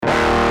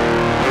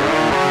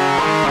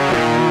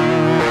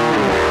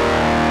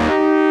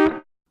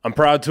I'm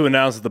proud to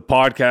announce that the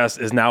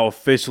podcast is now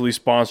officially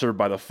sponsored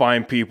by the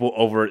fine people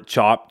over at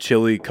Chop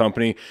Chili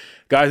Company.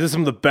 Guys, this is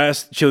some of the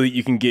best chili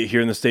you can get here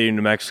in the state of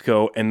New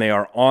Mexico, and they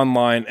are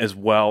online as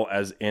well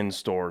as in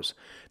stores.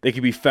 They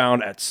can be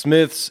found at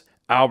Smith's,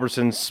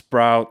 Albertsons,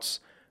 Sprouts,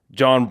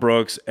 John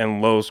Brooks,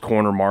 and Lowe's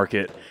Corner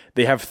Market.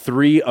 They have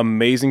 3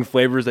 amazing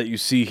flavors that you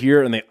see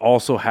here, and they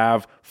also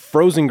have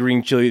frozen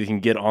green chili that you can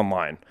get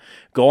online.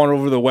 Go on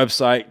over to the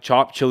website,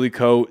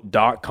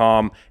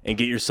 chopchilico.com, and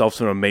get yourself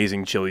some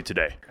amazing chili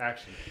today.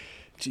 Action.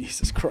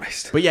 Jesus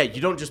Christ. But yeah, you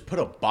don't just put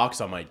a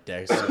box on my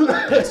desk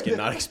and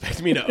not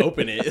expect me to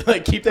open it.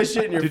 Like, keep that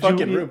shit in your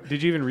fucking room.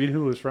 Did you even read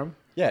who it was from?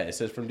 Yeah, it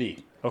says from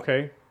D.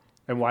 Okay.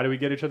 And why do we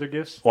get each other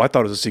gifts? Well, I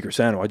thought it was a Secret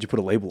Santa. Why'd you put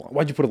a label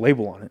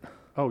on it?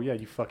 Oh, yeah,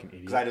 you fucking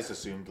idiot. Because I just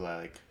assumed,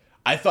 like...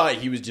 I thought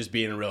he was just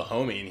being a real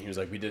homie, and he was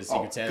like, "We did a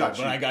Secret Santa,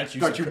 but I got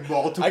you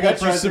multiple I got you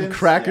some presents?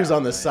 crackers Yeah,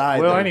 on the right.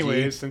 side." Well, though,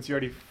 anyways, G. since you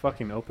already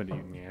fucking opened it,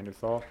 you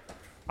Neanderthal.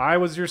 I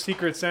was your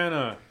Secret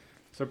Santa.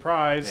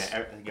 Surprise. Yeah,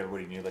 I think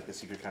everybody knew, like, the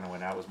secret kind of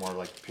went out. It was more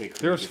like pick.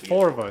 There was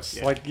 4 of us.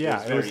 Yeah. Like,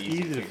 yeah, it was very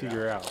easy to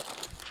figure out.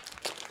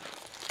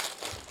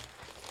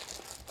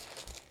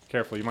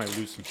 Careful, you might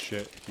lose some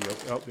shit.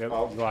 You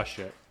lost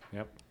shit.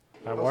 Yep.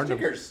 I warned him.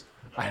 Stickers.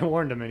 I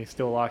warned him, and he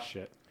still lost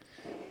shit.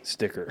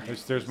 Sticker.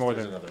 There's more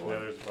than another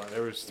yeah,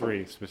 there was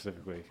 3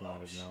 specifically. If you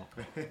wanted to know.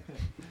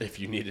 If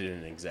you needed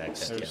an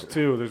exact There's count.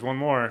 2. There's one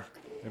more.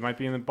 It might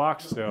be in the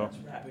box still.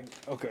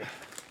 Okay.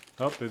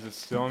 Oh, is it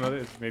still on the?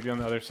 It's maybe on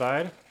the other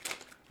side.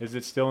 Is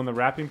it still in the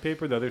wrapping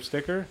paper, the other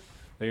sticker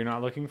that you're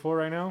not looking for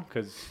right now?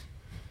 Because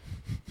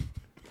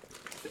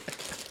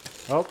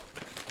will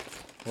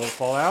it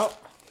fall out?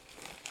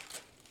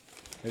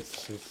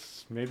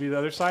 It's maybe the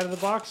other side of the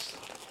box.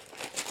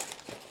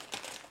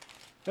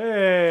 Hey,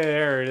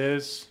 there it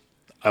is.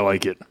 I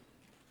like it.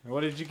 What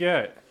did you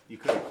get? You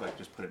could have, like,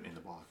 just put it in the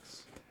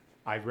box.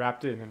 I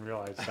wrapped it and then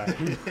realized I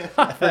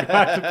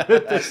forgot to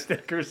put the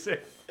stickers in.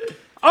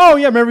 Oh,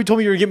 yeah. Remember you told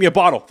me you were going to get me a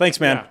bottle. Thanks,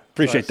 man. Yeah,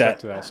 Appreciate so I that.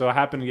 stuck to that. So I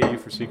happened to get you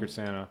for Secret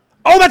Santa.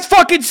 Oh, that's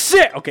fucking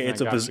sick. Okay, I got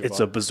you, it's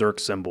a bud.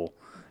 berserk symbol.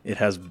 It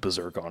has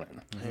berserk on it.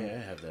 Hey, I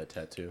have that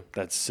tattoo.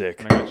 That's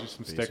sick. And I got you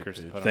some stickers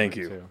to dude. put on Thank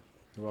it, you. too.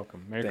 You're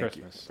welcome. Merry Thank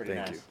you. Christmas. Pretty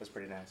Thank nice. you. That's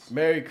pretty nice.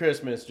 Merry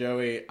Christmas,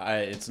 Joey.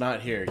 It's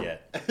not here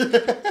yet. Piece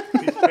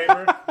of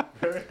paper.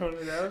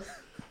 Everyone knows.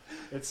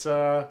 It's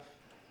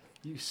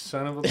you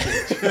son of a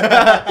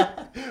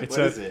bitch. What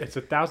is it? It's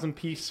a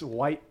 1,000-piece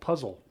white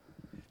puzzle.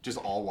 Just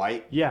all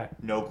white? Yeah.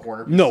 No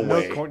corner No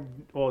pieces? way.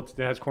 Well, it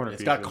has corner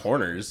It's pieces. got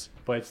corners.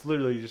 But it's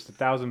literally just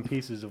 1,000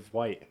 pieces of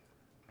white.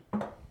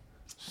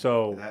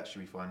 So That should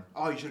be fun.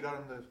 Oh, you should have got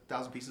him the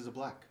 1,000 pieces of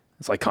black.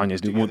 It's like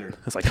Kanye's new. Together.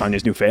 It's like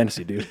Kanye's new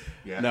fantasy, dude.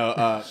 Yeah.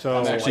 No, So-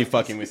 I'm actually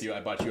fucking with you. I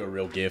bought you a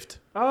real gift.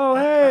 oh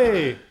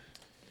hey,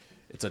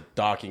 It's a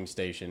docking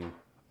station.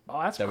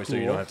 oh that's That way cool. so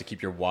you don't have to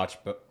keep your watch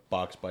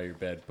box by your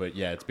bed. But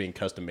yeah, it's being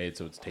custom made,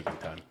 so it's taking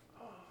time.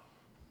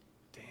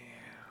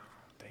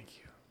 Thank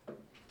you.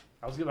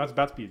 I was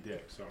about to be a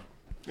dick, so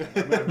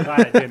I'm glad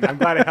I didn't. I'm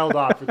glad I held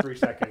off for 3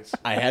 seconds.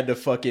 I had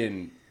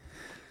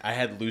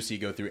Lucy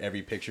go through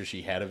every picture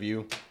she had of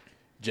you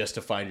just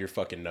to find your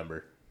fucking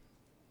number.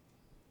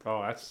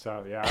 Oh, that's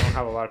yeah. I don't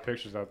have a lot of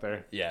pictures out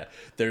there. Yeah,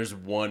 there's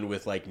one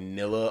with like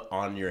Nilla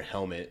on your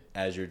helmet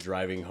as you're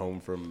driving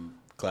home from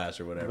class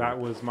or whatever. That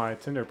was my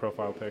Tinder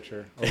profile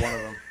picture, or one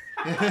of them.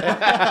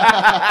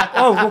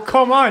 Oh, well,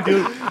 come on,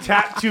 dude.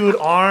 Tattooed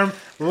arm,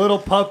 little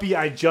puppy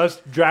I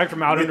just dragged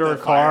from out With under the a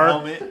fire car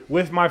helmet?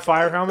 with my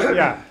fire helmet.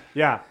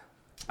 Yeah.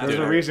 There's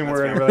a reason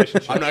we're in a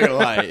relationship. I'm not gonna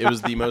lie, it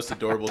was the most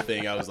adorable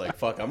thing. I was like,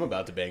 "Fuck, I'm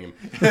about to bang him."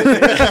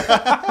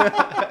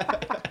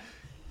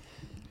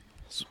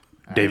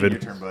 David.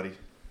 Your turn, buddy.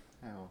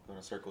 Oh, go in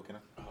a circle, can I?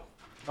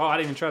 Oh, I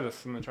didn't even try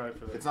this. I'm going to try it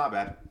for this. It's not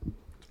bad.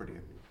 It's pretty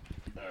good.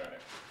 All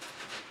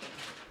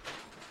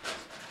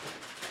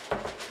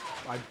right.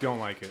 I don't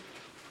like it.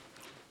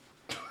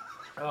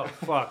 Oh,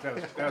 fuck.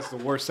 That's the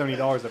worst $70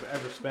 I've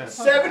ever spent.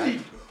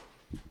 70!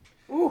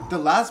 Ooh. The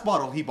last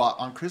bottle he bought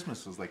on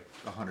Christmas was like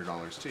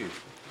 $100 too.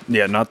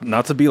 Yeah,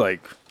 not to be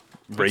like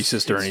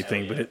racist or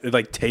anything, but it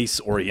like tastes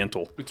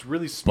Oriental. It's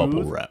really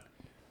Bubble smooth, wrap.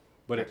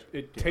 but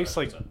it tastes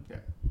like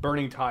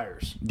burning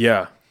tires.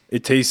 Yeah,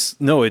 it tastes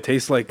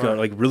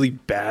like really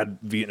bad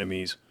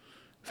Vietnamese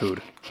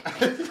food.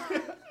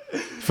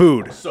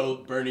 Food. So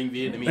burning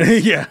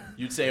Vietnamese. Yeah.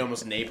 You'd say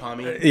almost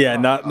napalmy. Yeah,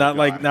 not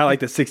like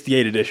the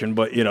 '68 edition,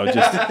 but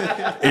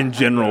just in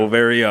general,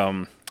 very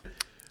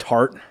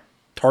tart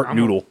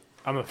noodle.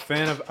 I'm a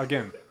fan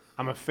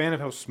of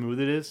how smooth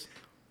it is,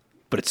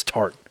 But it's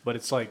tart. but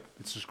it's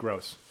just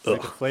gross.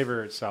 Like the Ugh.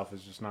 flavor itself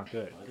is just not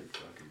good.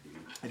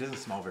 It doesn't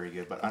smell very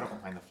good, but I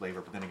don't mind the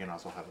flavor. But then again, I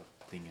also have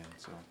a thing in,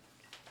 so.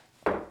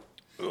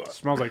 It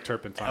smells like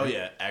turpentine. Oh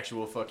yeah,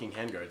 actual fucking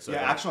handguards. So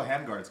Yeah, like, actual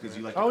handguards because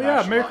you like. To Oh, yeah,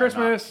 crash a Merry lot and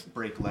not Christmas.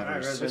 Break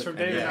levers. This from and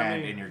David. your I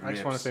hand mean, and your I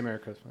just want to grips. say Merry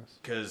Christmas.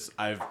 because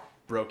I've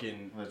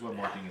broken There's one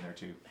more thing in there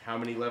too. how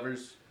many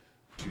levers?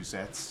 2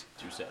 sets.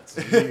 2 sets.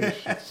 You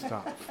should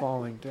stop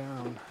falling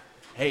down.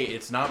 Hey,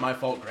 it's not my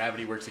fault.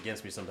 Gravity works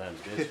against me sometimes,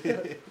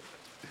 bitch.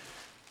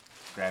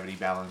 Gravity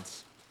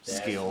balance. That's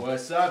Skill.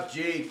 What's up,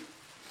 G?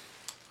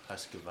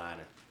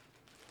 Husqvarna.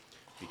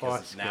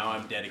 Because now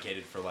I'm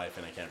dedicated for life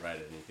and I can't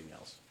ride anything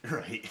else.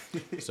 Right.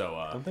 So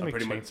Don't they I'm make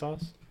pretty much.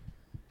 chainsaws?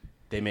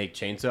 They make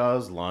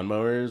chainsaws,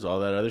 lawnmowers,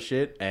 all that other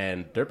shit,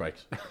 and dirt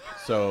bikes.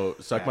 So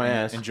suck my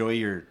ass. Enjoy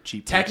your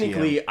cheap.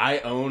 Technically, I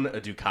own a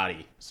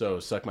Ducati, so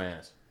suck my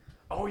ass.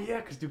 Oh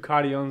yeah, because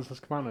Ducati owns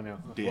Husqvarna now.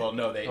 KTM. Well,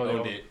 no, they Oh, they owned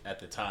own- it at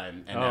the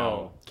time, and Oh.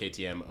 now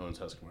KTM owns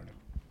Husqvarna.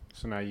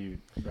 So now you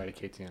ride a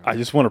KTM. I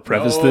just want to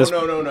preface No, this.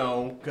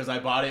 no, because I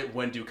bought it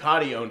when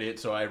Ducati owned it,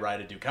 so I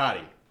ride a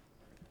Ducati.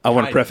 I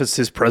want to Kind preface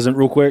his present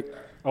real quick.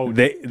 Oh,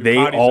 They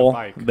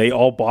Ducati's a bike.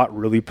 all bought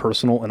really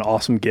personal and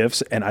awesome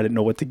gifts, and I didn't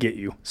know what to get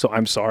you. So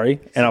I'm sorry,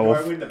 and I will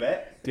win the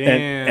bet?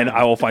 Damn. and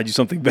I will find you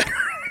something better.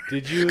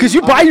 Did you? Because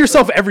you buy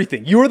yourself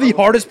everything. You are the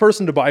hardest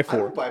person to buy I for.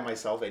 don't buy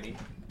myself anything.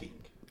 Hey,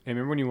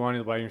 remember when you wanted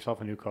to buy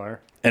yourself a new car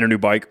And a new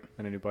bike,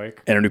 and a new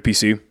bike and a new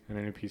PC, and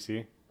a new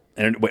PC?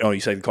 wait, oh, you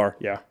say the car,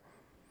 yeah.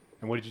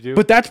 And what did you do?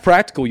 But that's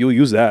practical. You'll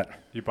use that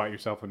You bought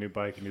yourself a new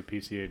bike, a new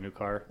PC, a new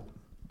car.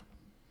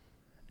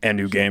 and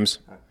new games.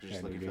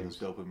 Just looking new for games.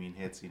 those dopamine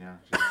hits, you know.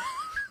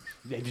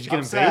 Hey, did you get him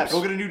Upset. vapes?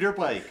 Go get a new dirt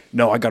bike.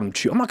 No, I got him.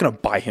 I'm not gonna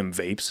buy him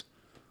vapes.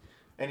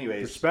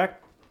 Anyways,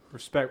 Respect.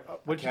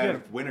 What'd you can get?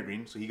 of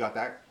wintergreen. So he got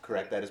that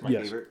correct. That is my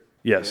Yes. favorite.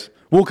 Yes.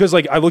 Well, because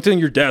like I looked in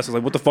your desk, I was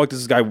like, "What the fuck does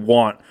this guy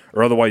want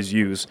or otherwise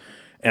use?"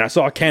 And I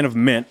saw a can of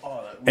mint,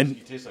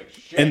 and tastes like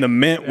shit. and the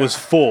mint was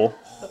full.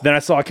 Then I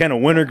saw a can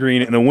of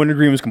wintergreen, and the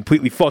wintergreen was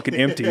completely fucking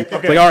empty. It's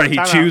like, all right, he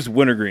time out. choose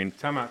wintergreen.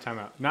 Time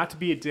out. Not to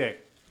be a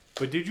dick,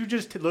 but did you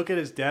just look at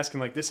his desk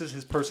and like this is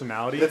his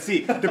personality? Let's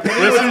see. Depending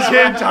This is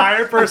his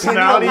entire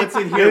personality. what's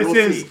in here, This we'll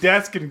is see.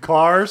 desk and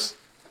cars.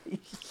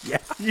 Yeah.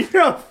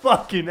 You're a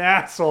fucking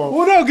asshole.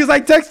 Well, no, because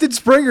I texted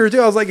Springer too.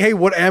 I was like, "Hey,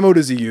 what ammo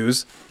does he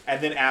use?"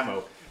 and then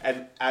ammo.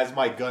 And as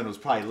my gun was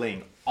probably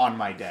laying on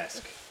my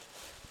desk.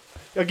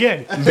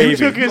 Again, Baby. you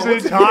took his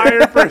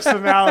entire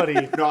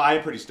personality. No, I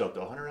am pretty stoked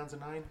though. 100 rounds of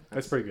 9.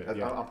 That's pretty good.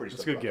 Yeah. I'm pretty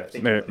That's stoked. a good about that. gift.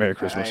 Thank Merry, you. Merry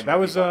Christmas. I am That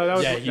was happy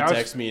about Yeah, that he was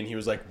texted me and he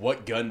was like,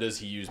 "What gun does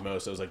he use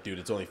most?" I was like, "Dude,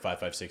 it's only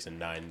 5.56 and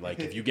 9. Like,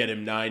 if you get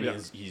him 9,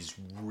 he's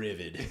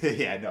riveted." it.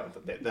 Yeah, no,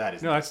 that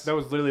is. No, that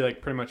was literally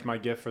like pretty much my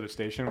gift for the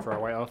station for our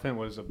white elephant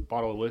was a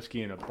bottle of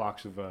whiskey and a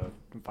box of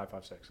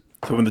 5.56.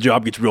 So when the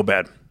job gets real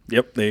bad,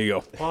 yep, there you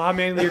go. Well, how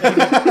manlier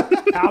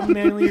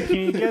can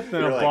you get than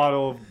You're a like,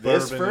 bottle of bourbon?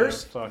 this and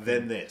first, fucking-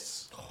 then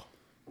this.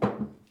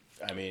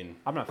 I mean,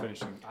 I'm not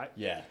finishing.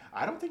 yeah.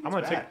 I don't think I'm it's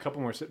gonna bad. take a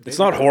couple more sips. It's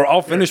not horrible.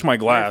 I'll finish my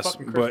glass,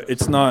 fucking but Christmas.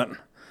 it's not.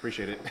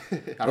 Appreciate it.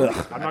 I don't think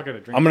it's I'm bad. not gonna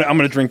drink. I'm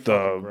gonna drink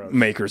Fucking the gross.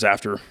 makers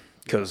after,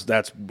 because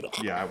that's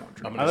Yeah, I won't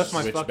drink. I'm I gonna left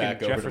my switch fucking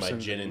back over to my Jefferson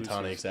gin and Lucy's.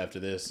 tonics after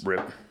this. rip.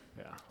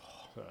 Yeah.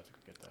 So I have to go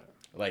get that.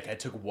 Like, I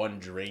took one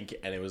drink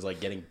and it was like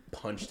getting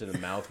punched in the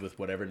mouth with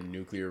whatever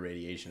nuclear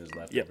radiation is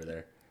left Yep. over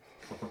there.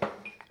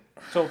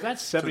 So if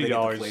that's So they get the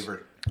 $70,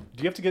 flavor.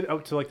 do you have to get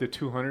up to like the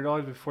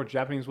 $200 before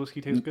Japanese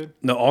whiskey tastes good?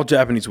 No, all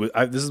Japanese.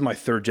 This is my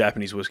third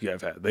Japanese whiskey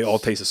I've had. They all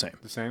taste the same.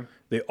 The same.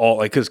 They all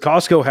like because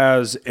Costco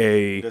has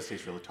It does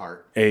taste really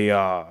tart.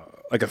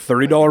 like a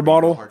 $30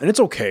 bottle, and it's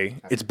okay.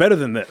 It's better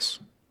than this.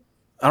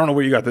 I don't know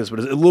where you got this, but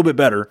it's a little bit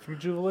better. From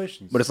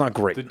Jubilations. But it's not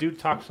great. The dude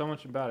talks so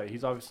much about it.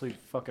 He's obviously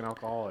fucking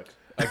alcoholic.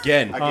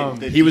 Again,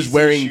 the he was DC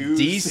wearing shoes.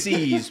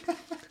 DC's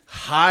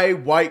high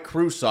white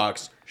crew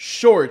socks,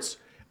 shorts,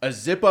 a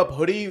zip up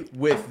hoodie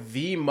with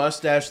the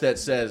mustache that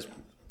says,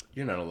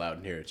 "You're not allowed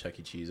in here at Chuck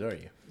E. Cheese, are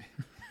you?"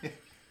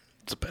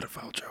 It's a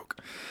pedophile joke.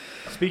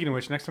 Speaking of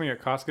which, next time you're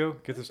at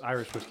Costco, get this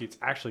Irish whiskey. It's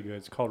actually good.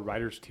 It's called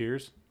Rider's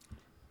Tears.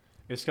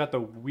 It's got the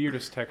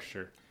weirdest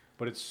texture,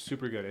 but it's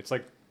super good. It's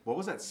like, What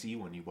was that C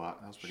one you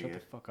bought? That was pretty shut the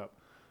good. fuck up.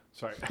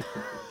 Sorry.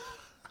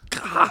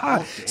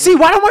 See,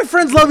 why don't my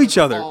friends love each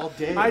other? All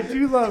day. I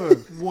do love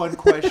him. One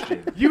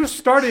question. You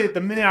started it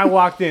the minute I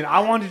walked in. I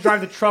wanted to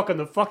drive the truck on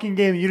the fucking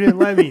game. You didn't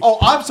let me. Oh,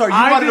 I'm sorry. You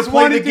I wanted to just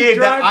play wanted the to game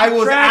that drive I the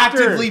was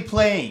tractor. actively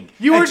playing.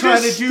 You and were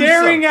trying just to do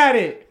staring something. at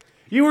it.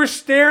 You were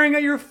staring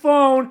at your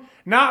phone,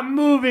 not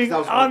moving That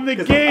was on the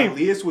because game.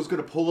 Elias was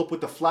going to pull up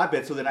with the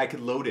flatbed so that I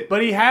could load it.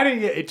 But he hadn't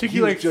yet. It took He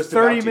you was like just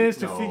 30 about to. minutes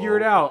to No. figure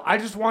it out. I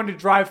just wanted to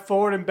drive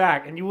forward and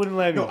back, and you wouldn't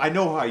let me. no, I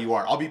know how you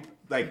are. I'll be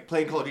like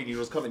playing Call of Duty. You'll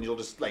just come and you'll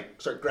just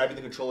like start grabbing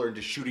the controller and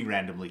just shooting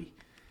randomly.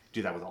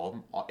 Do that with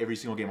every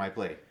single game I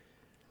play.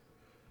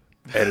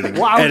 Editing.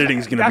 Well, I was-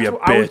 Editing's gonna be a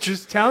that's what I was bitch.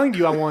 just telling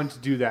you I wanted to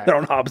do that. They're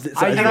on opposite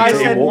I sides gave of I the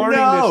you a said table. warning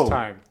no. this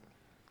time.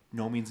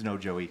 No means no,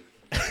 Joey.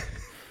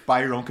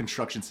 Buy your own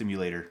construction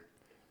simulator.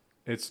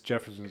 It's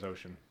Jefferson's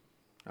Ocean,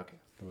 Okay,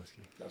 the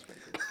whiskey. that was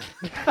pretty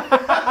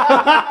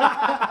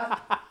cool.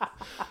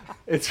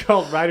 It's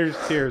called Rider's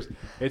Tears.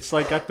 It's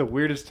like got the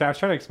weirdest. I was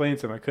trying to explain it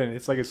to him. I couldn't.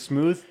 It's like a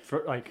smooth,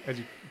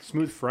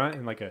 smooth front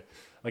and like a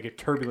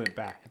turbulent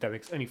back. If that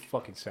makes any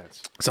fucking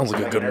sense. Sounds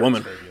like a Like good an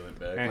woman. Turbulent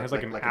back. And it has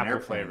like an Like an apple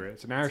airplane. flavor.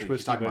 It's an Irish he's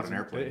whiskey, talking but about an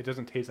airplane. it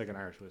doesn't taste like an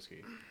Irish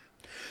whiskey.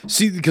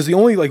 See, because the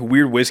only like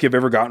weird whiskey I've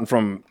ever gotten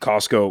from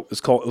Costco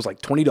it was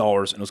like $20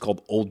 and it was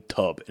called Old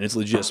Tub, and it's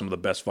legit some of the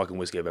best fucking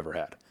whiskey I've ever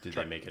had. Did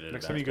they make it at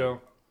Next a time you bathtub?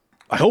 go,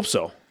 I hope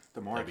so.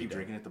 The more I That'd be keep dope.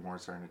 drinking it, the more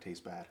it's starting to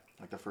taste bad.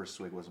 Like the first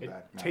swig wasn't it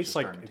bad. Now it's tastes just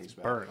like starting to it's taste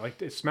bad. burnt.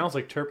 Like it smells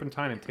like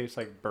turpentine and tastes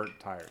like burnt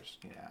tires.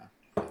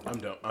 Yeah.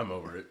 I'm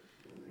over it.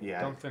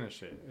 Yeah, Don't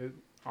finish it.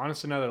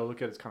 Honestly, now that I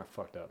look at it, it's kind of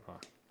fucked up,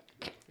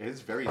 huh? it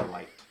is very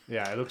light.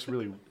 Yeah, it looks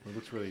really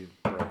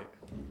bright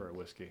for a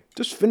whiskey.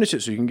 Just finish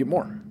it so you can get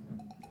more.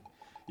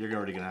 You're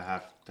already gonna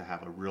have to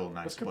have a real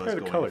nice Let's buzz compare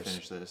the going colors. to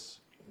finish this.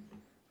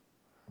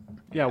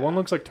 Yeah, one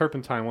looks like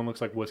turpentine, one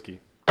looks like whiskey.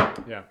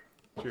 Yeah.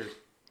 Cheers.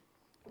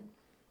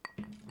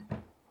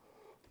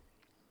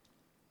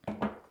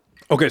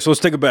 Okay, so let's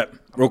take a bet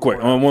real quick.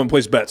 I want to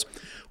place bets.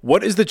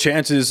 What is the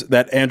chances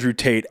that Andrew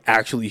Tate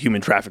actually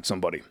human trafficked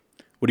somebody?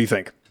 What do you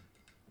think?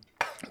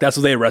 That's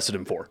what they arrested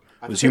him for.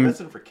 I Was think human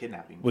that's him for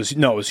kidnapping. it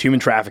was human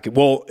trafficking.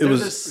 Well, it They're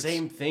was the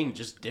same thing,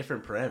 just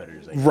different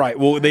parameters. I guess. right.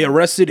 Well, they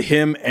arrested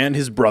him and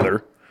his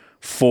brother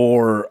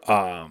for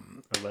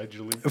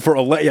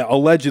Allegedly.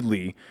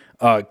 allegedly.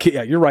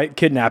 Yeah, you're right.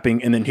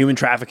 Kidnapping and then human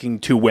trafficking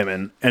 2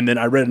 women. And then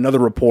I read another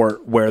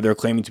report where they're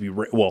claiming to be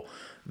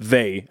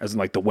they, as in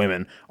like the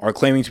women, are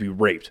claiming to be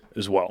raped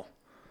as well.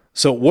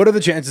 So what are the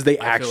chances they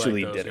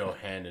actually I feel like did those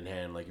it? go hand in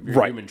hand. Like if you're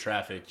Right. human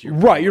trafficked, you're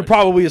Right, you're much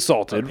probably a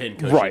assaulted.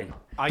 pincushion. Right.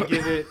 I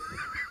give it,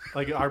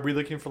 like, are we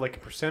looking for like a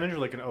percentage or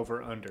like an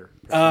over-under?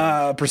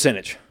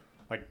 Percentage.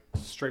 Like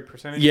straight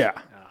percentage? Yeah.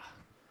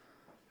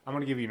 I'm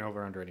going to give you an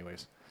over-under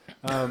anyways.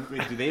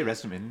 Wait, did they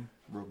arrest him in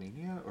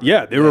Romania? Or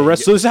Yeah, they were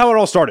arrested. So this is how it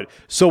all started.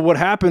 So what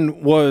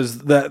happened was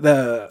that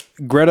the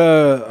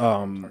Greta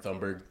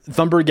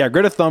Thunberg.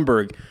 Greta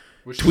Thunberg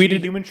Was she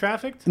tweeted human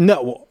trafficked?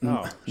 no,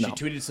 She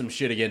tweeted some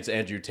shit against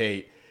Andrew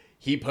Tate.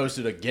 He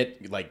posted a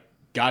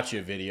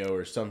gotcha video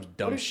or some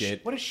dumb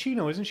shit. What does she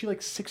know? Isn't she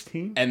like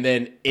 16? And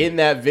then in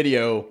that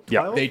video,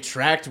 Yeah. they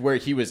tracked where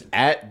he was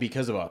at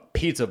because of a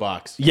pizza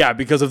box. yeah,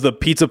 because of the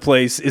pizza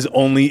place is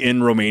only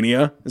in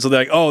Romania. So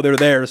they're like, oh, they're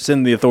there.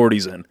 Send the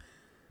authorities in.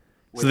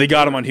 So they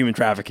got him on human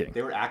trafficking.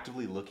 They were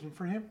actively looking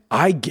for him?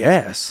 I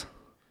guess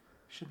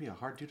Should be a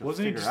hard dude to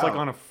Wasn't he figure just like out.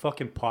 on a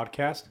fucking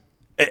podcast?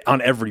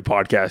 On every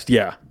podcast.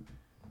 Yeah.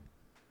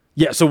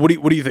 Yeah. So what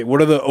do you think? What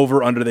are the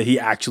over under that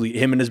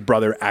him and his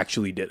brother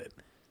actually did it?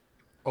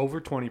 Over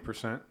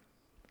 20%.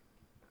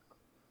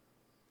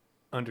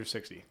 Under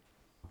 60.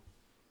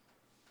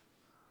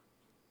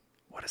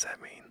 What does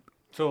that mean?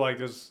 So like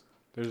there's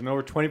an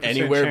over 20%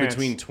 Anywhere chance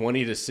between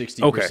 20 to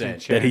 60%. Okay.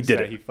 chance that he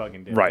did it. He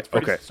fucking did. Right, It's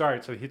pretty- okay.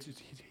 Sorry. So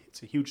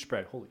it's a huge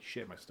spread. Holy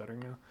shit! Am I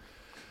stuttering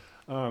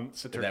now?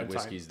 It's a That turpentine.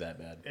 whiskey's that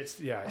bad. It's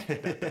yeah.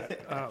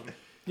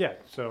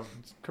 So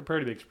it's a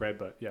pretty big spread,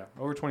 but yeah,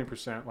 over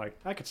 20%. Like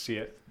I could see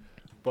it,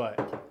 but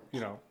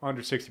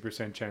under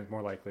 60% chance,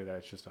 more likely that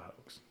it's just a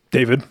hoax.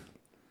 David.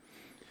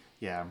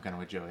 Yeah, I'm kind of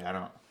with Joey. I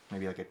don't.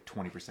 Maybe like a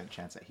 20%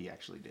 chance that he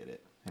actually did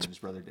it and his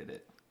brother did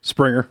it.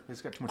 Springer.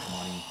 He's got too much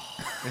money.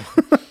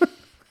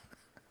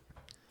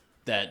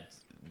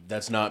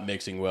 That's not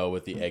mixing well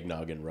with the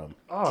eggnog and rum.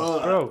 Oh,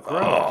 bro,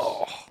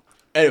 gross.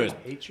 Anyways,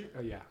 Hate you?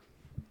 Oh yeah.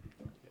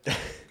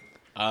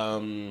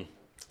 I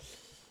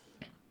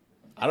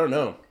don't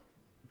know.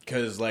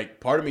 Because,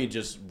 part of me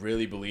just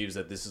really believes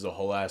that this is a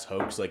whole ass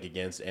hoax,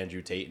 against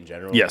Andrew Tate in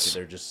general. Yes. Like,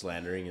 they're just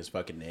slandering his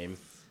fucking name.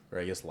 Or,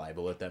 I guess,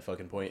 libel at that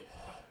fucking point.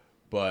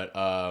 But,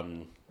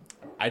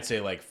 I'd say,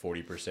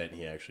 40%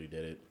 he actually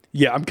did it.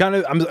 Yeah, I'm kind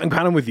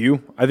of with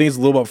you. I think it's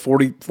a little about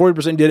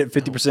 40% did it,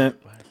 50%.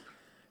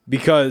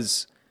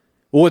 Because,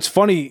 well, it's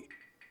funny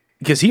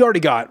because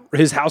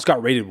his house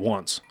got raided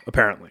once,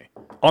 apparently,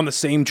 on the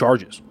same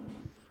charges.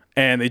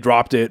 And they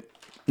dropped it.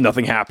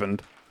 Nothing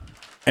happened.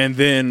 And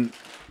then,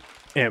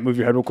 move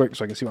your head real quick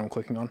so I can see what I'm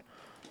clicking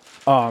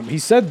on. He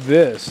said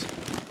this.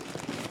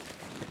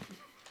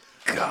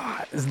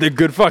 God, they're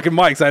good fucking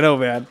mics, I know,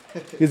 man.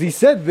 Because he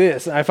said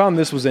this, and I found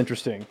this was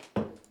interesting.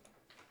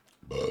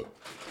 Is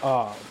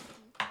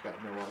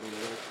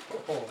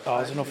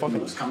there no fucking...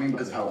 It was coming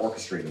because of how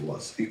orchestrated it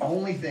was. The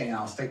only thing, and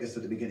I'll state this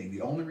at the beginning,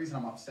 the only reason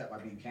I'm upset by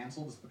being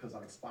canceled is because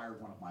I've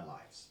expired one of my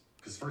lives.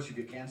 Because first you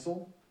get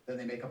canceled, then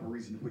they make up a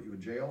reason to put you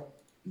in jail.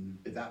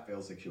 If that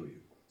fails, they kill you.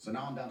 So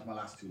now I'm down to my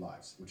last 2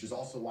 lives, which is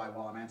also why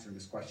while I'm answering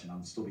this question,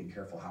 I'm still being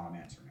careful how I'm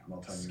answering it. I'm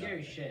not telling you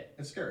Scary that. shit.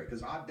 It's scary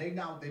because they've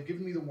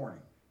given me the warning,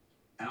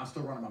 and I'm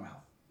still running my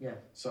mouth. Yeah.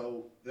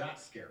 So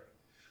that's scary.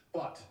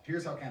 But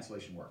here's how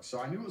cancellation works.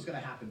 So I knew it was going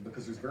to happen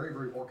because there's very,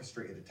 very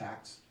orchestrated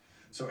attacks.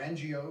 So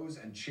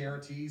NGOs and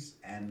charities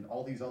and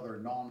all these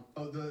other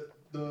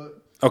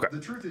Okay. The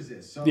truth is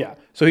this. So Yeah.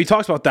 So he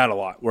talks about that a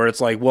lot, where it's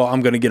like, well,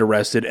 I'm going to get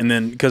arrested. And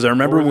then, because I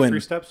remember What were the when 3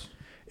 steps?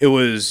 it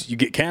was, you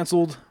get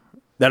canceled,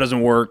 that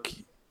doesn't work,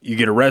 you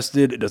get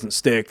arrested, it doesn't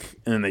stick,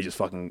 and then they just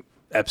fucking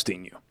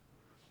Epstein you.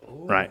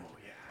 Right?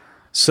 Yeah.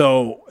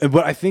 So,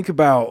 but I think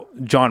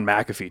about John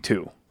McAfee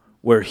too,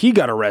 where he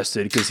got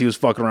arrested because he was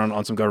fucking around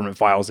on some government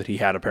files that he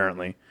had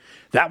apparently.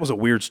 That was a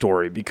weird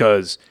story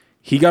because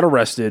he got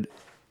arrested,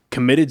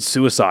 committed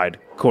suicide,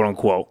 quote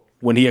unquote,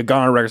 when he had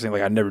gone on record saying,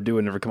 I'd never do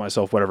it, never kill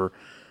myself, whatever.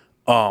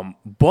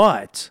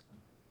 But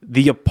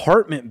the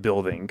apartment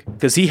building,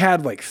 because he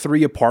had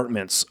 3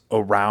 apartments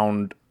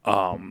around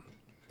the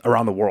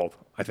world,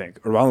 I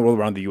think, around the world,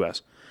 around the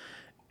U.S.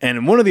 And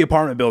in one of the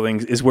apartment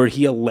buildings is where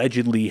he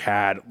allegedly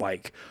had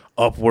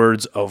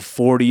upwards of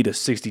 40 to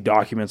 60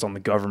 documents on the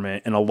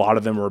government, and a lot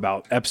of them were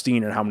about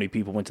Epstein and how many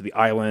people went to the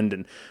island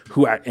and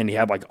and he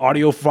had like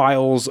audio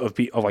files of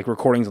like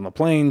recordings on the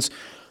planes.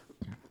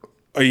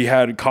 He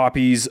had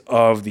copies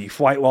of the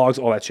flight logs,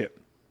 all that shit.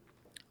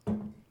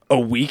 A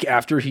week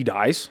after he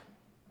dies,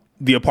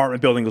 the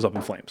apartment building goes up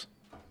in flames.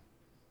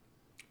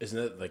 Isn't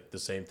it like the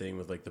same thing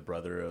with like the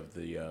brother of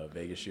the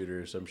Vegas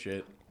shooter or some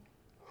shit?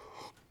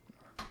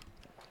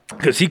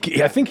 Because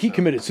I think he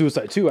committed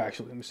suicide too.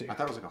 Actually, let me see. I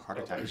thought it was like a heart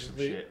attack or some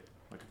shit,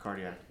 like a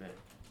cardiac event.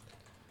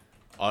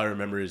 All I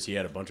remember is he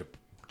had a bunch of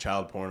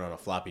child porn on a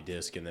floppy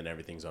disk, and then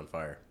everything's on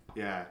fire.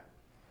 Yeah.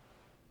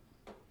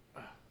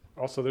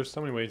 Also, there's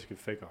so many ways you could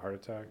fake a heart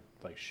attack,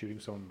 like shooting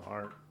someone in the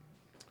heart.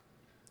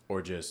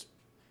 Or just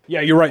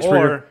Yeah, you're right,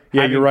 Springer. Or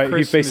Yeah, having you're right. He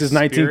Christmas faces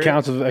 19 spirit.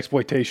 counts of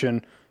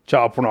exploitation,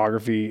 child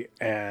pornography,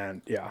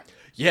 and yeah.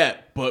 yeah,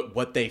 but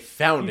what they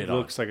found He it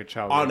looks like a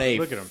child. on a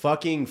Look at him.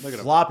 fucking Look at him.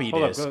 floppy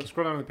Hold disk. Up, go,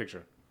 scroll down to the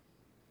picture.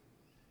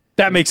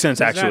 That makes sense,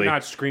 that actually.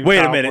 not scream Wait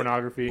a child minute.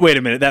 pornography? Wait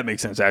a minute. That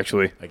makes sense,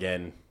 actually.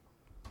 Again,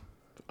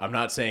 I'm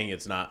not saying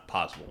it's not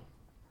possible,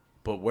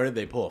 but where did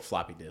they pull a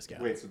floppy disk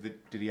out? Wait, so did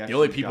he actually The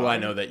only people die? I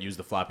know that use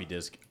the floppy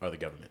disk are the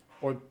government.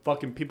 Or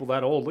fucking people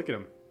that old. Look at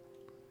him.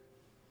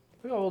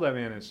 Look how old that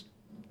man is.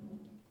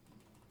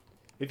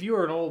 If you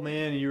were an old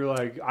man and you were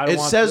like, I don't It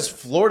want says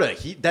this- Florida.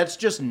 That's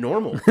just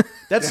normal.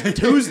 That's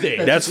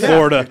Tuesday. That's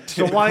Florida.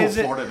 So why is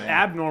it Florida man.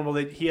 abnormal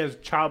that he has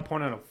child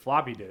porn on a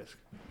floppy disk?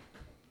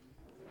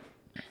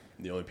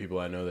 The only people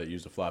I know that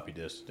use the floppy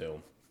disk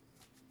still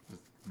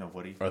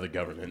Nobody. are the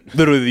government.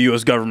 Literally the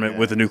U.S. government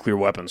with the nuclear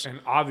weapons. And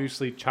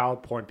obviously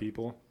child porn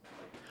people.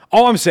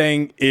 All I'm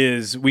saying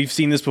is we've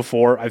seen this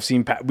before.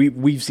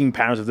 We've seen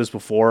patterns of this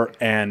before,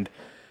 and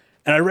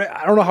I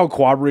don't know how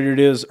corroborated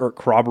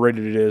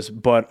it is,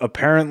 but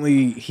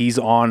apparently he's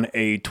on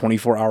a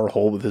 24-hour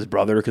hold with his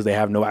brother because they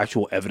have no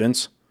actual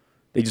evidence.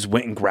 They just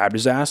went and grabbed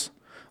his ass.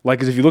 Like,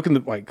 because if you look in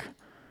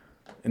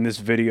in this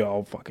video,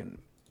 I'll fucking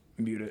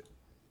mute it.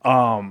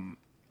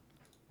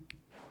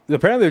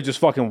 Apparently they're just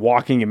fucking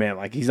walking him in.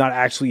 Like, he's not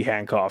actually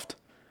handcuffed.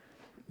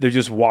 They're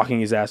just walking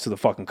his ass to the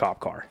fucking cop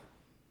car.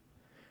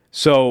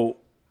 So,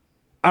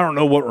 I don't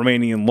know what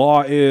Romanian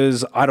law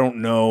is. I don't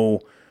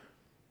know.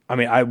 I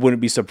mean, I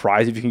wouldn't be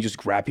surprised if you can just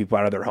grab people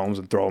out of their homes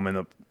and throw them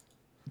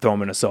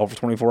in a cell for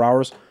 24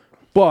 hours. I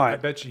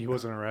But bet you he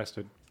wasn't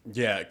arrested.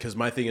 Yeah, because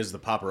my thing is the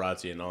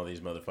paparazzi and all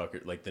these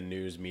motherfuckers, like the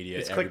news media,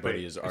 It's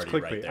everybody clickbait. is It's already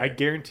clickbait. right there. I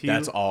guarantee you.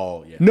 That's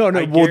all. Yeah. no, I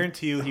well,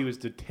 guarantee you he was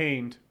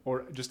detained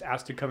or just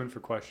asked to come in for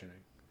questioning.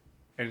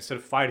 And instead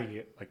of fighting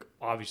it, like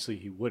obviously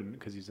he wouldn't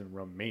because he's in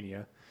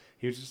Romania,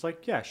 he was just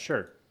like, yeah,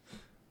 sure.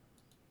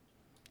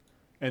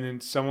 And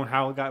then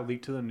somehow it got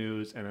leaked to the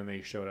news, and then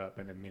they showed up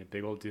and it made a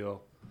big old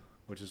deal,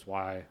 which is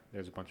why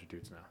there's a bunch of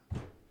dudes now.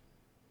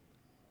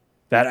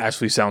 that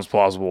actually sounds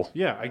plausible.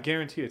 Yeah, I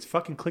guarantee you, it's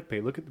fucking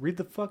clickbait. Read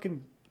the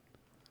fucking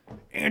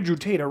Andrew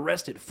Tate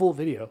arrested full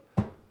video.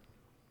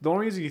 The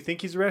only reason you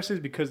think he's arrested is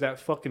because that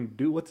fucking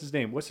dude. What's his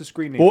name? What's the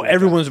screen name? Well, for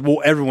that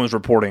guy? everyone's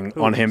reporting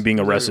on him being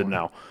Who's arrested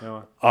everyone?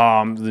 now.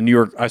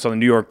 No, I saw the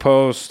New York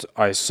Post.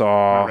 I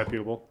saw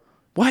reputable.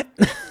 what?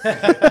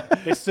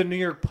 It's the New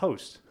York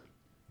Post.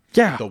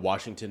 Yeah, The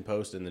Washington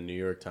Post and the New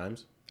York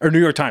Times. or New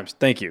York Times.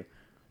 Thank you.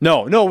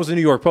 No, it was the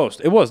New York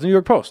Post. It was the New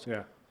York Post.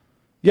 Yeah.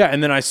 Yeah,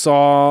 and then I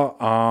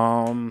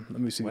saw. Let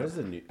me see. What is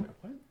the New?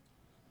 What?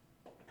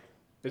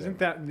 Isn't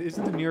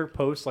the New York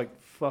Post like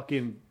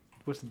fucking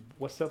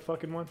what's that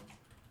fucking one?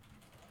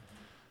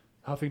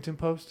 Huffington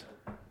Post?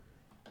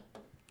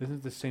 Isn't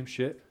it the same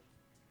shit?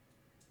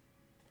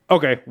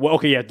 Okay. Well,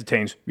 okay. Yeah,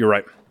 detained. You're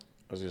right.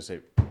 I was gonna say.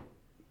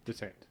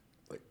 Detained.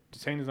 Like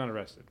detained is not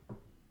arrested.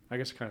 I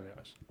guess it kind of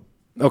is.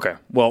 Okay.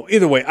 Well,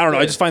 either way, I don't know.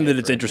 I just find that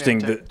it's different. interesting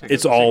Yeah, that take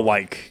it's it the all same.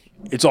 like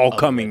it's all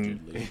coming.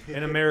 Allegedly.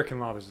 In American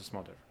law, there's a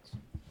small difference,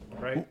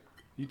 right?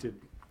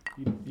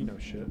 You know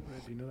shit.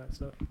 Right? Do you know that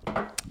stuff?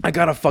 I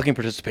got a fucking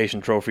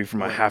participation trophy from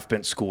my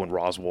half-bent school in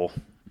Roswell.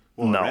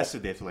 Well, No.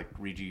 arrested, they have to like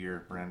read you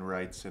your Miranda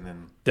rights, and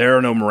then. There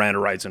are no Miranda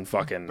rights in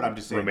fucking But I'm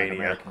just saying, like, Romania.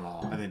 American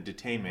law, and then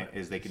detainment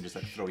is they can just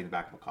like throw you in the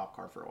back of a cop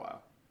car for a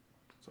while.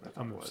 That's what I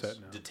thought I'm it was. upset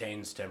now.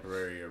 Detained's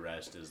temporary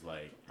arrest is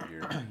like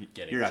you're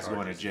getting. You're actually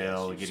going to charges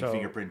jail, against you.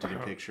 getting So, fingerprinted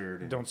and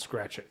pictured. And Don't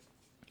scratch it.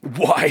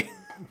 Why?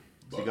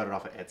 so you got it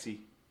off of Etsy.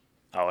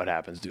 Oh, it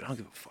happens, dude. I don't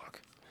give a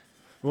fuck.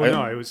 Well,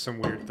 no, it was some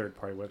weird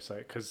third-party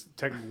website because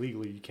technically,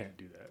 legally, you can't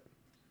do that.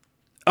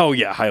 Oh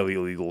yeah, highly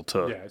illegal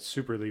to. Yeah, it's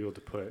super illegal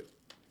to put.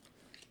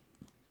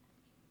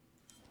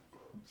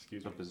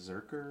 Excuse A me.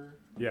 berserker.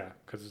 Yeah,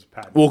 because it's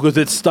patent. Well, because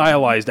it's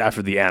stylized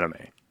after the anime.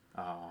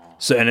 Oh,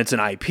 So and it's an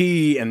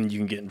IP, and you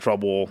can get in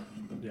trouble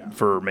Yeah.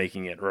 for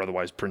making it or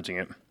otherwise printing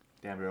it.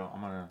 damn, bro!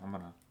 I'm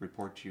gonna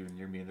report you, and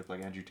you're gonna end up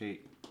like Andrew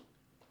Tate.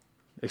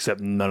 Except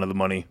none of the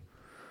money,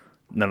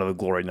 none of the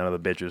glory, none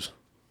of the bitches,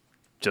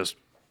 just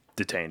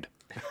detained.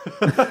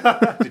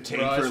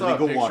 Detained Bro, I for saw a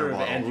illegal picture water of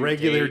bottle. Andrew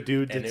Regular Tate,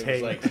 dude and it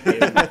was detained. like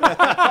him.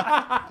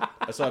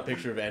 I saw a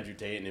picture of Andrew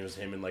Tate, and it was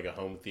him in like a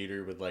home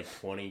theater with like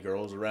 20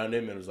 girls around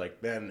him, and it was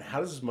like, man, how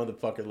does this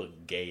motherfucker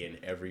look gay in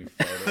every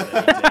photo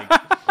that he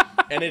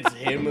takes? And it's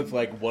him with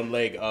like one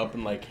leg up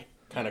and like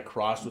kind of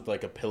crossed with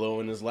like a pillow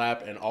in his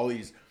lap, and all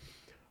these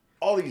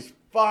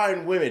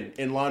fine women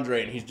in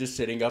lingerie, and he's just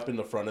sitting up in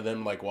the front of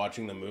them, like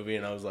watching the movie.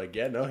 And I was like,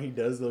 yeah, no, he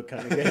does look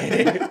kind of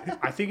gay.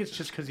 I think it's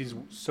just because he's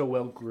so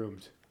well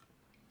groomed,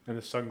 and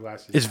the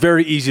sunglasses. It's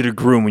very easy to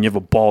groom when you have a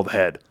bald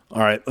head.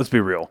 All right, let's be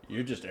real.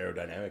 You're just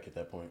aerodynamic at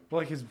that point.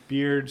 Like his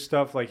beard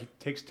stuff, like it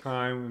takes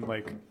time. And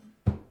like,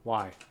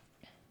 why?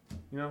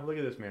 You know, look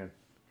at this man.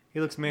 He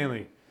looks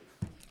manly.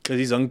 Because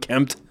he's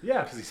unkempt.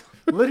 Yeah,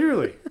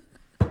 literally.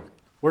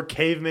 Were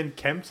cavemen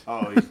kempt?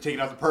 Oh, he's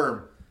taking out the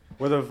perm.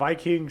 Were the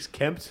Vikings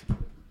kempt?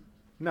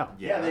 No.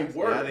 Yeah, they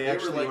were. Yeah, they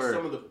actually were like were.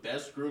 some of the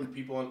best groomed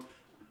people on.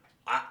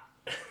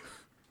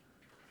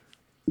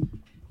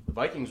 The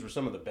Vikings were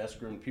some of the best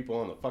groomed people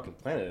on the fucking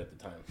planet at the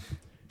time,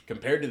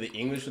 compared to the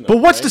English and the. But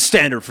what's the French.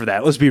 standard for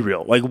that? Let's be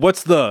real. Like,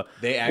 what's the...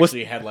 They what's-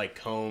 actually had like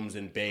combs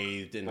and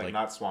bathed and like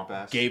not swamp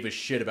ass. gave a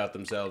shit about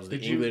themselves. The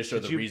Did you- English are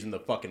did the you- reason the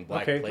fucking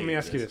black Okay, plague let me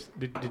ask you exists.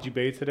 this. Did you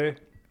bathe today?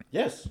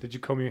 Yes, Did you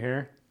comb your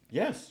hair?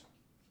 yes.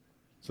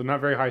 So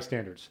not very high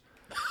standards.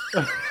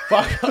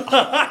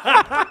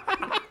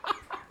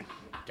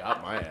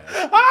 Got my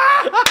ass.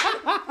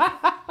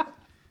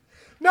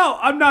 No,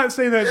 I'm not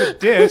saying that as a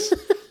diss.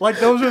 Like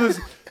those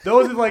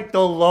are like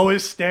the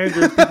lowest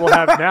standards people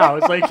have now.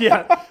 It's like,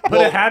 yeah, put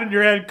a hat in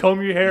your head,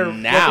 comb your hair,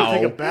 Now-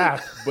 fucking take a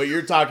bath. But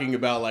you're talking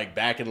about like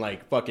back in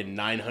like fucking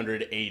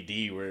 900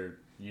 AD, where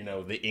you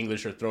know the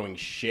English are throwing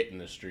shit in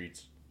the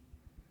streets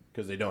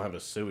because they don't have a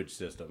sewage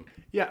system.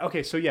 Yeah,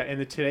 okay, so yeah, in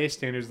the today's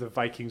standards, the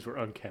Vikings were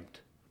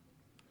unkempt.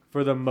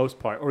 For the most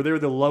part. Or they were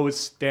the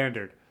lowest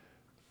standard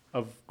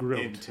of in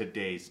groomed.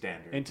 today's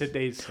standards. In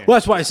today's standards. Well,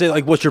 that's why I say,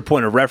 like, what's your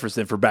point of reference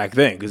then for back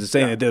then? Because it's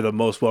saying that they're the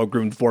most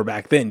well-groomed for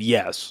back then,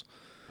 yes.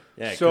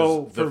 Yeah, 'cause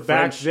So, the for back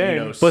French, then- you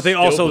know, But they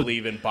still also-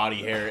 believe in body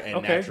hair and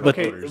Okay, natural But,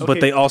 odors. okay.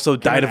 they also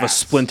died of a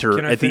ask- splinter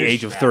can I at the finish?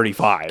 age of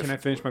 35. Can I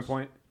finish my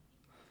point?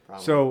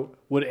 Probably. So,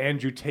 would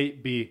Andrew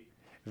Tate be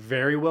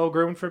very well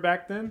groomed for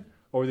back then?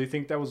 Or do you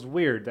think that was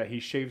weird that he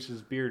shaves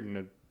his beard in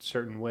a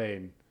certain way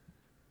and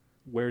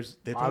wears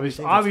They probably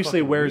think it's obviously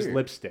fucking wears weird.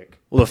 lipstick?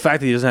 Well, the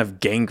fact that he doesn't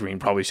have gangrene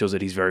probably shows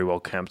that he's very well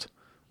kempt.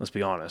 Let's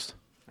be honest.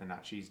 and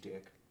not cheese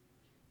dick.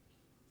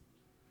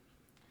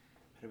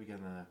 How do we get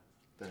on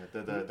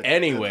the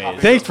Anyways. topic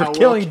Thanks of for how well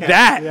killing kept-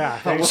 that. Yeah,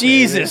 thanks.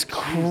 Jesus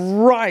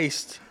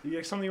Christ. You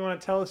got something you want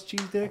to tell us,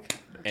 cheese dick?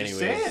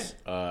 Anyways,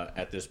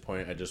 at this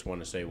point, I just want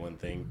to say one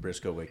thing: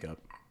 Briscoe, wake up.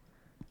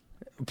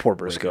 Poor Wake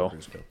Briscoe. up,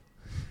 Briscoe.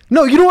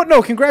 No, you know what?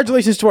 No,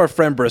 congratulations to our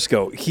friend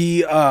Briscoe.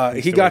 He got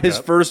wake his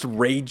up. first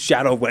Raid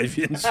Shadow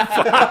Legends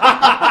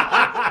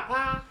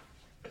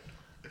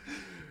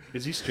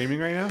Is he streaming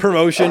right now?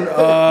 promotion.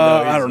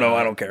 I don't know. not.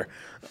 I don't care.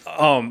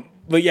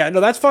 But yeah, no,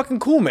 that's fucking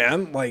cool,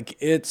 man. Like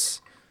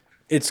it's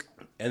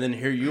And then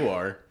here you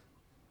are,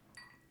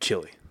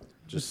 chilly.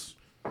 just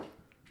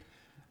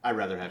I'd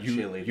rather have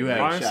chili. you than have- Raid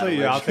Honestly, Shadow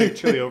yeah, I'll Legends. take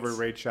chili over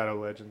Raid Shadow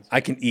Legends. I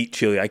can eat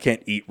chili. I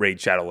can't eat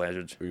Raid Shadow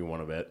Legends. you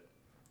want to bet.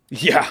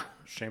 Yeah.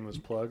 Shameless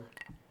plug.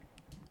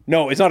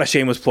 No, it's not a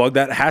shameless plug.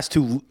 That has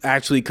to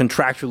actually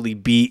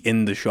contractually be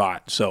in the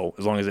shot. So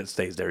as long as it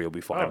stays there, you'll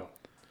be fine. Oh,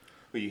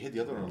 But you hit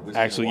the other one. With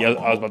Actually, yeah,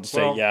 I was about to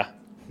say, Well- yeah.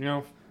 you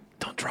know,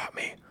 Don't drop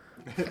me,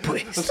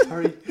 please.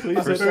 Sorry,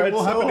 please. it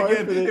won't happen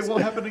again. It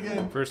won't happen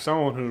again. For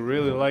someone who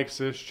really likes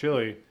this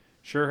chili,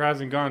 sure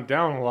hasn't gone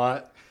down a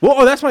lot. Well,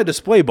 oh, that's my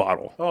display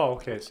bottle. Oh,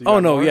 okay. So you Oh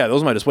got no, more? yeah,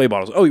 those are my display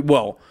bottles. Oh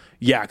well,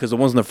 yeah, because the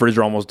ones in the fridge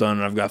are almost done,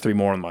 and I've got 3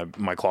 more in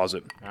my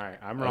closet. All right,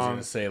 I'm I was wrong.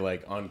 gonna say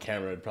like on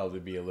camera, it'd probably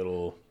be a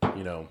little,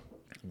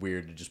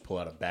 weird to just pull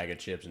out a bag of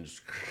chips and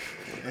just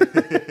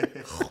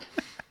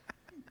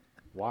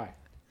Why?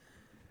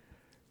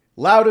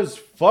 loud as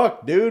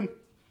fuck, dude.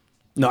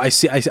 No, I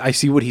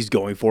see what he's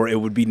going for. It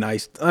would be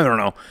nice. I don't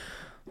know.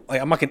 Like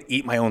I'm not gonna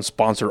eat my own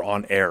sponsor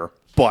on air,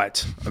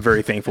 but I'm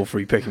very thankful for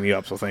you picking me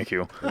up. So thank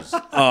you.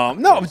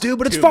 No, dude,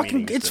 but it's two fucking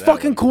meanings it's to that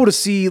fucking one. cool to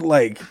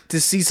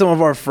see some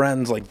of our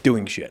friends like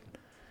doing shit.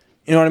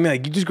 You know what I mean?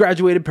 Like you just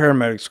graduated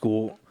paramedic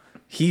school.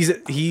 He's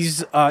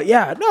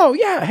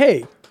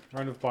hey.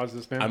 Round of applause,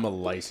 this man. I'm a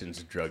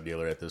licensed drug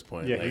dealer at this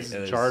point. yeah, Like, he's it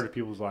in is- charge of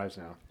people's lives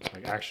now.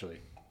 Like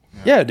actually,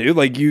 Yeah, dude,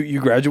 like you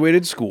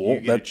graduated school. You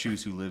get to That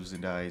choose who lives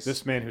and dies.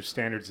 this man whose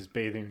standards is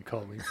bathing and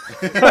combing.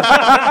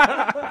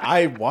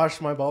 I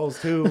wash my balls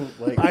too.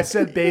 Like I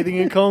said bathing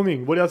and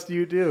combing. What else do?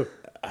 You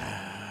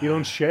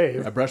don't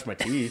shave. I brush my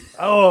teeth.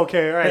 Oh,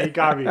 okay. All right, he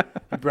got me.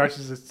 He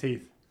brushes his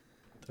teeth.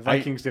 The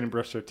Vikings didn't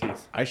brush their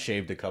teeth. I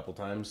shaved a couple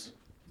times.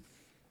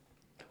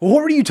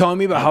 What were you telling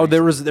me about how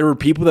there were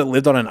people that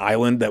lived on an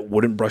island that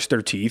wouldn't brush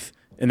their teeth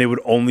and they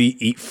would only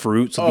eat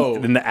fruit, so Oh.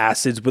 then the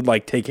acids would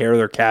like take care of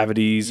their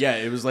cavities. Yeah,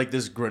 it was like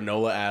this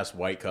granola ass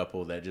white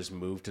couple that just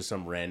moved to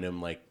some random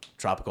like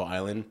tropical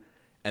island,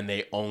 and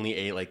they only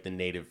ate like the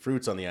native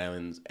fruits on the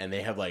islands, and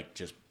they have like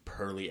just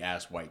pearly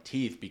ass white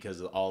teeth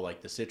because of all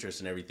like the citrus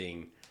and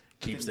everything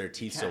keeps their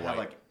teeth so Can't have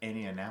white. like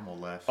any enamel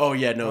left. Oh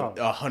yeah, no,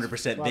 Oh.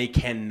 100%. They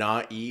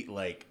cannot eat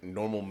like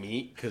normal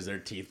meat because their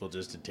teeth will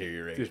just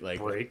deteriorate. Just like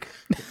break.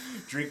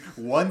 Drink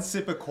one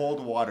sip of cold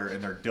water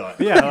and they're done.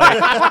 Yeah,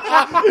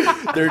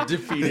 like, they're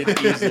defeated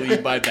easily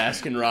by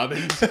Baskin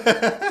Robbins.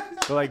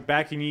 But like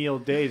back in the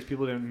old days,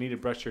 people didn't need to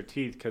brush their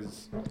teeth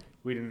because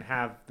we didn't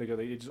have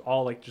it's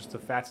all like just the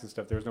fats and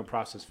stuff. There was no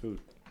processed food.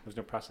 There was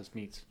no processed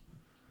meats.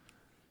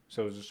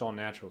 So it was just all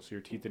natural. So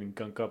your teeth didn't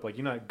gunk up. Like,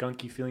 you know that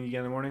gunky feeling you get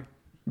in the morning?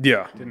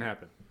 Yeah. Didn't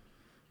happen.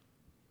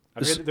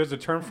 There's a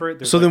term for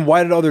it. So then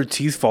why did all their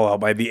teeth fall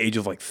out by the age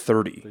of like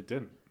 30? They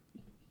didn't.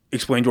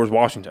 Explain George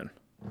Washington.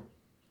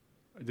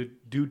 The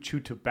dude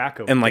chewed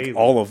tobacco. And like daily.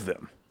 all of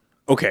them.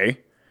 Okay.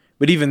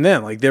 But even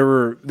then, like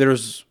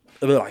there's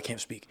I can't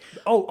speak.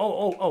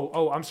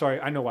 Oh, I'm sorry.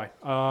 I know why.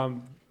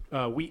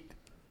 Wheat.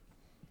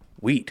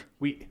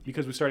 Wheat.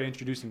 Because we started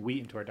introducing wheat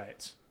into our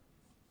diets.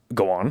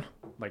 Go on.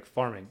 Like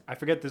farming. I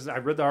forget this. I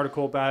read the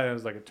article about it. And it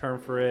was like a term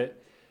for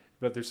it.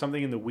 But there's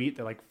something in the wheat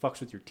that like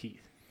fucks with your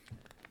teeth.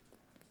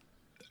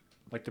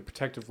 Like the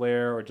protective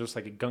layer, or just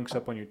like it gunks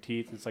up on your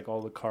teeth. It's like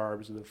all the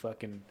carbs or the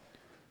fucking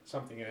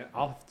something in it.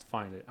 I'll have to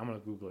find it. I'm gonna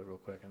Google it real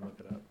quick and look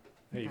it up.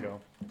 There you go.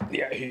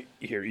 Yeah,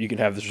 here you can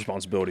have this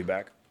responsibility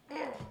back.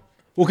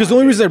 Well, because the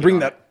only reason I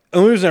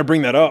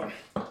bring that up.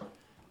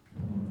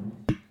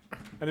 And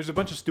there's a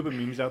bunch of stupid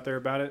memes out there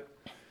about it.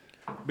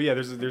 But yeah,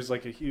 there's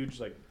like a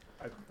huge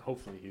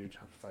hopefully huge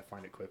if I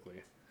find it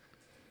quickly.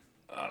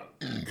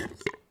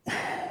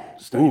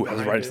 Ooh, that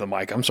was right into the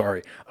mic. I'm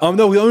sorry. No,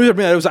 the only reason I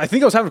bring that was I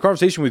think I was having a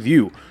conversation with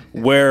you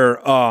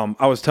where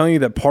I was telling you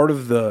that part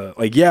of the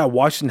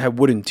Washington had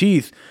wooden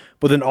teeth,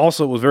 but then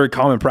also it was very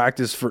common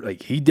practice for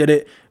he did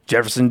it,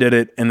 Jefferson did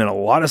it, and then a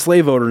lot of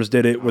slave owners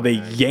did it where they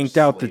yanked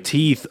out the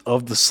teeth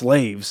of the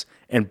slaves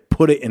and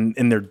put it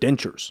in their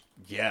dentures.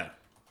 Yeah.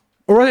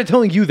 Or was I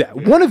telling you that?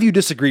 One of you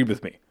disagreed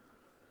with me.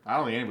 I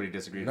don't think anybody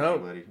disagrees with No,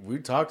 anybody. we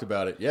talked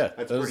about it. Yeah.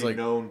 That's that a was pretty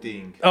known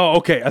thing. Oh,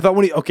 okay. I thought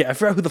I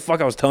forgot who the fuck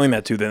I was telling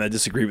that to then that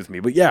disagreed with me.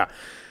 But yeah.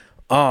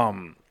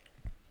 So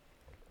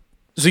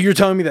you're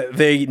telling me that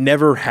they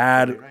never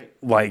had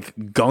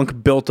like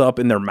gunk built up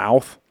in their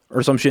mouth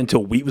or some shit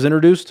until wheat was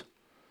introduced?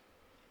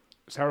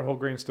 Sour whole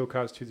grains still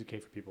cause tooth decay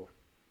for people.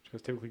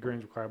 Because typically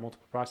grains require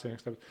multiple processing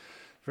steps.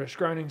 Fresh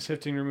grinding,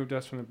 sifting, remove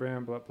dust from the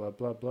bran, blah, blah,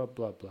 blah, blah,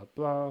 blah, blah,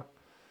 blah.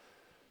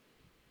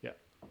 Yeah.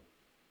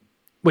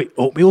 Wait,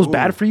 oatmeal's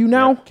bad for you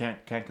now?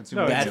 Can't consume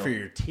No, bad oatmeal. for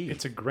your teeth.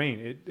 It's a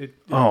grain. It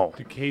Oh.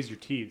 decays your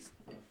teeth.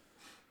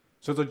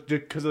 So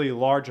because of the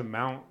large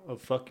amount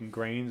of fucking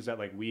grains that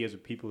like we as a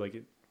people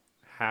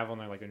have on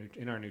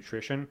in our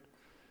nutrition,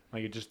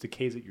 like it just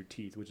decays at your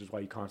teeth, which is why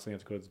you constantly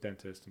have to go to the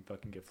dentist and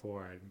fucking get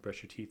fluoride and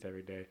brush your teeth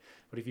every day.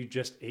 But if you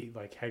just ate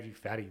like heavy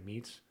fatty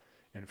meats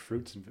and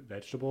fruits and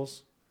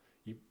vegetables,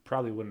 you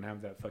probably wouldn't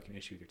have that fucking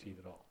issue with your teeth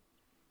at all,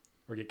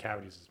 or get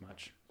cavities as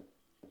much.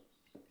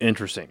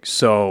 Interesting.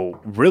 So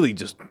really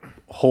just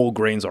whole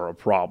grains are a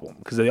problem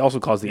because they also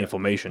cause the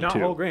inflammation Not too.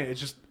 whole grain. It's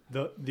just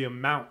the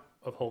amount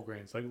of whole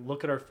grains. Like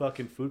look at our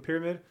fucking food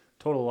pyramid.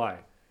 Total lie.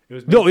 It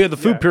was No, yeah, the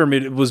food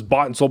pyramid was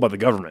bought and sold by the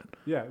government.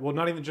 Yeah, well,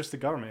 not even just the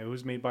government. It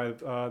was made by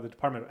the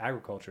Department of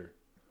Agriculture.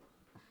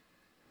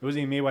 It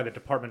wasn't even made by the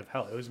Department of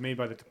Health. It was made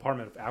by the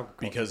Department of Agriculture.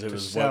 because it to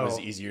was sell- what was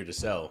easier to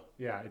sell.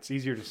 Yeah, it's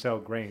easier to sell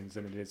grains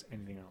than it is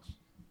anything else.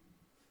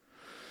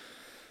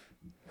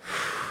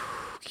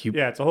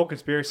 Yeah, it's a whole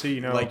conspiracy,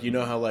 you know. Like, you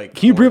know how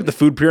Can you bring up the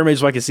food pyramid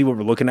so I can see what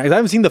we're looking at? 'Cause I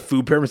haven't seen the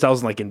food pyramid since I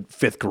was in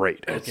fifth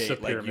grade. Okay, a like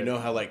you pyramid. know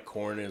how like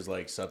corn is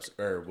like I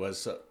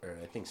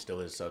think still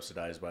is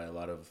subsidized by a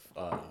lot of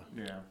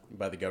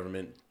by the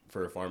government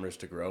for farmers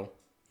to grow,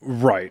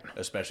 Right.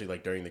 especially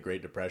like during the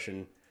Great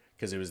Depression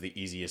because it was the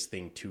easiest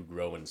thing to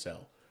grow and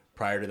sell.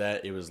 Prior to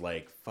that, it was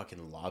like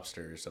fucking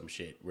lobster or some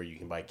shit where you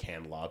can buy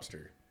canned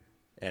lobster,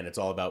 and it's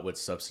all about what's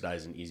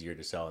subsidized and easier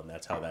to sell, and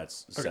that's how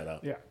that's set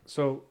up. Yeah,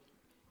 so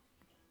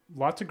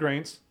lots of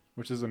grains,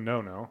 which is a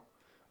no-no.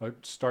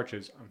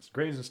 Starches,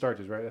 grains and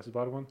starches, right? That's the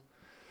bottom one.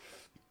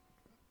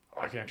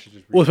 I can actually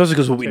just read Well, especially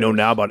because what we know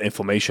now about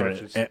inflammation,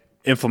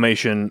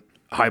 Starches.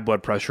 high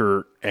blood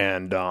pressure,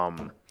 and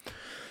your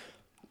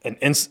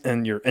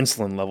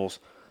insulin levels.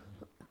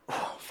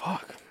 Oh,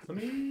 fuck. Let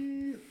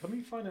me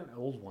find an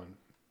old one,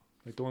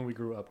 like the one we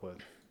grew up with.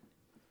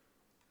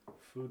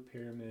 Food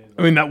pyramid.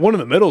 I mean, that one in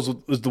the middle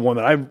is the one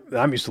that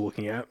I'm used to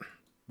looking at.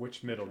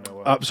 Which middle,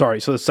 Noah? Sorry,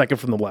 so the second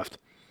from the left.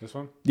 This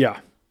one?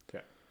 Yeah.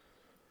 Okay.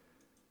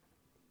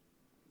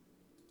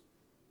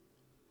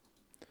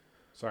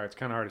 Sorry, it's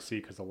kind of hard to see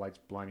because the light's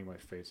blinding my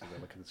face as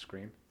I look at the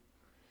screen.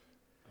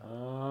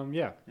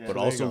 Yeah. But So there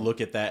also you go.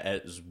 look at that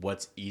as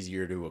what's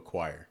easier to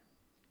acquire.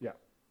 Yeah.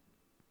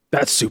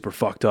 That's super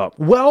fucked up.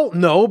 Well,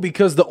 no,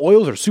 because the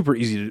oils are super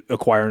easy to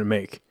acquire and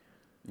make.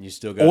 You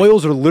still got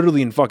Oils are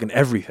literally in fucking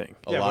everything.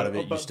 a Yeah, lot but- of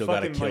it. You but still got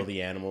to fucking, kill like-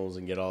 the animals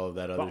and get all of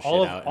that other But shit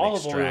olive- out and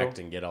olive extract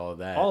oil- and get all of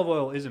that. Olive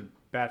oil isn't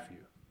bad for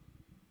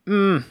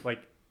you.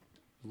 Like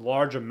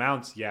large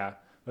amounts, yeah.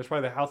 That's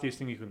probably the healthiest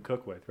thing you can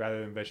cook with, rather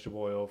than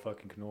vegetable oil,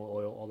 fucking canola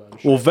oil, all that other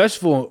shit. Well,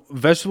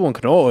 vegetable and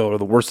canola oil are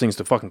the worst things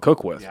to fucking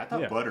cook with. Yeah, I thought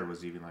Yeah. butter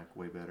was even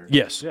way better.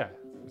 Yes. Yeah.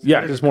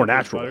 Yeah, better it's to more cook with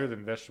natural. Butter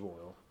than vegetable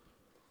oil.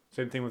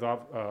 Same thing with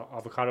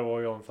avocado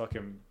oil and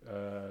fucking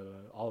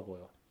olive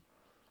oil.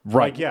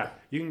 Right. Like, yeah,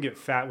 you can get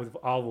fat with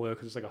olive oil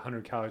because it's like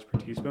 100 calories per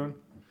teaspoon.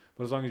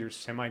 But as long as you're a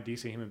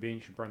semi-decent human being,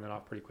 you should burn that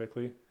off pretty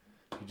quickly.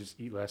 You just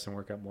eat less and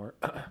work out more.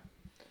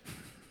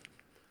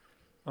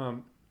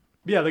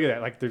 Yeah, look at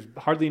that. Like, there's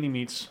hardly any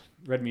meats,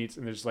 red meats,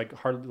 and there's like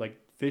hardly like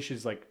fish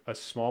is like a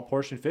small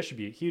portion. Fish should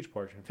be a huge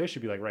portion. Fish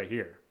should be like right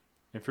here.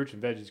 And fruits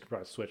and veggies, you could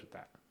probably switch with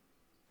that.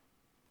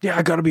 Yeah,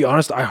 I gotta be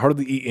honest. I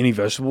hardly eat any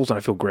vegetables, and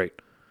I feel great.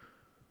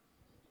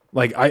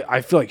 Like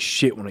I feel like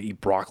shit when I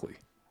eat broccoli.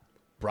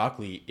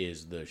 Broccoli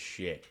is the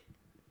shit.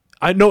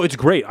 I know it's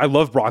great. I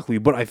love broccoli,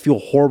 but I feel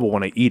horrible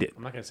when I eat it.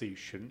 I'm not gonna say you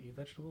shouldn't eat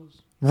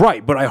vegetables.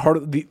 Right, but I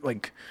hardly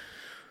like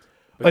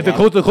the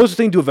closest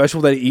thing to a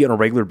vegetable that I eat on a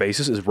regular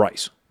basis is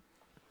rice.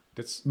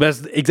 That's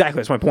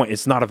my point.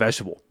 It's not a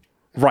vegetable,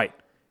 right?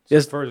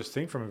 It's the furthest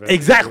thing from a vegetable.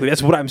 Exactly.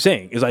 That's what I'm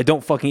saying. Is I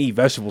don't fucking eat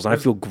vegetables, and I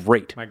feel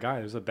great. My guy,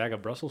 there's a bag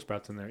of Brussels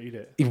sprouts in there. Eat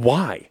it.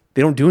 Why?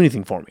 They don't do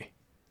anything for me.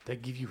 They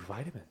give you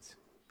vitamins,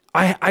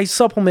 I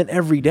supplement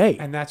every day.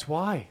 and that's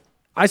why.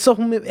 I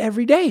supplement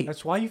every day.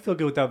 That's why you feel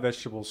good without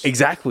vegetables.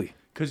 Exactly.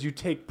 Because you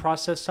take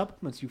processed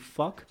supplements. You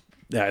fuck.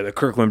 Yeah, the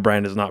Kirkland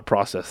brand is not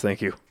processed.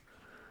 Thank you.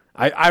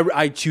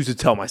 I choose to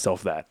tell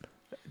myself that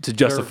to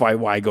justify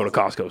why I go to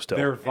Costco still.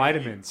 They're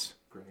vitamins.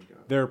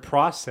 They're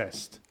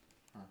processed.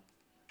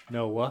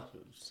 Noah.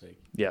 Say,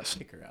 Yes.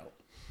 kick her out.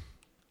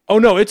 Oh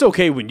no, it's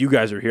okay when you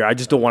guys are here. I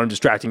just don't want them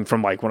distracting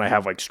from like when I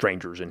have like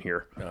strangers in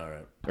here All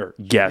right. or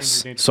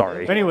guests.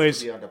 Sorry. But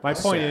anyways, my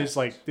point is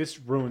like this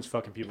ruins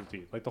fucking people's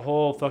teeth. Like the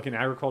whole fucking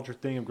agriculture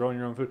thing of growing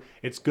your own food.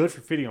 It's good for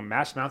feeding a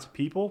mass amounts of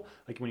people.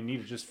 Like when you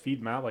need to just feed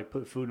them out, like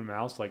put food in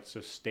mouths, like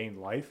sustain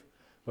life.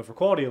 But for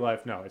quality of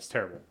life, no, it's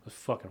terrible. It's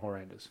fucking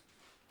horrendous.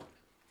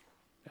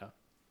 Yeah.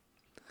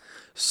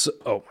 So,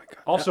 oh my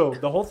god. Also,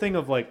 the whole thing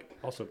of like,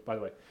 also by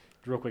the way,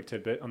 real quick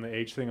tidbit on the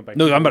age thing about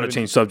No, people I'm about to living-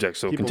 change subjects,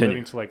 so people continue.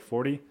 living to like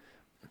 40.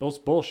 Those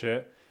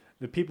bullshit.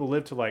 The people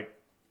live to like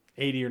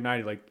 80 or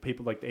 90, like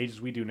people like the ages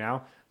we do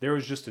now. There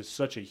was just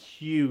such a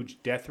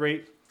huge death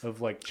rate of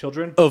like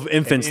children Of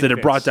infants and that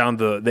it brought infants.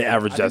 down the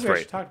average I death think we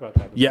actually rate. talked about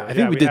that. Yeah, before. I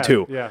think we did have.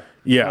 too. Yeah,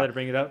 Yeah. Now that I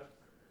bring it up.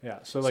 Yeah,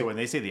 so like So when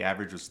they say the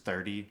average was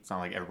 30, it's not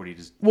like everybody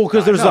just. Well,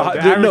 because there's No, a the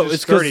there- average no, is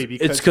it's 30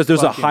 because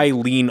there's a fucking- high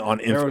lean on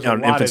there was a lot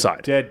infanticide.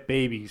 of dead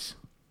babies,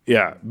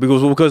 Yeah,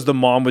 because the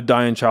mom would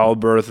die in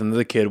childbirth and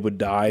the kid would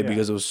die Yeah.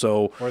 because it was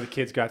so or the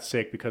kids got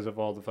sick because of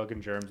all the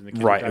fucking germs, and the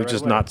kids Right, would die it was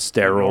just away. not And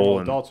sterile normal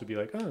and- adults would be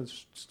like, oh,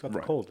 it's just got the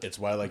Right. cold. It's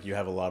why like you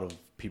have a lot of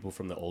people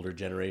from the older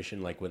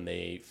generation, like when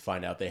they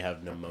find out they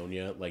have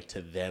pneumonia, like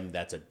to them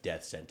that's a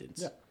death sentence.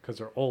 Yeah, because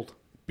they're old.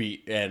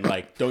 And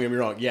like, don't get me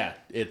wrong, yeah,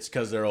 it's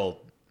because they're old.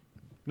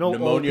 No old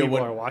Pneumonia people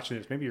when- are watching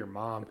this. Maybe your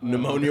mom.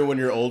 Pneumonia when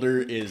you're older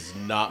is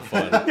not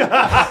fun.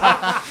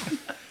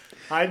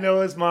 I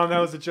know his mom. That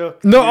was a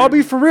joke. No, I'll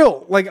be for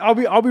real. Like I'll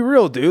be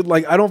real, dude.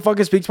 Like I don't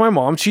fucking speak to my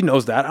mom. She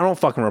knows that. I don't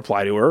fucking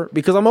reply to her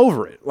because I'm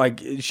over it.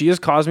 Like she has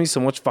caused me so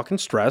much fucking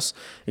stress.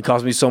 It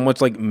caused me so much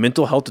like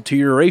mental health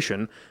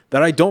deterioration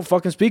that I don't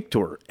fucking speak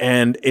to her.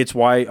 And it's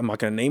why I'm not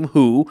gonna name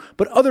who,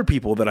 but other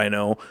people that I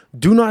know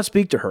do not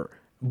speak to her.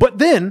 But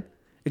then,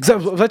 because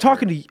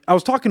I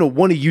was talking to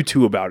one of you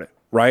two about it,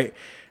 right?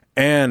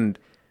 And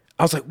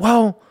I was like,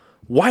 well,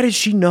 why does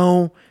she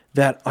know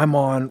that I'm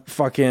on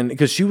fucking?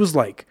 Because she was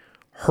like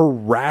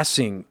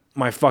harassing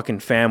my fucking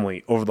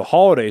family over the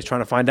holidays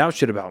trying to find out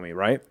shit about me,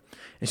 right?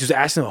 And she was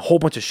asking a whole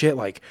bunch of shit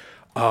like,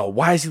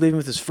 why is he living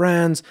with his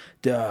friends?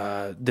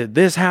 Did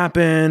this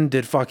happen?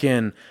 Did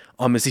fucking,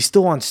 is he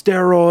still on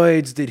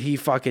steroids? Did he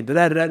fucking,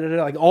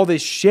 like all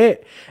this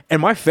shit.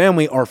 And my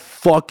family are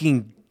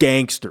fucking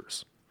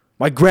gangsters.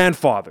 My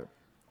grandfather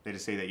They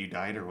just say that you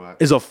died or what?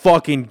 is a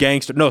fucking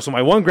gangster. No, so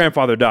my one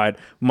grandfather died.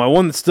 My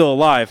one that's still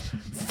alive,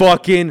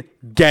 fucking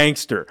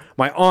gangster.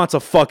 My aunt's a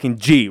fucking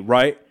G,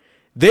 right?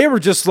 They were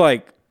just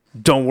like,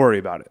 don't worry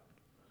about it.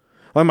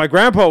 Like my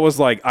grandpa was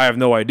like, I have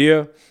no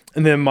idea.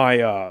 And then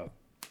my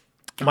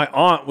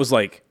aunt was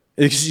like,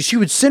 she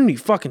would send me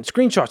fucking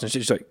screenshots and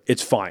shit. She's like,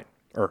 it's fine.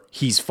 Or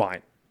he's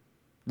fine.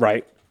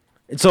 Right?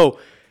 And so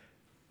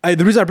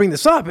the reason I bring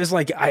this up is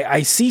like,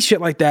 I see shit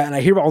like that and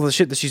I hear about all the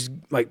shit that she's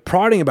like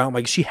prodding about. I'm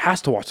like, she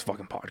has to watch the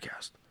fucking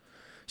podcast.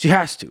 She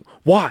has to.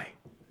 Why?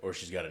 Or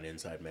she's got an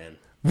inside man.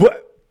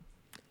 What?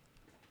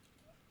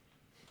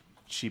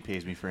 She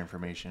pays me for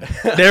information.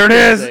 There it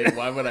is. Say,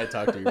 why would I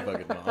talk to your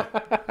fucking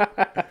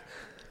mom?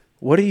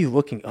 What are you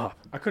looking up?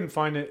 I couldn't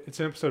find it. It's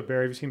an episode of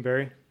Barry. Have you seen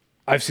Barry?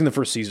 I've seen the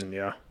first season,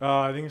 yeah.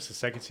 I think it's the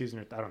second season.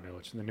 Or I don't know.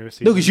 It's the newest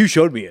season. No, because you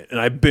showed me it, and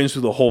I binged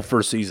through the whole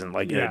first season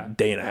like in Yeah. a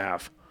day and a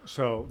half.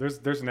 So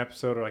there's an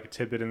episode or like a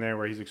tidbit in there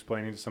where he's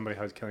explaining to somebody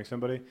how he's killing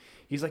somebody.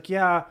 He's like,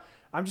 yeah,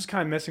 I'm just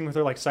kind of messing with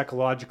her like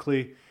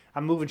psychologically.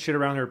 I'm moving shit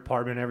around her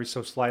apartment every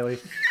so slightly.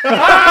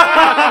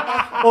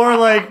 or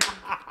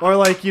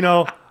like, you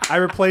know, I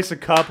replace a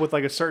cup with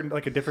like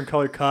a different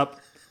colored cup,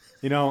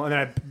 you know, and then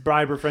I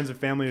bribe her friends and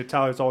family to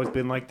tell her it's always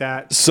been like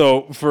that.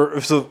 So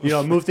You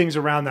know, move things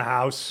around the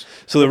house.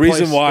 so the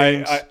reason replace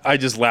why things. I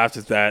just laughed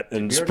at that,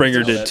 and we already Springer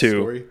tell did that too.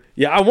 story?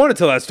 Yeah, I want to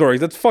tell that story.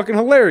 That's fucking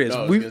hilarious.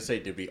 No, I was gonna say,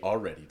 did we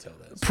already tell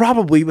that?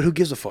 Probably, but who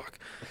gives a fuck?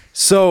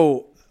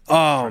 So,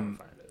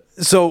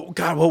 so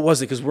God, what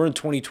was it? Because we're in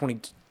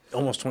 2020,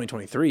 almost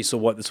 2023. So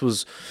what? This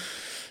was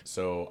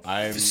So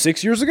I'm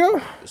 6 years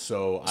ago,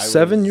 so I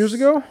 7 was years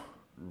ago.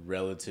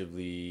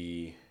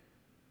 relatively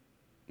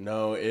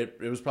No, it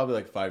was probably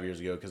like 5 years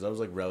ago because I was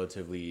like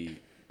relatively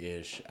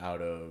ish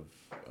out of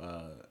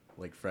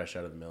like fresh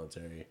out of the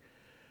military,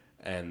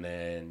 and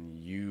then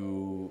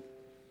you,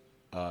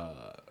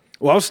 Well,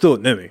 I was still at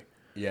NIMI.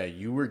 yeah,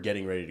 you were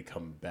getting ready to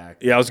come back.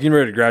 Yeah, I was getting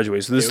ready to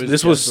graduate. So this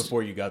This was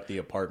before you got the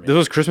apartment. this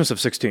was Christmas of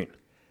 16.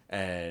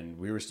 And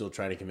we were still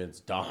trying to convince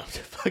Dom to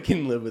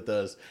fucking live with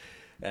us,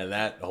 and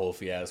that whole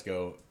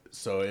fiasco.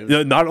 So it was,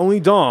 No, not only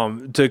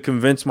Dom, to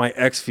convince my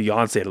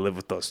ex-fiance to live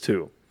with us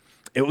too.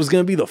 It was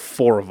going to be the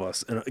four of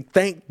us. And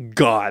thank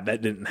God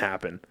that didn't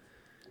happen.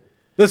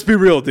 Let's be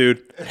real,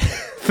 dude.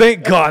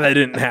 Thank God that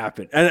didn't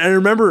happen. And I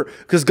remember,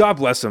 because God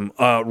bless him,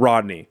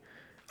 Rodney.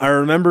 I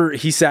remember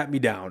he sat me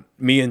down,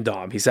 me and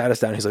Dom. He sat us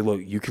down. He's like,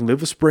 look, you can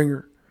live with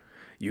Springer.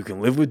 You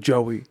can live with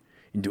Joey. You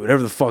can do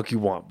whatever the fuck you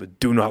want, but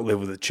do not live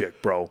with a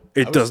chick, bro.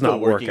 I It was does still not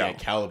work working out. at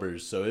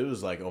Calibers, so it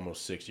was like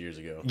almost 6 years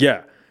ago.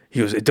 Yeah. He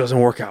goes, it doesn't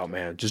work out,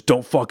 man. Just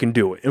don't fucking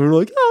do it. And we're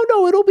like, oh,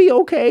 no, it'll be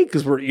okay.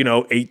 Because we're,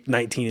 8,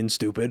 19 and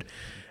stupid.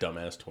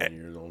 Dumbass 20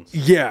 years old.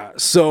 Yeah.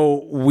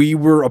 So we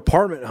were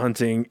apartment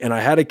hunting, and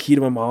I had a key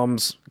to my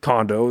mom's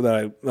condo that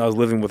I was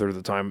living with her at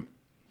the time.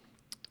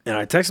 And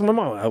I texted my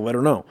mom. I let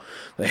her know.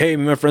 Like, hey,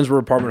 me and my friends were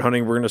apartment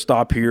hunting. We're going to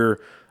stop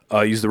here,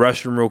 use the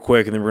restroom real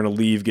quick, and then we're going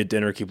to leave, get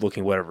dinner, keep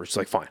looking, whatever. She's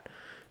like, fine.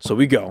 So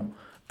we go.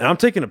 And I'm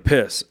taking a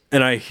piss.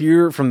 And I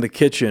hear from the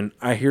kitchen,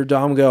 I hear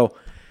Dom go,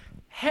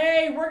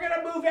 hey, we're going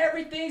to move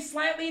everything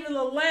slightly to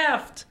the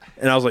left.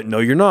 And I was like, no,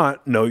 you're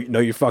not. No,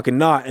 you're fucking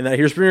not. And I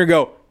hear Springer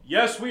go,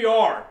 yes, we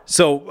are.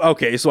 So,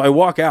 okay. So I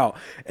walk out.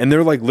 And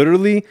they're like,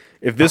 literally,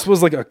 if this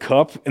was like a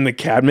cup in the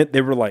cabinet,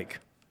 they were like...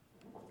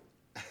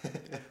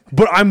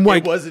 But I'm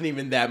like... It wasn't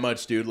even that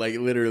much, dude. Like,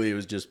 literally, it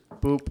was just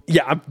boop.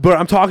 Yeah, but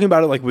I'm talking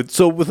about it like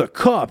with a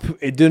cup,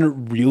 it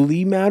didn't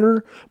really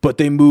matter, but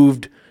they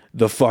moved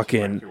the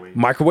fucking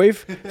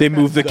microwave. They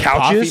moved the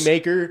couches, Coffee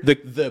maker, the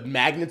the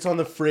magnets on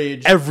the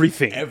fridge,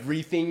 everything.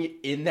 everything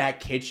in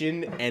that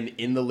kitchen and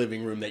in the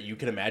living room that you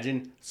can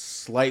imagine,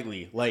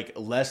 slightly, like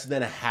less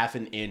than a half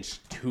an inch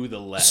to the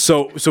left.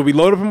 So we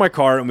load up in my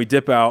car and we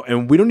dip out,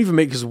 and we don't even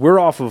make, because we're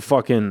off of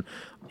fucking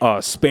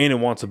Spain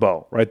and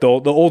Wantabo, right? The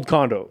old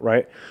condo,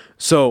 right?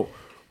 So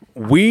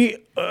we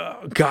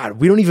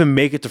we don't even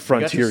make it to We got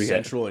Frontier to yet.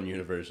 Central and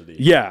University.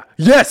 Yeah.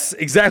 Yes,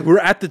 exactly. We're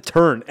at the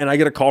turn, and I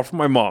get a call from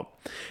my mom,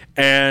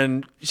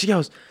 and she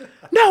goes,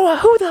 Noah,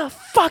 who the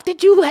fuck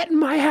did you let in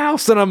my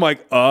house? And I'm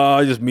like,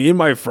 just me and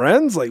my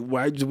friends. Like,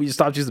 why did we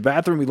stopped to use the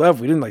bathroom? We left.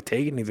 We didn't like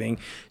take anything.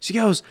 She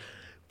goes,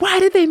 why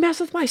did they mess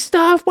with my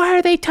stuff? Why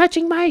are they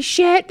touching my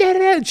shit?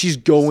 And she's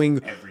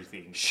going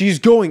Everything. She's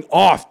going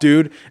off,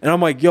 dude. And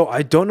I'm like, yo,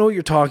 I don't know what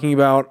you're talking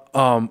about.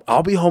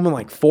 I'll be home in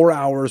like 4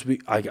 hours.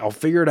 I'll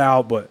figure it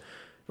out, but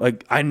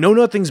like, I know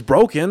nothing's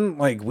broken.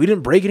 Like, we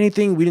didn't break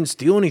anything. We didn't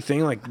steal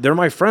anything. Like, they're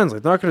my friends.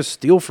 Like, they're not going to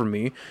steal from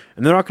me,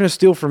 and they're not going to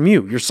steal from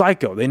you. You're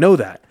psycho. They know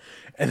that.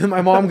 And then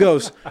my mom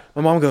goes,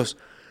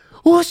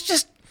 well, it's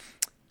just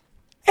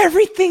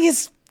everything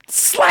is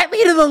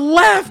slightly to the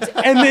left.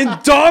 And then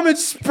Dom and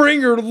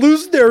Springer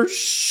lose their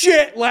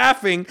shit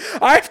laughing.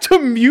 I have to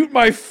mute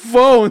my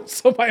phone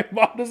so my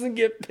mom doesn't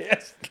get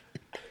pissed.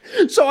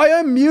 So I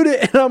unmute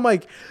it, and I'm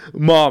like,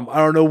 Mom,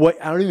 I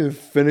don't even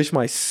finish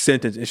my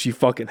sentence, and she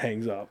fucking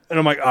hangs up. And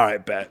I'm like, all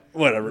right, bet.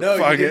 Whatever. No,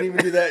 Fuck you didn't it.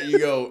 even do that.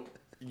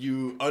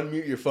 You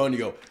unmute your phone. You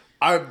go,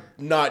 I'm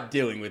not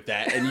dealing with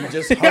that. And you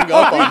just hung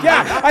up on me.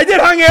 Yeah, I did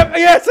hang up.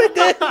 Yes, I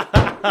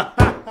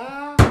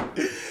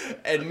did.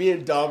 And me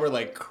and Dom are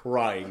like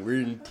crying.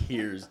 We're in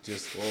tears,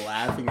 just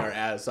laughing our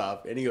ass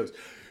off. And he goes,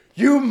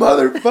 you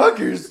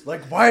motherfuckers.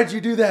 Like, why'd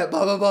you do that?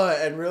 Blah, blah, blah.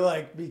 And we're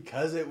like,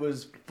 because it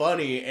was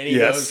funny. And he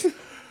Yes. goes,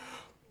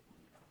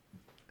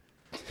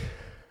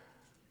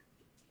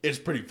 it's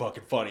pretty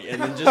fucking funny.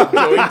 And then just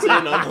joins in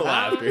on the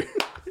laughter.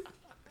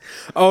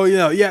 Oh,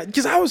 yeah,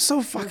 because I was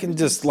so fucking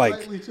just like...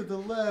 Slightly to the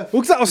left.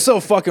 Because I was so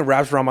fucking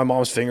wrapped around my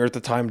mom's finger at the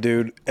time,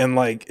 dude. And,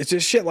 like, it's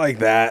just shit like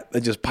that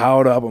just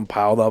piled up and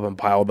piled up and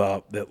piled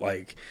up that,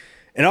 like...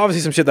 And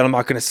obviously some shit that I'm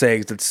not going to say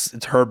because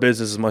it's her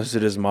business as much as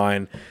it is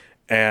mine.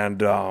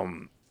 And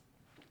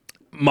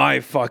my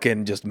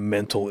fucking just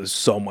mental is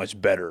so much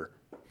better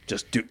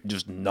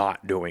just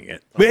not doing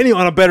it. But anyway,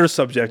 on a better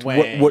subject,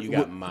 You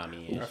got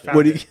mommy issues.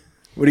 what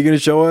are you going to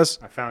show us?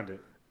 I found it.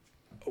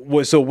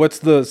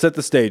 Set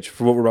the stage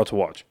for what we're about to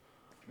watch.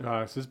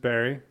 This is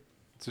Barry.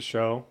 It's a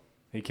show.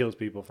 He kills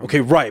people. Okay,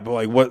 right, but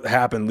like, what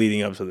happened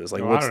leading up to this?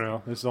 Like, I don't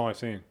know. This is all I've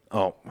seen.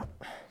 Oh,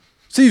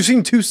 so you've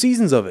seen 2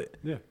 seasons of it.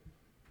 Yeah.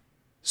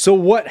 So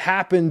what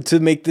happened to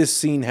make this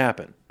scene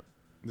happen?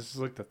 This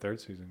is like the 3rd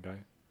season, guy.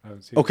 I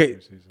haven't seen Okay, the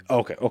 3rd season.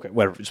 okay,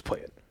 whatever. Just play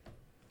it.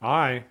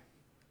 I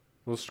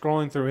was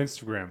scrolling through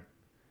Instagram,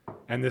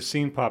 and this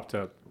scene popped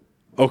up.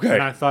 Okay.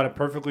 And I thought it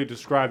perfectly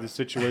described the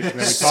situation that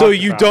we talked So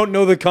you about. don't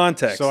know the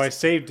context. So I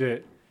saved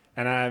it,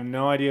 and I have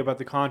no idea about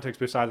the context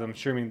besides I'm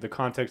assuming the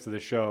context of the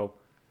show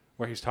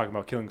where he's talking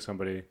about killing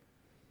somebody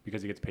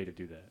because he gets paid to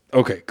do that.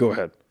 Okay, go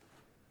ahead.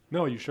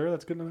 No, are you sure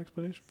that's good enough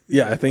explanation?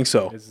 Yeah, I think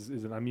so. Is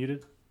it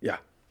unmuted? Yeah.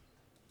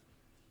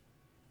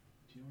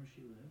 Do you know where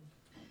she lives?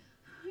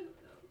 I don't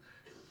know.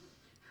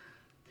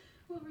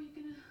 What were you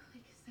gonna,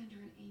 like, send her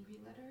her an angry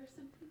letter or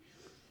something?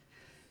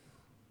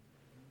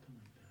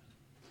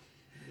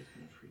 I'm just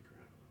gonna freak her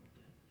out a little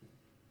bit.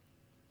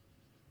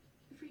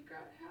 Freak her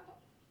out how?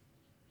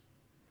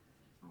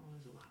 Oh,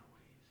 there's a lot of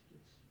ways.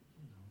 It's,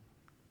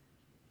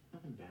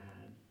 nothing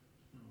bad.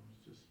 No,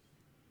 it's just,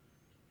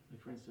 like,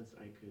 for instance,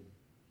 I could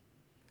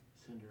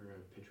send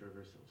her a picture of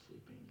herself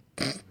sleeping.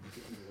 Get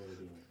in the letter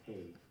being like,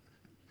 hey,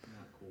 you're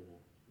not cool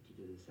what you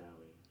did to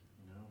Sally,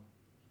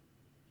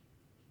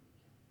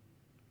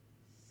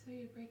 So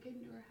you break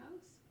into her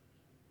house?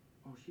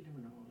 Oh, she never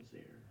know I was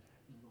there.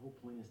 The whole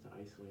point is to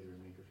isolate her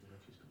and make her feel like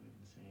she's going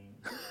insane.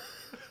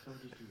 So I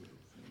just do little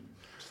things.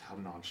 Just how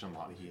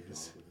nonchalant he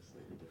is. Dog with a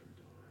slightly different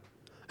dog.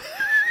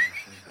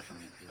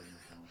 Furniture in the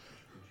house,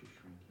 when she's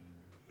shrinking.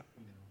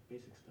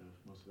 Basic stuff.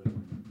 Most of it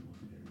on the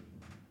military.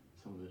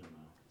 Some of it on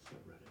a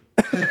subreddit.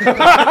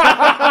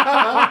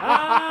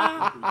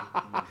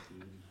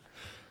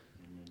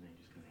 And then they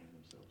just kind of hand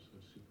themselves so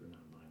super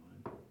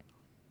non-violent.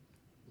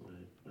 But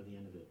by the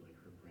end of it, like,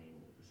 her brain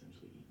will have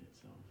essentially eaten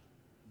itself.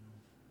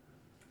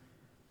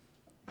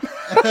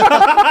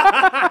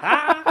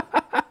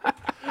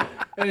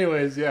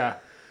 Anyways, yeah.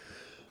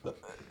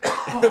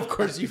 Of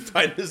course, you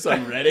find this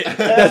on Reddit.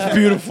 That's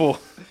beautiful.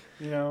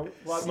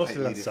 Most of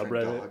it on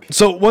subreddit.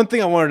 So one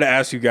thing I wanted to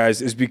ask you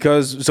guys is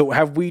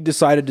have we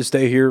decided to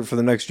stay here for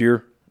the next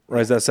year? Or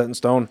is that set in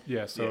stone?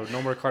 Yeah, so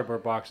no more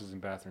cardboard boxes in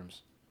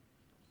bathrooms.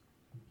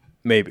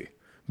 Maybe.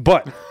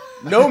 But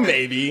No,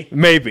 maybe.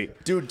 maybe.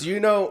 Dude, do you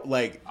know,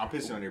 like, I'm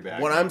pissing on your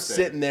back. when I'm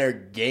sitting there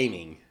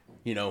gaming,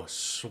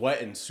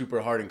 sweating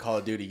super hard in Call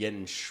of Duty,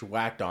 getting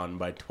schwacked on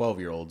by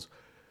 12-year-olds,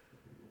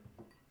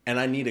 and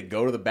I need to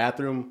go to the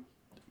bathroom,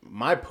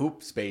 my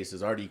poop space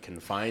is already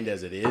confined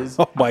as it is.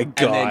 Oh my And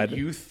God. then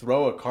you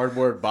throw a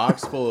cardboard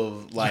box full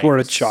of, like, You're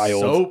a child.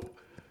 soap,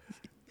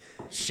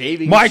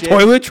 shaving My shit.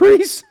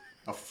 toiletries?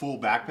 a full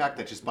backpack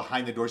that's just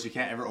behind the door so you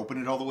can't ever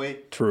open it all the way.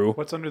 True.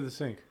 What's under the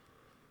sink?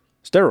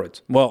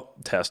 Steroids. Well,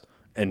 test.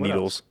 And What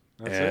needles.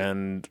 else? That's it?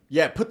 And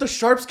Yeah, put the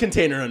Sharps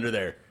container under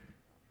there.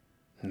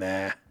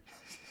 nah.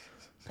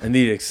 I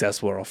need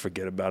accessible or I'll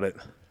forget about it.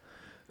 Which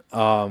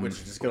you're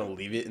just going to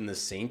leave it in the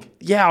sink?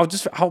 Yeah,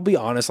 I'll be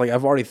honest. Like,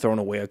 I've already thrown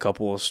away a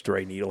couple of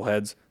stray needle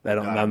heads that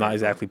I'm not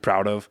exactly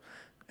proud of.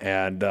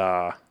 And,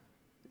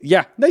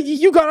 yeah, no,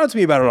 you got on to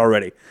me about it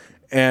already.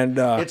 And,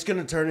 It's going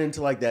to turn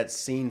into like that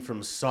scene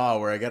from Saw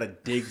where I got to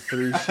dig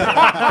through shit.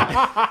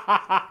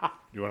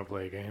 You want to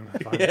play a game?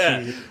 Find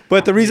Yeah. key.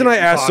 but the reason I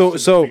asked,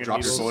 so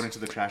Drop your phone into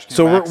the trash can.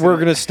 So by we're accident.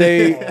 gonna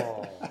stay.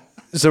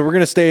 So we're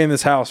gonna stay in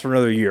this house for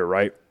another year,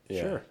 right?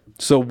 Sure.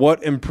 So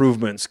what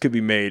improvements could be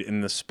made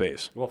in this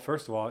space? Well,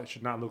 first of all, it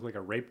should not look like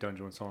a rape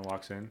dungeon when someone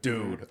walks in.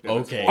 Dude,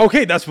 okay.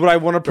 Okay, that's what I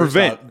want to First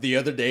prevent. off, the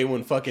other day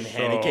when fucking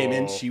Hannah came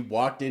in, So- she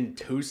walked in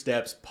 2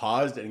 steps,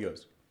 paused, and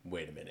goes,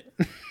 wait a minute.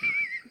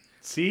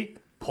 See?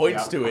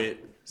 Points to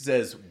it,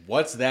 says,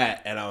 what's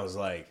that? And I was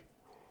like,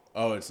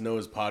 oh, it's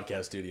Noah's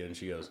podcast studio. And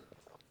she goes,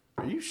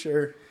 are you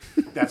sure?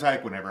 That's why,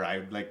 like, whenever I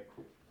would like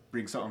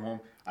bring something home,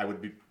 I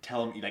would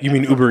tell him. Like, You at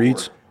mean the front Uber door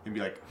Eats? And be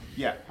like,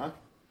 yeah, huh?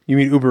 You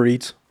mean Uber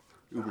Eats?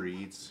 Uber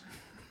Eats.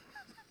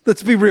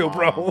 Let's be real,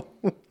 bro.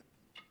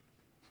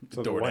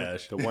 So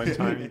DoorDash. The one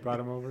time you brought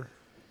him over?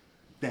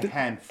 The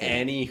handful.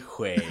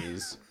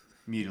 Anyways,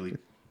 Immediately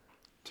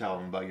tell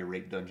him about your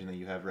rape dungeon that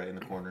you have right in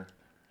the corner.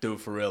 dude,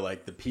 for real,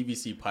 like the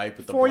PVC pipe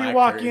with the Before black you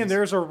walk in, curtains.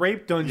 there's a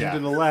rape dungeon Yeah. to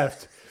the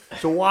left.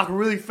 So walk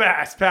really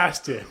fast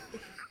past it.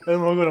 And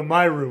then we'll go to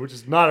my room, which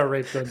is not a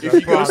rape dungeon. If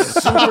you go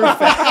super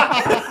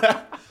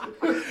fast,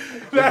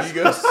 if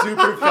you go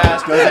super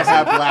fast, Does it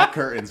have black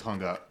curtains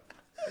hung up?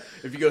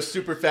 if you go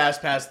super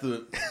fast past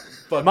the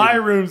fucking My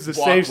room's the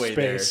safe walkway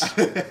there.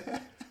 space.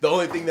 The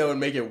only thing that would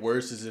make it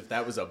worse is if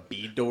that was a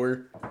bead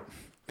door.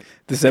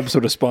 This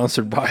episode is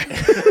sponsored by.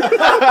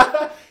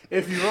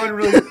 If you run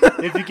really,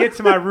 if you get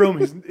to my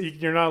room,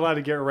 you're not allowed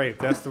to get raped.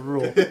 That's the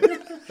rule.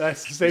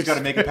 That's the He's safe. got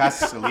to make it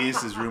past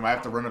Elias's room. I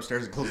have to run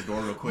upstairs and close the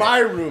door real quick. My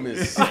room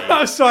is safe.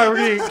 I'm sorry,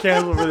 we're getting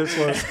canceled for this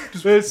one.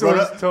 This run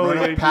one's up, totally run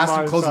up getting past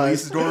and close demonetized.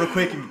 Elias's door real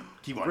quick and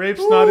keep on.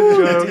 Rape's not a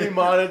joke.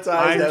 Demonetized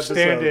I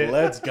understand episode. it.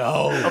 Let's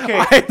go. Okay,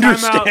 I time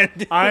understand.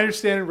 out. I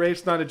understand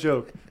rape's not a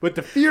joke, but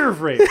the fear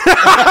of rape that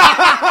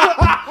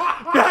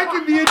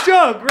can be a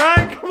joke,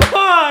 right? Come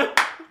on.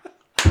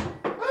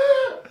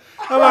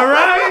 Am I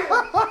right?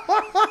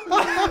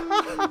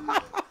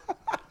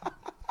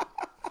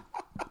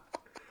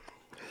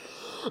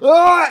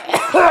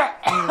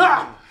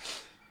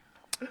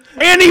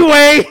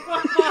 Anyway,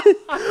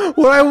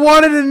 what I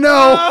wanted to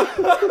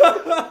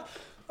know.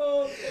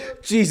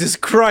 Jesus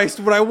Christ,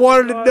 what I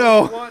wanted to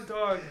know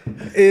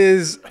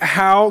is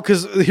how,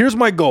 because here's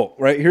my goal,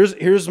 right?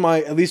 Here's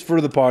my, at least for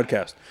the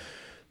podcast,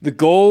 the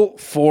goal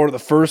for the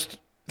first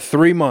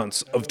 3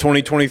 months of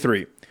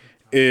 2023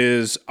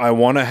 is I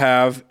want to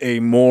have a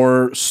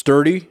more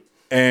sturdy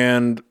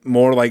and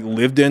more like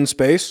lived in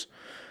space.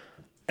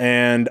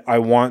 And I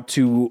want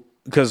to,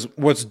 because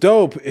what's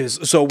dope is,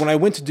 so when I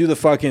went to do the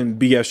fucking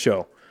BS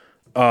show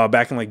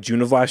back in like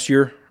June of last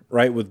year,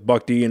 right, with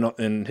Buck D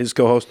and his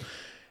co-host,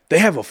 they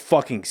have a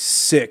fucking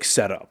sick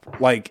setup.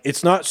 Like,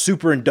 it's not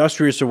super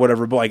industrious or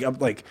whatever, but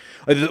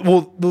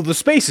the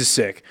space is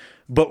sick,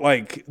 but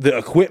like the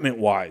equipment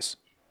wise,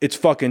 it's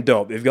fucking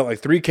dope. They've got like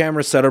 3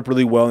 cameras set up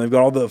really well, and they've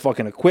got all the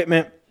fucking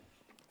equipment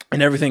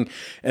and everything,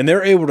 and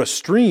they're able to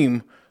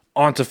stream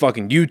onto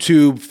fucking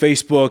YouTube,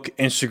 Facebook,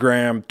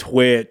 Instagram,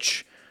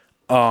 Twitch,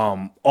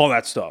 all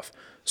that stuff.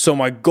 So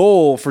my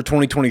goal for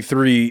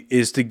 2023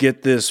 is to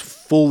get this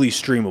fully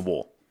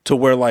streamable to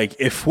where, like,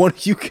 if one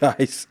of you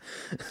guys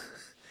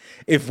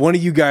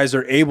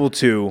are able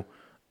to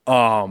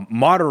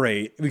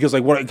moderate,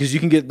 because you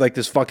can get like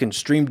this fucking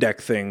Stream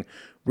Deck thing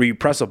where you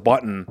press a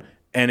button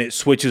and it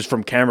switches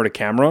from camera to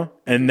camera,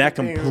 and that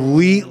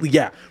completely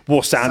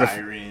sound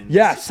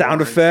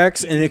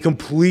effects, and it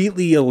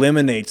completely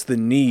eliminates the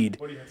need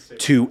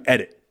to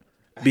edit,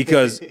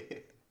 because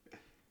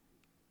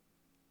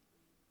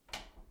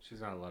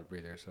She's not allowed to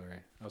breathe there. Sorry,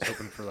 I was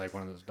hoping for like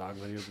one of those dog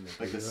videos, and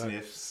Like the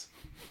sniffs.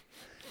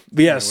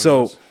 but yeah,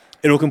 so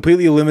it'll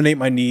completely eliminate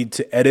my need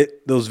to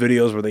edit those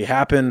videos where they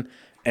happen,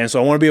 and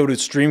so I want to be able to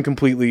stream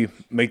completely,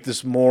 make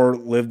this more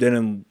lived in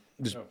and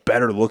just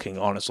better looking,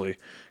 honestly.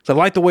 So I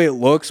like the way it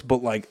looks,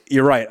 but like,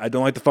 you're right, I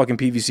don't like the fucking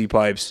PVC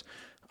pipes.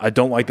 I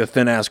don't like the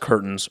thin ass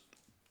curtains.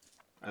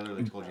 I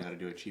literally told you how to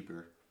do it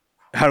cheaper,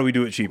 How do we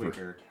do it cheaper?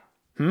 quicker,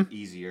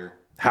 easier.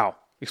 How?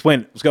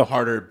 Explain it. Let's go.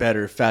 Harder,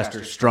 better,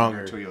 faster,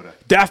 stronger. Toyota.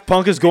 Daft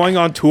Punk is going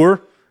on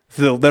tour.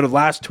 The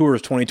last tour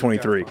is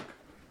 2023.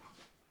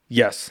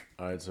 Yes.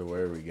 All right, so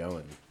where are we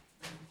going?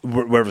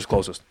 Wherever's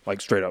closest, like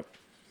straight up.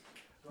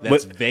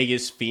 That's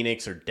Vegas,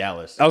 Phoenix, or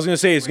Dallas. I was going to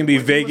say it's going to be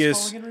what year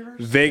was Vegas, Falling in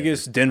Reverse?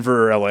 Vegas,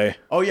 Denver, or LA.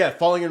 Oh yeah,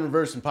 Falling in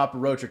Reverse and Papa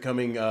Roach are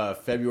coming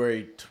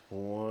February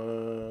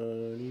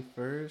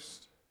 21st.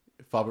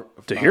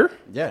 To here?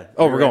 Yeah.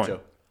 Oh, we're Rio going.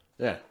 Rancho.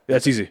 Yeah.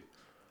 That's easy.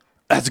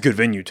 That's a good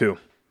venue too.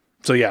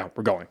 So yeah,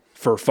 we're going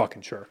for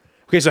fucking sure.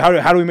 Okay, so how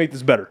do we make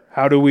this better?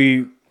 How do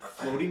we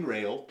Floating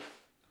rail,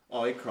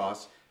 all the way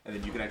across, and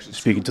then you can actually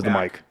speaking scoop to the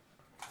back. mic?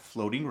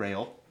 Floating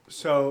rail,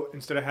 So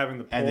instead of having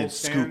the pole and then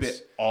stands, scoop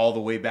it all the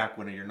way back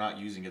when you're not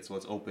using it, so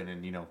it's open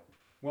and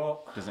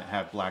well, doesn't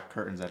have black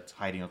curtains that's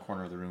hiding a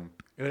corner of the room.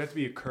 it would have to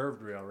be a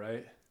curved rail,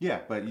 right? Yeah,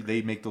 but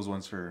they make those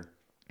ones for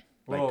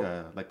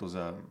Well- like those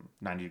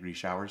 90-degree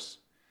showers,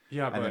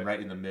 Yeah, and but then right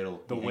in the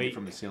middle, the you hang weight- it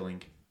from the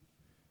ceiling.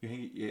 You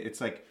hang it's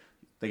like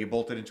you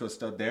bolt it into a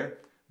stud there,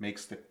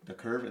 makes the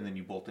curve, and then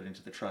you bolt it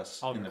into the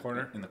truss in the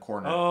corner? In the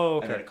corner. Oh,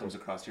 And then okay. it comes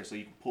across here, so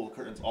you can pull the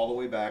curtains all the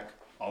way back,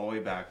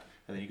 and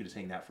then you can just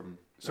hang that from.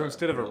 So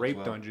instead of a middle as rape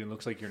well. dungeon, it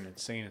looks like you're in an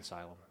insane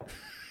asylum.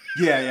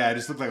 Yeah, it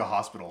just looked like a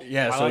hospital.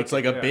 Yeah, I so like it's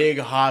like it, a yeah. big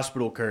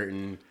hospital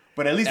curtain.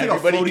 But at least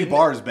Everybody like a floating can-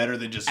 bar is better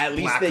than just At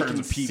least black they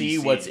curtains can of PVC. see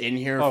what's in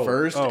here Oh,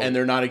 first, oh. and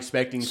they're not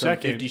expecting some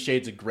Second. 50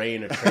 Shades of Grey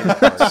in a trailer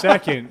park.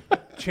 Second,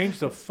 change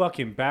the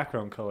fucking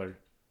background color.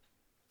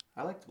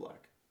 I like the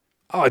black.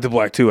 I like the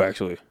black too,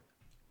 actually.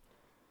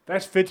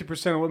 That's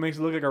 50% of what makes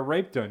it look like a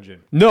rape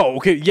dungeon. No,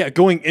 okay, yeah,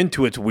 going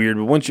into it's weird,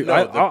 but once you,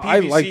 No, the I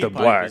like PVC the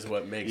pipe black. is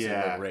what makes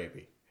Yeah. it look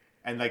rapey.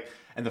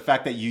 And the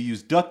fact that you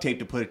use duct tape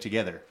to put it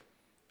together.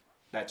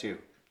 That too.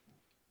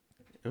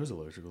 It was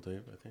electrical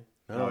tape, I think.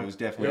 No, it was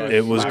definitely.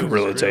 It was It was Gorilla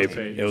Gorilla Tape.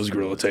 Tape. It was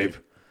Gorilla Tape.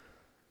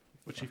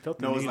 But she felt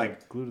the No, it need was to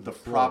like glue to the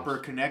floors. proper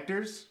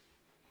connectors.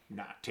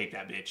 Nah, take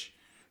that bitch.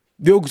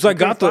 Yo, because I We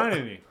couldn't got find the.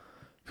 any.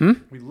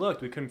 We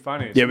looked. We couldn't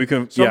find any. Yeah, we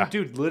couldn't. Some Yeah.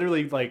 dude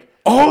literally like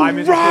Oh, 5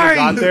 minutes before we right!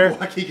 got there.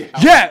 Walking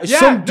out. Yeah, Yeah,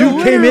 some no,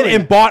 dude came in literally.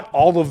 and bought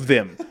all of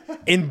them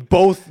in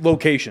both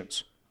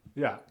locations.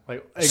 Yeah,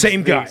 like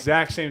Same the guy.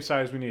 exact same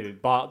size we needed.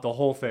 Bought the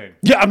whole thing.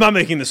 Yeah, I'm not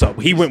making this up.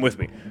 He went with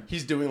me.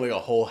 He's doing like a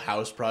whole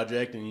house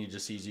project, and he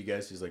just sees you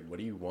guys. He's like, "What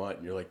do you want?"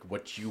 And you're like,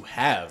 "What you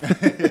have."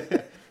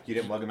 You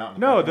didn't lug him out.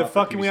 In No, parking the lot for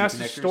fucking we PVC asked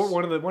the connectors? store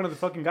one of the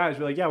fucking guys.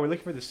 We're like, yeah, we're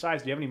looking for the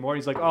size. Do you have any more?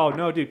 He's like, oh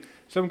no, dude.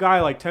 Some guy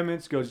like 10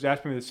 minutes ago just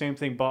asked me the same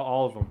thing. Bought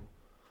all of them.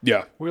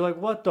 Yeah, We're like,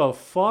 what the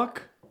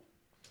fuck?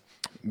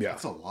 yeah.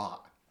 That's a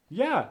lot.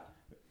 Yeah,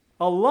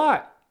 a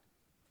lot.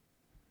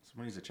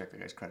 Someone needs to check the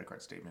guy's credit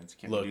card statements.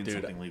 Can't Look, be doing dude,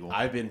 something legal.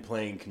 I've been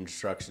playing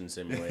Construction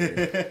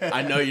Simulator.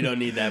 I know you don't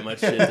need that much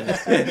shit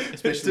to,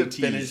 Especially to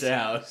finish tees. a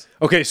house.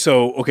 Okay,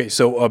 so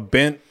a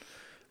bent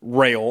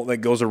rail that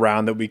goes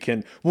around that we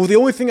can. Well, the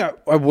only thing I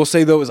will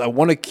say though is I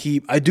want to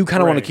keep. I do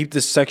kind of want to Right. keep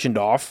this sectioned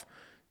off,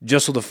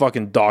 just so the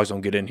fucking dogs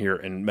don't get in here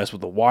and mess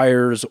with the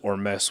wires or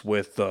mess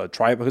with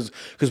tripods.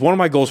 Because one of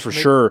my goals for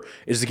sure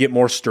is to get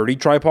more sturdy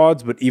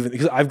tripods. But even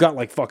because I've got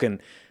like fucking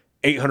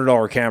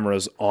 $800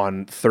 cameras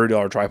on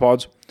 $30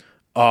 tripods.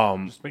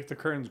 Just make the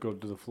curtains go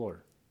to the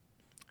floor.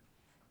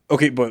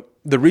 Okay, but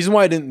the reason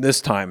why I didn't this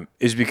time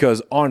is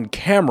because on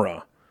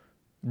camera,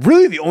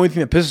 really the only thing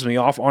that pisses me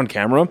off on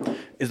camera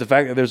is the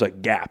fact that there's a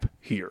gap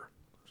here.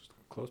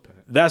 Clothespin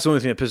it. That's the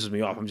only thing that pisses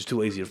me off. I'm just too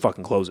lazy to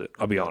fucking close it.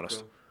 I'll be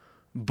honest.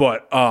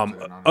 But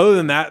other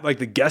than that, like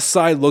the guest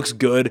side looks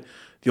good.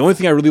 The only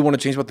thing I really want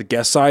to change about the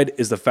guest side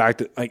is the fact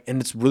that, like, and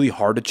it's really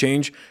hard to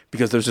change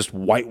because there's just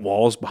white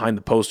walls behind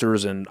the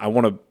posters, and I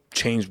want to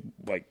change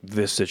like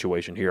this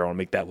situation here. I want to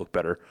make that look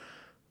better.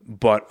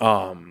 But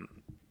how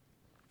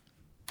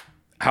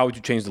would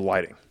you change the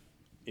lighting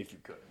if you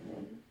could?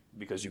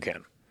 Because you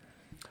can.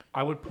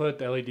 I would put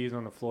the LEDs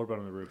on the floor, but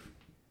on the roof,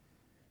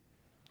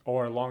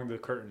 or along the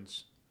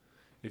curtains.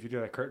 If you do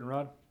that curtain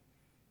rod,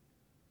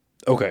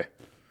 Okay.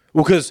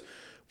 Well, because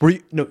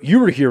you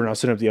were here when I was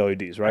setting up the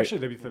LEDs, right? actually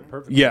they'd be fit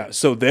perfect. Yeah.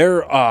 So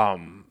they're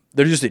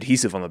just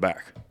adhesive on the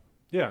back.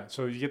 Yeah.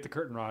 So you get the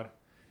curtain rod,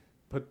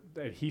 put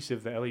the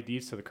adhesive, the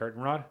LEDs to the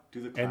curtain rod, Do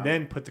the and cloud.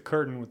 then put the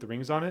curtain with the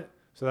rings on it.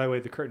 So that way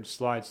the curtain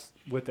slides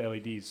with the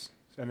LEDs,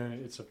 and then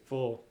it's a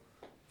full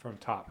from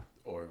top.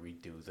 Or we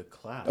do the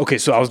cloud. Okay,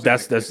 so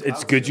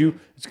it's good you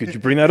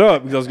bring that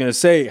up because I was gonna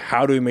say,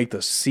 how do we make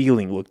the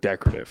ceiling look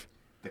decorative?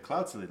 The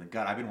cloud ceiling.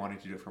 God, I've been wanting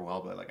to do it for a while,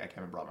 but like I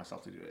haven't brought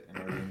myself to do it in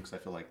my room because I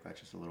feel like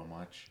that's just a little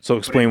much. So But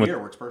explain in what- here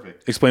it works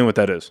perfect. Explain what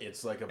that is.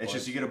 It's like a It's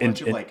just you bunch- get a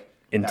bunch In- of like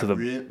into that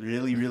the-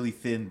 really really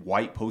thin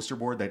white poster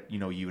board that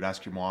you would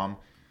ask your mom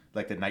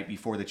like the night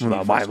before that you Not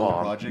leave my for a school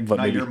mom, project. but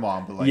Not maybe- your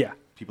mom, but like yeah.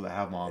 people that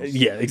have moms.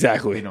 Yeah,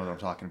 exactly. They know what I'm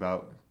talking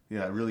about. Yeah,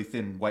 that really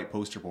thin white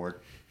poster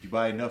board. You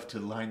buy enough to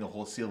line the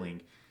whole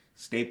ceiling,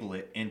 staple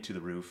it into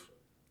the roof,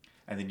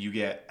 and then you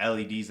get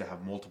LEDs that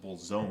have multiple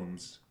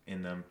zones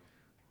in them.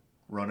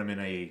 Run them in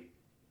a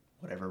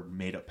whatever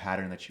made up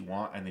pattern that you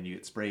want, and then you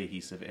get spray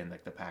adhesive in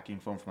like the packing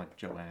foam from like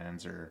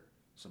Joann's or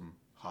some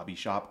hobby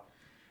shop,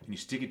 and you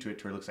stick it to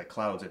it where it looks like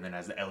clouds, and then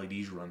as the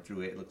LEDs run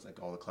through it, it looks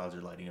like all the clouds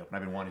are lighting up. And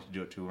I've been wanting to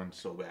do it to one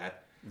so bad.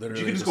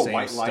 Literally you can just the go same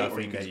white light or stuffing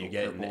you can that just you go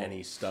get in purple.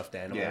 any stuffed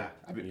animal. Yeah,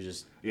 I mean- you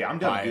just yeah, I'm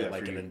down to buy do that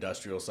like for an you.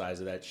 industrial size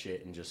of that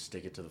shit and just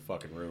stick it to the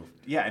fucking roof.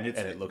 Yeah, and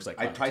it looks like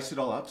I clouds. priced it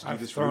all up. So I've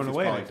this thrown roof is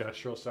away an probably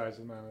industrial size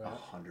amount of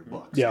that.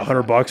 $100. Yeah,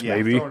 $100 Yeah,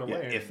 maybe. Throwing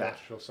away an if that.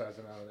 industrial size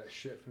amount of that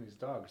shit from these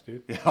dogs,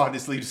 dude. Yeah,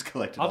 honestly, just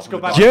collect it. I'll all just from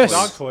go the buy dog Yes.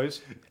 some place.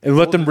 dog toys And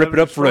let them We'll rip it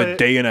up for destroy a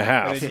day and a and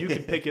half. then you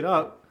can pick it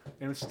up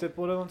and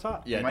staple it on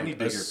top. Yeah, might dude, need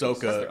bigger pieces,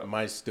 Ahsoka, though.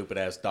 my stupid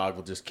ass dog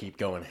will just keep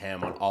going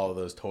ham on all of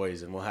those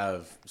toys, and we'll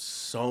have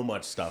so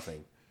much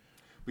stuffing.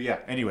 But yeah,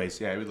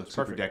 anyways, yeah, it would look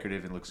super Perfect.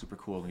 decorative and look super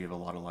cool and give a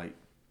lot of light.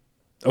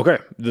 Okay,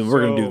 then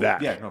we're gonna do So-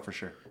 that. Yeah, no, for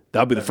sure.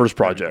 That'll be the first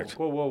project.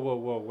 Whoa, whoa, whoa,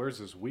 whoa! Where's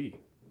this Wii?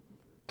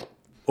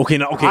 Okay,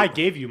 now I okay.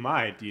 gave you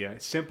my idea.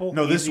 It's simple.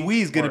 No, this easy,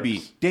 Wii is going to be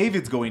works.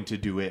 David's going to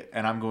do it,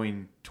 and I'm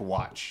going to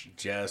watch,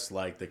 Just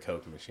like the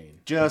Coke machine.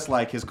 just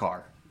like his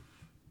car.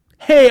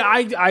 Hey,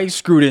 I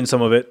screwed in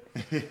some of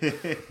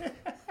it.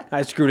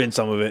 I screwed in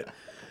some of it.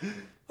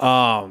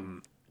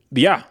 But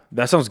yeah,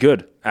 that sounds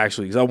good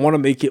actually, because I want to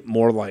make it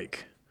more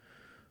like,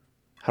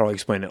 how do I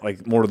explain it?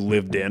 Like more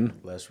lived in.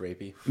 Less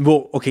rapey.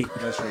 Well, okay,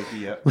 That's right.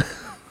 Yeah,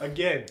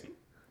 Again,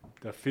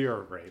 the fear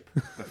of rape,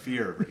 the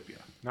fear of rape. Yeah.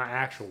 not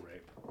actual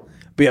rape.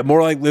 but yeah,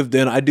 more like lived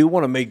in. I do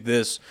want to make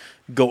this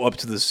go up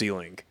to the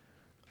ceiling,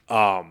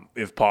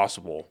 if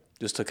possible,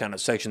 just to kind of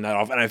section that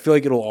off. And I feel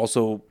like it'll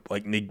also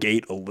like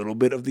negate a little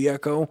bit of the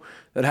echo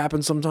that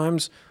happens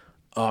sometimes.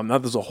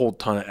 Not there's a whole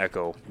ton of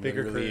echo.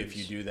 Bigger Literally, curtains.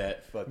 if you do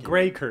that fucking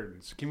Gray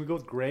curtains. Can we go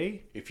with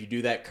gray? if you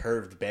do that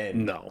curved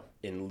bend, No.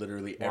 in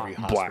literally every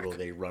Black. hospital,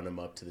 they run them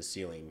up to the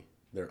ceiling.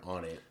 They're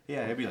on it.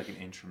 Yeah, it'd be like an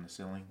inch from the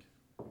ceiling.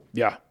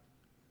 Yeah,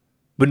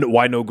 but no,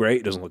 why no gray?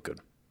 It doesn't look good.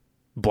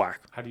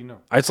 Black. How do you know?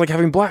 It's like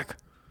having black.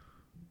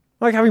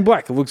 I like having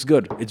black. It looks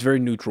good. It's very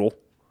neutral.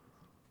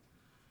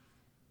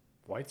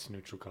 White's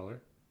neutral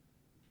color.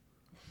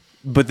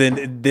 But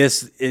then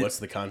this, What's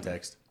the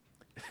context?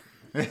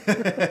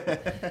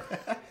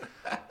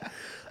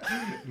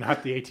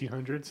 Not the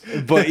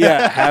 1800s. but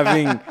yeah,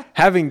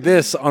 having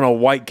this on a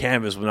white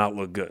canvas would not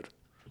look good.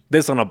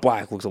 This on a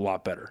black looks a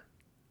lot better.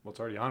 Well, it's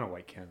already on a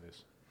white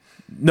canvas.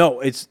 No,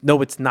 it's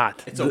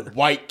not. It's a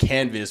white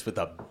canvas with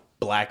a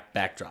black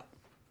backdrop.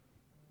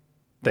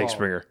 Thanks, Oh.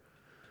 Springer.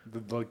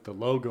 The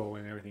logo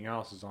and everything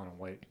else is on a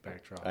white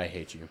backdrop. I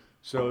hate you.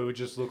 So it would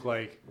just look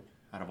like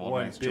Out of all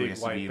One nights, Joey big has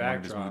to white be in one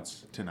of his backdrop.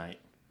 moods tonight.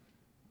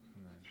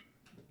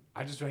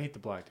 I just hate the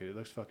black, dude. It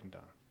looks fucking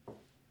dumb.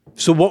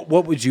 So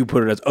what would you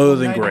put it as other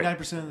than gray?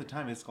 99% of the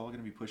time, it's all going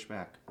to be pushed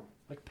back.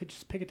 Like,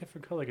 just pick a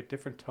different color, like a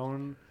different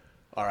tone.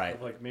 All right.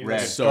 Of like maybe Red.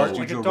 like a So, dark,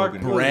 like Joe a dark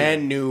Rogan. blue.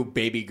 Brand new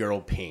baby girl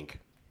pink.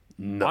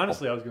 No,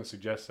 Honestly, I was gonna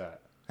suggest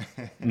that.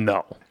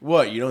 no.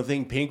 What? You don't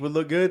think pink would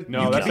look good?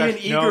 No, you that's could be an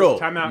actually, e-girl. No,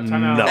 time out,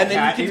 time out. No. And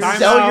then you can Time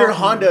sell out. your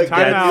Honda, Time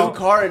get a out. new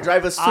car, and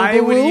drive a Subaru. I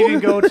would even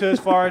go to as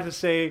far as to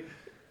say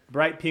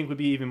bright pink would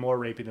be even more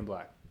rapey than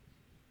black.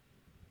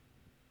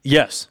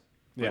 Yes.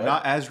 But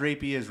not as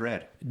rapey as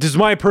red. Does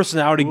my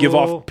personality give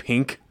Whoa. off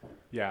pink?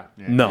 Yeah.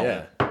 No.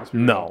 Yeah.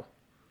 No.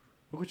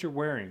 Look what you're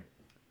wearing.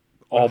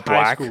 All What a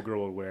high black. school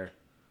girl would wear.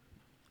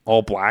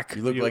 All black.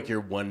 You look like you're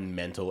one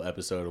mental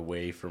episode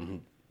away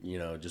from,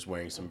 just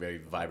wearing some very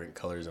vibrant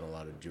colors and a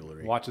lot of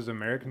jewelry. Watches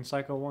American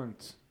Psycho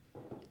once.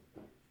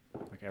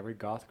 Like every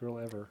goth girl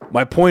ever.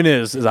 My point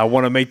is I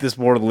want to make this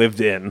more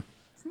lived in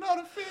It's not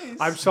a face.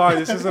 I'm sorry,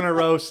 this isn't a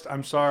roast.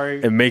 I'm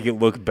sorry. and make it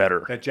look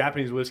better. That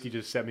Japanese whiskey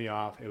just set me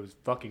off. It was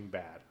fucking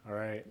bad. All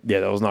right.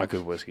 Yeah, that was not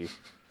good whiskey.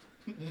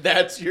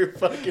 That's your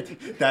fucking...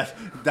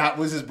 That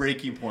was his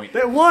breaking point.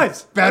 It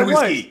was Bad It was.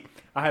 whiskey.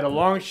 I had a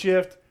long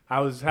shift. I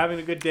was having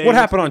a good day. What went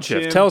happened to on the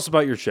shift? gym. Tell us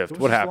about your shift. It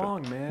was What just happened?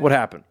 long, man. What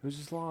happened? It was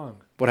just long.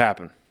 What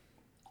happened?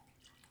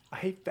 I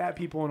hate fat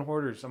people and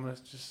hoarders. I'm gonna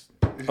just.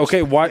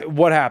 Okay,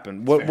 what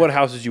happened? What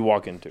house did you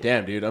walk into?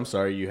 Damn, dude, I'm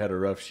sorry you had a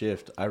rough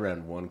shift. I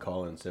ran one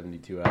call in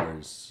 72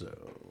 hours, so...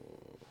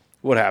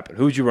 What happened?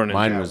 Who'd you run into?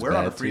 Mine Yeah, was we're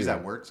on a bad, freeze too.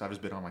 at work, so I've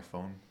just been on my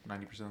phone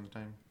 90% of the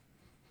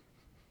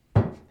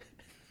time.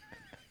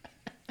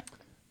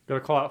 Got a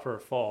call out for a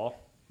fall.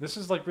 This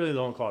is like really the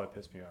only call that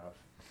pissed me off.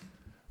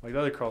 Like the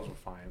other calls were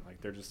fine.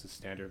 Like they're just the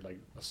standard like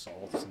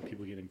assaults and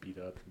people getting beat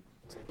up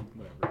and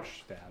whatever,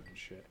 stabbed and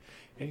shit.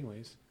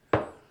 Anyways,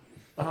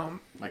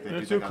 Like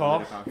went to a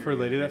call for a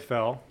lady that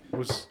fell.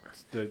 Was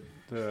the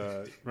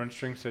run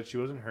string said she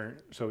wasn't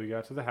hurt, so we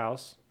got to the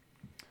house,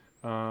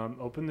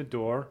 opened the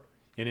door,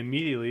 and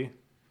immediately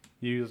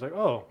he was like,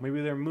 "Oh,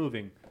 maybe they're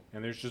moving."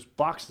 And there's just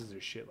boxes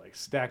of shit like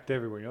stacked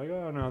everywhere. You're like,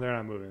 "Oh no, they're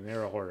not moving.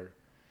 They're a hoarder."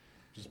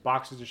 Just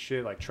boxes of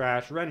shit like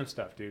trash, random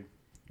stuff, dude.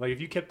 Like if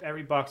you kept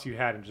every box you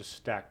had and just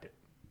stacked it,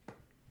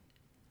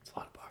 it's a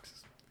lot of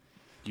boxes.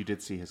 You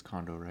did see his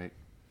condo, right?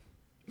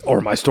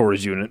 Or my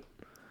storage unit.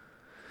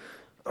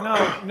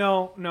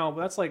 No. But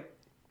that's like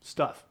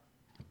stuff.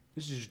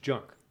 This is just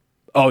junk.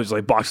 Oh, it's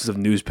like boxes of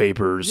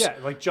newspapers. Yeah,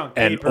 like junk.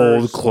 And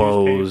Papers, old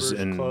clothes newspapers,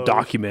 and clothes,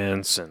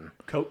 documents and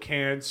Coke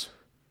cans,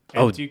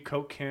 Oh. empty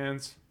Coke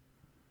cans,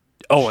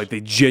 like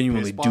they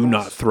genuinely Piss do not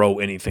bottles? throw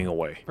anything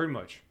away. pretty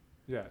much.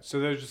 Yeah. So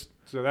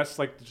that's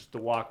like just the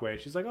walkway.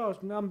 She's like, "Oh,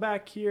 I'm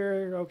back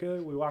here." Okay,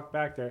 we walk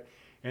back there,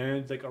 and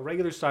it's like a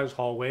regular sized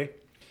hallway,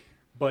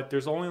 but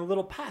there's only a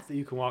little path that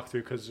you can walk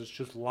through because it's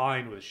just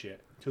lined with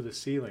shit to the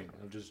ceiling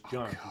of just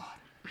junk,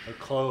 like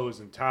clothes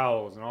and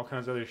towels and all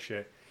kinds of other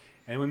shit.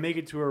 And we make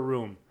it to her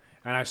room,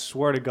 and I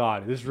swear to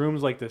God, this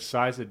room's like the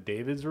size of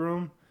David's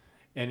room,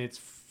 and it's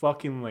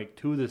fucking like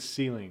to the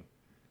ceiling,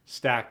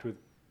 stacked with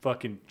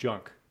fucking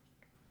junk.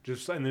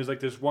 And there's like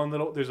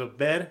there's a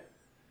bed,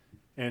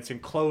 and it's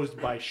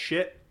enclosed by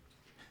shit,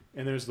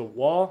 and there's the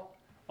wall,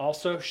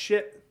 also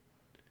shit.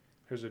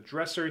 There's a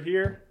dresser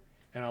here,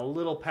 and a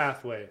little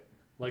pathway,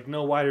 like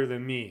no wider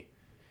than me.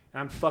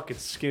 I'm fucking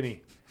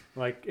skinny,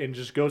 like, and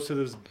just goes to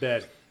this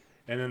bed,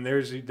 and then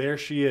there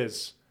she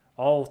is,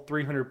 all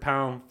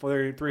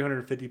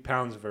 350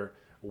 pounds of her,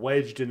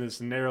 wedged in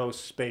this narrow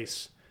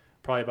space,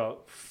 probably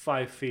about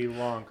 5 feet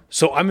long.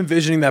 So I'm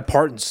envisioning that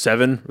part in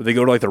 7 where they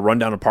go to like the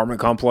rundown apartment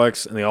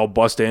complex and they all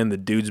bust in. The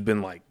dude's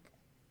been like,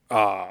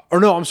 or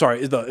no, I'm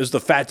sorry, it's the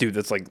fat dude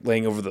that's like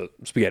laying over the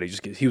spaghetti.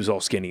 He was all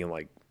skinny and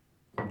like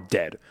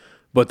dead,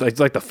 but it's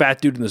like the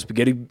fat dude in the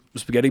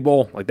spaghetti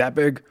bowl, like that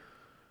big,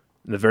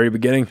 in the very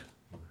beginning.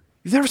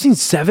 You've never seen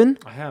 7?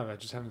 I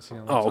just haven't seen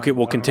it. Oh, okay,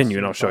 well, continue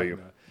and I'll show you.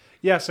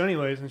 Yeah, so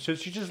anyways, and so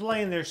she's just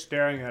laying there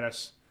staring at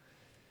us.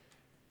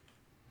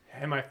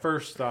 And my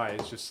first thought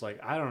is just like,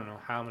 I don't know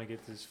how I'm going to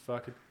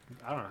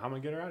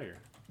get her out of here.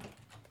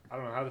 I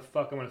don't know how the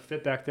fuck I'm going to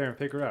fit back there and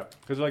pick her up.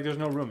 Because like there's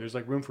no room. There's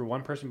like room for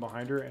one person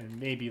behind her and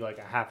maybe like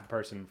a half a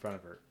person in front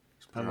of her.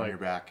 Just put I'm it on like, your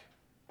back.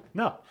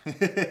 no.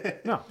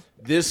 No.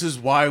 This is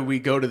why we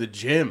go to the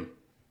gym.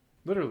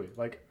 Literally.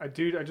 Like, I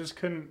just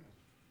couldn't.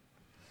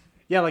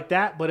 Yeah, like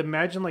that, but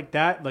imagine like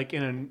that, like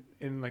in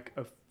like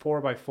a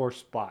 4x4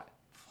 spot.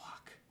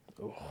 Fuck.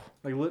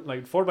 Like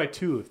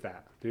 4x2 with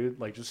that, dude.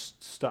 Like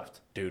just stuffed.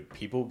 Dude,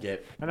 people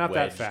get I'm not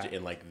that wedged fat.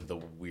 in like the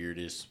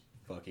weirdest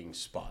fucking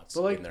spots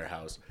But, like- in their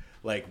house.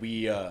 Like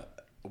we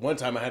one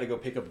time I had to go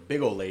pick up a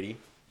big old lady,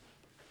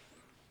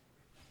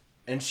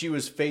 and she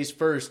was face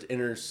first in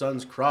her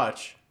son's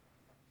crotch,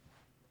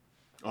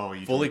 Oh,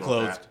 you fully told me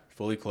about clothed,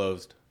 fully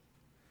clothed.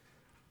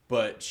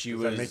 But she Does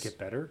was that make it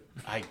better?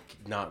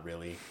 not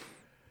really.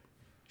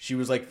 She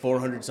was like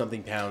 400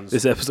 something pounds.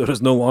 This episode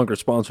is no longer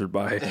sponsored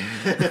by.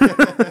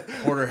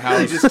 Porterhouse.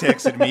 He just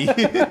texted me.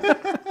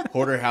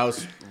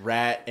 Porterhouse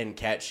rat and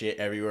cat shit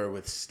everywhere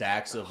with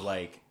stacks of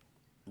like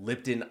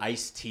Lipton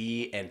iced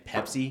tea and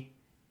Pepsi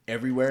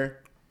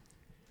everywhere.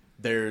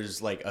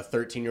 There's like a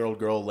 13-year-old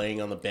girl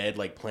laying on the bed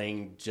like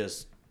playing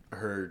just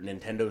her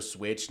Nintendo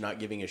Switch, not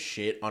giving a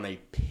shit on a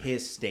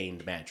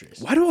piss-stained mattress.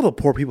 Why do all the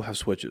poor people have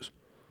switches?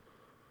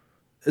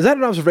 Is that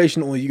an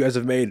observation only you guys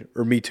have made,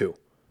 or me too?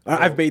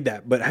 I've made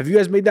that, but have you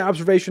guys made that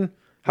observation?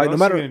 How, What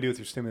else are you gonna do with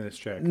your stimulus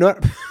check?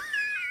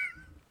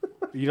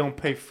 You don't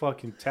pay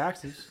fucking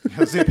taxes.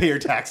 Does it pay your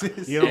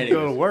taxes? You don't go to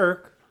Anyways.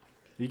 work.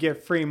 You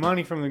get free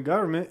money from the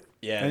government.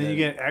 Yeah, and then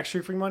you then- get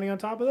extra free money on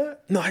top of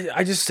that. No,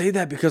 I just say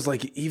that because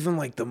like even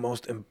like the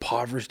most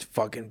impoverished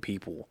fucking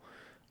people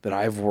that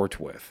I've worked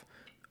with,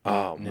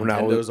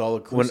 Nintendo's all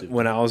inclusive.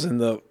 when I was in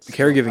the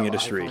caregiving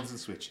industry, iPhones and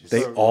Switches.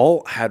 they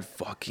all had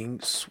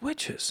fucking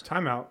switches.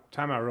 Time out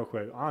real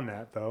quick. On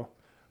that, though,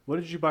 what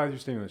did you buy with your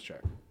stimulus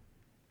check?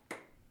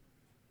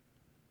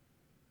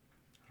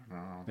 Oh,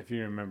 If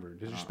you remember.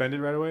 Did you spend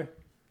it right away?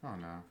 oh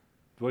no.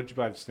 What did you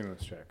buy with the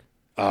stimulus check?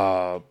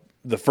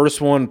 The first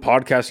one,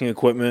 podcasting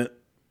equipment.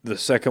 The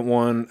second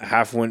one,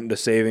 half went into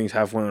savings,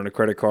 half went on a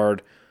credit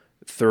card.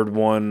 Third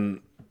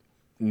one,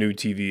 new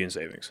TV and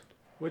savings.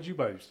 What did you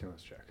buy with your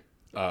stimulus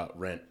check?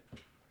 Rent.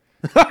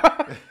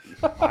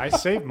 I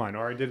saved mine,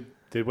 or I did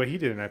what he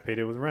did, and I paid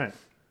it with rent.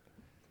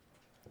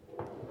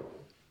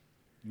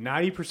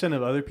 90%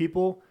 of other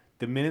people,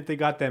 the minute they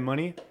got that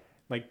money,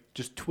 like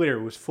just Twitter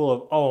was full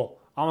of, oh,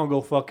 I'm gonna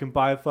go fucking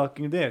buy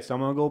fucking this. I'm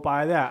gonna go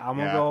buy that. I'm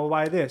gonna Yeah. go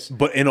buy this.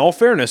 But in all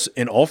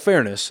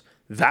fairness,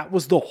 that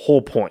was the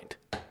whole point.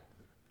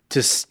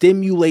 To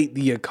stimulate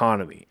the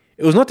economy.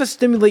 It was not to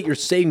stimulate your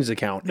savings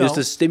account. It was No.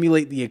 to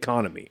stimulate the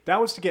economy.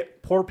 That was to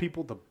get poor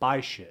people to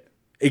buy shit.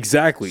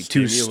 Exactly.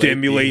 To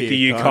stimulate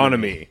the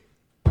economy.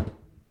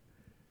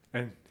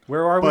 And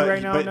where are we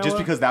right now? But just Noah?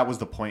 because that was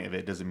the point of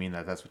it doesn't mean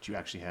that that's what you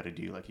actually had to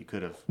do. Like you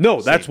could have.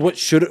 No, that's saved what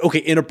should. Okay,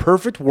 in a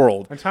perfect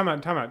world, And time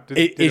out. Did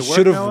it it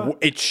should work, have. Noah?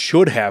 It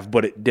should have,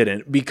 but it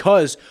didn't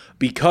because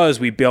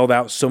we bailed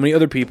out so many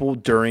other people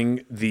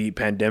during the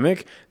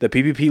pandemic. The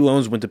PPP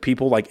loans went to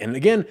people like, and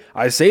again,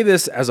 I say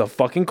this as a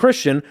fucking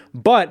Christian,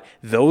 but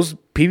those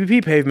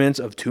PPP payments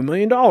of $2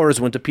 million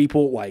went to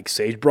people like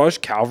Sagebrush,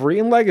 Calvary,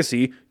 and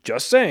Legacy.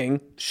 Just saying,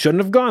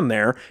 shouldn't have gone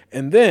there.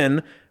 And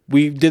then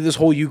we did this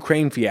whole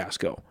Ukraine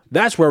fiasco.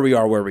 That's where we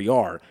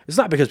are. It's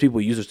not because people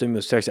use their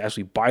stimulus checks to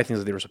actually buy things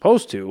that they were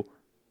supposed to.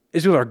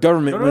 It's because our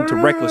government went to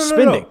reckless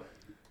spending.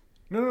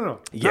 No.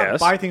 Yes. Not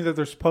buy things that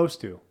they're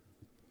supposed to.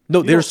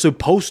 No, they're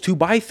supposed to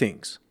buy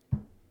things.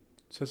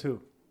 Says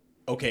who?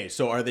 Okay,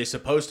 so are they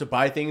supposed to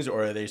buy things,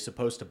 or are they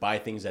supposed to buy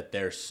things that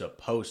they're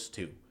supposed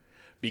to?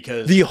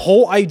 Because The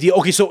whole idea.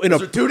 Okay, so in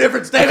those a are two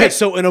different okay, statements.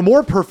 so in a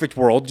more perfect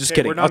world, just Okay,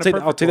 kidding. we're not I'll in a take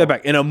perfect that world.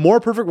 back. In a more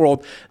perfect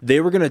world,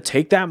 they were going to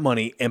take that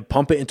money and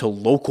pump it into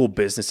local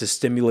business to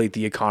stimulate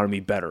the economy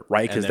better,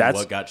 right? and Because then that's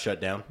what got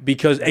shut down?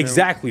 because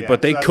exactly, Yeah,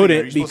 but they so that's the thing.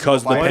 Are couldn't you supposed to because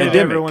of the buy What did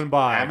pandemic. everyone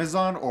buy?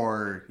 Amazon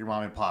or your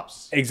mom and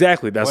pops.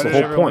 Exactly, that's What the did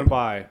whole everyone point.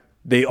 buy?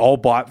 They all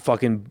bought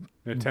fucking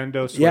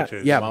Nintendo Yeah,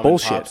 Switches. yeah. Mom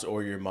bullshit. and pops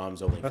or your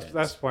mom's OnlyFans.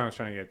 That's the point I was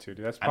trying to get to,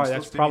 dude. That's I'm probably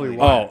still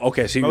why. Oh,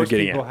 okay. So you're Most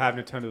getting people it. have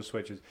Nintendo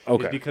Switches.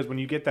 Okay. It's because when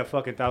you get that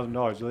fucking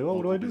 $1,000, you're like, oh,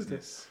 what do I do with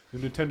this? The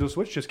Nintendo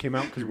Switch just came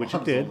out because which it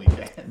Mom's did.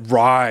 OnlyFans.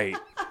 Right.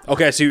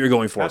 Okay, I see what you're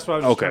going for. That's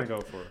what I was just okay.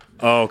 trying to go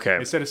for. Okay.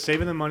 Instead of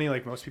saving the money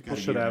like most people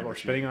Gotta should get have, it, or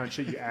shit. spending on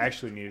shit you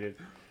actually needed,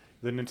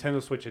 the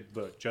Nintendo Switch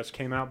just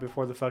came out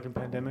before the fucking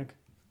pandemic,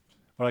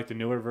 or like the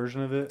newer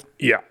version of it.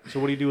 Yeah. So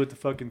what do you do with the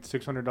fucking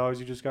 $600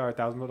 you just got, or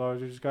 $1,000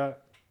 you just got?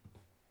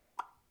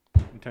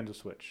 Nintendo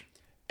Switch.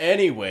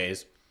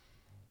 Anyways,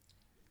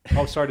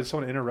 Oh, sorry. Did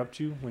someone interrupt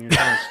you when you're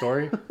telling a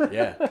story?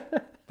 yeah.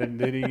 Then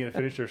they didn't get to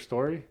finish their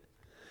story.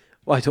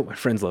 Well, I told my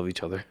friends love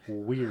each other.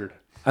 Weird.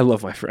 I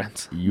love my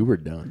friends, You were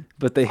done.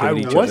 but they hate I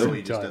each wasn't other. Joey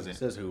just done. doesn't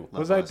Says who? love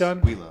Was I us.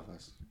 done? We love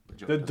us. But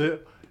Joey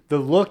doesn't. The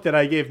look that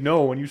I gave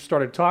Noah when you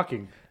started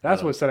talking,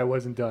 that's what said I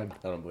wasn't done.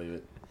 I don't believe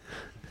it.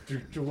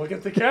 You look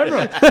at the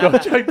camera. Go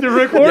check the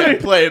recording.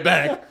 Play it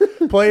back.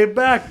 Play it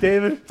back,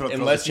 David. Throw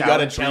Unless the you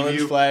got a for challenge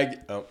you. flag.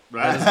 Oh,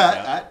 Right. that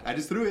doesn't count. I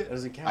just threw it. That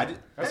doesn't count. I did-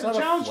 That's not a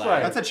challenge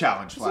flag. That's a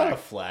challenge It's not a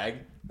flag.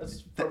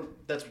 flag.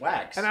 That's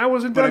wax. And I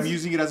wasn't But done. I'm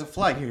using it as a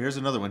flag. Here's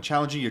another one.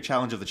 Challenging your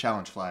challenge of the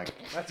challenge flag.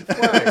 That's a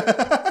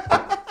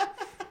flag.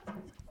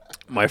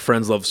 My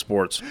friends love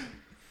sports.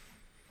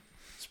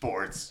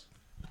 Sports.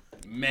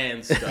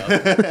 man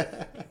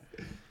stuff.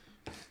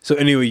 So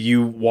anyway,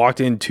 you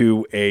walked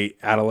into a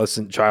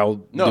adolescent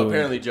child. No, doing-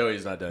 apparently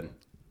Joey's not done.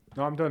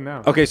 No, I'm done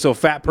now. Okay, so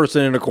fat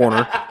person in a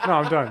corner. No,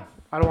 I'm done.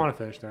 I don't want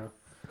to finish now.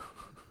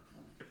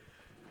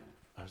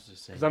 I was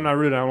just saying. Because I'm not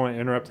rude. I don't want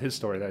to interrupt his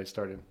story that he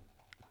started.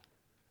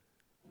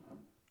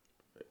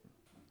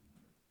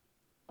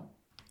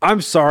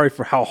 I'm sorry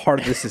for how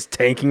hard this is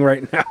tanking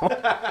right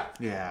now.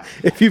 Yeah.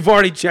 If you've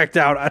already checked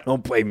out, I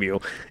don't blame you.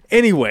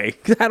 Anyway,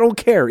 'cause I don't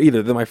care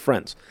either. They're my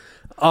friends.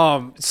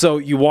 So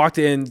you walked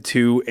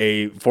into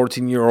a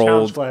 14-year-old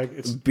Challenge flag.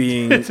 It's,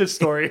 being it's his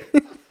story.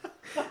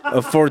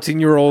 a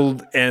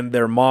 14-year-old and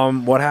their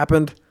mom. What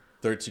happened?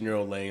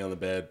 13-year-old laying on the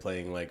bed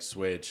playing like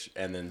Switch,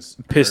 and then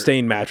Piss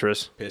stained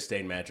mattress. piss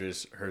stained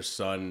mattress. Her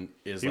son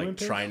is Human like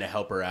piss? trying to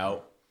help her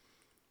out.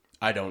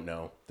 I don't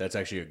know. That's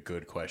actually a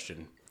good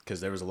question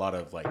because there was a lot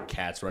of like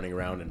cats running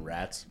around and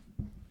rats,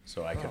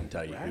 so I couldn't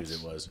tell you whose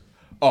it was.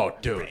 Oh,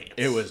 dude,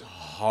 it was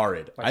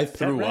horrid. I pet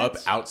threw up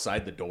rats?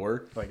 outside the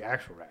door. Like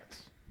actual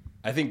rats.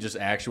 I think just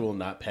actual,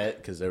 not pet,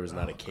 because there was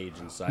not a cage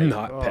inside.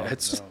 Not Oh,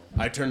 pets. no.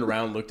 I turned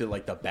around, looked at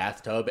like the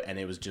bathtub, and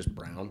it was just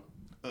brown.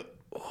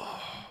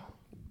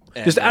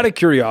 And, Just out of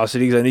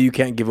curiosity, because I know you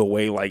can't give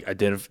away like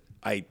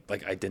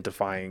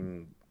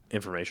identifying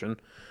information.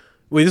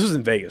 Wait, this was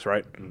in Vegas,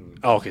 right?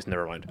 Oh, okay, so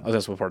never mind. I was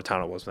asking what part of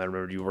town it was, and I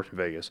remembered you worked in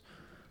Vegas.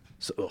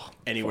 So,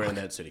 anywhere in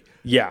that city.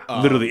 yeah,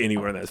 literally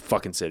anywhere in that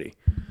fucking city.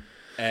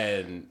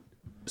 And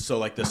so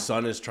like the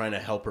son is trying to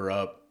help her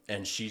up,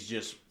 and she's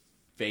just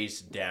face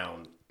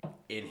down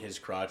in his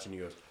crotch, and he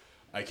goes,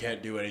 I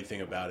can't do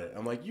anything about it.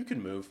 I'm like, you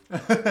can move.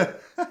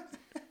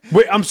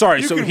 Wait, I'm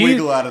sorry. You so can he,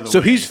 wiggle out of the so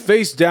way. he's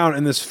face down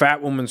in this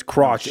fat woman's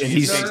crotch, and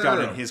He's he's face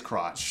down in his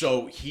crotch.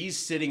 So he's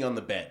sitting on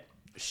the bed.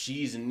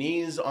 She's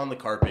knees on the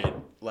carpet,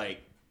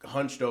 like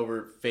hunched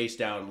over, face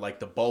down, like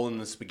the bowl in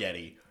the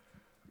spaghetti.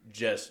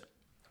 Just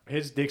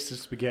His dick's the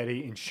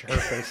spaghetti and her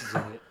face is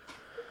in it.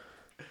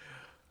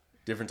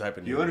 different type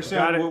of You noodle. understand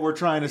Got it. what we're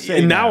trying to say?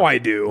 and now I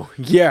do.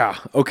 Yeah.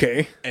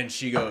 Okay. And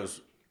she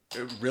goes,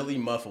 really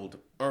muffled,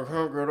 I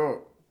can't get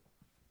up.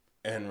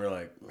 And we're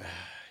like,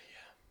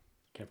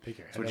 Can't pick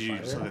your head So up. did you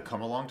either. so they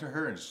come along to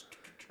her and just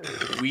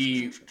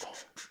we,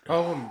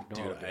 Oh, no,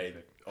 dude, I,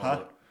 David.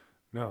 oh,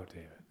 No,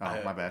 David.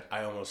 Oh, my bad.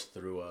 I almost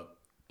threw up.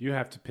 You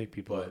have to pick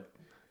people But- up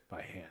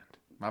by hand.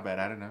 My bad.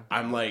 I don't know.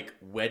 I'm like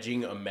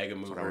wedging a mega I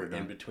mover would've in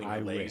done. between I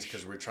her legs wish.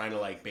 because we're trying to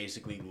like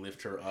basically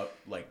lift her up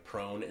like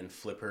prone and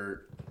flip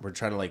her. We're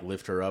trying to like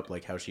lift her up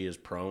like how she is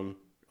prone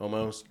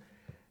almost,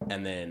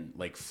 and then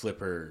like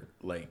flip her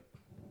like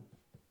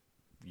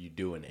you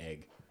do an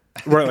egg.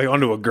 Right, like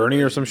onto a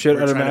gurney or some shit,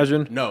 We're I'd trying to-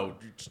 imagine. no,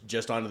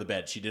 just onto the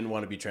bed. She didn't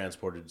want to be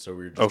transported, so we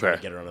were just trying Okay.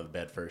 to get her onto the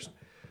bed first.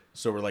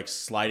 So we're like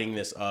sliding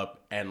this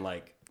up, and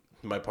like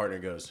my partner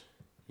goes,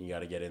 "You got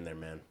to get in there,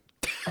 man."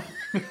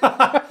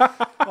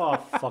 Oh,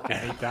 I fucking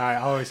hate that. I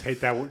always hate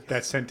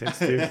that sentence,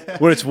 dude.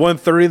 When it's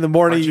 1:30 in the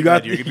morning, Aren't you you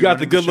got glad you're gonna you be got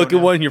the running the good looking show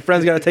now? one. Your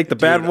friend's got to take the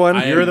bad one.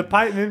 I- You're the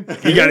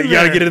pikeman. you got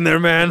to get in there,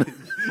 man.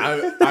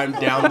 I'm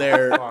down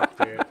there. Fuck,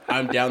 dude.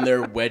 I'm down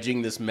there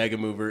wedging this mega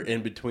mover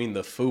in between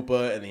the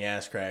fupa and the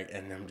ass crack,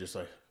 and I'm just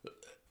like,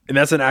 And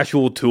that's an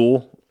actual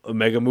tool, a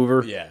mega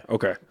mover. Yeah.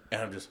 Okay.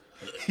 and I'm just.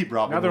 He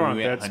brought me Now they're when on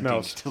we went bad hunting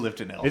smells. to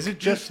lift an elk. Is it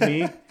just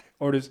me,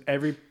 or does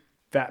every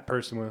fat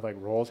person with like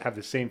rolls have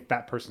the same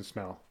fat person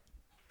smell?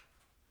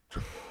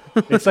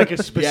 It's like a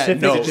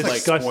specific, no, it's like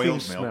disgusting spoiled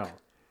milk. smell. I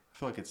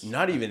feel like it's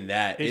Not even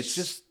that. It's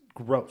just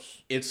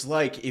gross. It's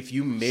like if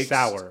you mix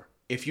Sour.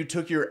 If you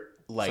took your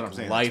what like I'm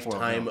saying, like spoiled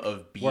lifetime milk.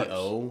 of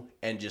BO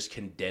and just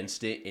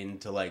condensed it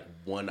into like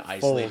one Oh.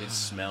 isolated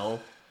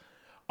smell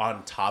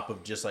on top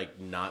of just like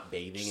not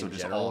bathing so in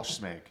just general. all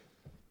schmeg.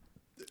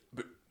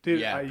 Dude,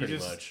 Yeah, you pretty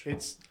just,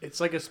 much. It's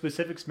like a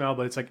specific smell,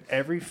 but it's like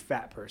every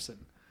fat person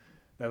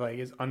that like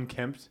is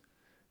unkempt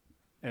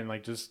and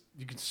like just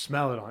you can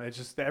smell it on. It's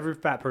just every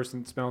fat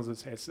person smells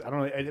this. I don't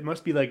know. It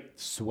must be like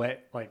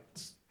sweat, like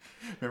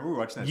Remember we were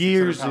watching that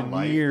Years 600 Pound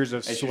and Life, years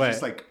of and she was sweat.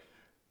 just like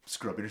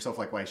scrubbing herself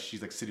like while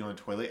she's like sitting on the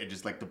toilet, and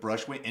just like the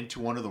brush went into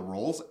one of the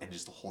rolls, and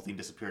just the whole thing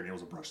disappeared, and it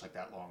was a brush like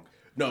that long.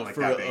 No, like for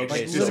that real, big. okay, It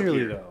like just so- literally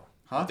disappeared. though.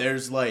 Huh?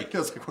 There's like I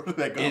was like, where did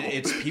that go?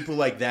 it's people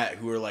like that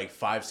who are like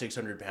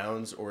 500-600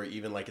 pounds or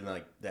even like in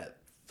like that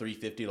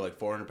 350 to like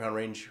 400 pound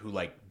range who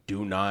like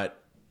do not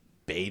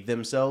bathe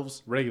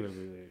themselves Regularly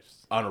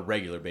released. on a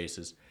regular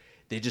basis.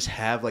 They just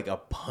have like a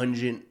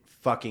pungent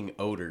fucking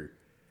odor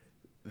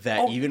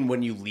that even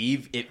when you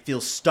leave, it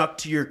feels stuck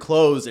to your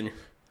clothes. And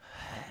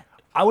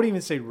I wouldn't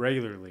even say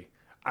regularly.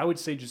 I would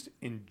say just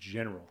in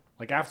general,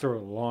 like after a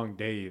long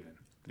day, even.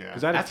 Yeah.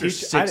 Because I had after a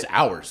teacher, 6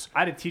 hours, I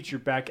had a teacher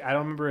back. I don't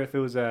remember if it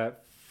was at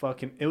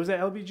it was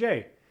at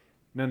LBJ.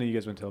 None of you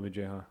guys went to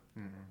LBJ,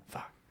 huh?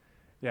 Fuck.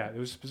 Yeah,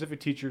 there was a specific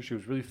teacher. She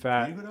was really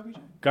fat. You go to LBJ?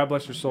 God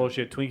bless her soul. She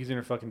had Twinkies in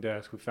her fucking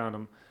desk. We found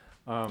them.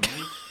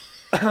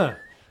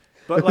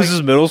 But like, This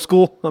is middle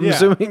school, I'm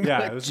assuming.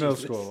 yeah, it was middle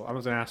school. I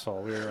was an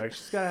asshole. We were like,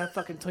 she's got to have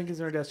fucking Twinkies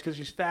in her desk because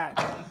she's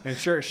fat. And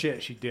sure as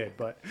shit, she did.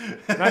 But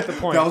not the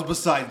point. That was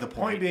beside the Point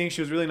point. being,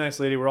 she was a really nice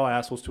lady. We're all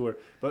assholes to her,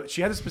 but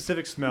she had a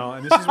specific smell,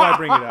 and this is why I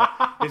bring it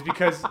up, is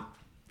because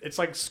it's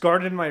like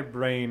scarred in my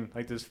brain,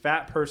 like this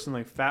fat person,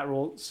 like fat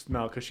roll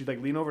smell, because she'd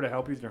like lean over to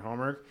help you with your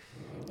homework,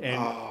 and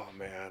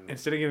man.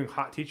 instead of giving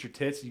hot teacher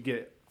tits, you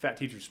get fat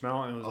teacher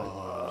smell, and it was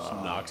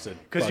like knocks it.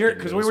 because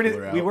we weren't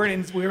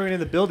in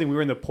the building, we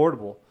were in the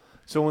portable,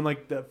 so when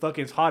like the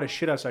fucking it's hot as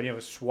shit outside, you have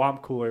a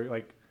swamp cooler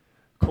like.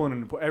 Cooling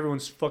and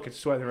everyone's fucking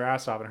sweating their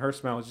ass off, and her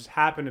smell just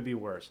happened to be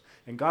worse.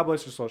 And God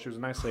bless her soul, she was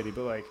a nice lady,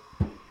 but like,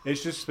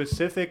 it's just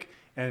specific.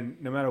 And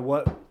no matter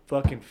what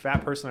fucking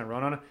fat person I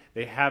run on,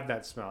 they have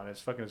that smell, and it's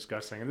fucking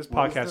disgusting. And this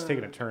What was podcast is the-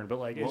 taking a turn, but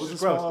like, what it's was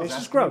just the smell I gross. was It's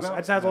just asking gross.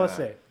 about? That's all I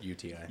say.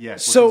 UTI.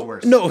 Yes. So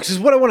no, because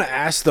what I want to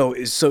ask though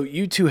is, so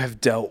you two have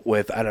dealt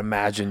with, I'd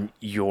imagine,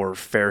 your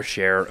fair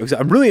share. Because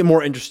I'm really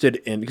more interested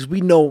in, because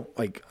we know,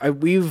 like,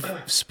 we've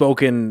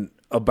spoken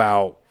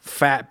about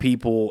fat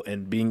people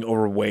and being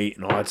overweight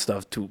and all that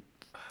stuff to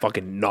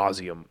fucking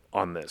nauseum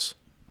on this,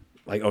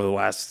 like over the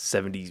last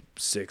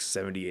 76,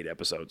 78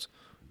 episodes.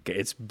 Okay,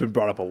 it's been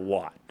brought up a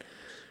lot.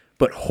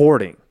 But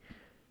hoarding,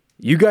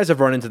 you guys have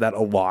run into that a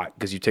lot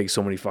because you take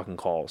so many fucking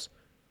calls.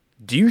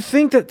 Do you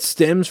think that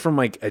stems from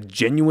like a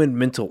genuine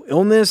mental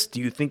illness? Do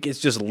you think it's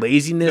just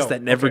laziness No,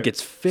 that never okay.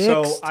 gets fixed?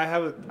 So I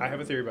have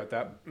a theory about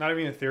that. Not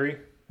even a theory.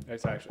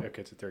 It's actually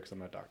okay. It's a theory because I'm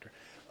not a doctor.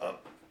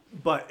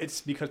 But it's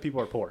because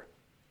people are poor.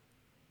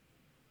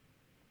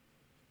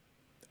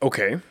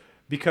 Okay.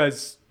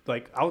 Because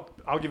like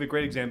I'll give a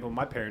great example.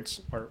 My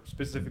parents, or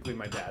specifically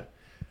my dad,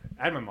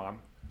 and my mom.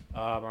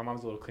 My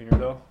mom's a little cleaner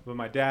though, but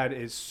my dad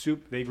is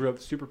They grew up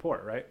super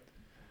poor, right?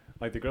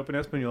 Like they grew up in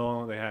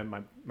Español. They had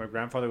my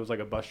grandfather was like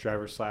a bus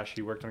driver /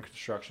 he worked on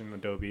construction,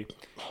 Adobe.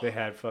 They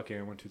had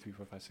fucking 1, 2, 3,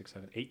 4, 5, 6,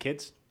 7, 8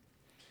 kids.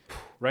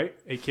 Right,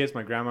 8 kids.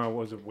 My grandma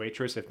was a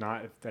waitress. If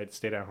I'd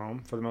stayed at home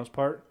for the most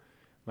part.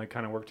 Like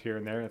kind of worked here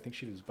and there. I think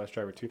she was a bus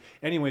driver too.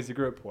 Anyways, they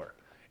grew up poor,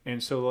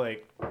 and so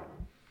like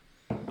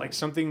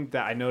something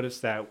that I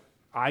noticed that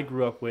I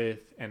grew up with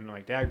and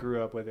my dad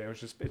grew up with, and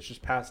it's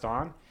just passed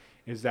on,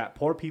 is that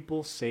poor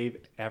people save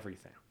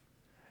everything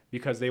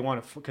because they don't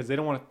want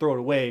to throw it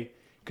away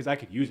because I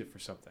could use it for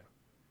something.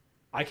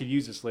 I could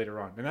use this later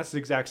on, and that's the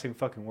exact same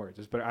fucking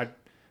words. But I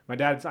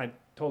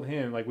told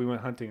him, like, we went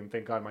hunting, and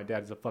thank God my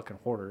dad's a fucking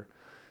hoarder.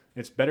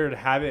 It's better to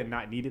have it and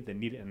not need it than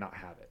need it and not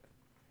have it.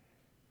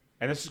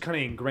 And this is kind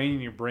of ingrained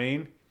in your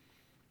brain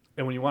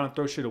And when you want to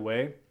throw shit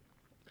away,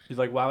 he's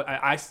like, wow,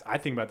 I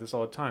think about this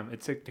all the time.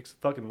 It takes a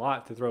fucking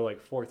lot to throw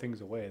like 4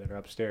 things away that are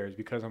upstairs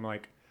because I'm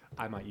like,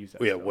 I might use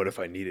that. Yeah, stuff. what if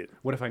I need it?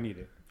 What if I need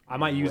it? I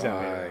might use that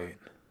later on.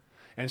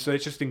 And so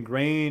it's just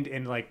ingrained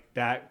in like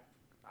that.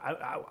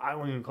 I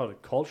don't even call it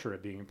a culture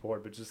of being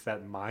important, but just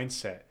that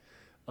mindset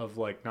of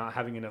like not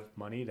having enough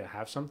money to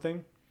have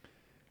something.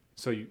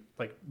 So you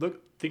like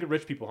think of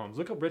rich people homes.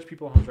 Look up rich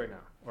people homes right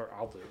now, or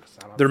I'll do it. 'Cause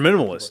I don't They're have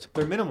minimalist.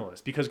 They're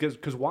minimalist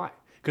because why?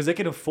 Because they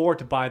can afford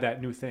to buy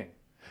that new thing.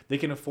 They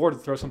can afford to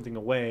throw something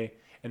away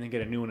and then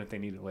get a new one if they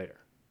need it later.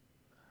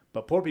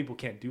 But poor people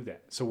can't do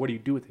that. So what do you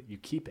do with it? You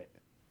keep it.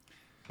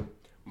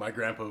 My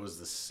grandpa was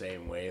the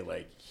same way.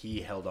 Like,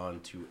 he held on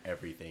to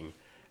everything.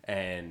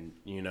 And,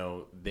 you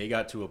know, they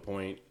got to a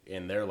point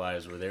in their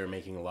lives where they were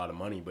making a lot of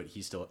money, but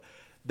he still...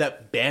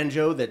 That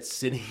banjo that's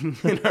sitting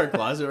in our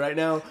closet right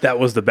now... That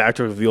was the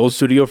backdrop of the old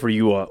studio for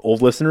you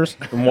old listeners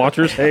and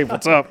watchers. Hey,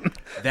 what's up?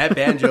 That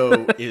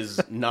banjo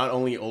is not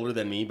only older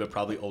than me, but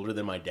probably older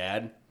than my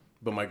dad.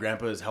 But my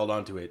grandpa has held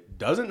on to it.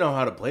 Doesn't know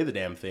how to play the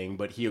damn thing,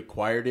 but he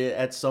acquired it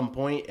at some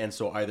point, and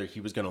so either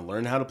he was going to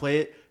learn how to play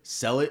it,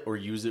 sell it, or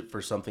use it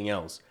for something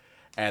else.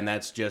 And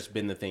that's just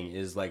been the thing,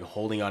 is like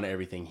holding on to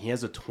everything. He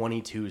has a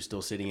 22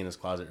 still sitting in his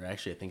closet. Or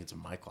actually, I think it's in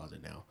my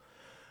closet now.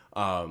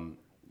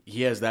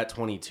 He has that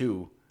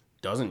 22,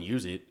 doesn't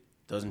use it,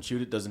 doesn't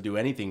shoot it, doesn't do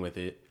anything with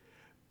it.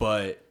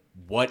 But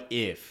what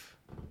if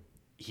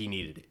he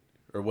needed it?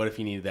 Or what if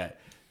he needed that?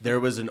 There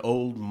was an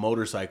old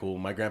motorcycle.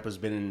 My grandpa's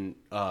been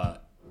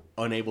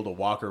unable to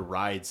walk or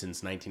ride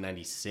since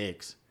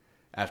 1996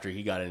 after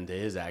he got into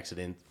his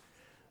accident.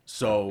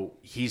 So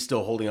he's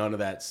still holding on to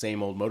that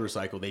same old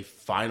motorcycle. They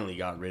finally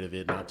got rid of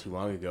it not too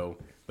long ago.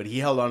 But he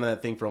held on to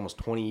that thing for almost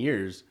 20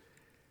 years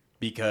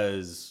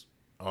because,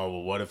 oh,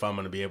 well, what if I'm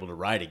going to be able to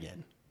ride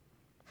again?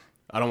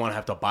 I don't want to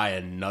have to buy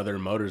another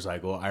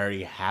motorcycle. I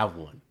already have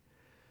one.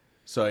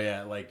 So,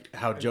 yeah, like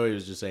how Joey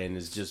was just saying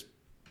is just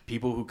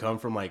people who come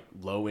from, like,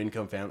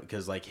 low-income family,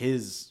 because, like,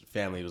 his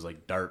family was,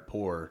 like, dirt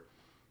poor.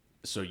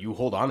 So you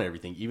hold on to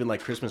everything. Even,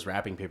 like, Christmas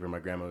wrapping paper, my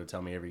grandma would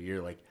tell me every year,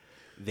 like,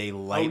 they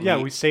lightly... Oh,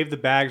 yeah, we save the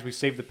bags, we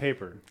save the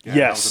paper. Yeah,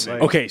 Yes. that was a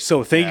big- Okay,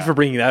 so thank you for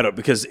bringing that up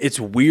because it's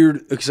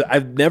weird. Because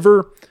I've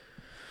never...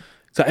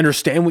 So I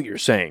understand what you're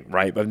saying,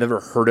 right? But I've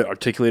never heard it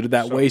articulated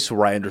that way, so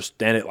where I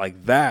understand it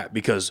like that.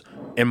 Because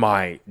in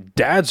my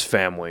dad's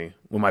family,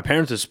 when my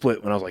parents had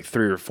split when I was like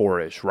 3 or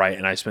 4-ish, right?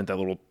 And I spent that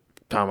little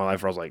time of my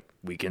life where I was like,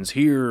 weekends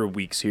here,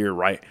 weeks here,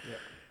 right? Yeah.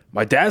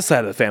 My dad's side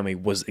of the family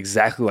was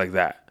exactly like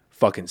that.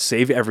 Fucking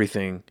save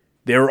everything.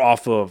 They were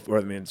off of, or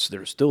I mean,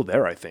 they're still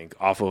there, I think,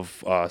 off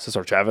of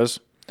Cesar Chavez.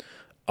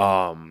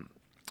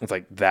 It's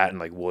like that and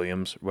like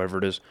Williams, whatever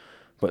it is.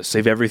 But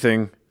save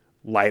everything.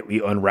 Lightly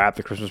unwrap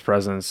the Christmas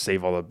presents,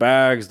 save all the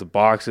bags, the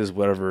boxes,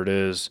 whatever it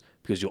is,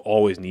 because you'll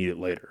always need it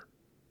later.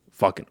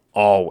 Fucking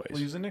always.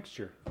 We'll use it next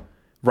year.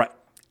 Right.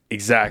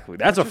 Exactly.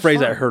 That's a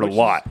phrase I heard a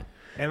lot.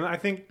 And I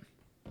think,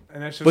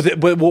 and that's just...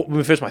 But let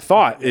me finish my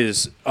thought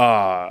is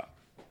on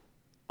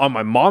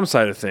my mom's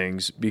side of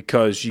things,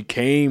 because she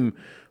came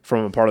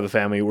from a part of the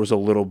family where it was a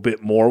little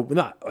bit more,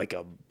 not like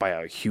by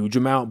a huge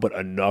amount, but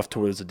enough to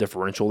where there's a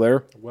differential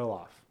there. well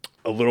off.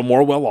 A little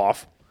more well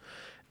off.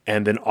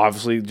 And then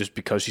obviously just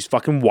because she's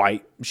fucking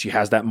white, she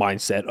has that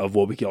mindset of,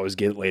 well, we can always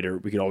get it later.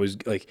 We can always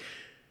like,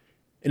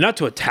 and not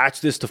to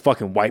attach this to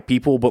fucking white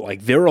people, but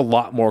like they're a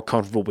lot more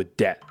comfortable with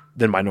debt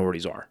than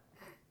minorities are.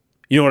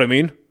 You know what I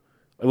mean?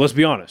 Let's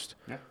be honest.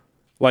 Yeah.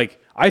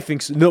 Like I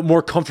think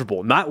more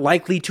comfortable, not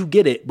likely to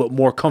get it, but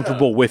more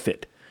comfortable with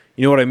it.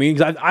 You know what I mean?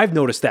 Because I've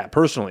noticed that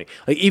personally.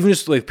 Like even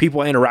just like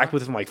people I interact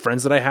with and like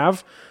friends that I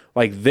have,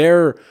 like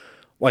they're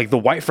like the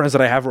white friends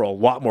that I have are a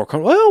lot more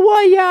comfortable. Oh,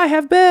 well, yeah, I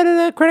have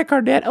bad credit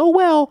card debt. Oh,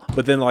 well.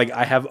 But then like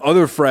I have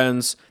other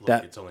friends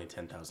that it's only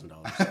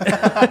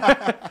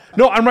 $10,000.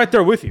 No, I'm right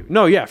there with you.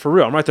 No, yeah, for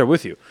real. I'm right there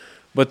with you.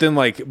 But then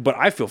but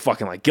I feel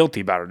fucking like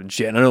guilty about it and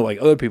shit. And I know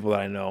like other people that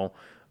I know,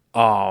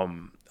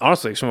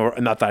 honestly,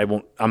 I'm not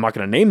going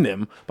to name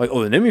them, like, the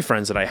NIMI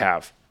friends that I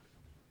have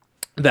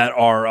that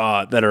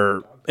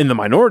are in the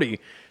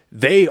minority,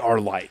 they are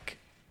like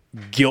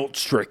guilt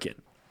stricken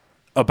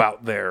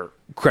about their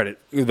credit,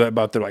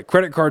 about their like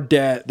credit card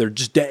debt, their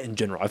just debt in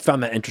general. I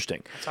found that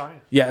interesting. That's all right.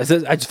 Yeah,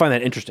 I just find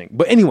that interesting.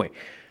 But anyway,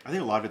 I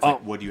think a lot of it's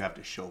like, what do you have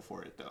to show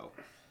for it though?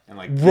 And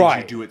like,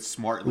 right. did you do it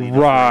smartly?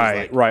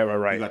 Right.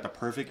 You got the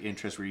perfect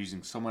interest. We're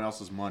using someone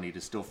else's money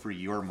to still free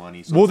your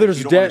money. So well, it's like there's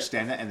you don't debt.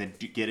 understand that, and then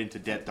get into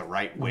debt the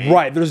right way.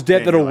 Right. There's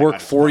debt that'll work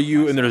for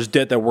you, and myself. there's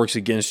debt that works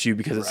against you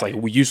because it's like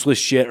useless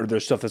shit, or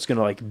there's stuff that's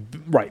gonna like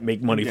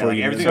make money for like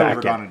you. everything I've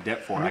ever gone in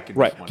debt for, I can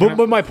right. just one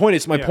But my point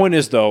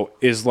is though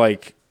is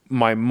like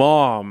my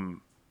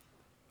mom,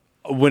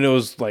 when it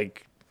was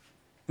like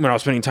when I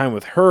was spending time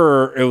with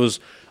her, it was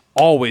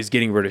always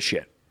getting rid of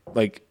shit.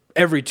 Like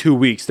every 2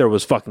 weeks there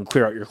was fucking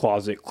clear out your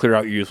closet, clear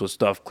out your useless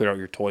stuff, clear out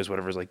your toys,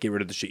 whatever. It's like get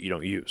rid of the shit you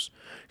don't use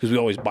because we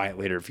always buy it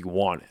later if you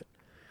want it.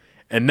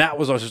 And that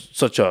was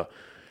such a,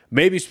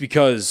 maybe it's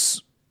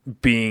because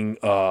being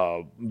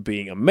a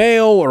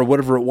male or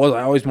whatever it was,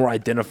 I always more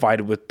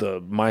identified with the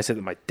mindset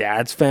that my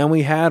dad's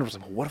family had. I was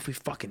like, well, what if we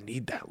fucking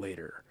need that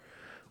later?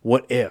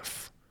 What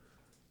if?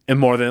 And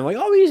more than like,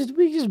 oh,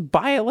 we just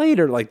buy it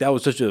later. Like that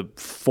was such a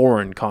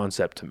foreign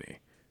concept to me.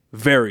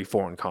 Very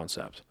foreign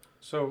concept.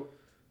 So,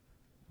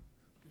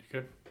 you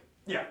good?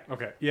 Yeah.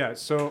 Okay. Yeah.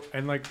 So,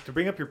 and like to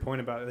bring up your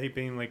point about it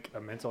being like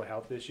a mental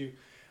health issue,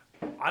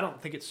 I don't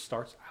think it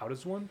starts out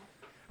as one.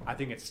 I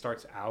think it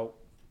starts out.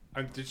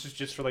 This is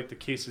just for like the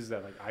cases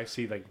that like I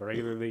see like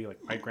regularly.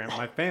 Like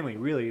my family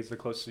really is the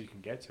closest you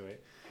can get to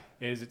it.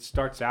 Is it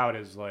starts out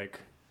as like,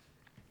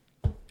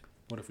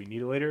 what if we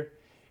need it later?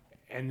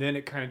 And then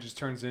it kind of just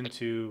turns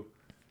into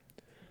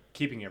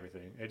keeping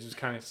everything. It just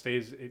kind of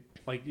stays. It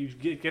like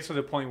it gets to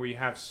the point where you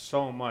have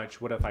so much.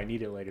 What if I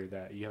need it later?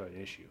 That you have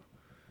an issue.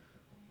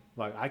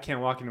 Like I can't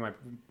walk into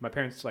my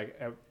parents. Like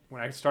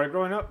when I started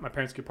growing up, my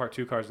parents could park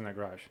 2 cars in that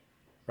garage.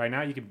 Right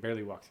now, you can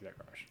barely walk through that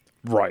garage.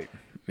 Right.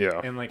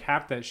 Yeah. And like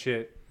half that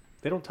shit,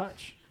 they don't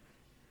touch.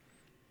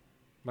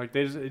 Like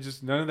it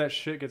just none of that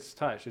shit gets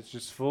touched. It's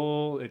just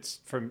full. It's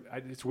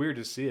weird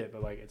to see it,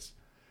 but like it's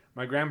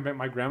my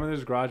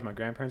grandmother's garage, my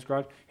grandparents'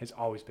 garage has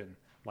always been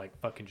like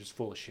fucking just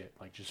full of shit,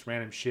 like just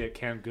random shit,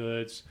 canned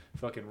goods,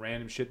 fucking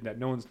random shit that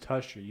no one's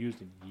touched or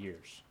used in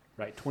years,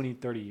 right? 20,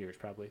 30 years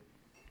probably.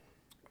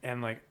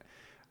 And like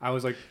I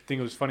was like thinking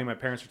it was funny. My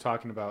parents were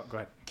talking about. Go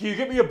ahead. Can you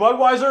get me a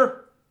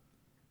Budweiser?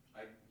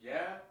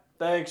 Yeah.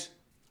 Thanks.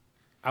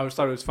 I always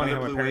thought it was funny how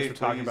Another my parents Blue were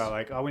talking Wave, about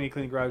like, oh, we need to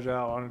clean the garage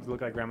out. I want it to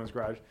look like grandma's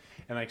garage.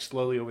 And like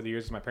slowly over the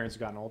years, as my parents have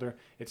gotten older,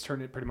 it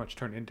pretty much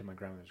turned into my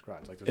grandmother's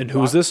garage. Like, And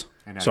who's this?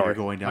 And now Sorry. you're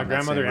going down my that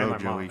grandmother same and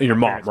road, my mom. Joey. And your My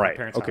mom, parents- my right.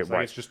 parents' Okay, house. Like,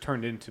 right. it's just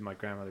turned into my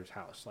grandmother's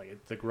house.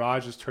 Like the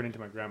garage is turned into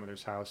my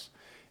grandmother's house.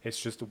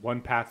 It's just one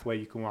pathway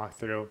you can walk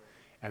through,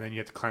 and then you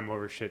have to climb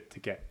over shit to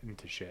get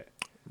into shit.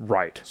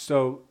 Right.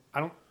 So I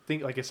don't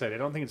think, like I said, I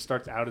don't think it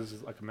starts out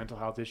as like a mental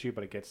health issue,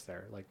 but it gets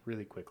there like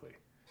really quickly.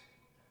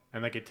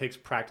 And like it takes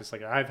practice.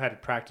 Like I've had to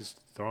practice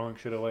throwing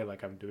shit away,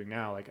 like I'm doing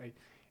now. Like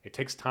it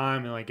takes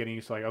time and like getting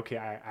used to like, okay,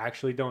 I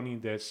actually don't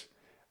need this.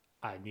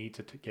 I need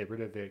to get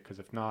rid of it because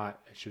if not,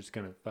 it's just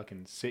gonna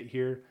fucking sit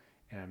here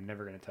and I'm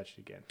never gonna touch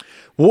it again.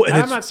 Well, And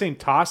I'm not saying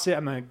toss it.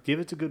 I'm gonna give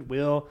it to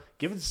Goodwill,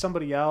 give it to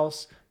somebody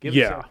else, give it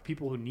Yeah. to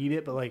people who need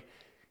it. But like,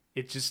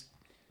 it just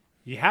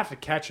you have to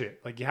catch it.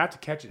 Like you have to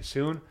catch it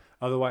soon.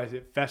 Otherwise,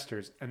 it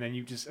festers, and then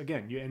you just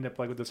you end up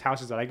like with those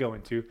houses that I go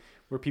into,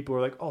 where people are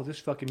like, "Oh, this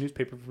fucking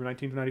newspaper from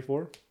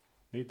 1994,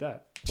 need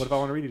that. What if I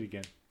want to read it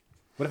again?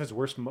 What if it's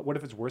worse? What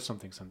if it's worth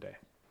something someday?"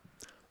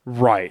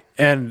 Right.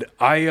 And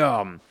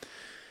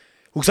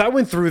because I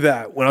went through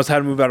that when I was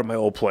having to move out of my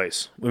old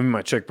place when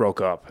my chick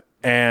broke up.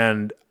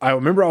 And I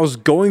remember I was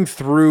going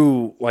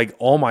through like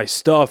all my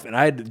stuff, and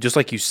I had, just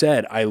like you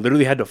said, I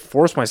literally had to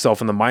force myself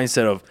in the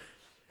mindset of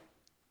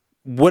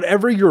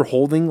whatever you're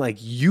holding, like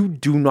you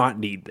do not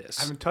need this.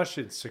 I haven't touched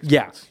it in 6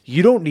 Yeah, months.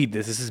 you don't need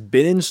this. This has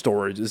been in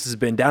storage. This has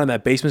been down in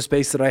that basement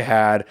space that I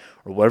had,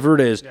 or whatever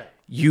it is.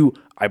 Yeah.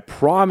 I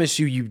promise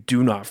you, you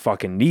do not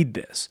fucking need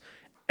this.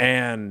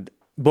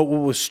 But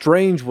what was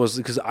strange was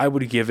because I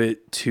would give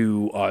it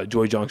to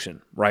Joy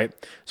Junction, right?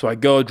 So I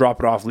go, drop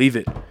it off, leave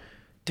it.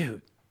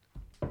 Dude,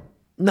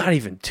 not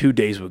even 2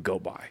 days would go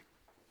by.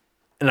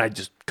 And I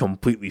just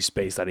completely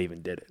spaced that I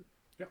even did it.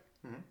 Yeah.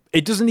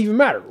 It doesn't even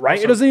matter, right?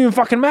 Also- It doesn't even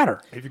fucking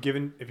matter. If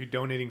you're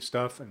donating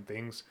stuff and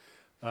things,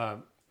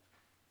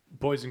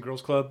 Boys and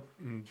Girls Club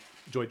and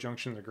Joy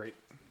Junction are great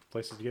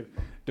places to give.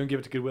 Don't give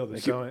it to Goodwill; they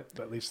sell it,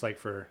 but at least like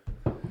for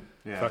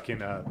fucking.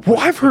 Well,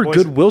 I've heard Boys-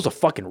 Goodwill's a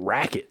fucking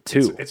racket,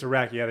 too. It's a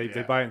rack, yeah.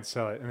 They buy it and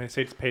sell it, and they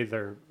say it's paid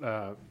their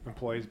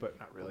employees, but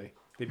not really.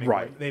 They make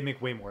Right. they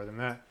make way more than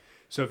that.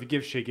 So if you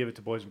give shit, give it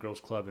to Boys and Girls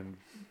Club and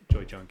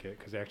Joy Junket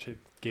because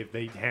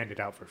they hand it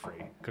out for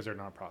free because they're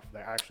nonprofit.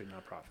 They're actually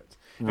nonprofits.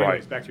 Right.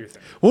 Anyways, back to your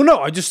thing. Well,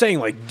 no, I'm just saying,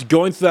 like,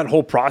 going through that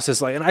whole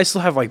process, like, and I still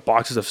have, like,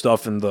 boxes of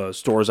stuff in the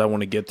stores I want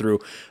to get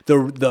through.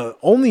 The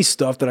only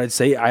stuff that I'd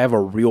say I have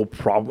a real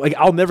problem, like,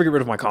 I'll never get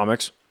rid of my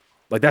comics.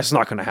 Like, that's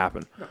not going to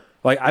happen.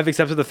 Like, I've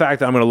accepted the fact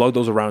that I'm going to lug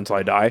those around until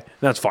I die. And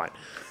that's fine.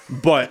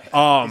 But,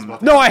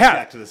 no, I have.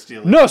 Back to the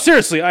stealing. No,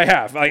 seriously, I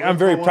have. Like, I'm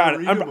very I proud.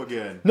 wanna read them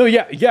again? No,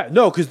 yeah,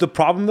 no, because the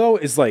problem, though,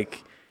 is,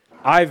 like,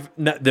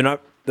 they're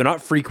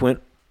not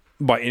frequent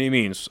by any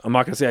means. I'm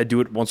not going to say I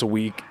do it once a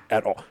week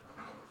at all.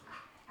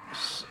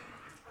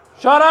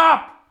 Shut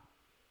up!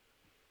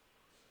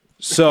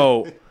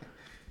 So,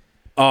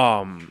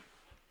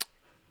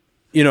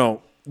 you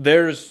know,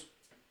 there's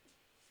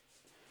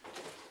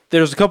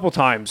a couple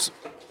times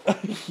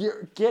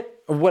here,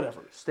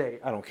 whatever, stay,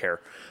 I don't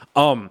care.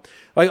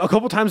 Like a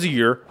couple times a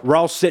year where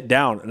I'll sit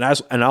down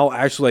and I'll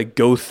actually like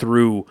go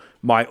through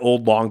my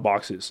old long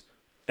boxes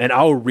and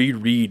I'll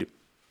reread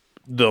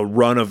the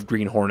run of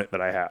Green Hornet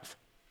that I have.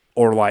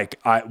 Or like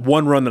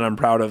one run that I'm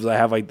proud of is I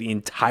have like the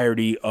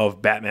entirety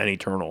of Batman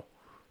Eternal.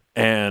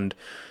 And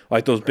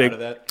like those big of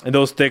that. and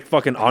those thick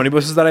fucking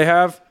omnibuses that I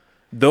have,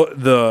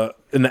 the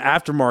in the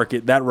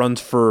aftermarket that runs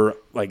for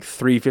like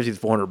 $350 to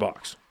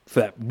 $400 for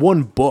that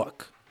one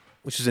book,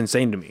 which is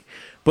insane to me.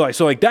 But like,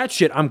 so like that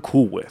shit I'm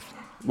cool with.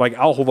 Like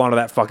I'll hold on to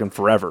that fucking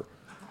forever.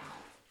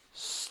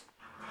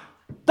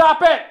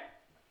 Stop it.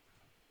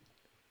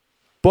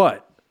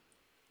 But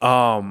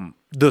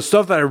the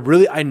stuff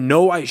that I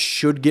know I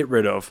should get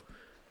rid of,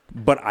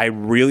 but I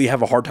really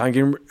have a hard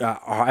time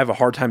I have a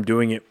hard time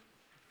doing it.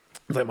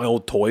 Like my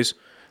old toys,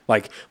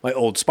 like my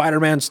old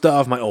Spider-Man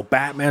stuff, my old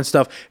Batman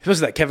stuff,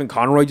 especially that Kevin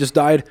Conroy just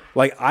died.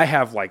 Like I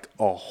have like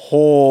a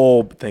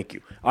whole,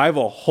 I have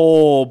a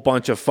whole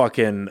bunch of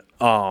fucking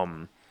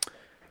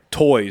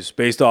toys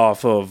based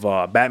off of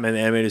Batman the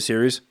animated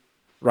series,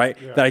 right?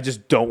 Yeah. That I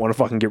just don't want to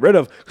fucking get rid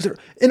of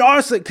and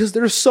honestly, because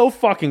they're so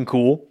fucking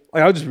cool.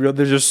 Like I just realized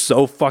they're just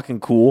so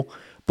fucking cool.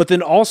 But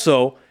then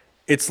also,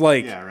 it's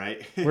like, yeah,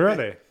 right. Where are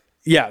they?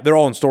 Yeah, they're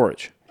all in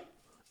storage.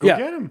 Go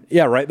get them.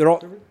 Yeah, right. They're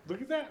all.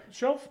 Look at that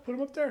shelf. Put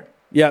them up there.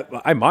 Yeah,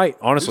 I might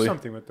honestly. Do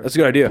something with them. That's a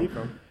good idea.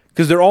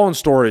 Because they're all in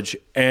storage,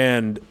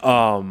 and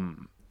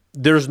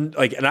there's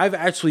like, and I've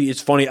actually,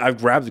 it's funny. I've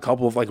grabbed a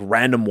couple of like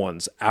random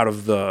ones out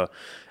of the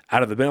bin.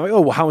 I'm like,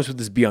 oh, well, how much would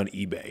this be on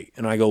eBay?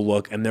 And I go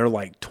look, and they're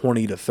like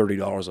 $20 to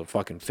 $30 a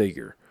fucking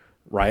figure,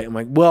 right? I'm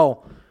like,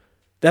 well,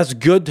 that's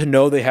good to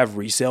know they have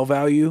resale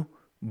value.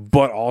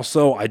 But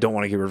also, I don't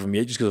want to get rid of them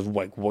yet, just because of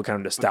like what kind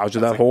of nostalgia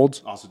that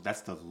holds. Also,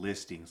 that's the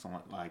listing, so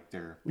like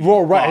they're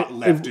right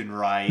left and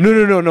right.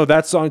 No.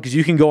 That's on because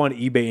you can go on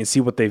eBay and see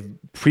what they've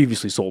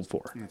previously sold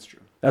for. That's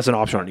true. That's an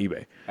option on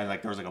eBay. And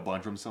like there was like a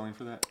bunch of them selling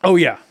for that. Oh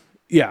yeah.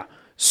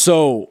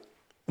 So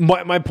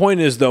my point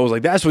is though, is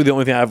like that's really the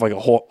only thing I have like a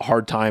whole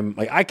hard time.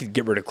 Like I could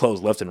get rid of clothes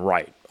left and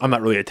right. I'm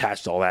not really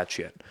attached to all that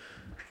shit.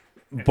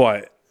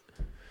 But.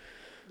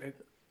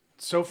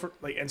 So for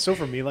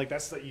me, like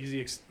that's the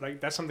easiest. Like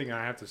that's something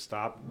I have to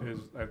stop. Is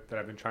that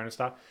I've been trying to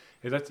stop.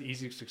 Is that's the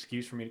easiest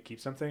excuse for me to keep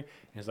something?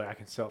 Is like I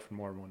can sell it for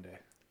more in one day.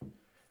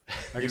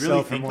 I can sell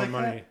it for more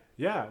money. That?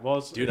 Yeah. Well,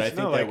 I think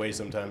that way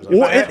sometimes.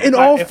 Well, in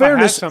all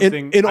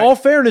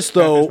fairness,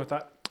 though,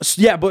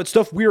 yeah, but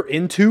stuff we're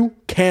into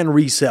can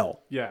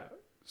resell. Yeah.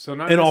 So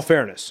not in all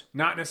fairness,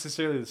 not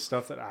necessarily the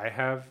stuff that I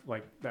have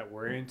like that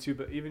we're into,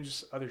 but even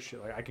just other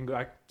shit. Like I can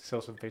sell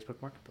some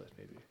Facebook Marketplace.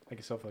 Maybe I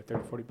can sell for like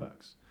 $30-$40.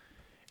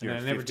 And I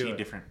never do it.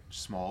 Different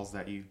smalls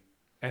that you.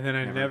 And then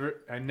I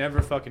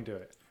never fucking do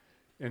it.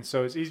 And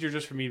so it's easier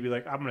just for me to be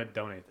like, I'm gonna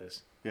donate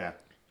this. Yeah.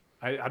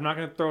 I'm not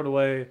gonna throw it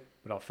away,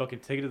 but I'll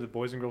fucking take it to the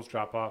Boys and Girls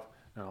Drop Off,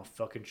 and I'll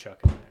fucking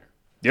chuck it in there.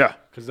 Yeah.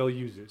 Because they'll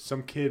use it.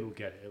 Some kid will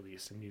get it at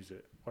least and use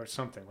it, or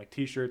something like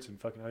T-shirts and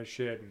fucking other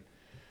shit, and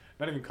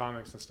not even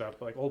comics and stuff,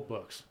 but like old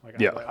books. Like,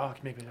 yeah. Like, oh, I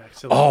can make me like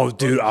silly. Oh,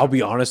 dude, I'll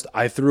be honest.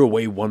 I threw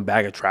away one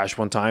bag of trash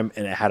one time,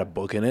 and it had a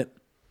book in it.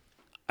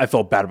 I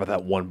felt bad about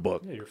that one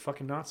book. Yeah, you're a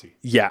fucking Nazi.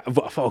 Yeah,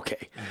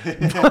 okay.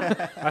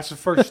 That's the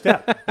first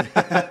step.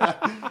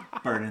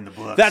 Burning the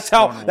books. That's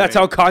how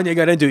Kanye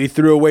got into it. He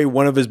threw away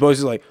one of his books.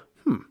 He's like,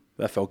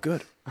 that felt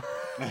good.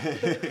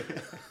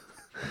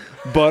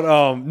 But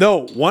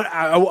no,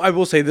 I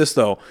will say this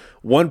though.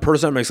 One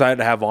person I'm excited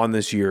to have on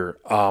this year.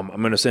 I'm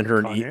gonna send her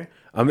an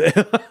I'm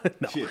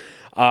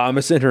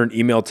gonna send her an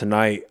email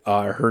tonight.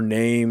 Her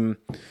name.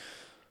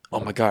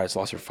 Oh my god, I just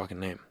lost her fucking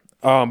name.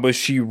 But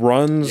she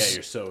runs. Yeah,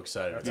 you're so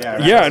excited.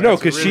 Yeah, no,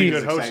 because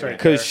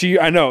really she,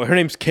 I know her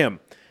name's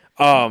Kim.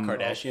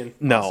 Kardashian.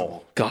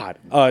 No, God.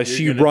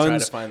 She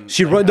runs.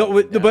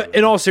 But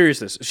in all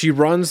seriousness, she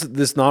runs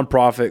this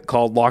nonprofit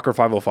called Locker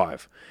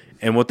 505,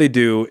 and what they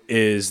do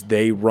is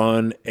they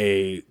run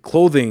a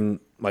clothing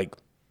like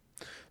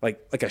a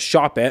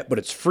shopette, but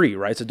it's free,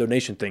 right? It's a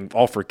donation thing,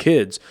 all for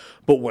kids.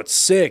 But what's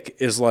sick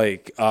is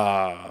like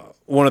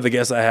one of the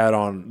guests I had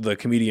on, the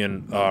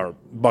comedian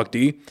Buck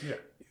D. Yeah.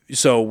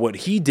 So what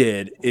he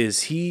did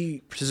is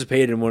he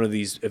participated in one of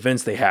these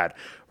events they had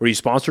where you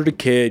sponsored a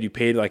kid, you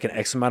paid like an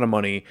X amount of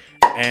money,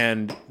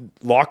 and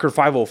Locker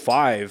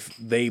 505,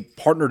 they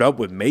partnered up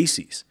with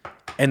Macy's,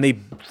 and they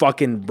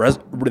fucking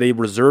they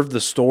reserved the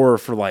store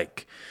for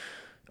like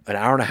an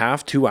hour and a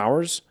half, 2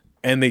 hours,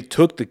 and they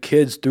took the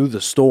kids through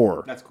the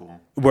store. That's cool.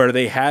 Where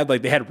they had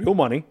real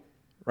money,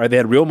 right? They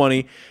had real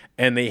money,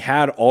 and they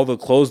had all the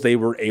clothes they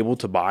were able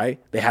to buy.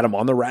 They had them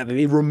on the rack.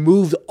 They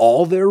removed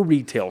all their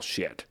retail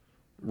shit.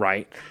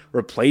 Right,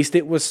 replaced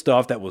it with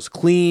stuff that was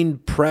clean,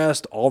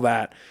 pressed, all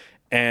that,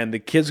 and the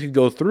kids could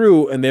go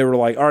through, and they were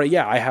like, "All right,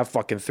 yeah, I have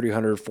fucking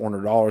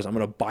 $300-$400. I'm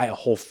gonna buy a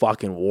whole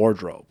fucking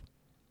wardrobe."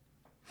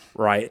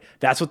 Right,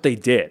 that's what they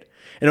did,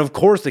 and of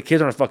course, the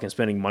kids aren't fucking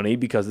spending money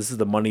because this is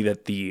the money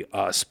that the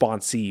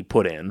sponsee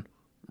put in,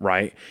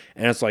 right?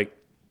 And it's like,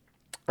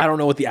 I don't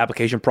know what the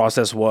application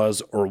process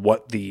was or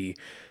what the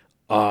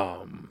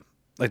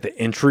like the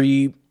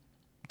entry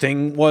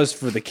thing was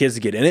for the kids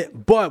to get in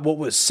it. But what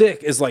was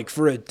sick is like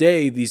for a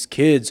day, these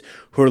kids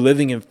who are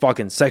living in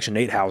fucking Section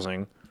 8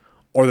 housing,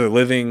 or they're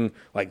living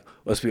like,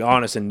 let's be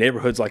honest, in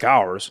neighborhoods like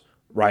ours,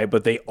 right?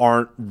 But they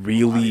don't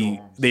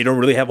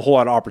really have a whole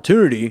lot of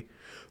opportunity.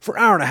 For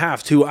an hour and a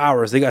half, 2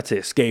 hours, they got to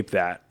escape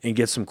that and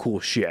get some cool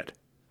shit.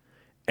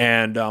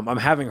 And I'm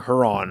having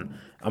her on.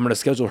 I'm gonna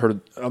schedule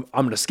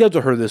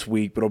her this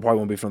week, but it probably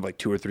won't be for like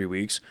 2 or 3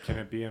 weeks. Can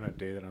it be on a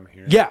day that I'm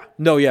here? Yeah,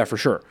 no, yeah, for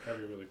sure.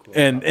 That'd be really cool.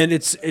 And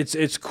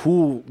it's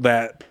cool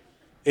that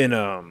in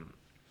a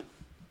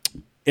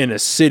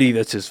city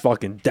that's as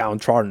fucking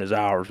downtrodden as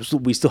ours,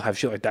 we still have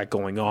shit like that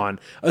going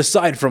on.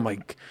 Aside from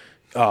like,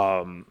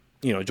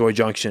 Joy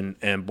Junction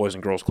and Boys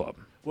and Girls Club.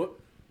 What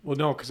Well,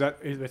 no, because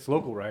it's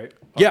local, right?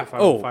 Yeah. Up to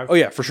 505. Oh,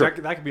 yeah, for sure.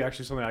 That could be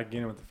actually something I can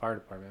get in with the fire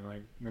department.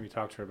 Like maybe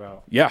talk to her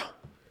about Yeah.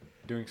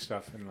 doing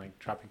stuff and like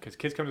dropping. Because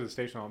kids come to the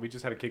station. We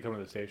just had a kid come to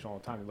the station all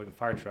the time to look at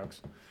fire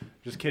trucks.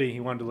 Just kidding. He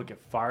wanted to look at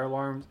fire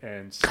alarms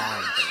and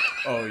signs.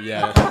 Oh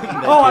yeah.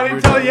 Oh, I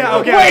didn't tell you. Yeah,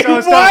 okay. Wait,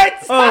 so what?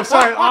 Oh,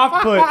 sorry.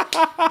 Off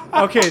put.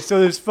 Okay, so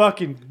this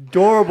fucking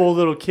adorable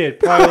little kid,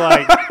 probably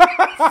like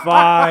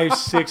 5,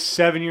 6,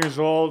 7 years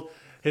old.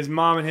 His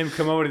mom and him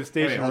come over to the Wait,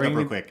 station. hold up ring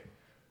real the- quick.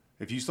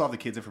 If you still have the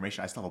kids'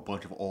 information, I still have a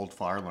bunch of old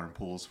fire alarm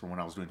pools from when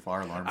I was doing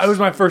fire alarms. That was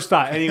my first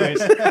thought. Anyways,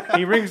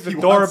 he rings the You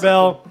want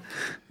doorbell.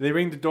 They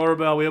ring the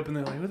doorbell. We open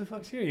the like, who the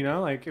fuck's here? You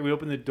know, like we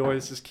open the door.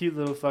 This is cute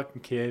little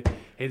fucking kid.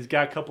 He's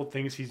got a couple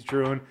things he's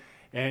drawing,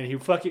 and he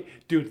fucking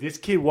dude. This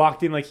kid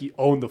walked in like he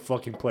owned the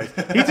fucking place.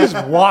 He just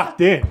walked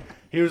in.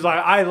 He was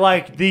like, I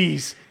like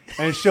these,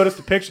 and showed us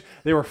the picture.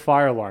 They were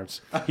fire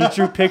alarms. He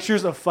drew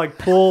pictures of like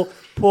pull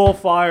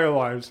fire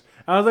alarms.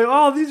 I was like,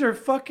 oh, these are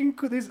fucking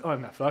cool. These, oh,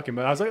 I'm not fucking,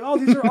 but I was like, oh,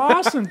 these are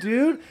awesome,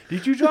 dude.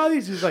 Did you draw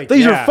these? He's like,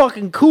 These yeah. are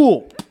fucking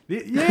cool.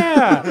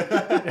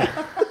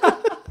 Yeah.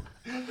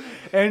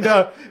 And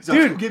So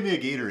dude, give me a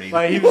Gatorade.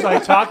 like he was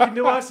like talking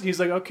to us, and he's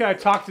like, okay, I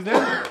talked to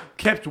them.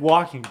 Kept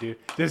walking, dude.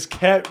 Just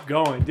kept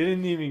going.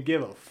 Didn't even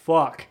give a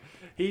fuck.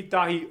 He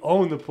thought he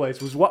owned the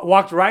place.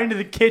 Walked right into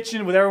the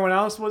kitchen with everyone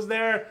else was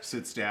there.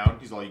 Sits down.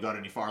 He's all, you got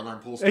any fire alarm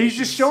pools? And he's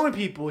just showing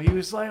people. He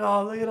was like,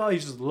 oh, look at all.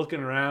 He's just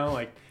looking around,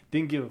 like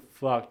didn't give a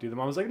fuck, dude. The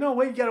mom was like, no,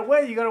 wait,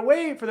 you gotta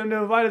wait for them to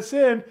invite us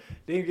in.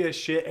 Didn't give a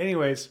shit.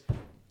 Anyways,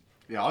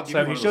 Yeah, I'll give so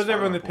you he one of shows those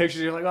everyone the fire alarm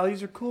pictures. You're like, oh,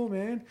 these are cool,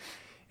 man.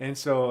 And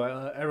so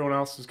everyone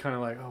else was kind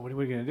of like, oh, what are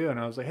we going to do? And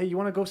I was like, hey, you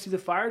want to go see the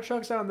fire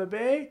trucks out in the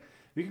bay?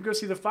 We can go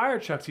see the fire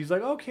trucks. He's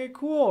like, okay,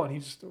 cool.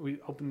 And we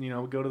open, we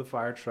go to the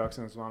fire trucks.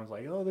 And his mom was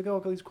like, oh, look at all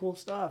these cool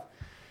stuff.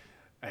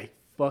 I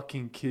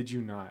fucking kid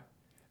you not.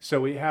 So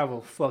we have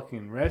a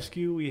fucking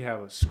rescue. We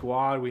have a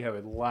squad. We have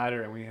a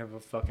ladder. And we have a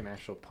fucking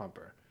actual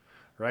pumper.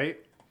 Right?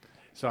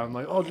 So I'm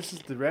like, oh, this is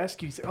the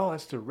rescue. He said, oh,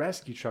 that's the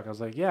rescue truck. I was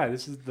like, yeah,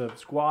 this is the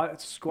squad.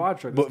 It's a squad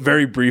truck. But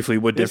very briefly,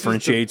 what This is the-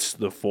 differentiates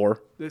the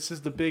four? This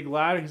is the big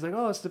ladder. He's like,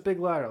 oh, it's the big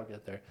ladder. I'll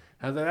get there.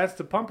 I was like, that's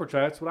the pumper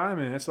truck. That's what I'm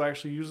in. That's what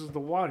actually uses the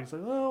water. He's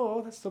like,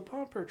 oh, that's the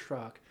pumper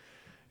truck.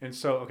 And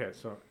so, okay,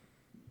 so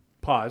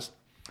pause.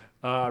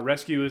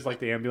 Rescue is like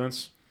the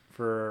ambulance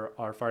for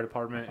our fire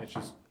department. It's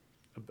just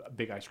a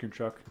big ice cream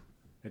truck.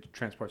 It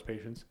transports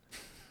patients.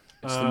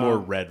 It's the more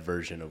red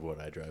version of what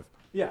I drive.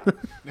 Yeah.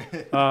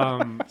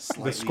 The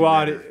Slightly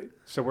squad. better.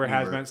 So we're a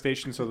Newer. hazmat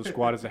station. So the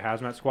squad is a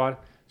hazmat squad.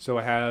 So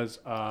it has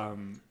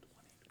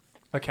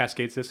a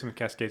cascade system. The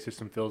cascade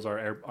system fills our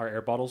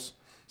air bottles.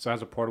 So it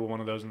has a portable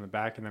one of those in the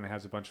back, and then it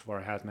has a bunch of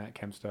our hazmat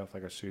chem stuff,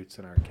 like our suits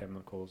and our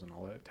chemicals and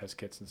all that test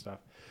kits and stuff.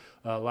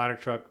 Ladder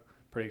truck,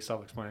 pretty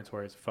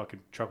self-explanatory. It's a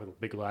fucking truck with a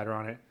big ladder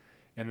on it,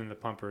 and then the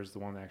pumper is the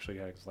one that actually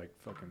has like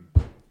fucking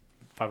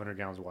 500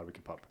 gallons of water we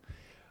can pump.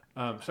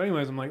 So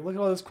anyways, I'm like, look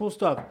at all this cool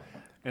stuff.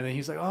 And then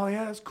he's like, oh,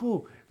 yeah, that's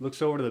cool. Looks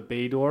over to the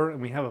bay door, and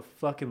we have a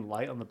fucking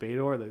light on the bay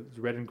door that's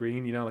red and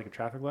green, like a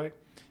traffic light.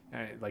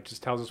 And it like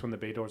just tells us when the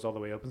bay door's all the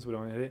way open so we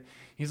don't hit it.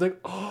 He's like,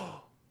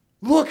 oh,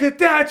 look at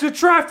that. It's a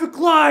traffic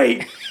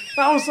light.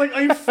 I was like,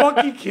 are you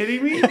fucking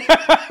kidding me? The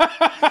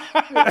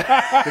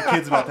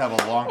kid's about to have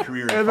a long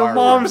career in And the fireworks.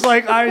 mom's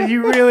like, he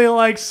really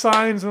likes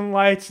signs and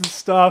lights and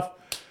stuff.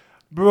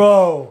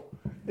 Bro,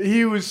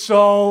 he was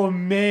so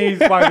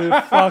amazed by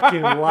the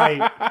fucking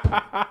light.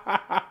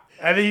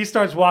 And then he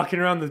starts walking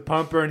around the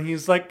pumper, and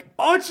he's like,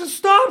 oh, it's a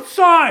stop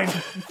sign.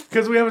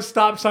 Because we have a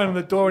stop sign on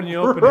the door when you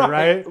open it,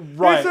 right?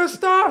 right. It's a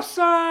stop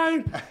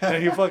sign.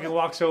 And he fucking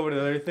walks over to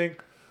the other thing.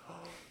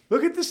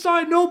 Look at the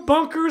sign. No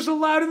bunkers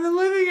allowed in the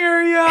living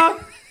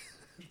area.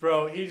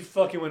 Bro, he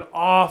fucking went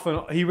off,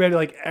 and he read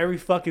like every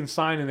fucking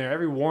sign in there,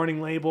 every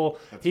warning label.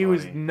 That's He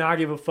was funny. not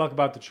give a fuck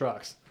about the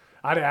trucks.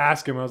 I'd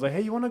ask him. I was like,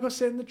 hey, you want to go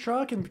sit in the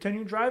truck and pretend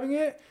you're driving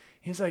it?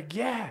 He's like,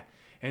 yeah.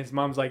 And his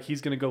mom's like,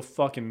 he's going to go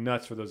fucking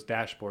nuts for those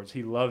dashboards.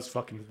 He loves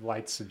fucking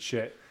lights and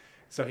shit.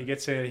 So he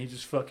gets in, and he's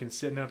just fucking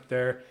sitting up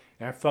there.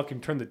 And I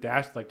fucking turn the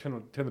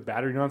turn the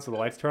battery on so the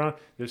lights turn on.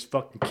 This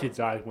fucking kid's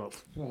eyes went,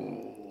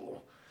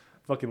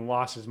 fucking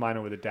lost his mind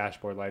over the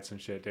dashboard lights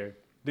and shit, dude.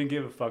 Didn't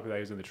give a fuck that he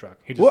was in the truck.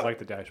 He just What? liked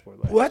the dashboard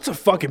lights. Well, that's a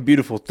fucking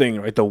beautiful thing,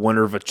 right? The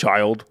wonder of a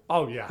child,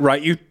 Oh, yeah.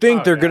 right? You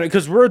think Oh, they're yeah. gonna,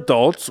 because we're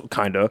adults,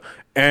 kind of,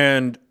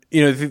 and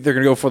you think they're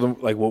gonna go for the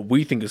like what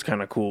we think is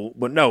kind of cool,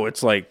 but no,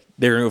 it's like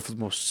they're gonna go for the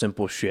most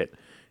simple shit.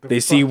 They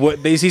see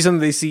something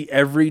they see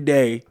every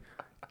day,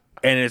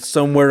 and it's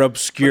somewhere But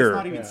obscure. it's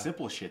not even Yeah.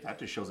 simple shit. That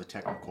just shows a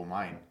technical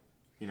mind.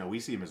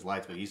 We see him as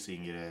lights, but he's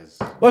seeing it as.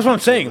 Well, that's what I'm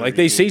saying. Like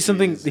they see gauges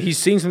something, and he's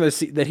seeing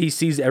something that he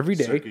sees every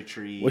day,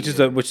 circuitry which is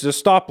and- a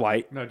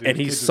stoplight, No, dude, and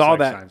the he kids are saw sex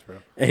that, signs, bro.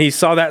 and he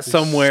saw that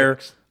somewhere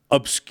sex.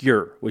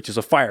 obscure, which is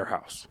a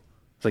firehouse.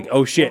 It's like,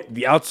 oh shit,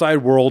 the outside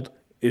world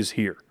is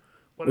here,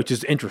 which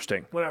is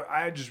interesting. Whatever.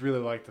 I just really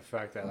like the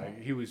fact that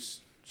like he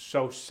was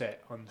so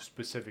set on the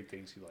specific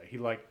things he liked. He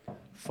liked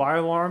fire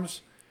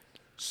alarms,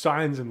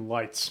 signs, and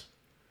lights.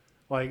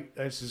 Like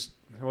that's just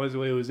was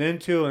what he was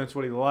into, and that's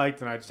what he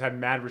liked, and I just had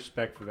mad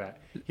respect for that.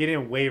 He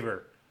didn't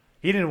waver.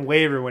 He didn't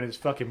waver when his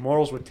fucking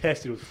morals were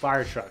tested with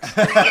fire trucks.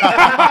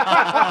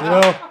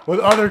 With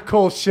other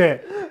cool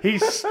shit. He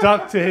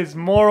stuck to his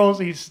morals.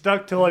 He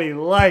stuck to what he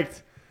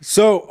liked.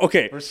 So,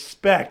 okay.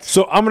 Respect.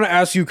 So I'm going to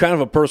ask you kind of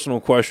a personal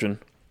question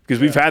because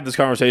we've had this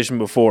conversation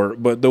before.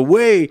 But the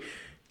way,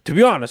 to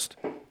be honest,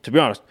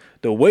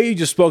 the way you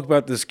just spoke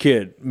about this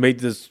kid made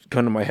this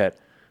come to my head,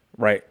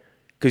 right?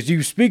 Because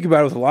you speak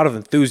about it with a lot of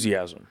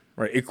enthusiasm,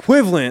 right?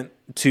 Equivalent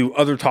to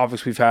other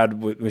topics we've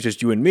had with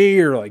just you and me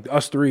or like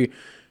us three.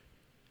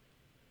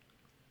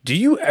 Do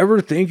you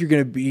ever think you're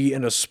going to be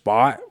in a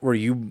spot where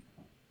you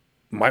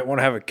might want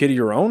to have a kid of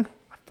your own?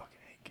 I fucking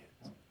hate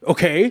kids.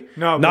 Okay.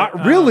 No, not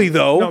but, really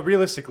though. No,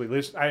 realistically,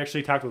 I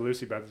actually talked with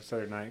Lucy about this the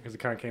other night because it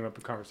kind of came up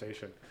in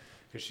conversation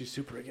because she's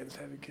super against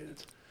having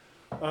kids.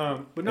 But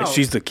no, And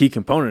she's the key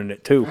component in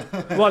it too.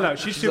 well, no,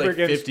 she's super like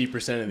against 50%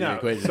 of the no,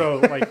 equation. So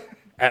like,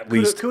 At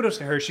least. kudos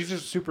to her. She's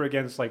just super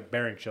against like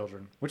bearing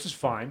children, which is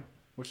fine.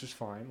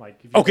 Like,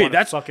 if you Okay,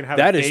 wanna fucking have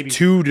that a is baby,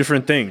 two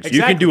different things. You can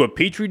Exactly. do a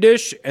petri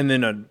dish and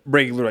then a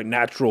regular like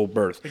natural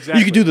birth. You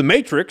Exactly. can do the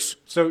Matrix.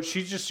 So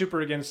she's just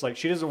super against like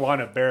she doesn't want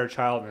to bear a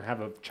child and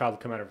have a child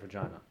come out of her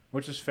vagina,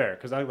 which is fair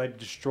because that like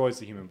destroys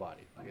the human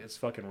body. Like it's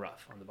fucking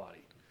rough on the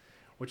body,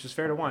 which is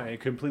fair to want. It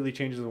completely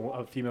changes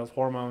a female's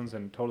hormones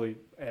and totally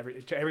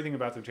everything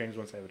about them changes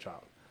once they have a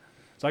child.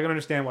 So I can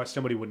understand why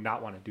somebody would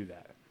not want to do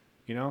that,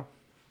 you know.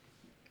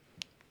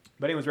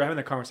 But anyways, we're having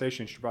that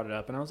conversation. She brought it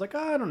up, and I was like,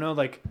 I don't know,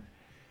 like.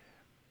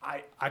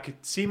 I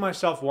could see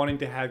myself wanting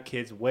to have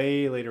kids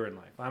way later in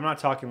life. I'm not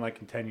talking like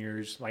in 10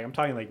 years. Like I'm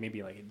talking like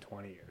maybe like in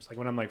 20 years. Like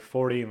when I'm like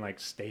 40 and like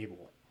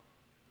stable.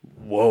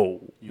 Whoa.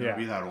 You Yeah. want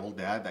to be that old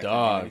dad that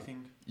Dog. can do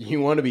anything?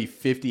 You want to be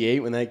 58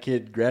 when that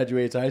kid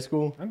graduates high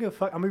school? I'm gonna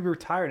fuck. I'm gonna be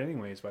retired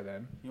anyways by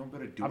then. You don't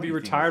better do I'll be anything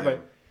retired, with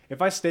but them.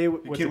 if I stay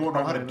with kid the won't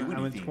know how to department, do I'm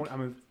in anything. 20,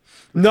 I'm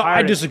No, I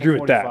retired at disagree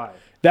with that.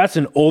 45. That's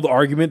an old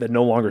argument that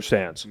no longer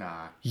stands.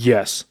 Nah,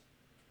 Yes.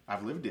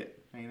 I've lived it.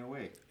 Ain't no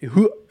way.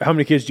 How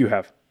many kids do you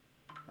have?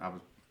 I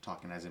was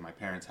talking as in my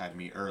parents had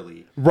me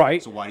early.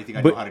 Right. So why do you think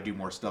I But- know how to do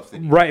more stuff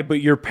than you? Right,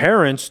 but your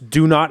parents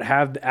do not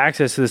have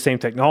access to the same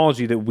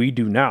technology that we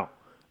do now.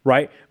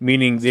 Right?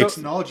 Meaning the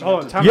Technology. hold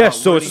on, I'm time talking Yes,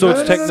 about so it's- learning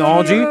so it's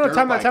technology. dirt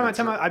Time bike out.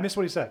 or- I missed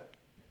what he said.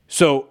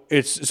 So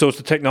it's the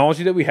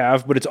technology that we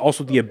have, but it's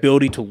also the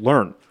ability to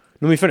learn.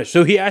 Let me finish.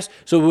 So he asked.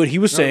 So what he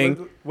was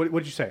saying. What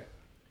did you say?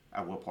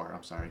 At what part?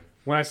 I'm sorry.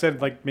 When I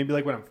said like maybe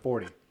like when I'm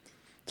 40.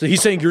 So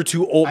he's saying you're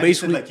too old. I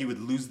just said Basically, like you would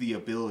lose the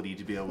ability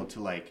to be able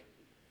to like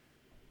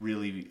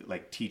really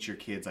like teach your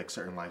kids like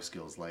certain life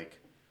skills, like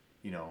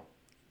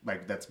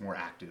like that's more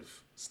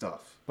active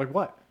stuff. Like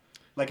what?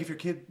 Like if your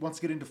kid wants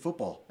to get into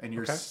football and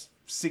you're Okay.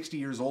 60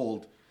 years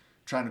old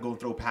trying to go and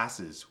throw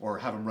passes or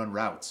have them run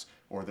routes,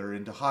 or they're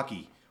into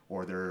hockey,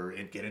 or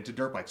get into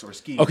dirt bikes or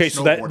skiing. okay. or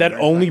So snowboarding that or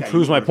anything only like that,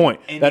 proves you my wouldn't do point.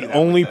 any That of with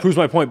only them. proves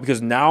my point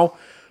because now,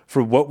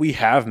 for what we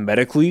have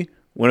medically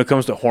when it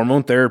comes to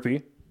hormone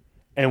therapy,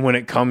 and when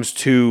it comes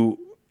to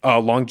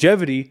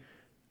longevity,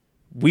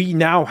 we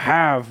now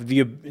have the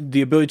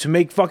ability to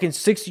make fucking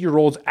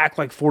 60-year-olds act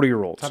like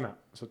 40-year-olds. Time out.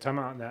 So time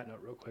out on that note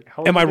real quick. How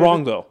old Am are I you,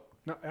 wrong David? though?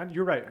 No,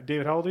 you're right.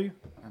 David, how old are you?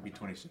 I'd be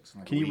 26 in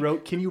like Can a you week. row?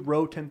 Can you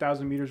row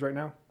 10,000 meters right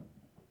now?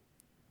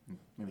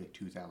 Maybe like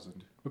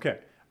 2,000. Okay,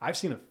 I've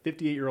seen a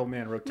 58-year-old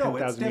man row 10,000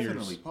 No, it's meters.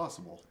 definitely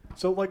possible.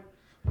 So like,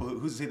 Well,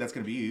 who's to say that's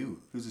going to be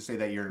you? Who's to say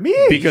that you're Me!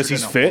 Because you're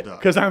he's gonna fit? hold up?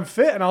 because I'm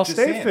fit and I'll Just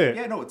stay saying. fit.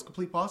 Yeah, no, it's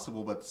completely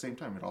possible, but at the same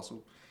time, it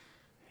also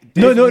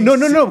No.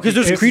 Because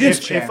there's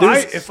credence.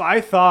 If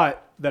I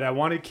thought that I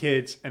wanted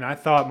kids and I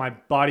thought my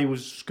body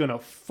was gonna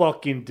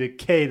fucking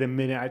decay the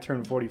minute I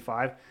turned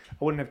 45, I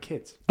wouldn't have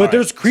kids. But All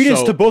there's right, credence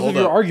so to both of hold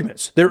your up.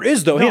 arguments. There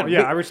is though. No, Hang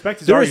yeah, on. I respect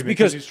his There is argument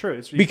because he's true.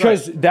 He's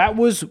because right. that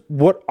was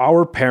what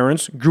our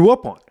parents grew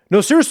up on. No,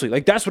 seriously,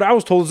 like that's what I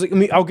was told. I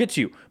mean, I'll get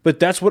to you, but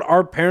that's what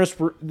our parents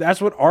were. That's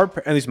what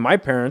at least my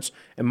parents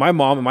and my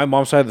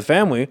mom's side of the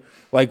family.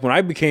 Like when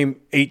I became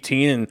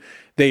 18 and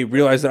they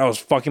realized that I was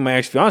fucking my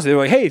ex-fiance, they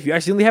were like, "Hey, if you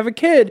accidentally have a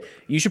kid,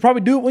 you should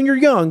probably do it when you're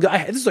young."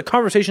 This is a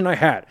conversation I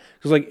had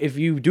because, like, if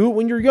you do it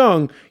when you're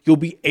young, you'll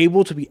be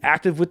able to be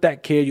active with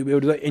that kid. You'll be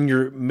able to do that in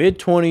your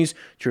mid-20s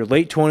to your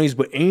late 20s.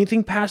 But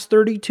anything past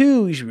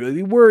 32, you should really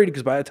be worried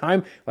because by the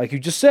time, like you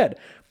just said,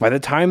 by the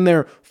time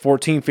they're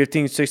 14,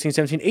 15, 16,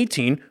 17,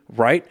 18,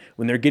 right,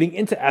 when they're getting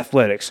into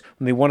athletics,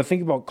 when they want to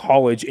think about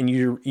college, and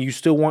you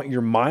still want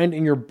your mind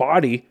and your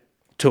body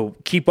to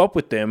keep up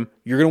with them,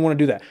 you're going to want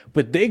to do that.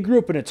 But they grew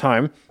up in a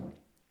time,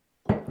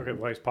 Okay,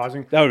 well, he's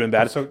pausing. that would have been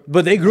bad. So-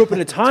 But they grew up in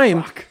a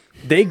time,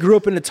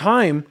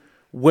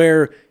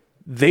 where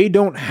they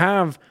don't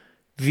have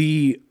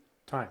the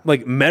Time.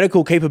 like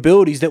medical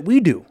capabilities that we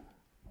do.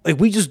 Like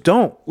we just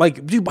don't.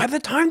 Like, dude, by the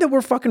time that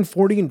we're fucking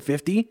 40 and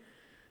 50,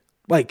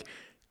 like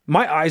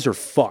my eyes are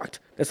fucked.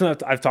 That's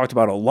something I've talked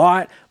about a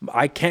lot.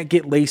 I can't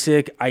get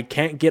LASIK. I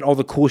can't get all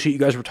the cool shit you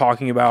guys were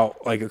talking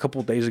about like a couple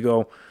of days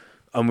ago.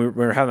 We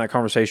were having that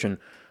conversation.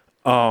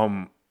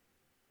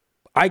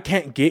 I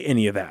can't get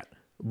any of that.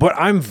 But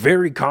I'm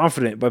very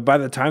confident. But by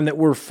the time that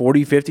we're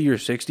 40, 50, or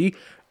 60,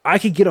 I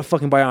could get a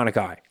fucking bionic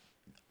eye.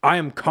 I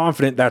am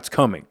confident that's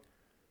coming.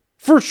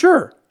 For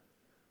sure.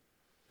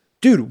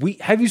 Dude,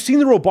 have you seen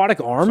the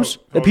robotic arms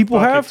that people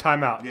have?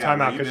 Time out, Yeah,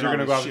 no, you've because been you're on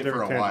gonna go this off a shit for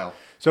different a tangent. while.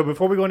 So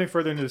before we go any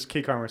further into this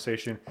kid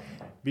conversation,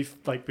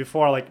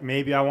 before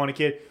maybe I want a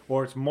kid,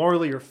 or it's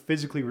morally or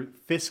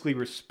fiscally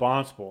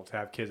responsible to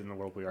have kids in the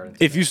world we are in.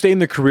 If you stay in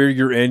the career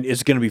you're in,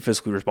 it's going to be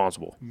fiscally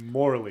responsible.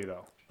 Morally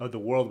though, of the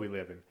world we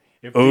live in.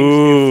 If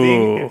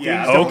Ooh. if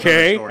Yeah, things don't-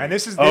 okay. story. And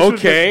this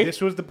Okay.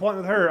 was the point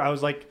with her. I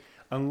was like,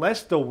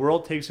 unless the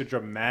world takes a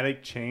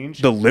dramatic change.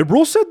 The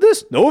liberal said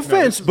this? No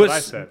offense, is but what I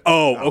said.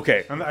 Oh,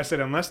 okay. I said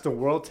unless the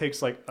world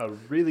takes like a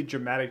really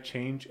dramatic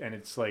change and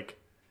it's like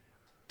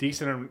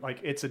decent, like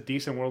it's a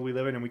decent world we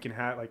live in, and we can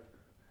have like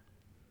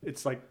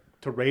it's like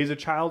to raise a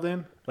child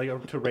in,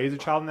 to raise a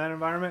child in that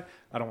environment.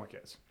 I don't want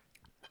kids.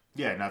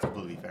 Yeah, not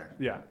completely fair.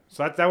 Yeah.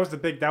 So that was the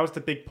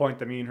big point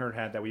that me and her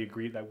had, that we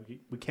agreed that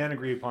we can't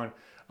agree upon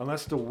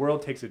unless the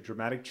world takes a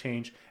dramatic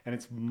change and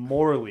it's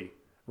morally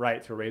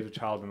right to raise a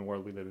child in the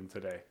world we live in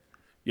today.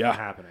 Yeah. Not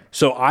happening.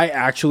 So I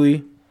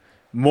actually,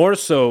 more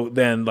so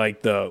than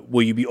like the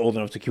will you be old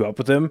enough to keep up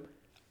with them,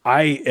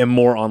 I am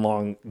more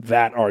along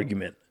that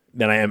argument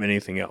than I am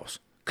anything else.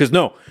 Because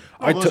no,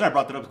 I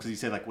brought that up because he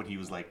said like when he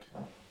was like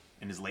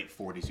in his late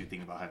 40s, you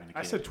think about having a kid.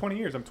 I said 20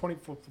 years. I'm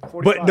 45.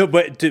 but no,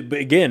 but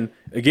again,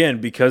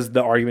 because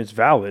the argument's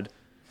valid,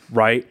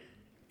 right?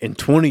 In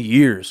 20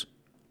 years,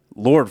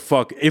 Lord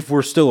fuck, if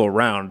we're still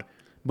around,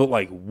 but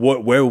like where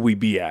will we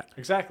be at?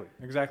 Exactly.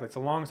 It's a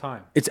long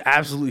time. It's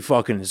absolutely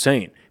fucking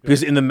insane.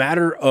 Because in the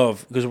matter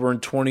of, because we're in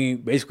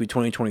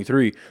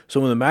 2023,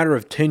 so in the matter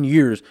of 10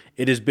 years,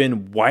 it has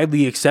been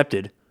widely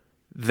accepted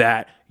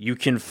that you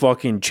can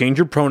fucking change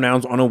your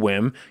pronouns on a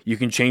whim. You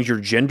can change your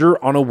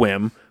gender on a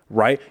whim,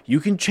 right? You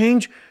can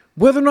change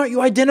whether or not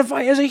you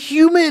identify as a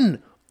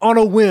human on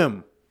a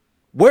whim.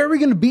 Where are we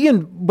going to be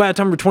in by the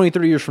time we're 20,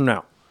 30 years from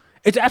now?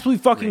 It's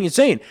absolutely fucking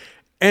insane.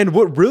 And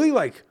what really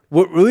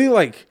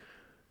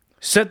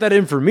set that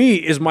in for me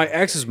is my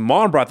ex's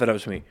mom brought that up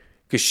to me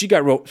because she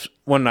got roped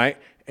one night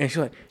and she's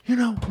like,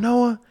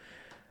 Noah,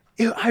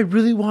 I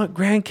really want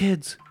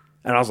grandkids.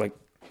 And I was like,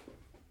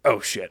 oh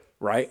shit,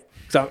 right?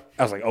 So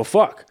I was like, oh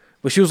fuck.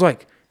 But she was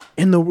like,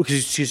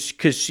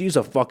 because she's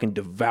a fucking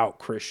devout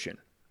Christian,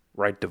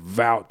 right?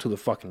 Devout to the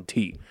fucking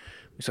T.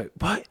 It's like,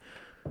 but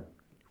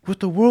with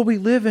the world we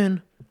live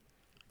in,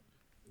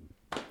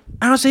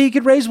 I don't say he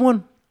could raise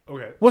one.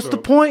 Okay. What's the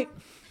point?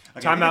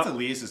 Like, Time I think out. it's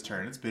Elias's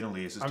turn. It's been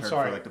Elias's turn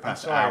sorry. for like the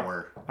past I'm sorry.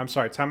 hour. I'm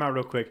sorry. Time out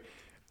real quick.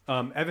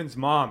 Evan's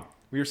mom.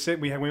 We were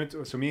sitting.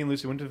 So me and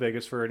Lucy went to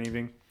Vegas for an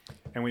evening,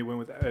 and we went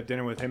with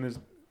dinner with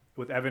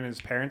with Evan and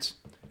his parents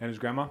and his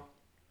grandma.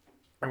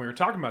 And we were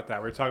talking about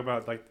that. We were talking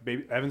about like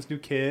Evan's new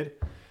kid,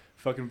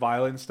 fucking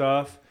violent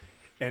stuff.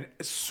 And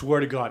I swear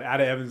to God, out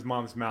of Evan's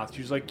mom's mouth,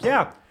 she was like,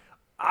 "Yeah,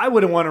 I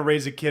wouldn't want to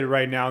raise a kid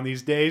right now in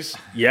these days."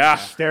 Yeah.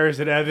 Stares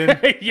at Evan.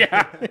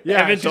 Yeah.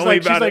 Yeah, Evan she's told me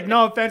like, about it.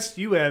 no offense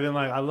to you, Evan.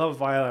 Like, I love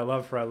Violet, I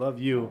love her, I love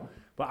you,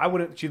 but I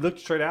wouldn't. She looked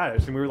straight at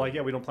us, and we were like,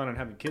 yeah, we don't plan on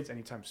having kids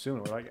anytime soon,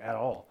 or like at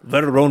all.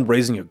 Let alone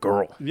raising a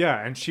girl. Yeah,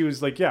 and she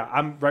was like, yeah,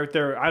 I'm right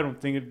there. I don't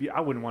think I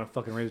wouldn't want to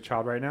fucking raise a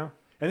child right now.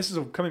 And this is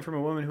coming from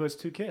a woman who has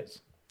 2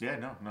 kids, Yeah,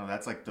 no,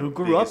 that's like the who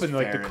grew up biggest, in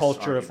like the fairest culture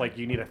of argument. like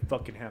you need to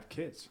fucking have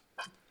kids.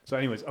 So,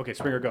 anyways, okay,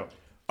 Springer, go.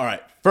 All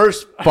right,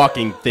 first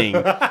fucking thing.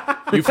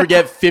 You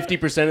forget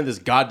 50% of this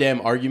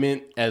goddamn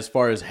argument as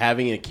far as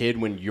having a kid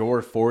when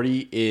you're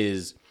 40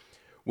 is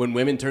when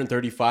women turn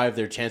 35,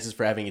 their chances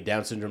for having a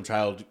Down syndrome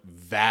child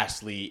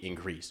vastly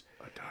increase.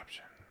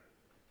 Adoption.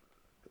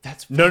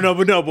 That's But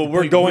we're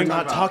But going. we're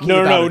not talking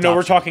no, about no, we're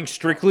adoption. talking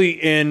strictly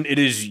in it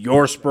is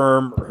your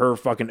sperm, her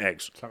fucking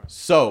eggs.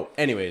 So,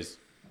 anyways,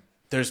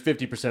 there's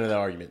 50% of that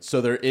argument.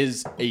 So there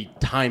is a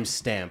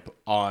timestamp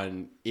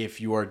on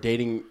if you are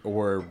dating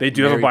or They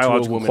do have a married to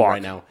biological woman clock.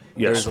 right now.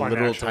 Yes. There's a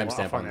literal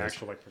timestamp on this.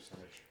 Actual like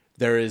percentage.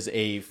 There is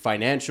a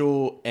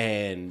financial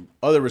and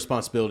other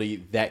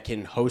responsibility that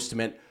can host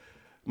men.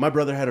 My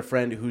brother had a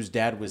friend whose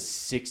dad was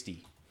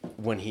 60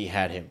 when he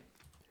had him.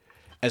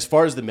 As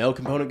far as the male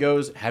component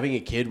goes, having a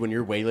kid when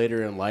you're way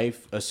later in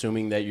life,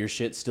 assuming that your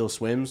shit still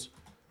swims,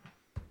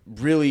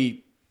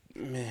 really,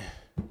 meh,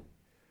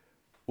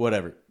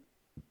 whatever.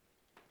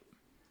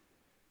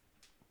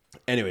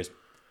 Anyways,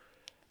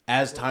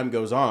 as time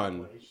goes on,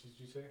 What age did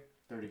you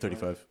say?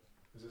 35.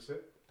 Is this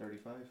it?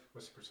 35.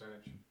 What's the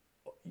percentage?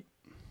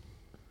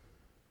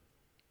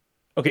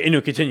 Okay,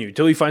 anyway, continue.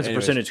 Till he finds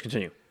Anyways. a percentage,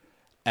 continue.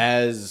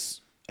 As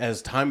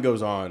time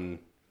goes on,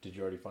 did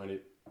you already find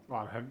it?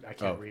 Well, I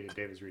can't Oh. read it.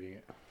 David's reading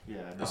it.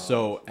 Yeah, no.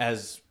 So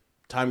as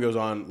time goes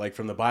on, like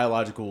from the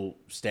biological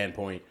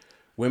standpoint,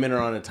 women are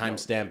on a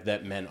timestamp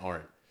that men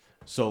aren't.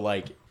 So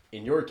like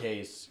in your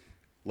case,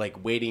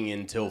 like waiting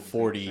until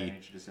 40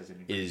 percentage just doesn't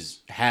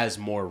increase. has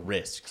more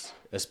risks,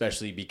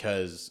 especially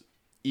because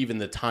even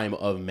the time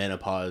of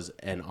menopause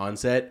and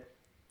onset,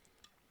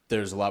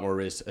 there's a lot more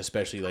risks,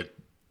 especially like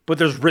But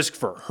there's risk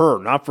for her,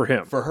 not for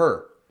him. for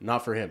her,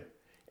 not for him.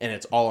 And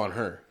it's all on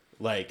her.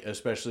 Like,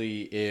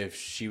 especially if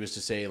she was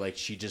to say, like,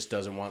 she just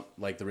doesn't want,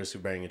 like, the risk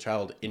of bearing a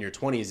child. In your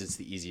 20s, it's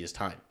the easiest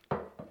time.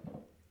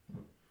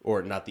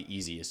 Or not the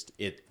easiest.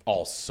 It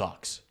all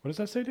sucks. What does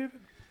that say, David?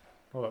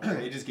 Hold up.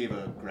 They just gave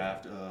a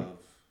graph of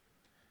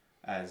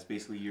as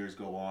basically years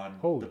go on,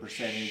 Holy the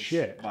percentage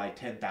shit. by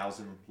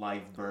 10,000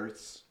 live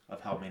births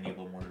of how many of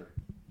them were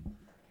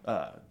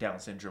Down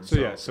syndrome. So,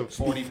 yeah, so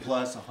 40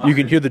 plus 100. You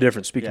can hear the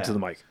difference speaking Yeah. to the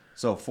mic.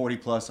 So 40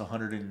 plus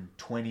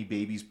 120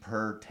 babies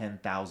per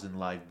 10,000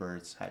 live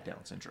births had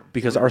Down syndrome.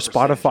 Because So our the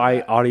percentage of Spotify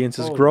that- audience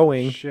is Holy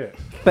growing. Shit.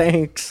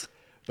 Thanks.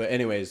 But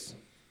anyways,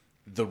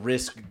 the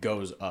risk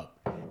goes up.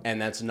 And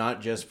that's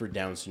not just for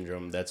Down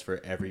syndrome. That's for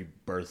every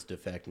birth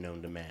defect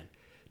known to man.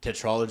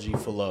 Tetralogy,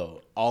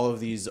 Fallot, all of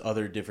these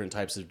other different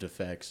types of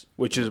defects.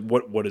 Which is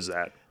what is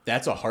that?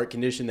 That's a heart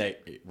condition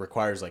that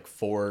requires like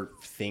 4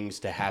 things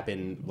to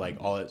happen. Like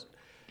all it.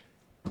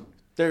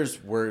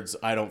 There's words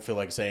I don't feel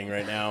like saying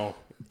right now.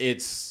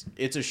 It's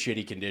a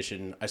shitty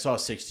condition. I saw a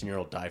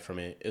 16-year-old die from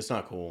it. It's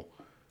not cool.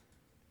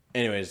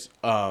 Anyways,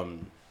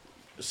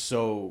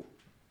 so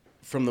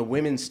from the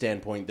women's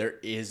standpoint, there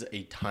is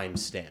a time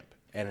stamp,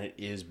 and it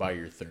is by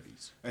your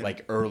 30s,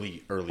 like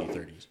early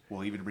 30s.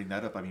 Well, even to bring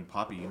that up, I mean,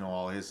 Poppy, you know,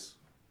 all his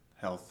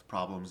health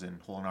problems and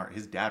whole art.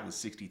 His dad was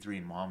 63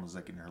 and mom was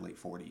like in her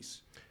late 40s.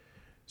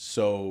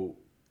 So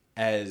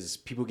as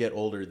people get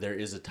older, there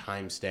is a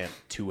time stamp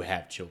to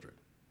have children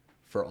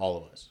for all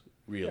of us,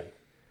 really.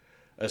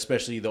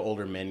 Especially the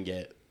older men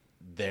get,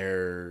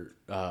 their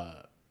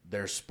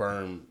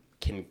sperm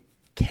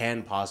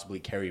can possibly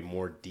carry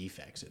more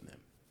defects in them.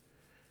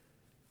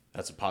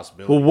 That's a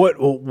possibility.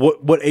 Well,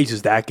 what age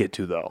does that get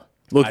to though?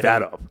 Look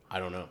that up. I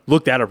don't know.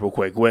 Look that up real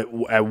quick.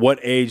 At what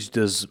age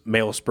does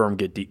male sperm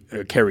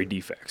get carry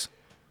defects?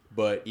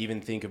 But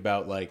even think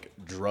about like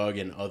drug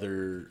and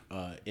other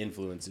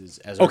influences.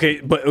 Okay,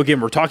 but again,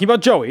 we're talking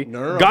about Joey.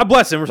 No. God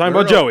bless him. We're talking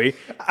about Joey.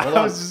 I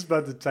was just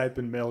about to type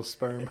in male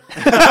sperm.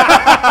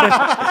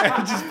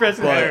 Just press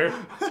enter.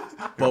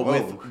 But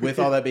with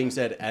all that being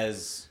said,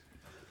 as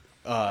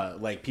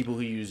like people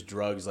who use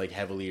drugs like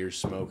heavily or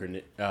smoke or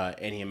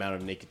any amount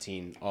of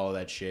nicotine, all of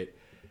that shit,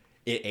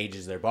 it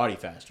ages their body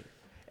faster,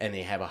 and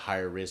they have a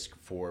higher risk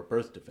for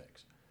birth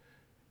defects.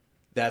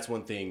 That's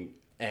one thing,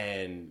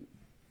 and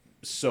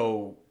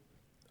so.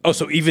 Oh,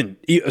 so even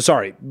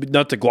sorry,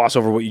 not to gloss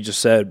over what you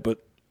just said,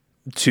 but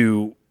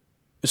so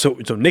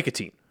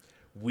nicotine.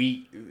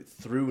 We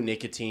through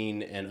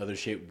nicotine and other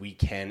shit, we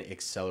can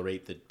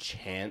accelerate the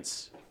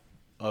chance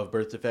of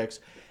birth defects,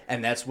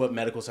 and that's what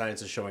medical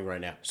science is showing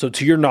right now. So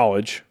to your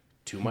knowledge,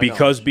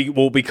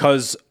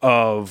 because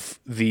of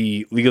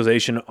the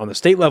legalization on the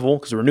state level,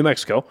 because we're in New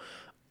Mexico,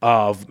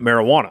 of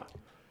marijuana.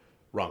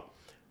 Wrong.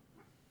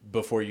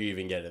 Before you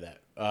even get to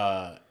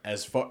that,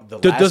 as far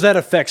Does that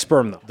affect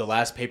sperm though? the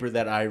last paper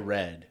that I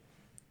read,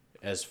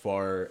 as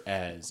far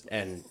as,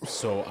 and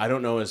so I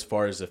don't know as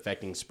far as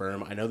affecting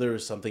sperm. I know there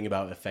was something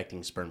about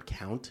affecting sperm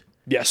count.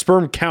 Yeah,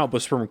 sperm count,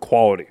 but sperm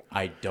quality.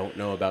 I don't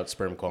know about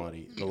sperm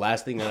quality. The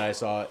last thing that I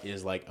saw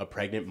is like a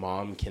pregnant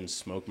mom can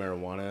smoke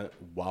marijuana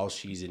while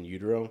she's in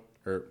utero,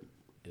 or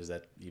is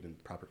that even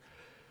proper?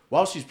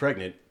 While she's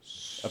pregnant,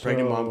 a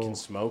pregnant mom can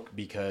smoke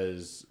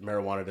because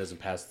marijuana doesn't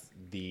pass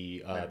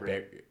the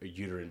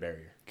uterine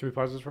barrier. Can we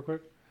pause this real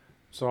quick?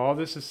 So all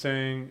this is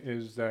saying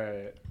is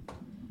that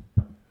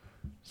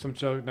some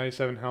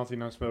 97 healthy,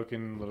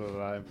 non-smoking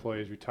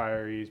employees,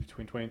 retirees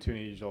between 22 and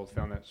 80 years old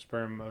found that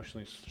sperm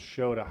emotionally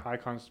showed a high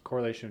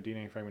correlation of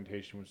DNA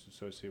fragmentation, which is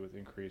associated with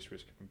increased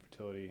risk of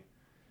infertility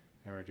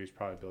and reduced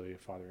probability of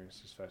fathering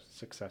a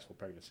successful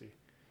pregnancy.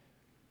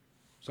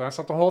 So that's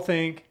not the whole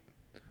thing,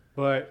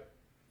 but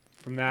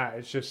from that,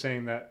 it's just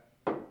saying that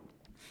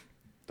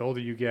the older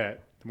you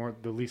get,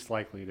 the least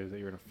likely it is that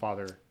you're going to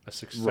father a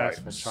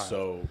successful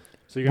child.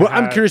 So you're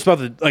I'm curious about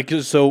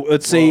so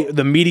let's say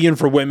the median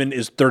for women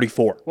is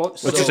 34. Well,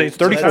 let's just say it's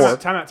 34.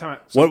 Time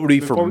out. What would be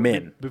for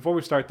men? Before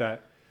we start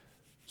that,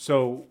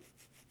 so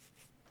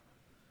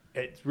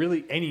it's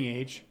really any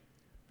age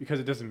because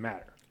it doesn't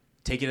matter.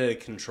 Take it at a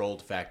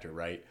controlled factor,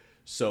 right?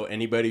 So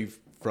anybody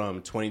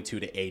from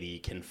 22 to 80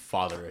 can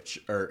father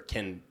or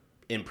can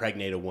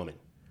impregnate a woman.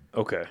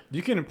 Okay.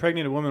 You can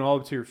impregnate a woman all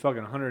up to your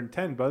fucking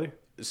 110, brother.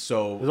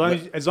 So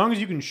as long as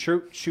you can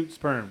shoot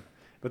sperm.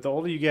 But the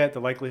older you get,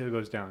 the likelihood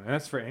goes down. And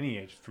that's for any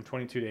age, from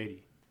 22 to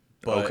 80.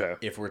 But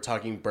if we're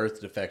talking birth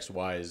defects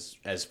wise,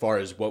 as far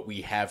as what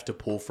we have to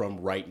pull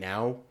from right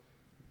now,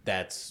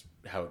 that's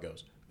how it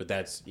goes. But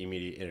that's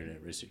immediate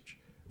internet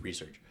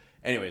research.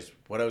 Anyways,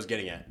 what I was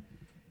getting at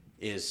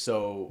is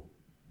so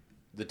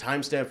the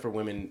timestamp for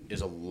women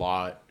is a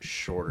lot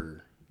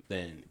shorter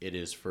than it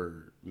is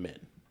for men.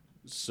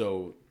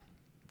 So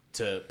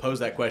to pose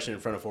that question in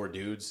front of 4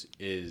 dudes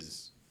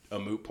is a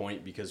moot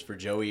point because for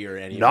Joey or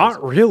any of us...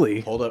 Not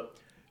really. Hold up.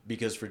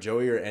 Because for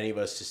Joey or any of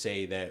us to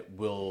say that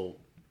we'll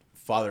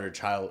father a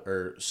child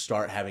or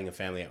start having a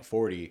family at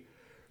 40,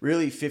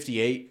 really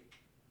 58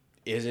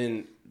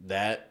 isn't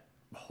that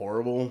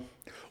horrible.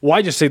 Well,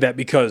 I just say that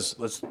because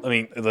let's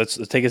take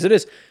it as it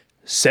is.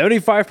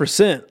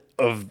 75%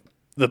 of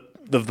the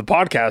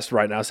podcast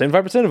right now,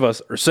 75% of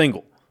us are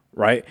single,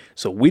 right?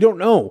 So we don't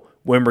know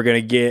when we're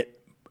gonna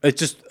get.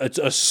 It's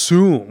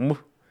assume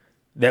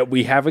that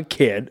we have a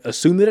kid.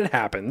 Assume that it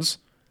happens.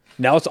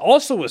 Now let's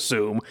also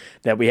assume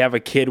that we have a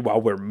kid while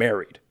we're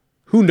married.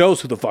 Who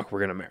knows who the fuck we're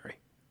gonna marry?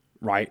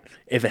 right?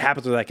 If it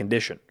happens with that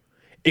condition,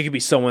 it could be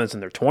someone that's in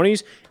their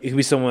 20s. It could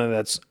be someone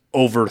that's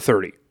over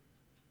 30.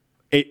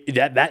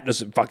 That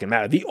doesn't fucking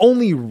matter. The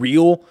only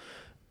real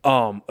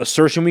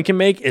assertion we can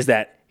make is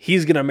that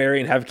he's going to marry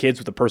and have kids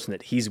with the person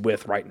that he's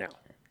with right now.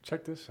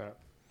 Check this out.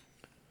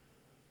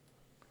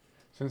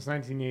 Since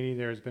 1980,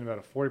 there has been about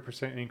a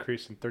 40%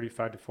 increase in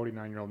 35 to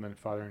 49-year-old men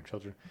fathering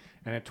children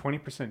and a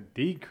 20%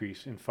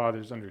 decrease in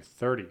fathers under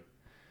 30.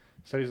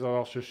 Studies have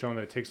also shown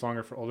that it takes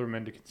longer for older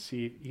men to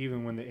conceive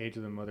even when the age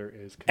of the mother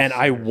is considered. And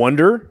I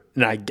wonder,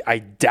 and I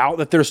doubt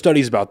that there are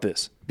studies about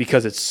this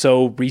because it's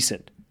so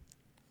recent.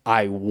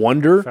 I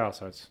wonder Foul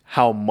sides.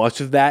 how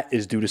much of that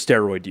is due to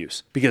steroid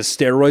use because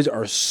steroids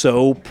are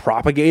so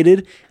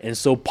propagated and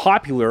so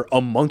popular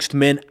amongst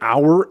men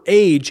our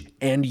age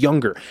and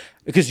younger.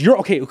 Because you're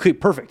okay,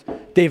 perfect.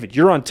 David,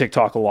 you're on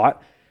TikTok a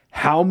lot.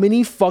 How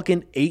many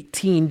fucking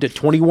 18 to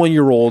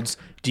 21-year-olds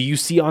do you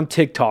see on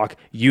TikTok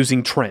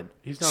using Tren?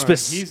 He's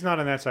not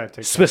on that side of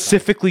TikTok.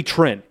 Specifically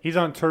Tren. He's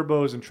on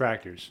turbos and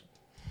tractors.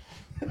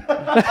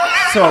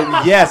 So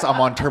yes, I'm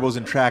on turbos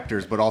and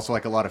tractors, but also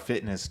like a lot of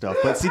fitness stuff.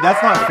 But see,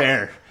 that's not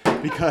fair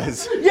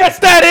because Yes,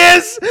 that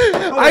is.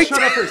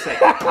 shut up for a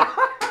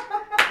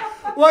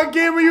second. What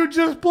game are you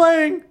just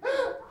playing?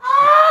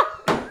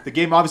 The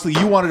game obviously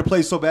you wanted to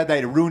play so bad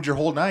that it ruined your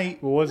whole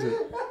night. What was it?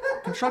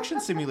 Construction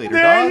simulator,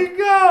 There dog. you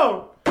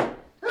go.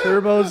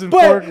 Turbos and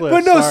But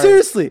forklifts. no,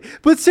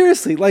 Sorry.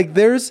 seriously, like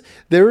there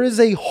is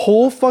a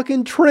whole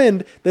fucking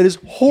trend that is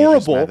He's just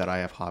horrible. mad that I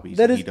have hobbies.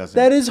 That and is he doesn't.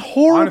 that is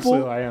horrible.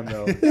 Honestly, I am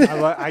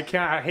though.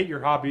 I hate your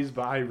hobbies,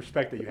 but I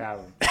respect that you have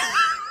them.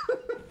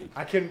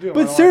 I couldn't do it.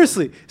 But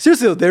seriously,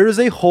 though, there is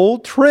a whole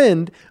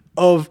trend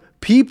of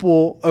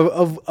people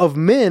of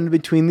men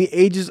between the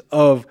ages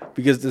of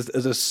because this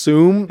is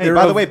assume. Hey, they're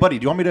by the of- way, buddy,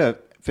 do you want me to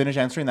finish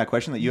answering that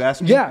question that you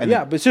asked me? yeah, And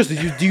yeah. then But seriously,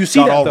 do you see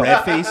got that all though?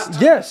 red-faced?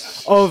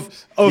 Yes,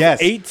 of Yes,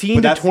 18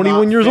 but to that's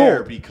 21 not years fair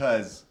old.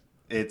 because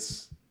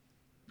it's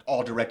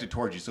all directed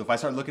towards you. So if I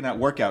start looking at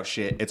workout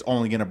shit, it's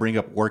only going to bring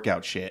up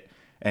workout shit.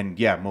 And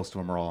yeah, most of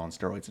them are all on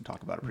steroids and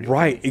talk about it pretty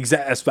Right, openly.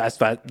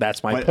 exactly.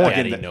 That's my But point.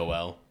 again, Daddy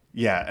Noel.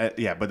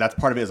 Yeah, but that's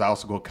part of it is I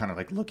also go kind of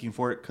like looking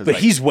for it because But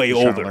he's way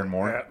trying to older. learn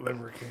more.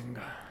 Liver King.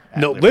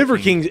 No, Liver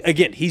King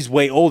again. He's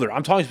way older.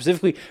 I'm talking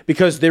specifically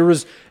because there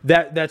was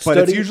that But study.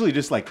 it's usually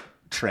just like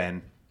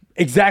trend.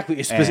 exactly.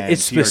 It's, and it's TRT and,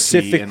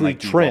 specifically like,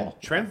 trend. D-ball.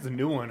 Trend's the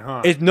new one,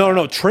 huh? No.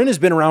 Tren has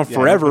been around Yeah,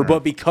 forever, I've been but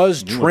around.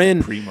 because New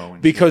with Primo Tren,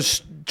 and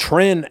because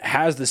Tren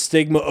has the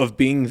stigma of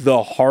being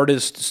the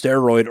hardest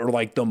steroid or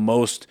like the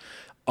most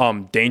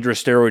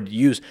dangerous steroid to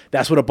use,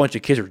 that's what a bunch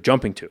of kids are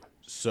jumping to.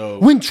 So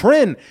When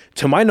Tren,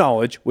 to my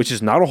knowledge, which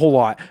is not a whole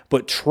lot,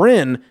 but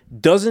Tren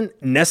doesn't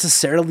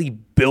necessarily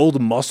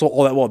build muscle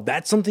all that well.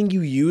 That's something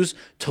you use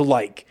to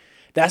like.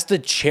 That's the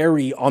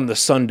cherry on the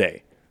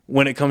sundae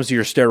when it comes to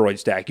your steroid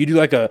stack. You do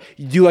like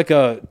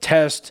a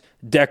test,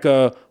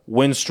 Deca,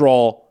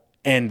 Winstrol,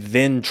 and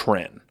then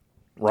Tren,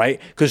 right?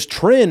 Because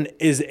Tren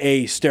is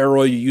a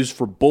steroid you use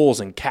for bulls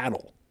and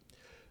cattle,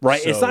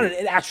 right? It's So- not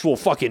an actual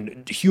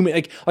fucking human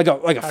like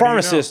a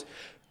pharmacist.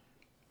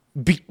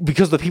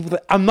 Because the people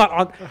that I'm not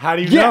on. How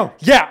do you yeah, know?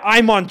 Yeah,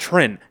 I'm on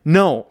Tren.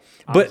 No,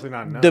 Obviously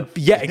but not the enough.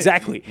 yeah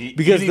exactly You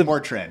because need the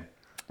more trend.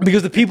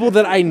 because the people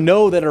that I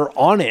know that are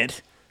on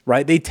it,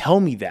 right? They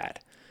tell me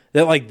that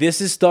like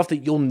this is stuff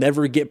that you'll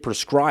never get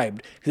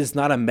prescribed because it's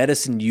not a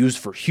medicine used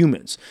for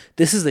humans.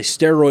 This is a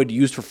steroid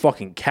used for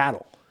fucking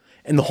cattle,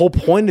 and the whole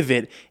point of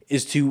it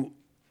is to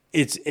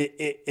it's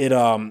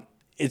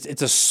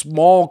a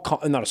small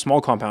not a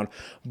small compound,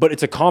 but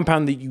it's a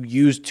compound that you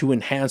use to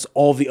enhance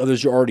all the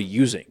others you're already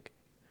using.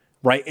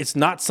 Right? It's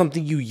not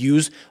something you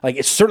use, like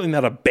it's certainly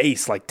not a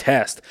base like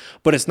test,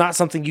 but it's not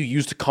something you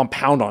use to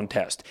compound on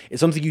test. It's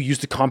something you use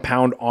to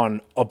compound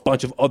on a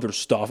bunch of other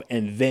stuff,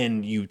 and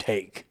then you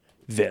take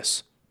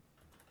this.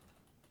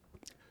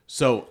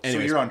 So So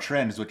anyways, you're on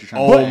trend is what you're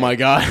trying to say. oh my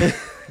god.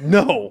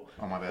 No.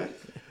 Oh my bad.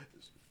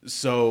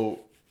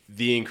 So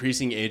the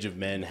increasing age of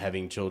men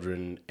having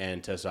children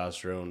and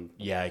testosterone,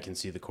 yeah, I can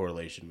see the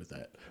correlation with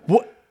that.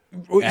 What?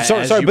 As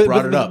Sorry, you but,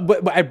 brought it up.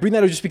 but I bring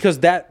that up just because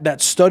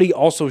that study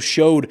also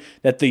showed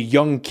that the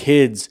young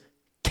kids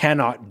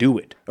cannot do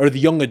it, or the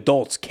young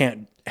adults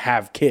can't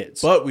have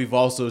kids. But we've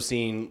also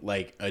seen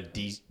like a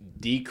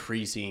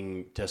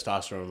decreasing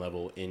testosterone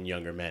level in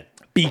younger men.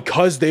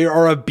 because they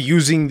are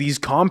abusing these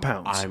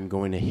compounds. I'm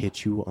going to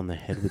hit you on the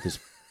head with this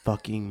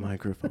fucking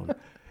microphone.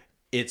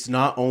 It's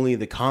not only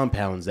the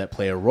compounds that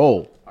play a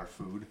role. Our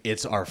food.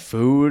 It's our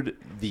food,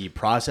 the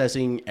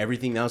processing,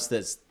 everything else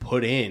that's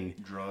put in.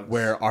 Drugs.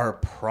 Where our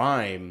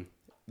prime,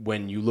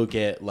 when you look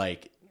at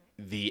like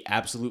the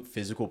absolute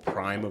physical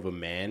prime of a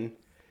man,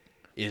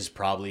 is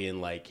probably in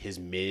like his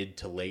mid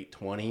to late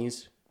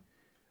 20s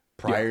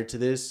prior to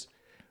this.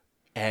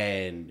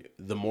 And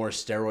the more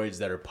steroids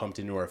that are pumped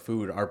into our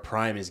food, our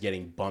prime is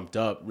getting bumped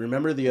up.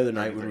 Remember the other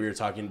night when we were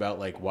talking about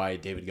like why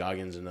David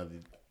Goggins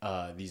and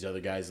these other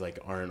guys like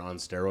aren't on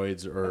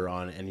steroids or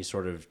on any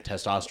sort of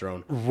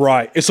testosterone?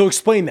 Right. So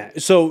explain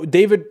that. So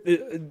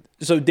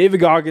David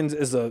Goggins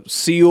is a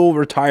SEAL,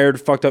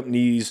 retired, fucked up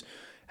knees,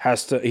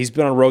 he's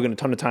been on Rogan a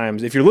ton of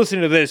times. If you're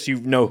listening to this,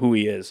 you know who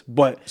he is.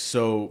 But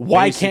So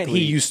why can't he basically,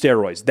 use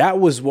steroids? That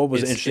was what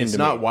was it's, interesting it's to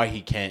not me. why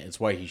he can't, it's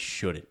why he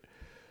shouldn't.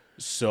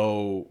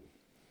 So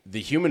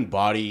the human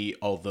body,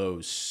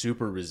 although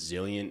super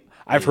resilient,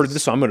 I've heard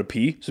this, so I'm going to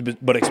pee.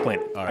 But explain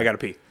it. I got to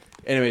pee.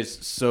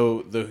 Anyways,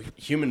 so the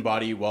human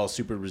body, while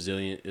super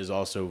resilient, is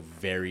also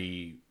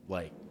very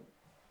like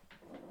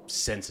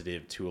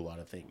sensitive to a lot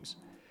of things.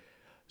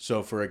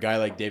 So for a guy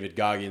like David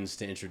Goggins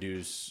to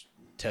introduce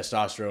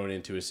testosterone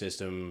into his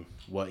system,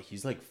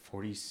 he's like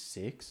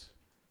 46?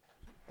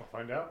 I'll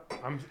find out.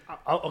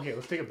 Okay,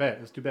 let's take a bet.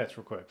 Let's do bets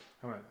real quick.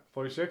 How about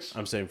 46?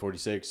 I'm saying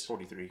 46.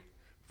 43.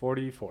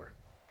 44.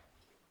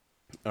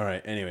 All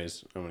right.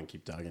 Anyways, I'm gonna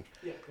keep talking.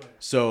 Yeah, go ahead.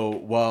 So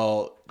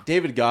while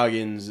David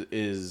Goggins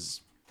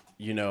is,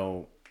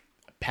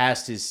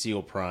 past his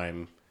SEAL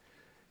prime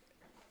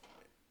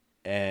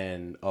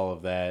and all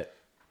of that,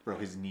 Bro,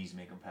 his knees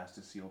make him past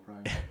his SEAL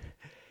prime.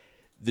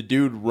 the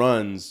dude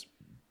runs,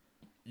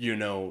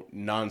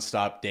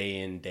 nonstop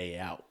day in, day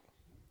out.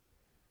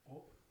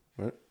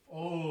 What?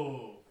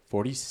 Oh.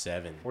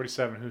 47.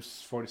 47.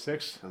 Who's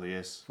 46?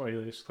 Elias.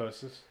 Elias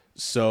closest.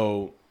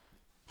 So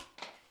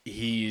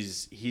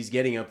he's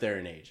getting up there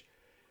in age.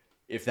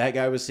 If that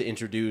guy was to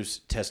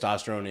introduce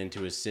testosterone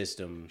into his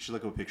system You should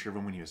look up a picture of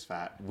him when he was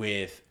fat.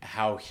 with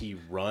how he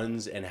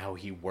runs and how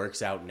he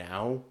works out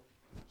now,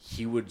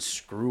 he would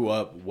screw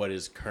up what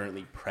is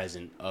currently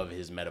present of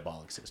his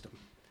metabolic system.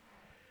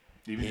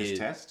 Even his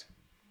test?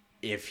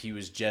 If he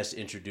was just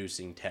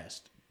introducing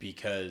test,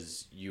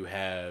 because you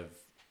have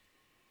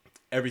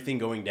everything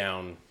going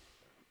down,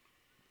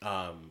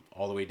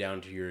 all the way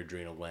down to your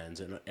adrenal glands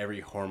and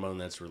every hormone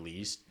that's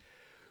released.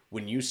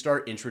 When you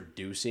start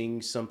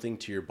introducing something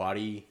to your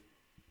body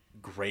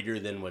greater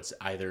than what's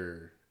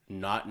either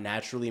not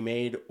naturally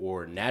made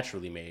or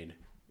naturally made,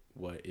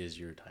 what is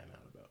your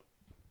timeout about?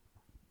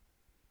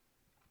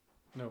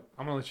 No,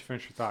 I'm gonna let you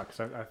finish your thought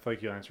because I feel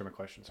like you answered my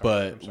question. Sorry.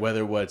 But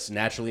whether what's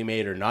naturally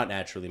made or not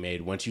naturally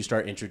made, once you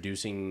start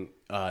introducing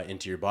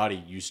into your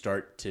body, you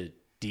start to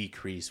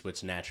decrease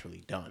what's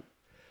naturally done.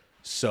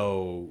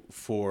 So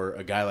for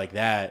a guy like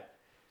that,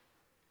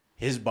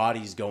 his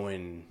body's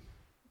going,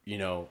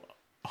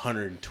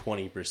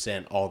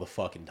 120% all the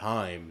fucking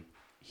time.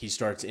 He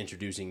starts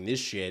introducing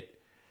this shit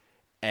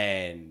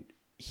and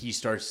he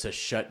starts to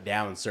shut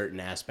down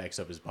certain aspects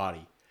of his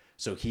body.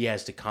 So he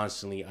has to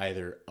constantly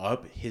either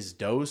up his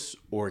dose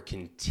or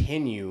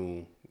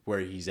continue where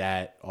he's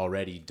at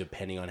already,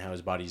 depending on how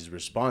his body's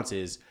response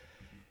is,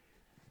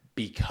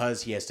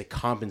 because he has to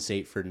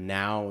compensate for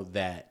now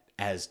that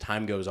as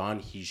time goes on,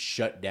 he's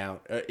shut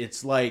down.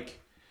 It's like...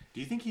 Do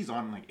you think he's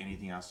on like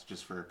anything else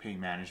just for pain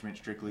management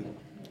strictly?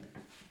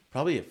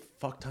 Probably a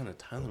fuck ton of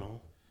Tylenol.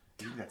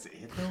 Do you think that's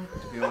it though?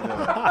 To be able to...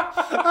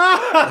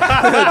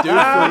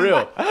 Dude, for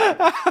real.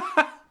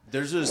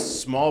 There's a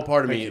small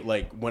part of me,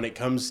 like, when it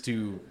comes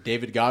to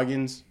David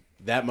Goggins,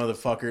 that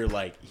motherfucker,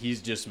 like,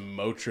 he's just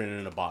Motrin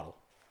in a bottle.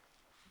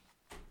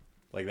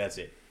 Like, that's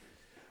it.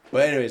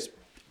 But anyways,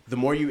 the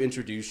more you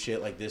introduce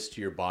shit like this to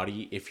your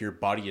body, if your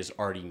body is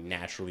already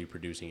naturally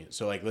producing it.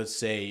 So, like, let's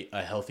say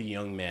a healthy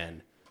young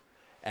man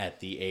at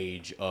the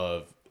age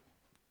of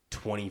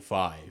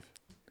 25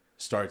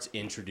 starts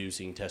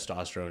introducing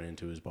testosterone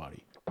into his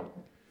body.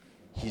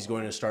 He's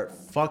going to start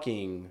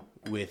fucking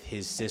with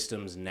his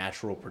system's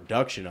natural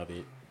production of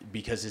it,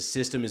 because his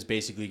system is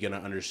basically going to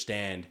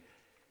understand,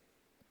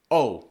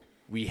 oh,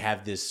 we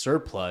have this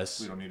surplus.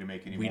 We don't need to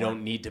make any We more.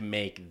 don't need to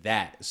make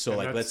that. So,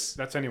 like,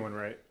 that's anyone,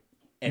 right?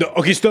 No,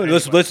 okay, so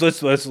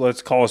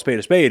let's call a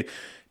spade,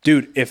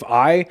 dude. If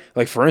I,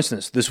 like, for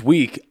instance, this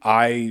week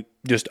I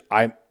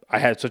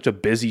had such a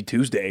busy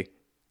Tuesday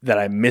that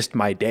I missed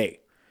my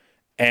day,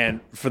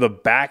 and for the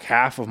back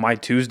half of my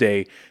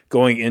Tuesday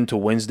going into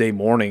Wednesday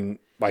morning,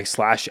 like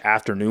 /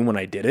 afternoon when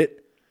I did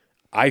it,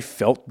 I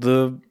felt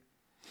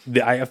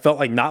I felt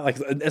like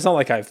it's not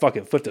like I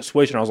fucking flipped a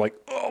switch and I was like,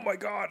 oh my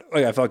god,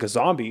 like I felt like a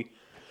zombie,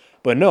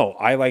 but no,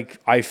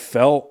 I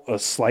felt a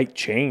slight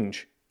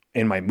change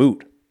in my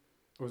mood.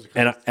 Was it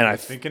And I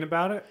thinking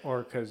about it,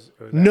 or because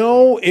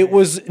it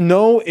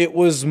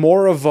was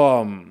more of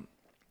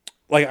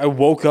like I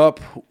woke up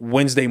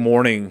Wednesday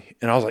morning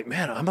and I was like,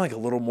 man, I'm like a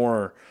little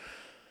more,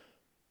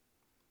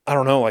 I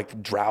don't know,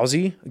 like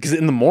drowsy, because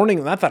in the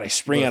morning, not that I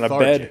spring out of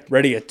bed Lethargic.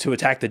 ready to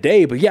attack the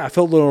day, but yeah, I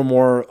felt a little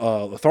more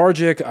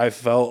lethargic. I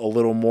felt a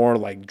little more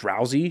like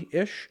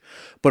drowsy-ish,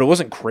 but it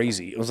wasn't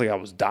crazy. It was like I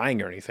was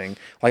dying or anything.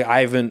 Like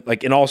I haven't,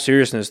 like, in all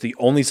seriousness, the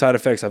only side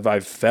effects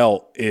I've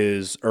felt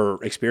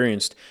or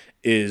experienced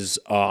is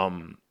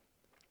I've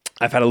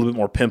had a little bit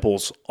more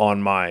pimples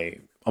on my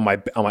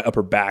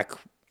upper back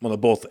on the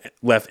both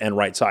left and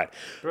right side.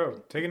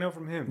 Bro, take a note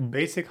from him.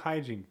 Basic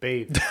hygiene,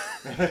 bathe.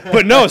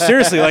 But no,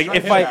 seriously, like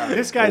if I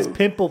This guy's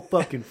pimple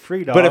fucking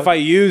free, dog. but if I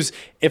use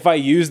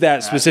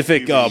that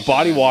specific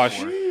body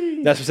wash,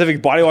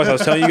 I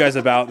was telling you guys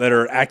about that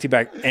are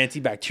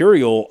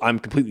antibacterial, I'm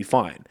completely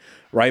fine,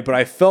 right? But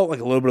I felt like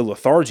a little bit of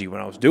lethargy when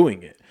I was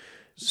doing it.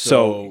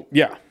 So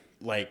yeah.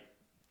 Like,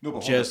 No,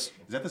 but Just-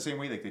 is that the same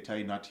way like they tell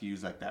you not to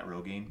use like that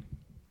Rogaine?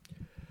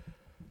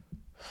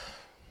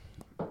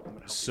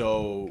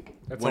 So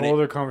That's a when whole it,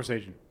 other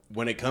conversation.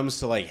 when it comes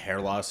to like hair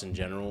loss in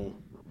general,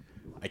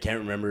 I can't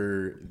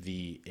remember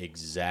the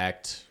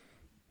exact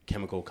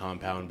chemical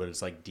compound, but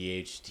it's like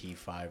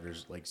DHT5 or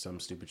like some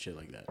stupid shit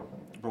like that.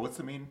 Bro, what's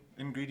the main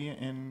ingredient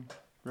in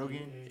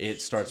Rogaine?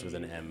 It starts with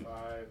an M.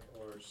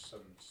 Or some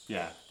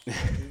Yeah.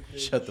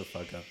 Shut the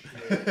fuck up.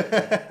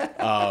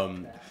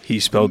 He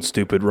spelled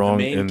stupid wrong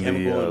main in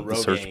chemical in the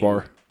search Rogaine-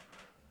 bar.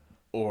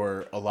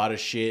 Or a lot of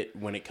shit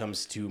when it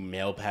comes to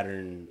male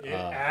pattern. It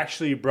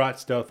actually brought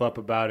stuff up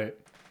about it.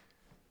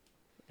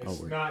 Oh, It's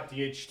word. not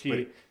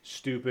DHT,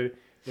 stupid.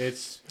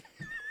 It's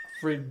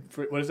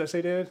what does that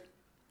say, Dad?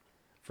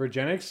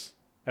 Frigenics?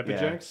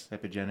 Epigenics? Yeah,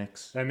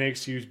 epigenics. That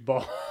makes you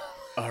bald.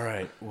 All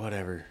right,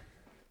 whatever.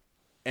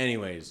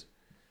 Anyways,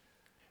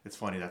 It's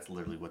funny. That's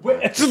literally what.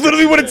 That's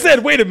literally what it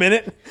said. Wait a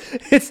minute.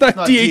 It's not,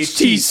 not DHT,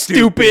 DHT,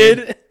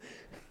 stupid.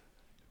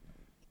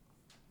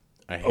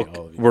 I hate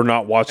all of you. We're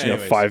not watching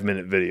Anyways. a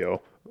 5-minute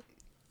video.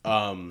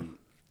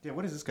 Yeah,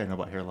 what does this guy know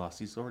about hair loss?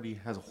 He's already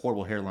has a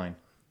horrible hairline.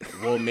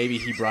 Well, maybe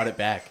he brought it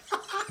back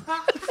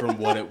from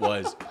what it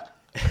was.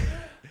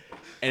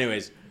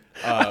 Anyways,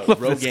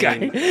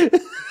 Rogaine,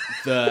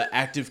 the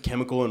active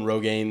chemical in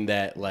Rogaine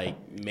that like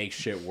makes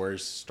shit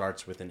worse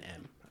starts with an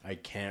M. I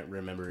can't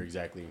remember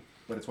exactly.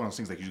 But it's one of those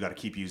things like you got to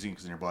keep using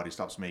because then your body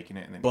stops making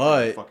it, and then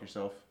But- you fuck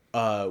yourself.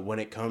 When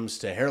it comes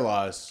to hair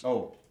loss,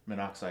 Oh,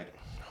 monoxide.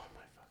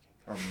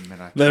 Or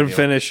monoxide. Let him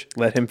finish.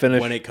 Let him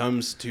finish. when it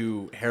comes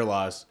to hair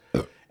loss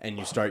and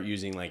you start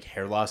using like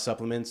hair loss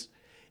supplements,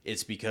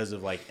 it's because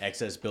of like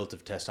excess built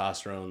of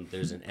testosterone.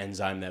 There's an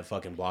enzyme that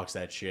fucking blocks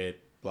that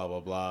shit, blah, blah,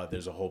 blah.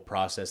 There's a whole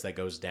process that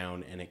goes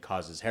down and it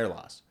causes hair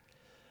loss.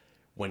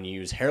 When you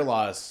use hair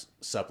loss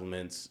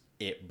supplements,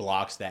 it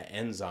blocks that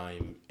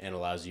enzyme and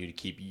allows you to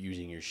keep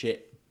using your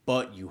shit.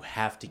 But you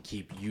have to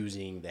keep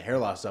using the hair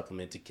loss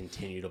supplement to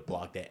continue to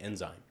block that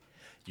enzyme.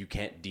 You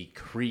can't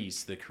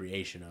decrease the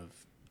creation of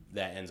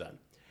that enzyme.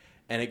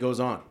 And it goes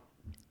on.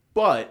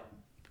 But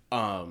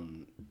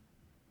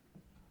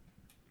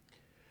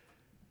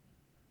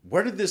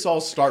where did this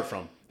all start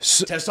from?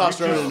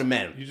 Testosterone in a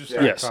man. You just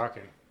started Yes.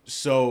 talking.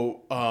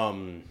 So,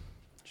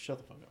 shut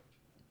the fuck up.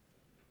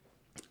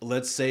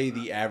 Let's say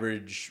the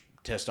average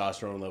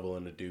testosterone level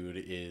in a dude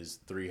is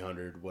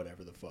 300,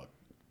 whatever the fuck.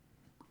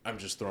 I'm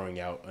just throwing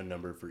out a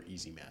number for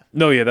easy math.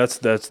 No, yeah, that's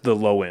the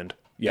low end.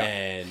 Yeah.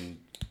 And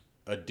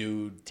a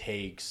dude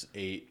takes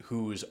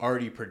who is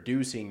already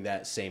producing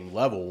that same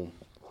level,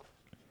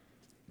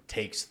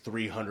 takes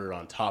 300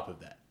 on top of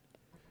that.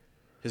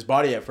 His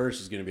body at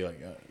first is going to be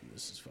like, oh,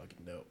 this is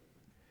fucking dope.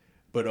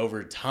 But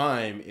over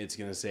time, it's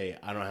going to say,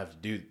 I don't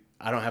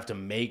have to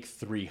make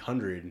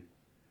 300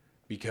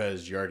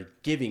 because you're already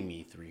giving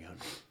me 300.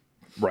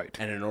 Right.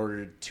 And in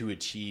order to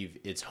achieve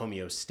its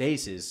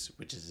homeostasis,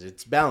 which is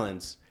its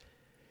balance,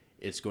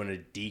 it's going to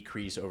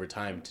decrease over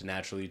time to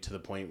naturally to the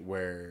point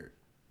where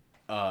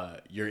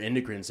your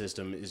endocrine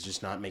system is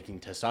just not making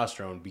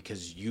testosterone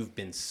because you've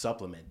been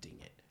supplementing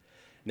it.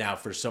 Now,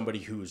 for somebody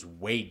who's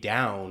way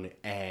down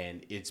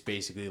and it's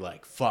basically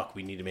like, fuck,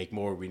 we need to make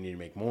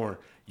more,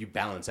 you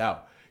balance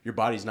out. Your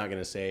body's not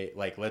going to say,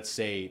 like, let's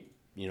say,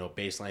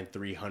 baseline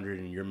 300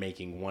 and you're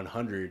making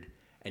 100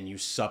 and you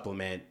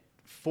supplement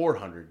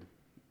 400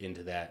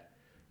 into that.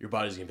 Your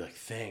body's going to be like,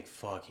 thank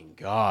fucking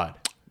God.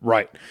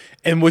 Right.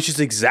 And which is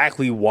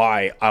exactly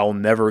why I'll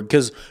never,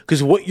 because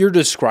what you're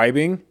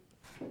describing,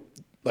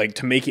 like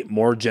to make it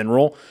more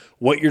general,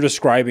 what you're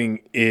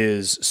describing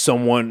is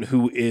someone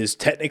who is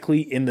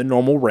technically in the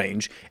normal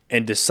range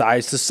and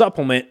decides to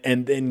supplement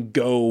and then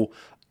go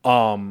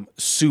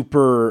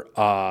super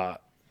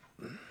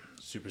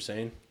Super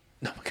Saiyan?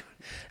 oh my God.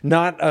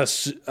 Not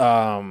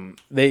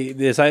they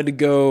decided to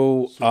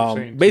go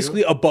Saiyan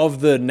basically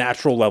above the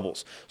natural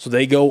levels. So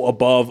they go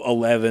above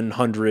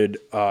 1100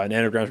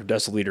 nanograms per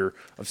deciliter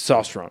of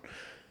testosterone.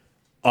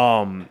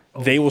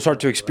 They will start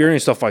to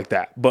experience stuff like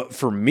that. But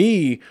for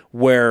me,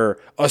 where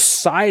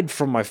aside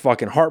from my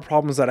fucking heart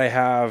problems that I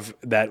have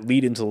that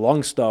lead into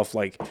lung stuff,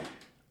 like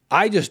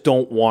I just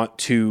don't want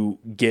to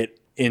get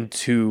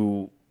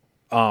into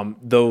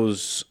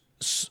those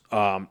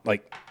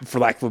like, for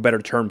lack of a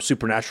better term,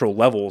 supernatural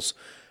levels,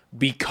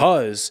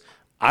 because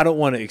I don't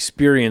want to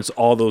experience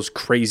all those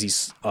crazy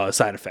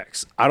side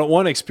effects. I don't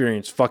want to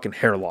experience fucking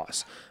hair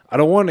loss. I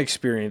don't want to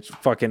experience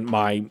fucking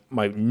my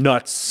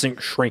nuts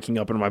shrinking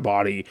up in my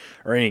body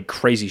or any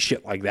crazy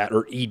shit like that,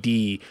 or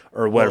ED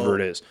or whatever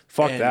it is.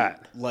 Fuck And,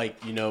 that. Like,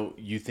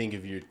 you think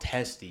of your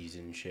testes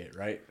and shit,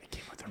 right?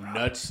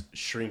 Nuts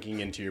shrinking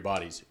into your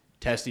bodies.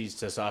 Testes,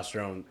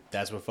 testosterone,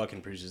 that's what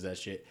fucking produces that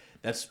shit.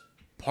 That's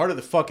part of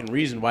the fucking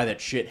reason why that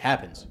shit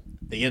happens.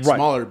 They get Right.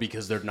 smaller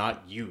because they're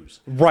not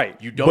used. Right.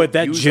 You don't but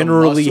that use a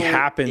generally muscle,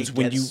 happens it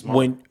when gets you smaller.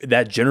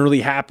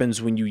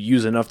 when you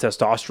use enough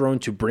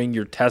testosterone to bring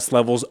your test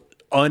levels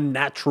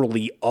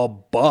unnaturally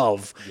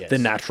above Yes. the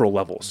natural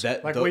levels.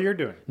 That Like the- what you're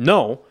doing.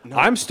 No,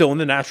 I'm still in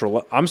the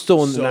natural. I'm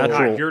still in the So-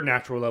 natural. Not your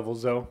natural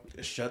levels, though.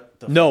 shut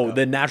the No, fuck up.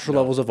 the natural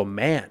levels of a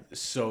man,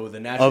 So the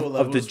natural of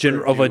levels the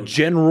for of a dude-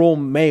 general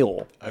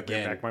male.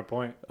 again, Back my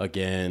point.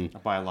 again, A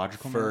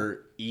biological man?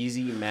 for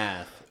easy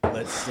math,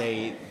 let's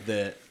say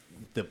the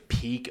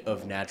peak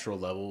of natural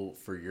level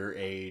for your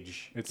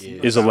age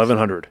Is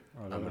 1100.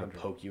 I'm gonna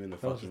poke you in the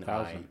That was fucking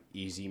 1,000. eye.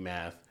 Easy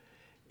math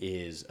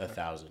is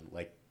 1,000.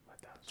 Like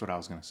That's what I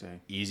was gonna say.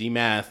 easy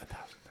math.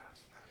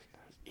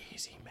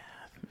 Easy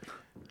math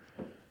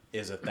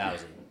is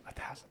 1,000.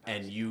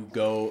 And you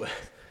go,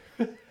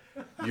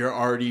 you're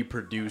already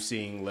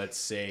producing, let's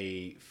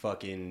say,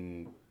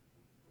 fucking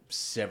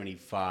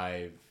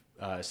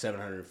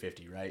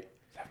 750, right?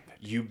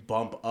 You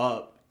bump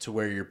up to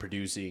where you're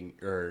producing,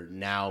 or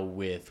now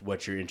with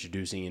what you're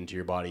introducing into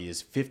your body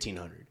is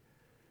 1,500.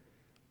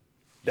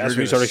 That's You're when you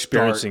gonna start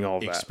experiencing all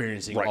of that.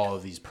 Experiencing Right. all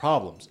of these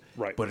problems.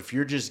 Right. But if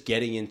you're just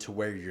getting into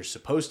where you're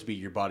supposed to be,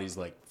 your body's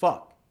like,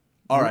 fuck.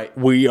 All right,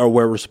 We are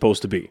where we're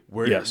supposed to be.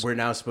 Yes. we're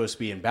now supposed to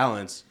be in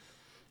balance.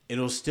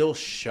 It'll still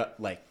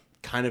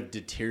kind of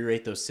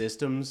deteriorate those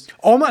systems,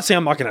 Oh, I'm not saying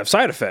I'm not going to have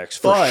side effects,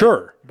 for But-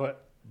 sure.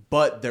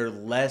 but they're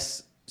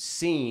less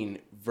seen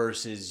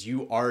versus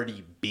you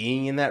already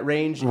being in that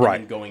range Right.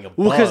 and going above.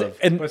 Well, 'cause-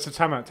 and But so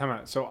time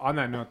out. So on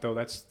that note, though,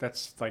 that's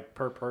like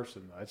per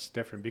person. Though. That's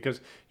different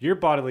because your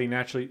body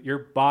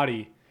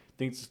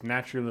thinks it's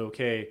naturally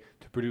okay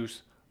to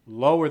produce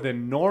lower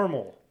than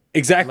normal.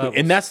 exactly. levels.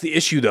 And that's the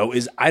issue, though,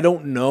 is I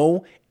don't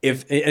know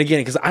if, and again,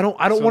 because I don't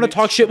want to the-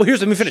 talk shit. Well,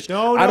 let me finish.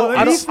 No, I don't, let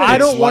I me don't, I finish.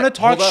 don't want to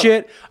talk Hold up.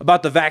 shit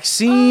about the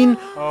vaccine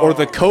or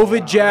the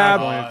COVID jab.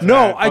 going into No,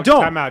 that. I Folks,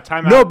 don't.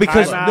 time No, out,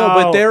 because time no,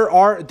 but out.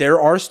 there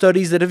are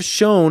studies that have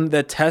shown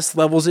that test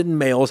levels in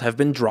males have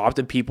been dropped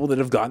in people that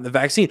have gotten the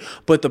vaccine.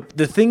 But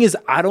the thing is,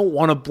 I don't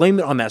want to blame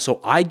it on that.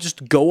 So I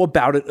just go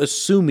about it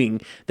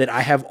assuming that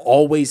I have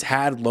always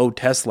had low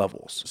test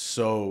levels.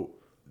 So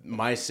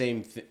my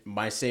same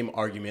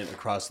argument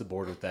across the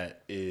board with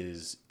that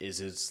is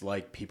it's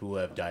like people who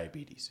have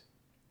diabetes.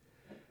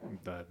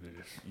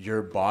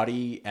 Your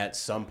body at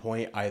some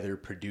point either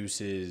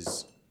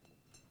produces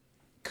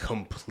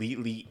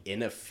completely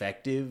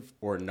ineffective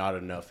or not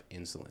enough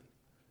insulin.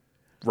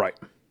 Right.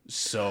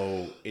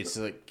 So it's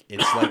like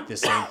the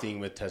same thing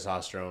with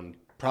testosterone.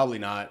 Probably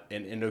not.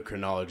 An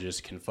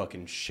endocrinologist can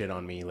fucking shit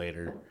on me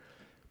later.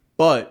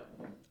 But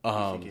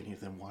Think any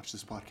of them watch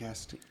this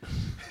podcast?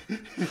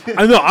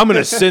 I know I'm going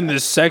to send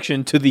this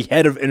section to the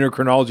head of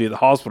endocrinology at the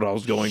hospital I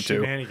was going to.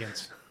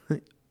 Shenanigans.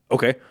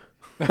 Okay.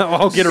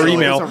 I'll get her So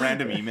email. It's a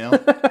random email.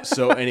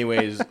 so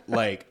anyways,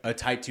 like a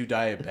type 2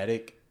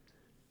 diabetic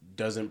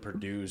doesn't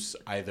produce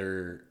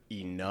either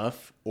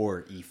enough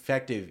or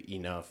effective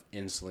enough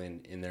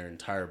insulin in their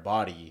entire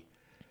body.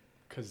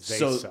 Because they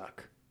So-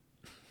 suck.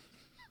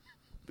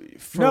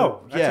 For-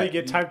 No, that's yeah, how you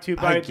get type 2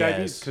 I diabetes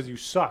guess. because you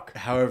suck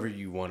However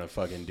you want to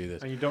fucking do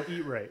this. and you don't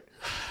eat right.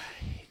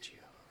 I hate you.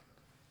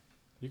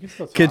 You can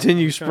still talk.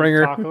 Continue, I'm just gonna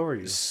Springer. Talk over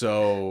you.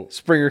 So,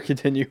 Springer,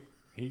 continue.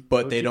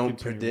 but Let they you don't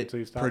continue until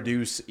you stop.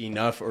 produce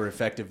enough or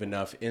effective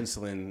enough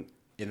insulin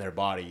in their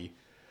body.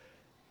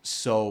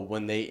 So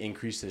when they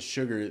increase the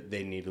sugar,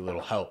 they need a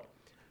little help.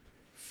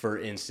 For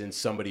instance,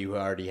 somebody who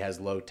already has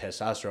low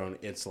testosterone,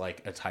 it's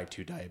like a type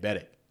 2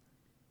 diabetic.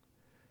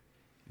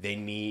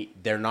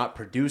 They're not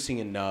producing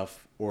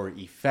enough or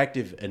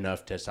effective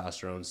enough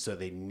testosterone, so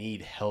they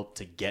need help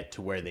to get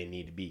to where they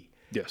need to be.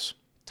 Yes.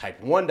 Type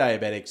 1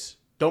 diabetics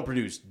don't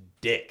produce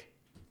dick.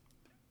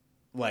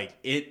 Like,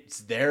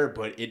 it's there,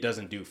 but it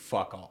doesn't do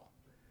fuck all.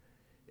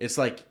 It's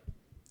like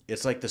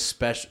it's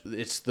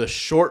the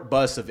short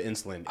bus of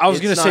insulin. I was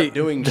It's going to not say,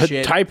 doing the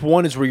shit. type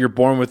 1 is where you're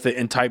born with it,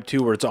 and type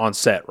 2 where it's on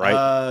set,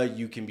 right?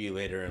 You can be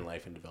later in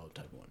life and develop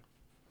type 1.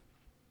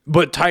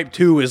 But type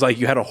 2 is like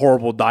you had a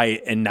horrible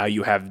diet and now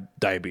you have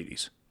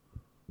diabetes.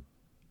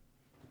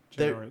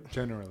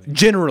 Generally.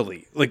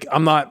 Generally, like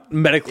I'm not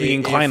medically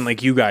inclined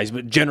like you guys,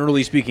 but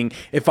generally speaking,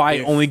 if I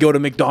only go to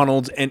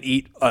McDonald's and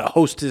eat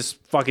Hostess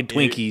fucking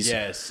Twinkies,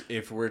 Yes,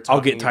 if we're talking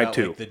I'll get type about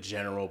 2. like the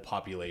general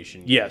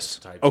population, Yes.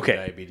 type 2 Okay.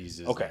 diabetes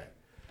is Okay.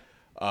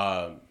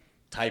 that.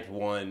 Type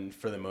 1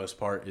 for the most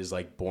part is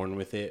like born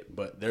with it,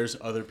 but there's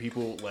other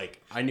people,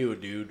 like I knew a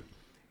dude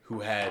who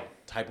had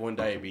type 1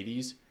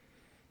 diabetes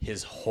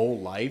his whole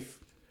life,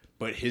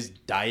 but his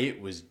diet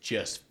was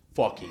just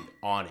fucking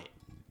on it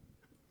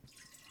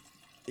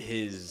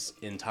his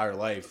entire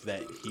life,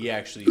 that he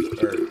actually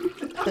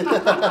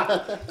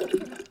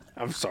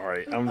I'm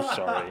sorry.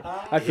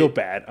 I feel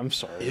bad. I'm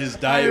sorry. his I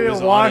diet was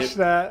didn't on watch it.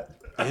 that.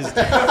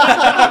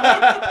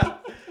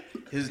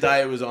 His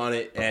diet was on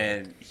it,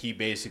 and he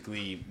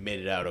basically made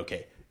it out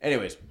okay.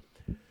 Anyways,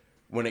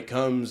 when it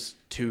comes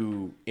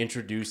to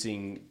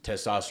introducing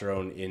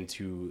testosterone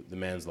into the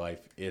man's life,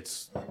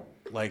 it's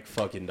like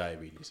fucking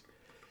diabetes.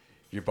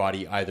 Your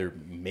body either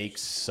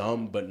makes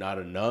some but not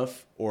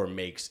enough, or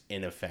makes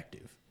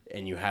ineffective,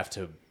 and you have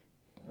to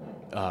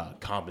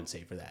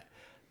compensate for that.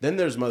 Then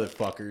there's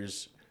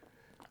motherfuckers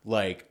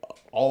like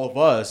all of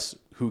us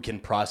who can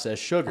process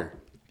sugar.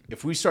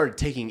 If we started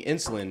taking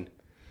insulin,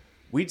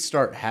 we'd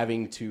start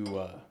having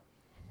to.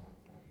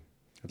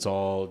 It's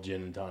all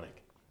gin and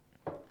tonic.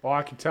 Oh,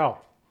 I can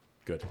tell.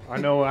 Good. I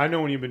know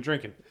when you've been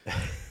drinking.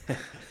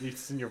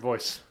 It's in your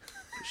voice.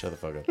 Shut the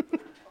fuck up.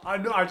 I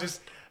know. I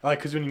just like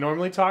because when you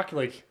normally talk,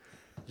 like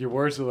your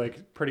words are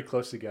like pretty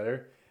close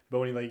together. but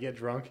when you like get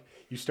drunk,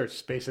 you start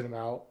spacing them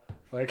out.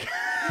 Like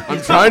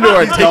I'm trying to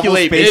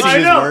articulate spacing this.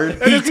 his word.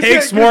 And He it's-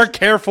 takes more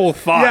careful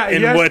thought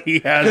Yeah, in what he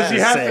has because to he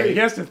has say. he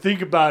has to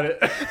think about it.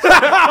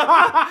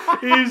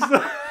 He's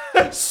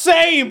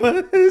Same.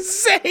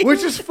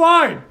 which is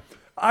fine.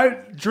 I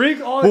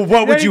drink all. Well,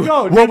 what would there you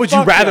go, what dude, would you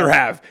fuck rather that.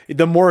 have?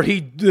 The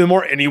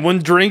more anyone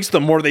drinks, the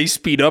more they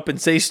speed up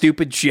and say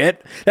stupid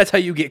shit. That's how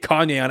you get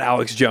Kanye on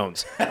Alex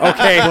Jones.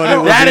 Okay,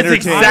 that is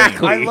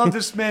exactly. I love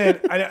this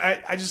man.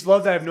 I just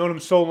love that I've known him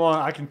so long.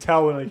 I can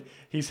tell when like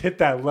he's hit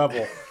that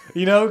level,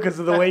 you know, because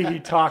of the way he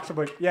talks. I'm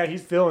like, yeah,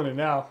 he's feeling it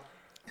now.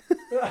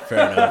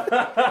 Fair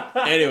enough.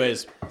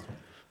 Anyways,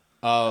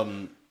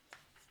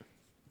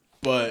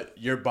 but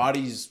your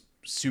body's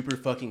super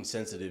fucking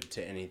sensitive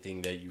to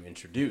anything that you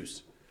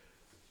introduce.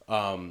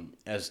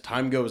 As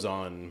time goes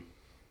on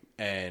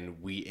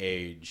and we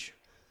age,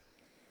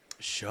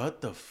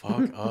 shut the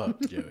fuck up,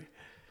 Joey.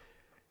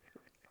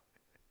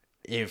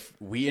 If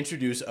we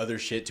introduce other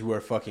shit to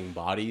our fucking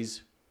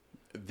bodies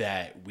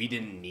that we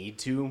didn't need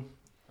to,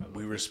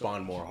 we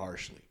respond more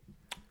harshly.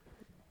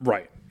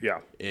 Right. Yeah.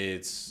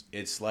 It's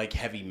like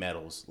heavy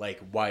metals.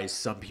 Like why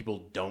some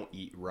people don't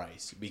eat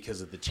rice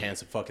because of the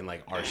chance of fucking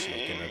like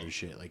arsenic and other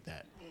shit like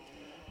that.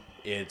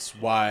 It's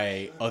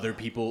why other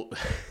people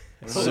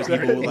other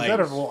people Is like that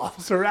a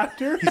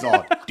velociraptor? He's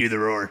all, do the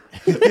roar.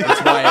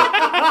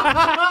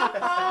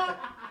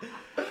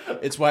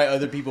 it's why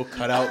other people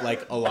cut out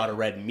like a lot of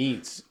red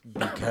meats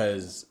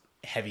because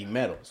heavy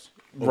metals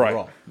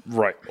overall.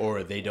 Right.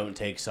 Or they don't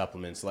take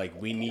supplements. Like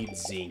we need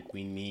zinc,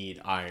 we need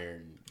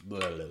iron, blah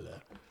blah blah.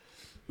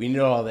 We need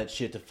all that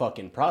shit to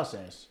fucking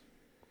process.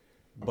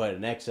 But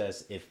in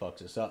excess, it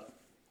fucks us up.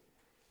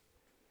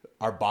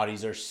 Our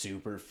bodies are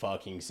super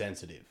fucking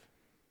sensitive.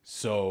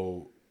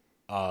 So,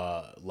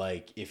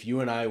 like, if you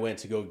and I went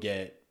to go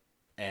get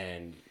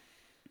and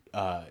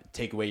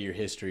take away your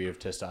history of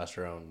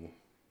testosterone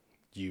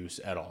use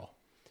at all,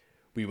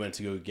 we went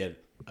to go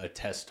get a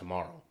test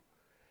tomorrow,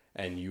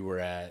 and you were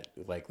at,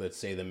 like, let's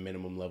say the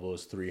minimum level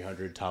is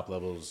 300, top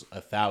level is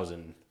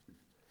 1,000.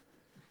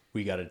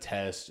 We got a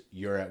test,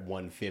 you're at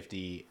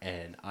 150,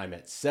 and I'm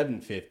at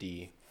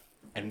 750,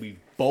 and we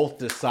both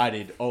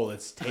decided, oh,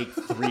 let's take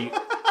three...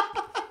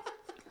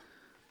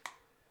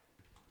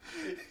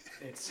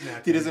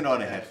 He doesn't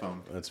own a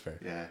headphone. That's fair.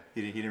 Yeah,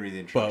 he didn't read the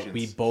instructions. But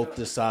we both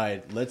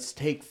decide, let's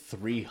take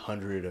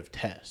 300 of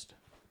test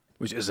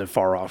Which isn't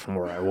far off from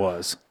where I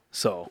was.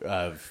 So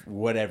of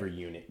whatever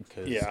unit,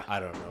 because Yeah. I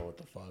don't know what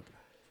the fuck.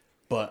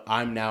 But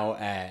I'm now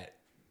at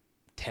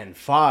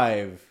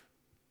 10.5,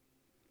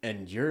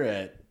 and you're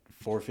at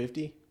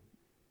 450?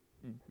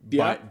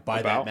 yeah,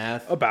 By that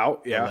math?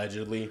 yeah.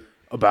 Allegedly.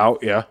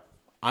 Yeah.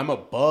 I'm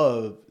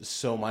above,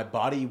 so my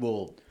body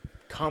will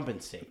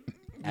compensate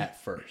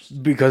at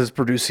first. Because it's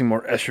producing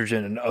more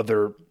estrogen and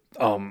other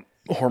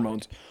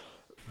hormones.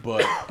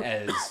 But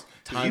as You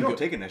time don't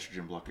take an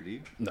estrogen blocker, do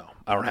you? No,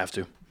 I don't have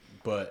to.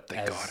 But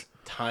as God.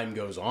 time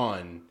goes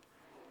on,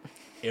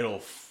 it'll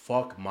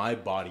fuck my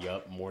body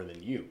up more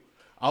than you.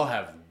 I'll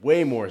have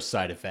way more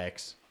side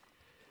effects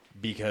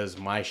because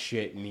my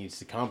shit needs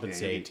to Yeah,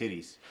 compensate. you get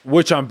titties.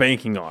 Which I'm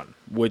banking on.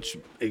 Which,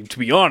 to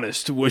be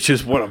honest, which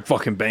is what I'm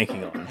fucking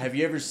banking on. Have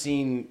you ever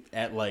seen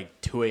at like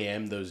 2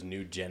 a.m. those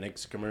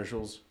Nugenics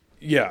commercials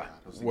Yeah.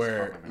 Those things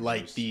where fuck my like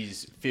memories.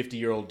 these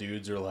 50-year-old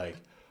dudes are like,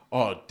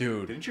 oh,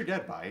 dude, Didn't your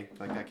dad buy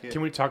like that kid?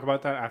 Can we talk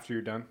about that after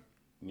you're done?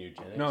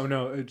 Nugenics?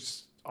 No,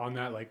 it's on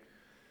that like.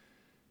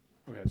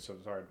 Okay, so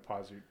sorry.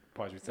 Pause your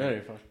No, thing.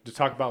 you're fine. To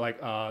talk about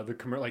like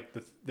like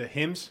the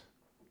hymns,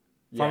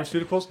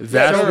 pharmaceuticals.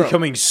 That's no, no.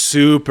 becoming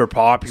super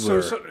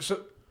popular.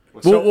 So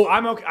Well,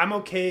 I'm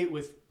okay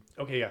with.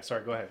 Okay, yeah.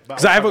 Sorry, go ahead.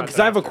 Because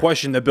I have a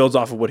question that builds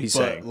off of what he's But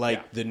saying.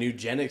 like the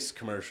Nugenics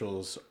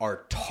commercials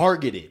are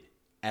targeted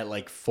at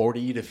like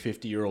 40 to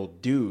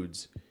 50-year-old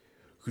dudes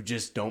who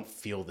just don't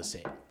feel the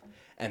same.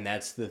 And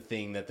that's the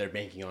thing that they're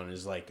banking on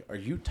is like, are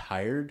you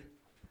tired?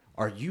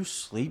 Are you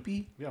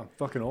sleepy? Yeah, I'm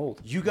fucking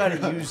old. You got to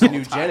use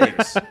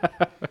Nugenics.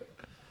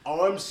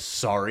 Oh, I'm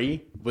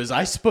sorry. Was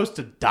I supposed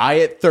to die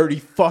at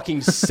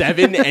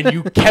 37 and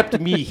you kept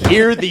me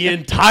here the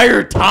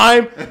entire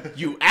time?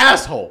 You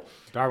asshole.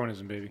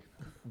 Darwinism, baby.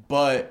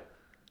 But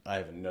I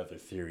have another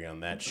theory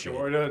on that shit.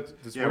 We're not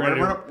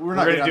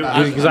getting on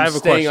that. Because I have a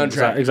staying question. on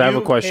track. Because I have a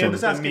You, question.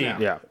 him, and me.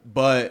 Yeah.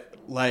 But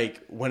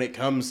like when it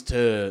comes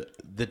to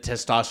the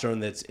testosterone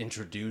that's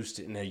introduced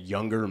in a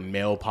younger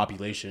male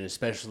population,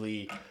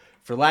 especially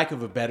for lack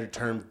of a better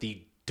term,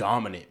 the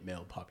dominant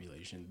male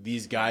population,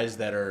 these guys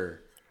that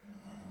are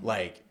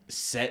like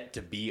set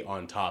to be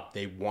on top,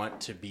 they want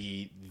to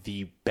be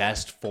the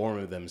best form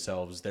of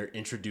themselves. They're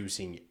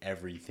introducing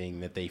everything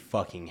that they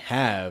fucking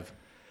have.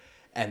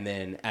 And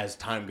then as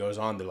time goes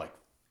on, they're like,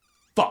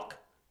 fuck,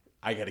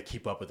 I got to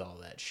keep up with all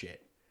that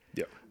shit.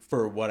 Yeah.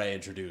 For what I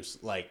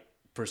introduced. Like,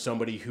 for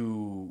somebody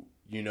who,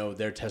 you know,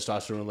 their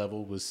testosterone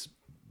level was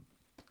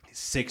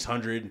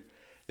 600,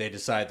 they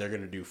decide they're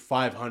going to do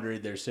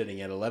 500. They're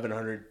sitting at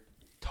 1,100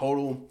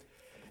 total.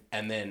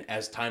 And then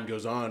as time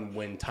goes on,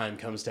 when time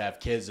comes to have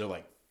kids, they're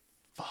like,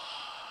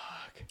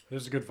 fuck,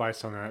 There's good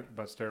advice on that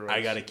about steroids.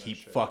 I gotta and that keep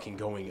shit. fucking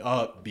going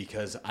up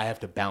because I have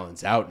to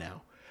balance out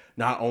now.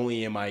 Not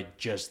only am I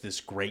just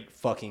this great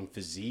fucking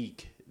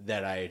physique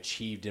that I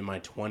achieved in my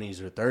 20s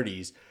or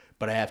 30s,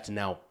 but I have to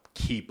now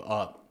keep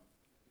up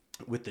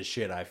with the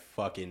shit I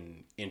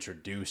fucking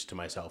introduced to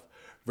myself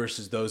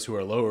versus those who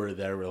are lower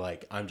that were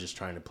like, I'm just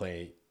trying to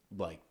play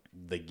like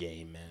the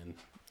game, man.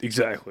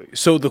 Exactly.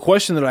 So the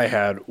question that I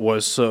had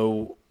was,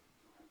 so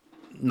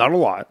not a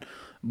lot,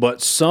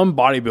 but some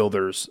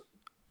bodybuilders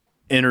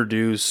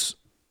introduce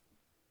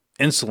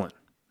insulin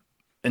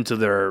into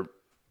their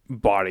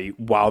body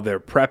while they're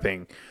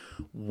prepping.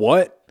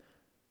 Would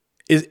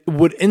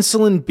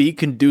insulin be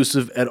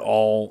conducive at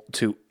all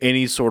to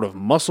any sort of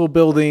muscle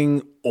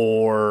building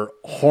or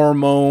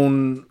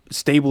hormone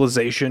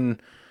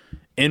stabilization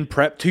in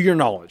prep, to your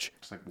knowledge?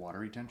 It's like water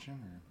retention.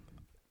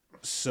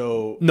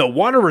 So No,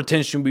 water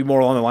retention would be more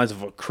along the lines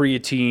of a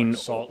creatine,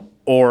 salt.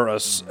 or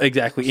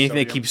exactly anything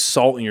that Sodium. keeps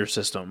salt in your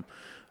system.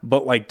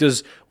 But like,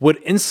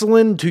 would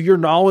insulin, to your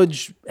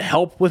knowledge,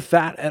 help with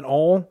that at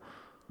all?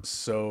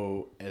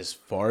 So, as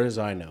far as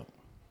I know,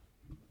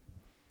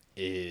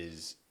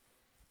 is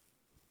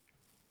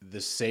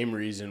the same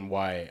reason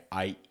why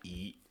I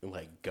eat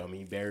like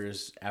gummy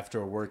bears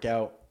after a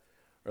workout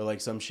or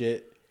like some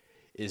shit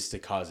is to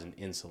cause an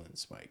insulin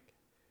spike.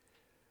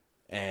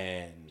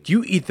 And Do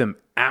you eat them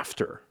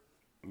after?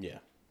 yeah,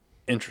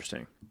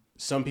 Interesting.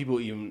 some people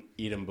even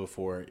eat them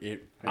before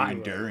it.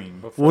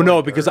 During. Well,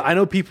 no, because I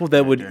know people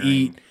that would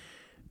eat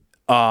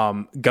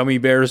gummy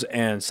bears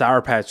and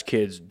Sour Patch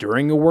Kids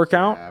during a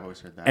workout. Yeah, I've always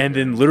heard that. And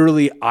then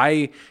literally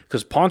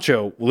because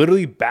Poncho,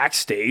 literally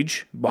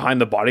backstage behind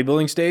the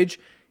bodybuilding stage,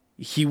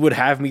 he would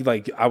have me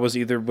like, I was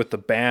either with the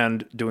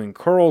band doing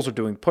curls or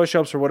doing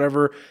push-ups or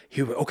whatever.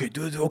 He would,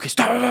 okay,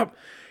 stop.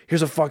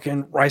 Here's a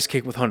fucking rice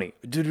cake with honey.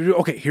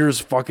 Okay, here's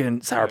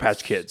fucking Sour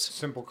Patch Kids.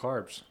 Simple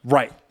carbs.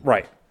 Right.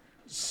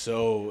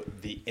 So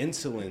the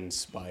insulin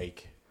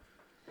spike,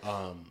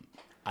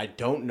 I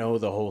don't know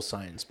the whole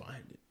science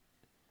behind it.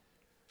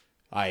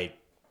 I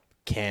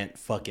can't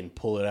fucking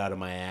pull it out of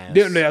my ass.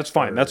 Yeah, no, that's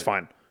fine. or- That's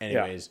fine. Yeah.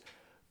 Anyways,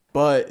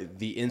 but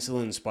the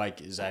insulin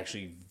spike is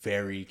actually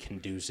very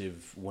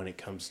conducive when it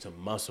comes to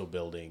muscle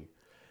building.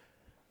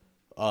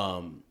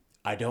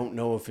 I don't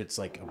know if it's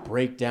like a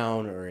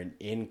breakdown or an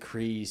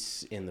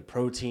increase in the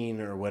protein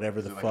or whatever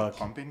the Is it like fuck. a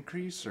pump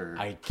increase or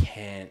I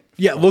can't.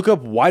 Yeah, look up,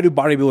 why do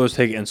bodybuilders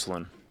take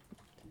insulin?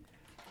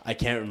 I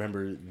can't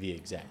remember the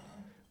exact,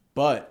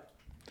 but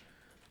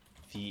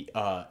the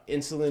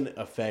insulin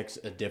affects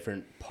a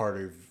different part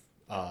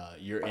of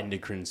your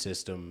endocrine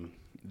system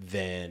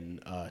than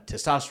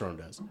testosterone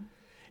does.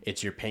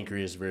 It's your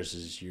pancreas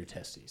versus your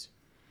testes.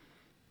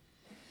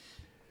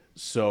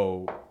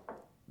 So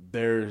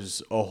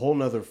there's a whole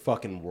nother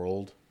fucking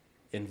world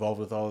involved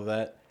with all of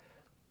that.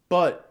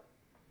 But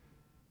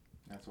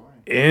that's why.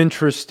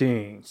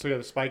 Interesting. So yeah,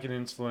 the spike in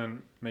insulin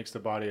makes the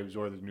body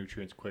absorb the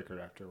nutrients quicker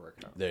after a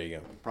workout, there you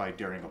go. Probably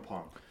during a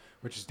pump.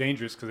 which is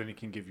dangerous because then you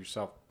can give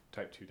yourself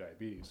type 2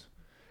 diabetes.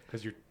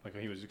 Because you're like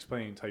he was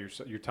explaining,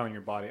 you're telling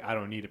your body, I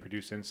don't need to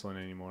produce insulin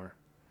anymore.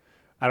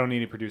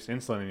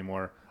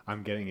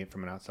 I'm getting it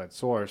from an outside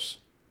source,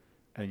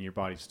 and your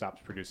body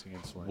stops producing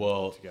insulin. Well,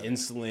 altogether.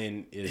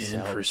 insulin is to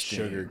help Interesting.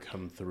 sugar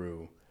come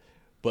through.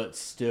 But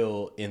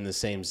still, in the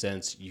same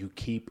sense, you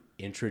keep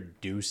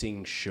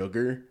introducing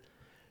sugar.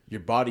 Your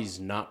body's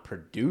not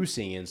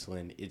producing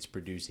insulin. It's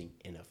producing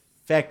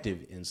ineffective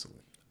insulin.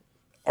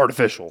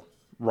 Artificial.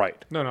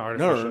 Right. No,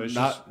 artificial. No, It's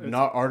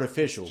not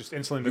artificial. just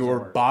insulin doesn't Your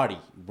work. body.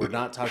 We're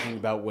not talking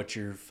about what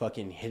you're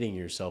fucking hitting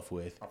yourself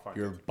with. fuck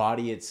Your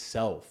body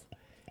itself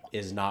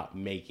is not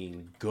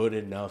making good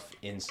enough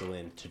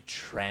insulin to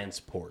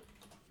transport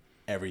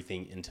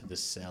everything into the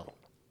cell.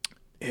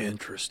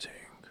 Interesting.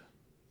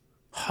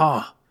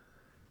 Huh.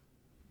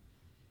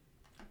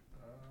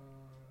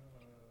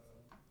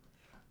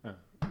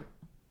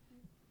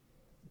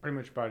 pretty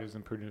much body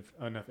doesn't produce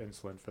enough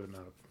insulin for the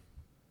amount of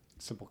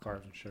simple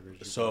carbs and sugars.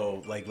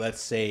 So, like,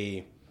 let's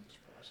say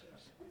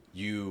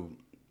you,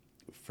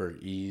 for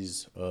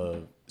ease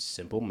of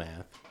simple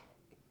math,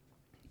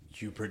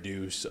 you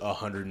produce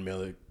 100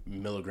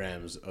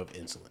 milligrams of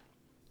insulin.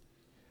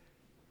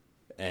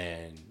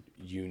 And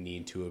you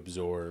need to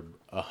absorb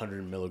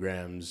 100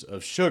 milligrams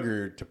of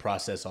sugar to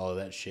process all of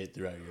that shit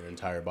throughout your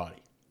entire body.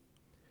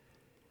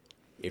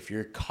 If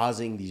you're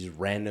causing these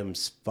random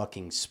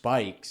fucking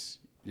spikes,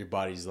 your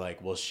body's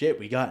like, well, shit,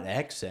 we got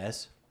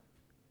excess.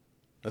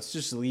 Let's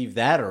just leave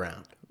that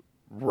around.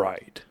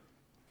 Right.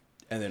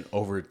 And then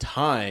over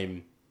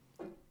time,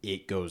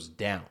 it goes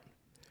down.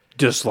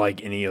 Just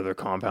like any other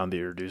compound that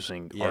you're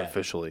reducing Yeah.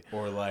 artificially.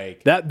 Or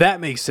like, That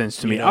makes sense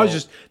to me. You know-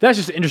 That's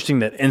just interesting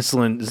that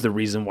insulin is the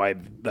reason why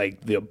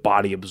like the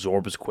body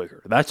absorbs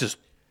quicker. That's just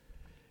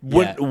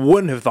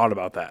wouldn't have thought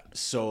about that.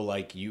 so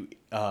like you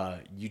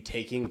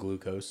take in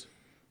glucose,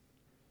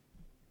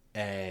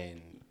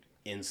 and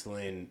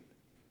insulin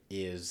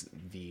is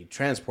the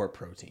transport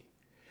protein.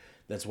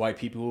 That's why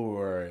people who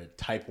are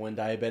type 1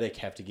 diabetic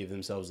have to give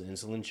themselves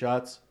insulin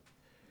shots,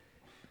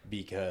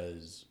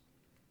 because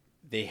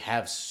they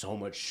have so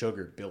much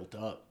sugar built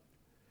up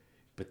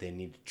but they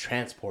need to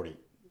transport it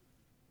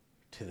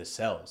to the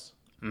cells.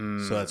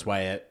 So that's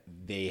why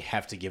they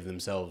have to give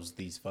themselves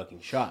these fucking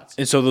shots.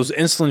 And so those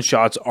insulin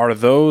shots, are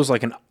those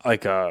like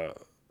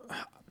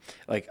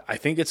I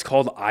think it's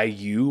called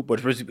IU, but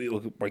it's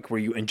basically like where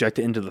you inject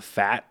it into the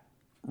fat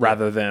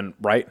rather than,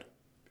 right?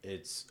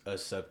 It's a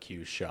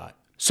sub-Q shot.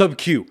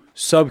 Sub-Q.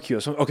 So,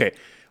 okay.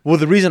 Well,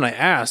 the reason I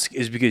ask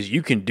is because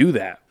you can do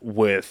that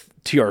with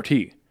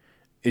TRT.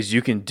 Is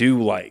you can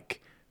do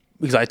like,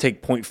 because I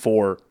take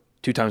 0.4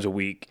 2 times a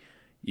week,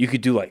 you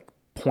could do like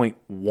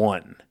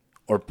 0.1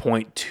 or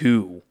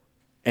 0.2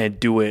 and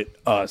do it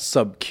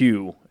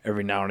sub-Q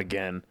every now and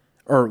again,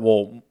 or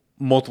well,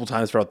 multiple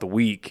times throughout the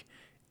week,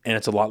 and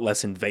it's a lot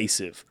less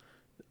invasive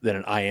than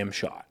an IM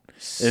shot.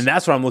 And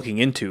that's what I'm looking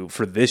into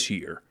for this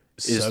year,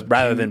 is Sub-Q?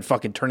 rather than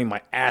fucking turning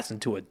my ass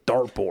into a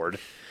dartboard.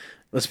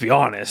 Let's be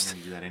honest. I'm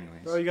gonna do that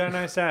anyways. Bro, you got a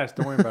nice ass.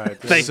 Don't worry about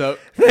it.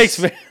 Thanks,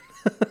 man.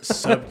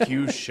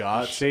 Sub-Q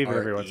shots Shave are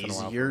every once in a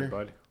while, for easier me,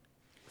 bud.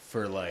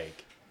 for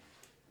like,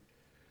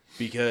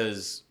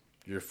 because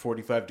you're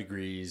 45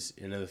 degrees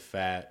into the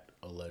fat,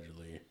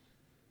 allegedly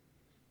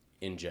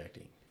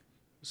injecting,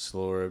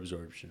 slower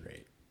absorption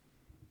rate.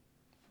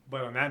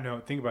 But on that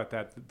note, think about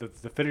that. The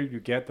fitter you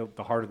get,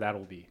 the harder that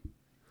will be.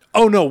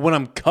 Oh no, when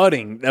I'm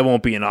cutting, that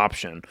won't be an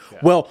option. Yeah.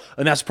 Well,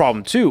 and that's the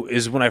problem too,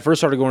 is when I first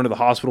started going to the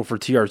hospital for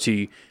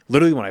TRT,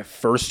 literally when I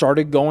first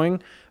started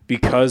going,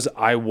 because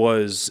I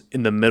was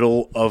in the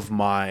middle of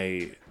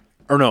I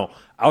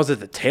was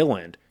at the tail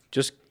end.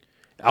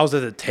 I was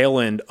at the tail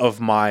end of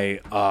my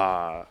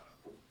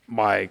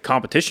my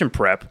competition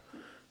prep.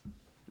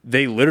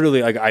 They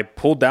literally, like, I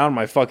pulled down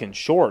my fucking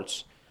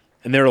shorts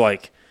and they were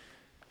like,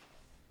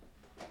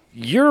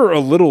 "You're a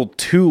little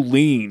too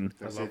lean."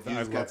 I love said, that- I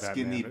he's love got that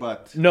skinny man.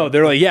 butt. No,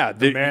 they're like, yeah.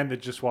 The man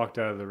that just walked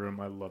out of the room,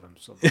 I love him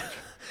so much.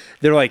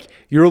 They're like,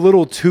 "You're a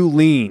little too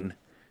lean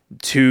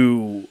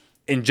to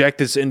inject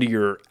this into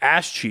your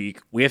ass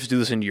cheek. We have to do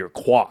this into your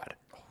quad."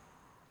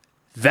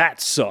 That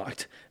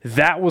sucked.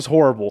 That was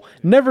horrible.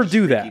 Never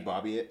do Ricky that.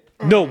 Bobby it.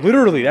 No,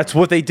 literally, that's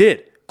what they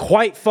did.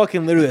 Quite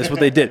fucking literally, that's what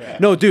they did.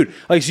 No, dude,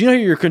 like, so you know how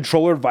your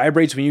controller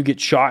vibrates when you get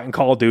shot in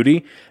Call of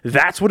Duty?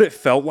 That's what it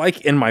felt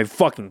like in my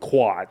fucking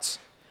quads.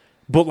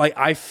 But, like,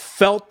 I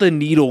felt the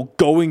needle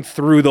going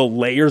through the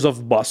layers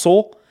of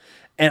muscle,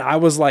 and I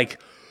was like,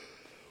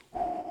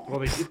 Well,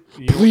 they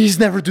did, please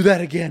never do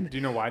that again. do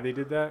you know why they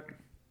did that?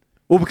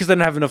 Well, because I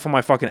didn't have enough on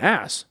my fucking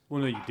ass.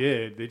 Well, no, you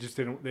did. They just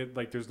didn't.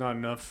 There's not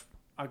enough.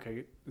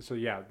 Okay, so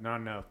yeah, not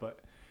enough, but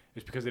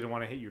it's because they didn't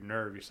want to hit your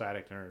nerve, your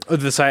sciatic nerve.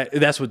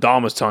 That's what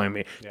Dom was telling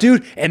me.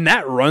 Dude, and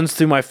that runs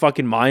through my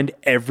fucking mind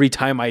every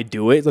time I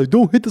do it. It's like,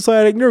 don't hit the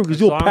sciatic nerve because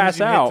As you'll long pass as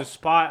you out. hit the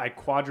spot I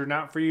quadrant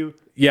out for you,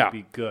 Yeah. you'll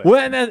be good.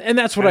 Well, and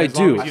that's what And I as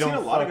long do. as I've you seen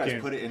don't a lot of guys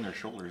fucking- put it in their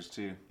shoulders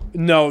too,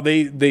 No,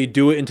 they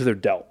do it into their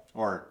delt.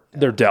 or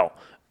Their delt.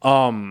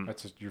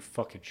 That's just your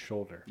fucking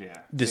shoulder. yeah.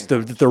 This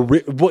same.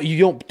 well, you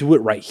don't do it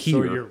right So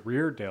here. your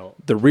rear delt.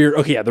 The rear.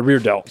 Okay, yeah, the rear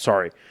delt.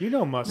 Sorry. You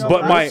know muscle.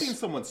 But I've my- seen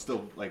someone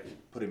still like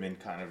put him in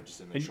kind of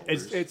just in the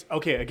shoulders. It's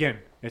okay. Again,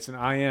 it's an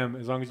IM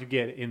as long as you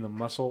get it in the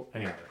muscle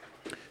anywhere.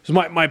 So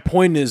my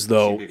point is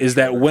though See, is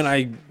that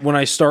big when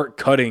I start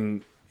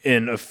cutting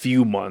in a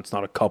few months,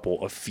 not a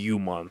couple, a few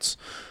months,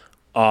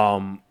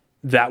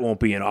 that won't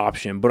be an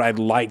option. But I'd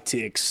like to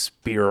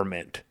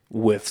experiment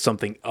with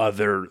something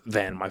other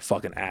than my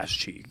fucking ass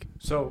cheek.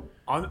 So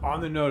on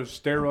the note of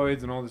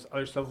steroids and all this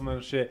other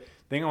supplemental shit,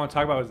 thing I want to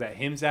talk about is that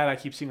Hims ad I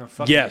keep seeing on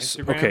fucking Yes.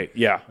 Instagram. Okay.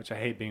 Yeah. Which I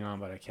hate being on,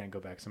 but I can't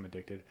go back because I'm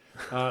addicted.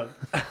 For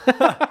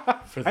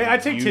I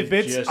take you've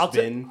tidbits. just I'll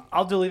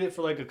I'll delete it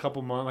for like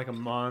a month, like a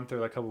month or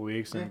like a couple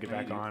weeks, and then get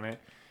back on it.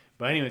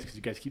 But anyways, because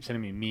you guys keep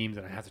sending me memes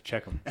and I have to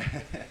check them.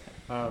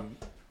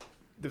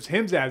 Those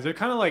Hims ads, they're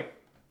kind of like.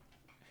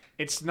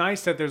 It's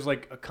nice that there's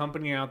like a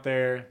company out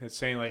there that's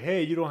saying like,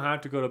 hey, you don't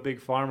have to go to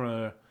Big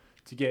Pharma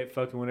to get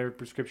fucking whatever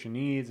prescription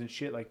needs and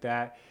shit like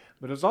that.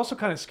 But it's also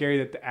kind of scary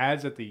that the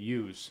ads that they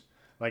use,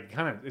 like,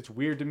 kind of, it's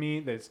weird to me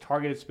that it's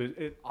targeted,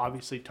 it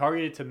obviously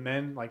targeted to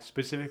men, like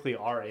specifically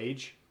our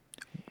age.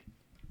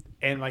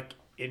 And like,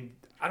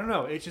 I don't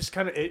know, it's just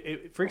kind of,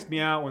 it freaks me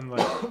out when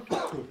like,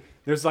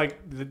 there's like,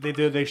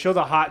 they show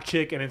the hot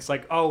chick and it's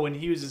like, oh, when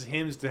he uses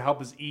Hims to help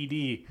his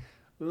ED,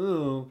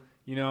 ooh.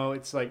 You know,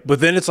 it's like, But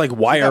then it's like,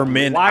 why are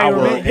men why our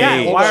are men, yeah,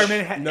 age? why are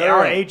men No,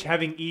 our no. age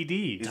having ED?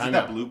 Isn't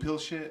that blue pill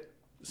shit?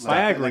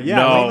 Viagra, yeah.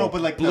 No.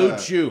 but like Blue the-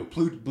 Chew.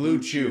 Blue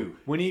Chew.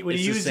 When he It's the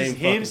uses same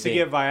Hims to fucking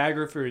get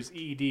Viagra for his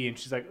ED, and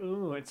she's like,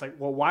 ooh, it's like,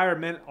 well, why are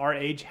men our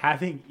age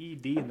having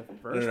ED in the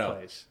first No.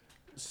 place?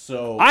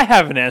 So I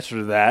have an answer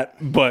to that,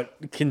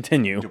 but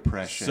continue.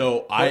 Depression.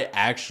 So I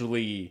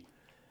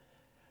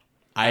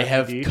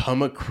have IBD?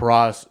 come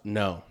across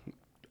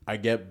I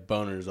get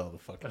boners all the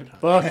fucking time.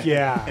 Fuck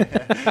yeah.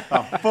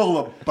 I'm full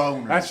of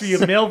boners. That's for you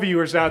male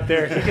viewers out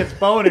there. He gets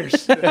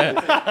boners.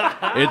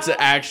 It's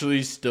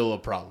actually still a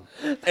problem.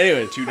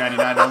 Anyways,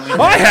 $2.99 only.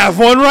 I have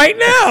one right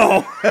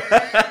now.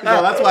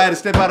 No, that's why I had to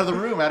step out of the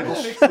room. I had to go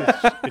fix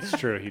it. It's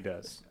true, he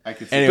does. I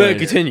could see Anyway. But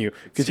continue.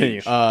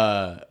 Continue.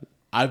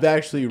 I've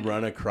actually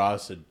run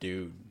across a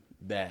dude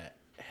that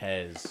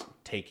has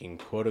taken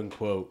quote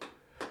unquote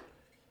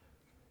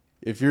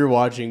If you're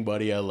watching,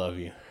 buddy, I love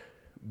you.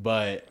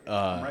 But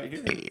Right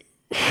here.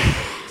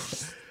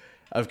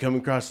 I've come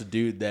across a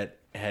dude that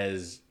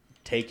has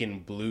taken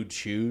blue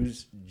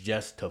chews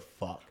just to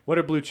fuck What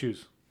are blue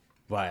chews?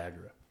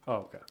 Viagra. Oh,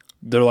 okay.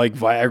 They're like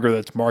Viagra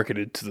that's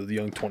marketed to the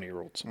young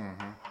 20-year-olds.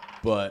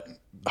 But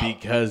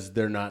because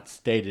they're not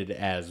stated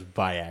as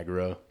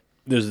Viagra,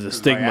 There's the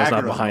stigma's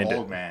not Viagra's behind an it.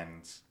 old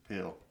man's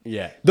pill.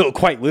 yeah. No,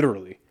 quite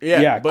literally.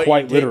 But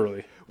quite you take-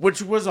 literally.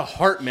 Which was a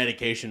heart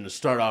medication to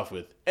start off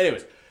with.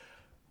 Anyways,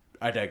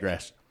 I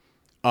digress.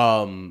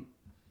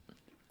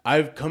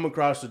 I've come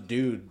across a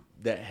dude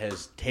that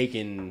has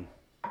taken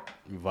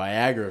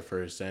Viagra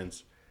for a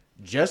sense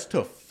just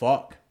to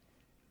fuck.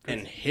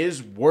 And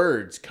his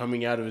words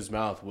coming out of his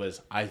mouth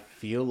was, I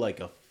feel like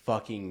a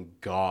fucking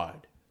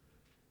god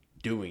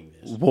doing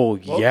this. Well,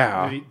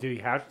 yeah. Did he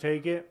have to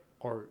take it,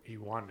 or he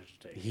wanted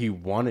to take it? He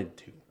wanted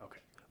to. Okay.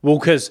 Well,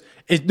 because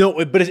but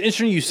it's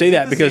interesting you say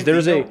that the because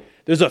same thing,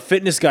 there's a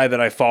fitness guy that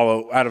I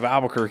follow out of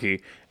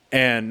Albuquerque,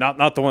 and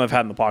not the one I've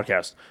had in the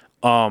podcast.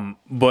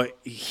 But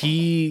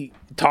he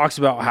talks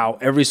about how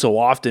every so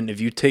often, if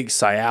you take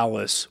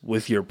Cialis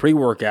with your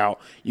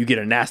pre-workout, you get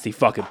a nasty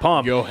fucking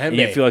pump, and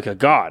you Yohimbe. feel like a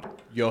god.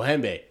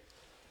 Yohimbe.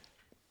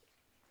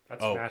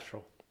 That's Oh.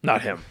 natural.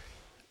 Not him.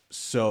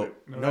 So,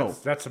 no,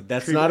 that's a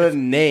that's tree- not a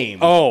name.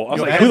 Oh, I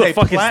was like, who the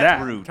fuck is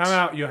that? Root. Time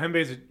out. Yohimbe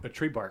is a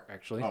tree bark,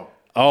 actually.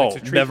 Oh, It's a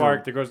tree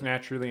bark that grows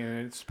naturally,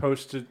 and it's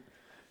supposed to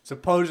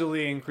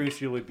supposedly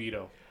increase your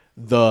libido.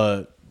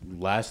 The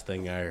last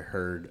thing I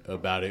heard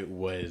about it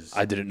was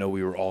I didn't know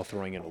we were all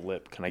throwing in a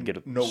lip. Can I get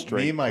it No,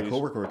 straight? me and my please?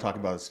 coworker were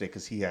talking about this today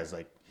because he has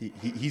like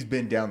he's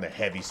been down the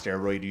heavy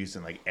steroid use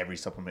and like every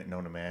supplement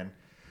known to man,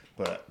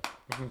 but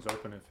This one's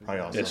open if I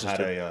also It's just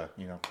had a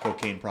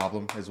cocaine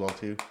problem as well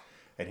too.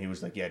 And he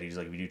was like, yeah, he's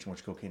like, if you do too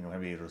much cocaine,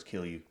 it'll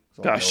kill you.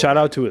 So Gosh, shout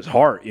out to his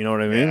heart. You know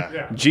what I mean? Yeah.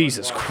 Yeah.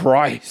 Jesus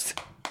Christ.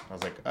 I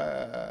was like,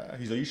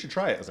 he's like, you should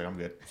try it. I was like, I'm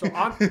good.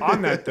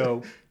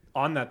 So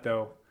on that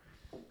though,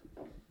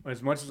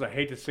 as much as I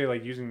hate to say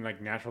like using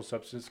like natural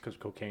substance because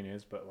cocaine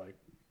is, but like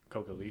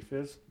coca leaf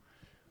is,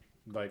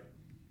 like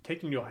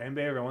taking Yohimbe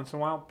every once in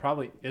a while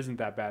probably isn't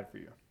that bad for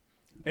you.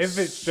 If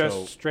it's So-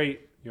 just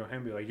straight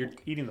Yohimbe, like you're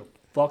eating the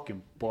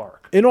fucking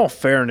bark. In all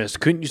fairness,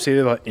 couldn't you say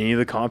that about any of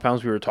the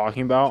compounds we were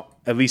talking about?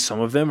 At least some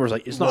of them, where it's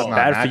like it's not Well, it's not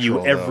bad for you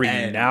natural, though. every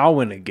And- now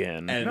and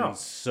again. and No.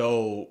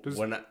 so Does,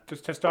 when I,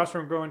 does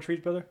testosterone grow on trees,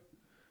 brother?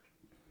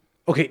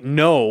 Okay,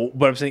 no,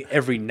 but I'm saying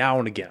every now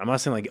and again. I'm not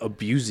saying like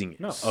abusing it.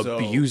 No. So-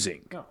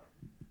 Abusing. No.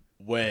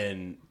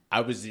 when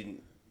I was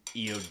in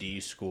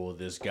EOD school,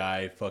 this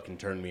guy fucking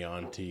turned me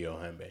on to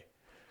Yohimbe.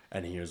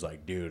 And he was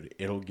like, dude,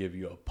 it'll give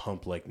you a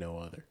pump like no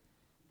other.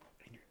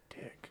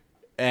 Dick.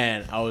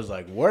 And I was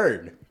like,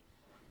 word.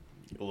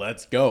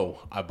 Let's go.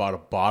 I bought a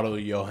bottle of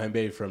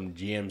Yohimbe from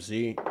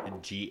GNC.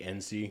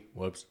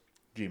 Whoops.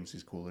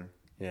 GMC's cooler.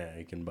 Yeah,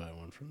 you can buy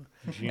one from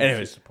them. GMC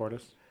Anyways, support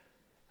us.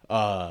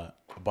 I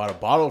bought a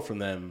bottle from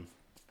them,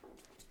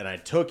 and I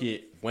took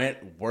it,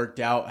 went, worked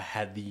out,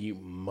 had the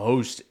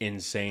most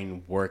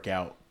insane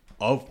workout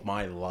of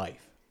my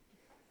life.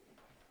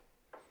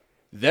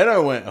 Then I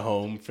went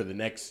home for the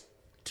next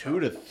 2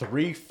 to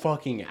 3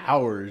 fucking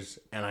hours,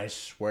 and I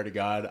swear to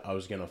God, I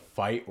was gonna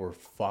fight or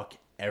fuck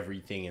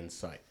everything in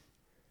sight.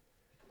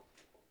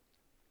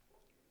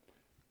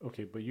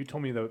 Okay, but you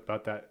told me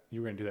about that.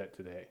 You were gonna do that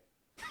today.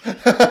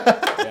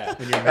 Yeah.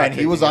 And, you're not And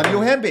he was on taking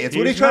Yohimbe. It's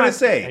what he's He's trying to not-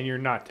 say. And you're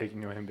not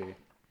taking Yohimbe.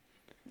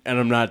 And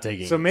I'm not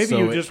taking So it. maybe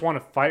you it- just want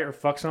to fight or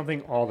fuck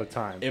something all the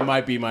time. It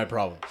might be my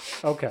problem.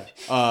 Okay.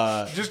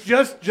 Uh,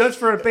 Just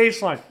for a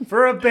baseline.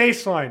 For a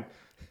baseline.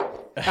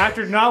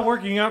 After not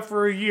working out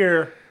for a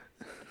year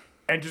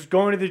and just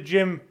going to the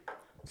gym,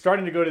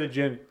 starting to go to the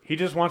gym, he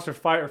just wants to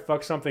fight or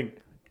fuck something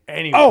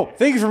anyway. Oh,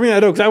 thank you for bringing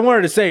that up because I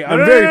wanted to say I'm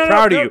no, very no,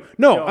 proud no, of you.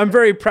 no. No, I'm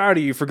very proud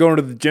of you for going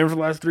to the gym for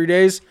the last 3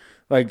 days,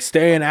 like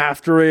staying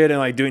after it and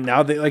like doing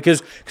now that like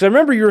because I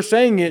remember you were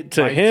saying it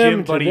to My him,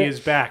 gym buddy to is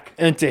back.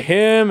 and to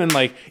him, and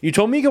like you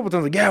told me a couple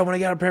times, like yeah, when I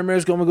got a paramedics,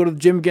 I'm gonna go to the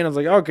gym again. I was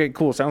like, okay,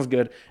 cool, sounds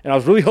good, and I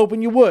was really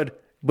hoping you would,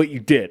 but you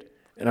did,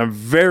 and I'm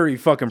very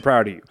fucking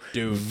proud of you,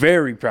 Dude.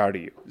 very proud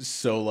of you.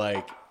 so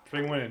like,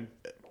 Spring winning.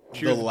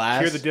 Cheer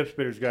last- the dip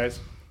spitters, guys.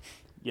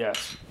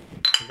 Yes,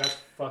 That's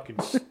fucking.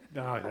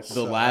 That's the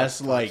so- last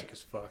that's like toxic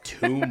as fuck.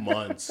 2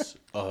 months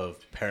of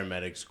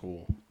paramedic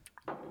school,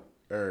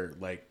 or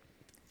like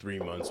 3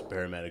 months of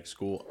paramedic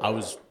school,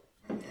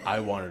 I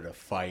wanted to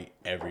fight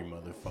every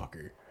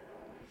motherfucker.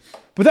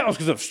 but that was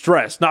because of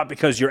stress, not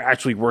because you're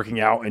actually working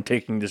out and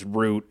taking this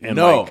route and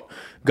No, like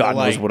God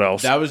knows like, what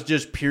else. That was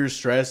just pure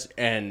stress,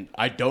 and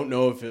I don't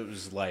know if it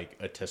was like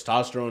a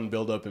testosterone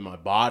buildup in my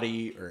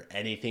body or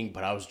anything,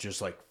 but I was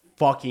just like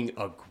fucking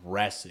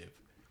aggressive.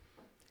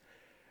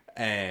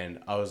 And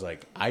I was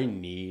like, I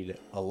need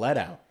a let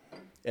out.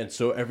 And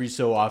so every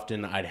so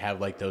often I'd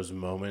have like those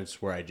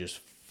moments where I just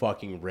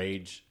fucking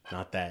rage.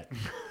 Not that.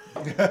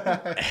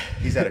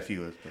 He's had a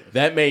few.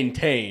 That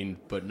maintained,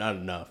 but not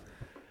enough.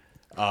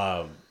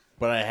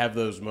 But I have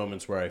those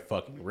moments where I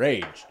fucking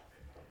raged.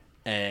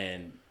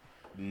 And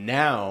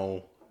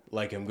now,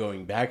 like I'm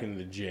going back into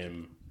the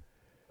gym,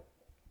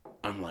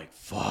 I'm like,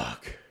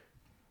 fuck.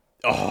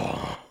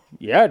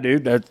 Yeah,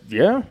 dude.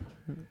 Yeah.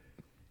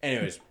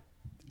 Anyways,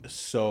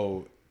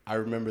 so I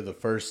remember the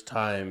first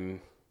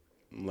time,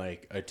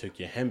 like, I took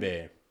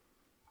Yahembe,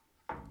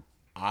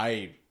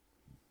 I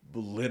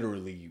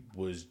literally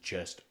was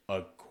just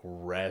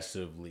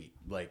aggressively,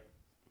 like,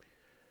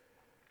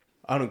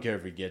 I don't care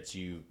if it gets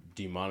you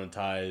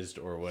demonetized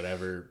or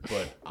whatever,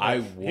 but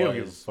He don't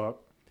give a fuck.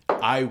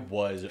 I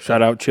was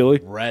Shout out Chili.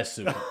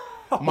 aggressive.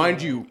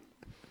 Mind you,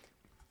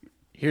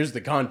 here's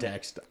the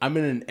context. I'm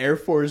in an Air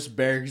Force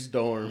barracks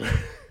dorm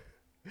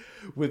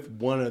with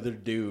one other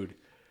dude,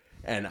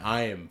 and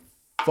I am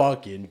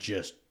fucking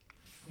just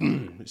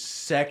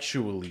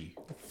sexually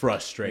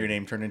frustrated. Your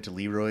name turned into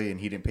Leroy and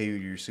he didn't pay you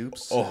your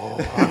soups.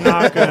 I'm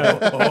not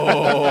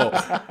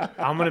gonna.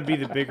 I'm gonna be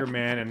the bigger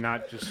man and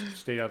not just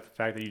state out the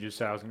fact that you just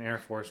said I was in Air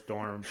Force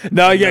dorm.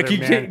 No, yeah, Another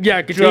man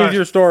continue with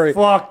your story.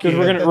 Fuck 'Cause you.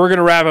 we're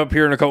gonna wrap up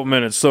here in a couple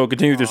minutes. So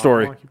continue with your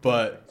story.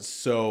 But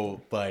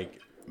so, like,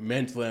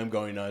 mentally I'm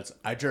going nuts.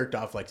 I jerked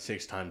off like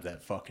 6 times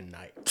that fucking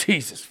night.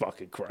 Jesus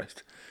fucking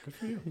Christ!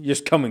 You're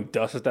just coming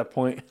dust at that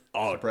point.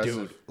 Oh,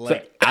 Impressive. dude.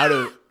 Like, out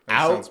of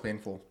That sounds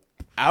painful.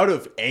 out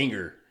of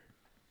anger.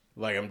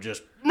 Like, I'm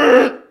just...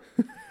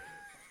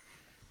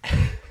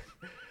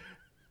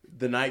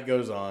 The night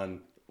goes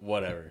on,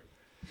 whatever.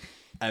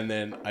 And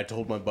then I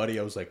told my buddy,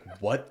 I was like,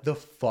 what the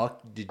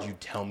fuck did you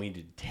tell me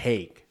to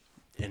take?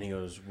 And he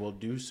goes, well,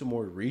 do some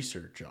more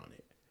research on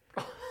it.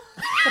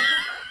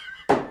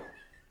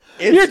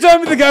 You're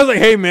telling me the guy's like,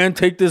 "Hey man,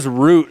 take this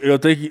root.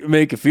 It'll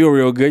make you feel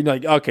real good." You're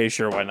like, "Okay,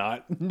 sure, why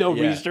not?" No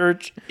Yeah.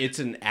 research. It's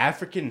an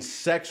African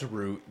sex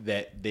root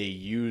that they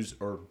use,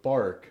 or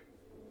bark,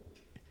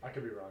 I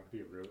could be wrong. It could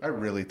be a root. I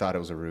really thought it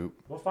was a root.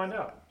 We'll find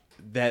out.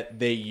 that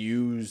they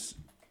use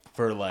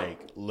for,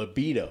 like,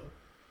 libido.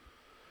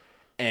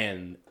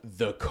 And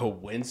the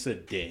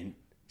coincident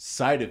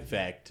side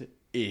effect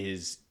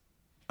is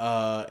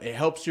it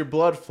helps your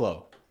blood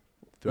flow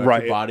throughout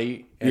Right. your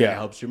body, and Yeah. it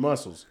helps your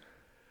muscles.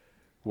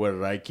 What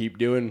did I keep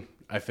doing?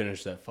 I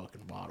finished that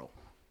fucking bottle.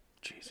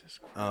 Jesus.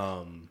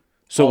 Um,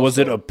 So was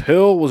it a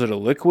pill? Was it a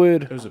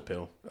liquid? it was a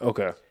pill.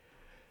 Okay.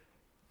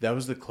 That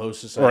was the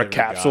closest I Or a ever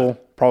capsule,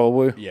 got.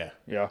 probably. Yeah.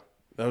 Yeah.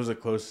 That was the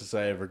closest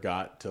I ever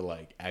got to,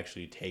 like,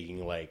 actually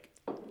taking, like,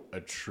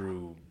 a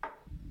true,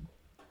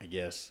 I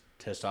guess,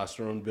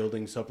 testosterone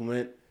building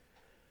supplement.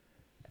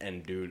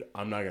 And dude,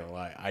 I'm not gonna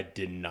lie, I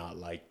did not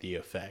like the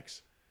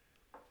effects.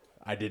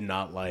 I did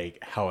not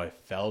like how I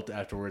felt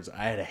afterwards.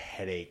 I had a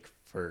headache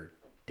for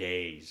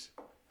days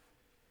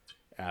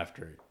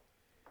after.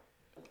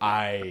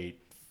 I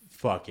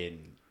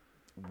fucking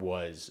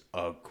was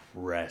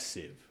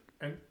aggressive.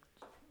 And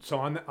so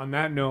on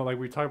that note, like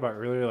we talked about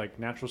earlier, like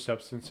natural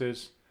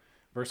substances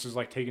versus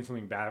like taking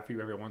something bad for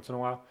you every once in a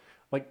while.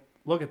 Like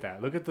look at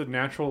that. Look at the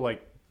natural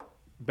like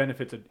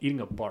benefits of eating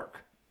a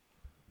bark.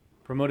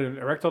 Promoted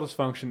erectile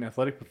dysfunction,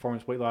 athletic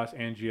performance, weight loss,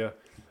 angina,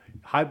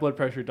 high blood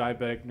pressure,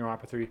 diabetic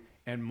neuropathy,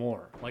 and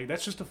more. Like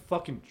that's just a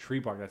fucking tree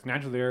bark. That's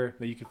natural there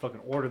that you can fucking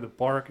order the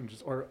bark and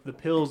just order the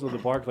pills of the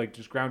bark like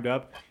just ground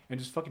up and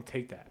just fucking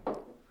take that.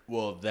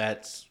 Well,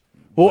 that's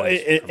Well, what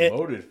it's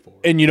promoted for.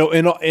 And you know,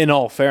 in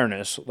all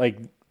fairness, like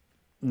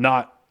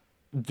not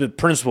the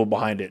principle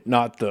behind it,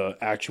 not the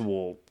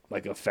actual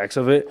like effects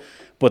of it,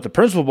 but the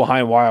principle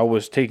behind why I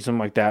was taking something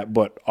like that,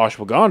 but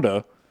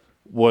ashwagandha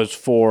was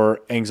for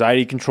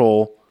anxiety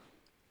control,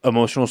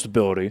 emotional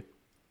stability.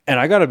 And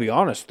I got to be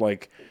honest,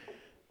 like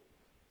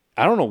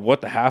I don't know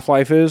what the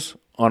half-life is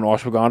on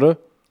ashwagandha,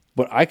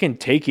 but I can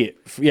take it.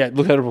 Yeah,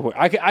 look at it real quick.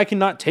 I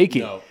cannot take it.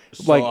 No.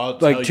 So I'll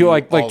tell like two you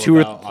like all two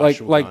or about like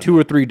ashwagandha. 2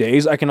 or 3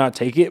 days. I cannot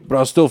take it, but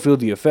I'll still feel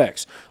the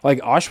effects. Like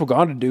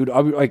ashwagandha, dude.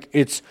 I'll be like,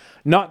 it's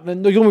not.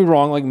 Don't get me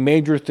wrong. Like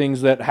major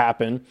things that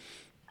happen,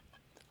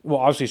 will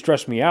obviously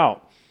stress me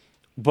out.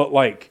 But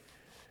like,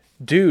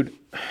 dude,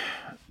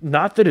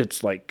 not that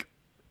it's like.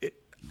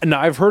 Now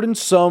I've heard in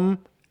some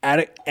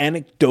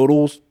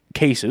anecdotal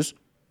cases,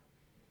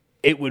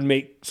 it would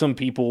make some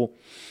people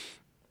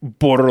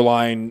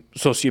borderline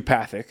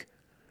sociopathic.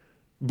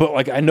 But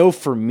like I know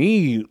for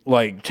me,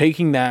 like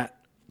taking that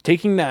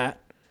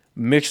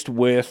mixed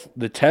with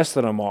the test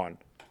that I'm on,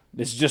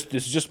 this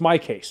is just my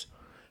case.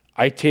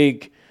 I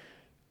take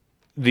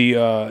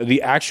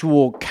the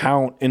actual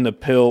count in the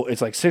pill.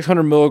 It's like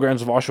 600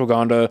 milligrams of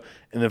ashwagandha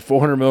and then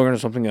 400 milligrams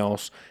of something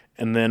else,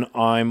 and then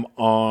I'm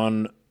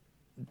on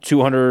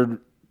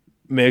 200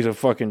 mgs of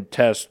fucking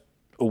test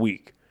a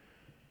week.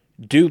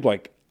 Dude,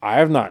 like I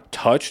have not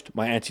touched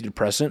my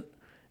antidepressant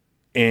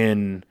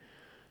in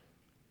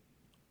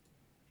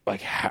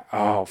like,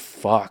 oh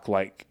fuck,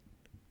 like,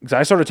 because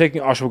I started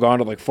taking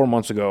ashwagandha like 4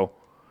 months ago,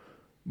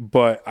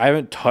 but I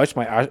haven't touched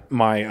my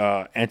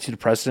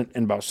antidepressant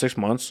in about 6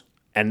 months,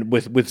 and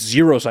with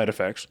zero side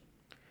effects.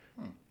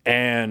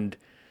 And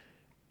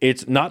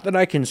it's not that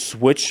I can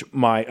switch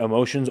my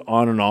emotions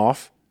on and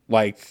off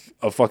like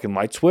a fucking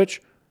light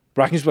switch,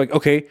 but I can just be like,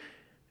 okay,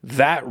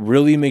 that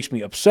really makes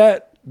me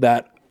upset,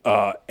 that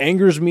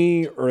angers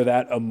me, or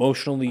that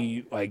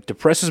emotionally like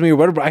depresses me or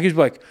whatever. But I can just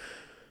be like,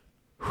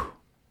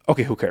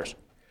 okay, who cares?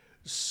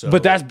 So,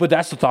 But that's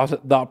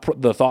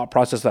the thought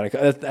process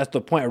that's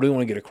the point I really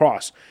want to get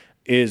across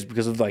is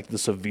because of like the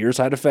severe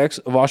side effects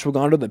of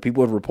ashwagandha that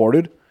people have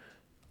reported.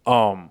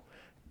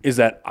 Is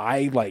that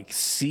I like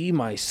see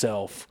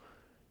myself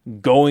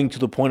going to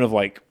the point of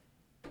like,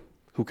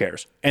 who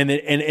cares? And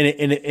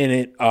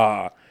the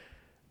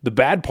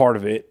bad part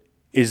of it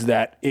is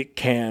that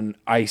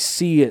I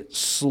see it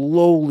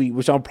slowly,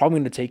 which I'm probably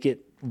going to take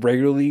it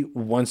regularly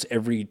once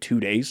every 2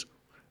 days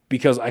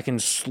because I can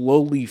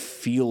slowly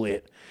feel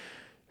it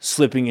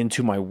slipping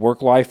into my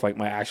work life, like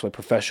my actual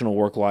professional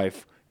work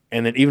life,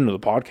 and then even to the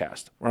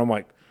podcast where I'm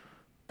like,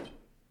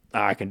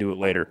 I can do it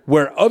later.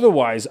 Where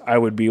otherwise I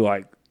would be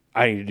like,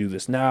 I need to do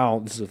this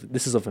now.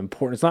 This is of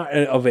importance. It's not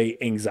of a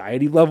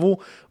anxiety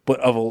level, but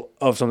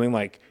of something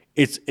like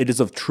it is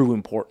of true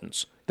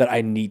importance that I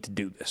need to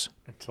do this.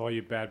 And to all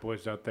you bad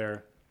boys out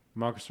there,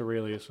 Marcus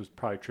Aurelius was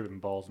probably tripping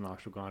balls in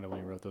ashwagandha when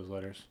he wrote those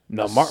letters.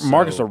 No,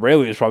 Marcus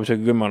Aurelius probably took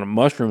a good amount of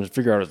mushrooms to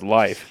figure out his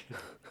life.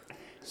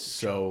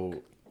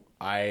 So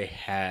I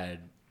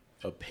had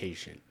a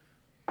patient,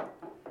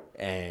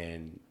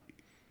 and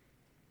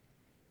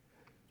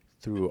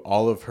through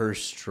all of her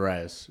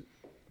stress,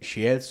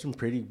 she had some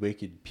pretty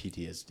wicked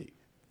PTSD.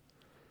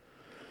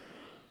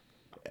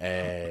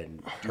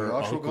 And Her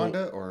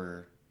ashwagandha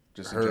or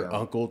just in her general?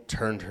 uncle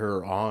turned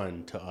her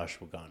on to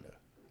ashwagandha.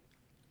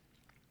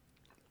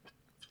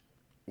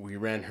 We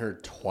ran her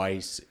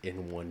twice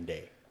in one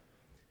day.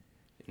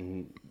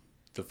 And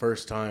the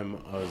first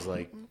time I was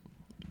like,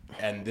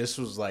 and this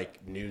was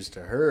like news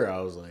to her, I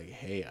was like,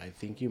 hey, I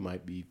think you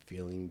might be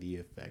feeling the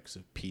effects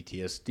of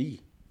PTSD.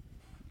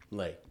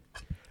 Like,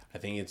 I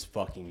think it's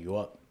fucking you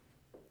up.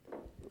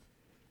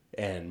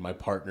 And my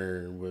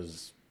partner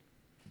was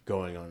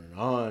going on and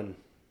on.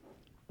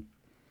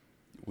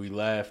 We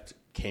left,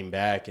 came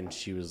back, and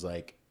she was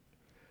like,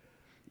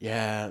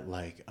 yeah,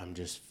 like, I'm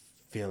just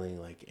feeling,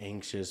 like,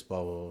 anxious,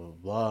 blah, blah, blah,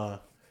 blah.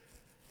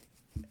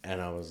 And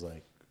I was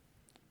like,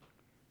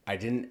 I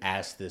didn't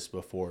ask this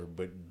before,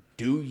 but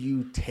do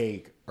you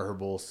take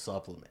herbal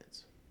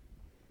supplements?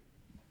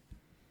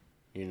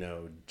 You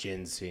know,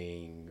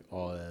 ginseng,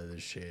 all that other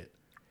shit.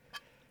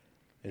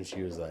 And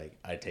she was like,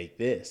 I take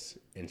this.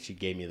 And she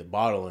gave me the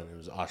bottle, and it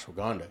was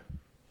ashwagandha.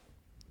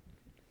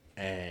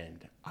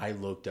 And I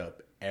looked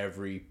up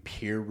every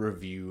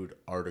peer-reviewed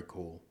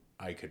article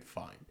I could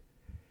find.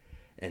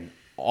 And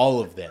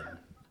all of them.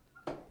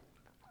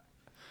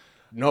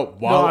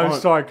 I'm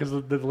sorry, because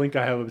the link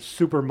I have is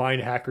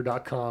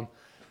supermindhacker.com.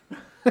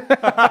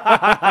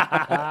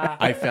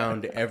 I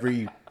found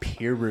every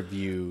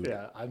peer-reviewed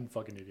Yeah, I'm a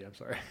fucking idiot. I'm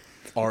sorry.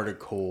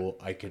 article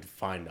I could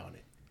find on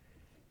it.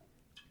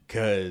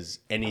 Because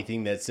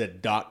anything that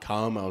said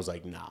 .com, I was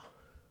like, nah.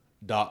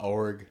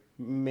 .org,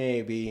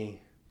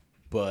 maybe.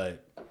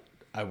 But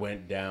I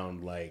went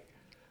down like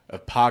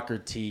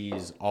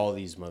Hippocrates, all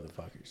these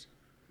motherfuckers.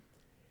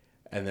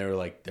 And they were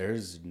like,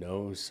 there's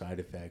no side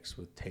effects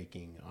with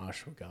taking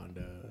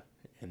ashwagandha.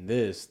 And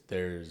there's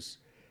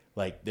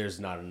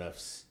not enough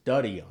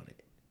study on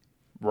it.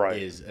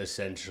 Right. Is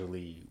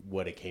essentially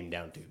what it came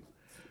down to.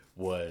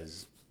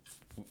 Was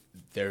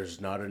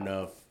there's not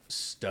enough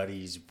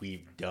studies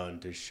we've done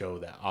to show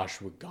that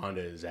ashwagandha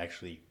is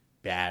actually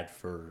bad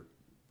for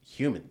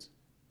humans.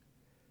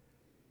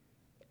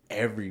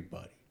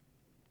 Everybody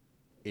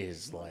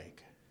is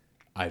like,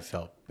 I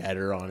felt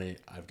better on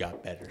it. I've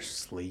got better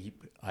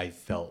sleep. I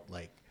felt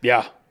like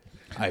Yeah.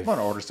 I'm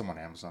gonna order some on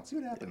Amazon. See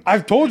what happens.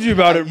 I've told you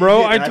about it,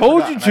 bro. I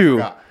told you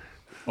to.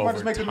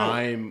 over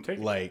time,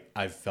 like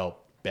I felt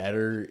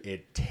better.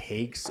 It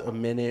takes a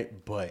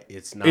minute, but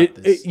it's not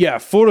this. Yeah,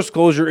 full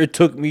disclosure, it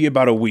took me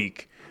about a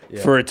week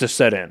for it to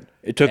set in.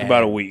 It took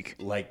about a week.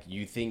 Like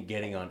you think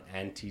getting on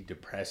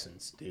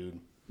antidepressants, dude,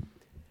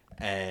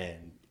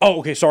 and Oh,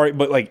 okay, sorry,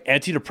 but like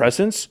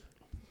antidepressants,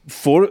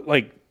 full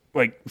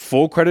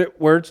credit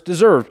where it's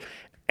deserved.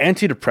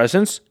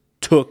 Antidepressants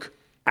took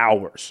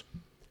hours.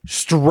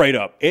 Straight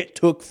up. It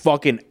took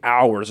fucking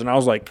hours. And I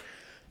was like,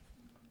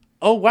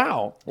 oh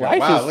wow.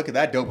 Wow, look at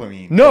that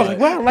dopamine. No, like,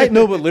 wow, like,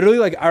 no, but literally,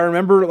 like, I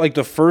remember, like,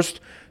 the first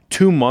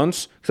 2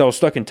 months, because I was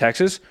stuck in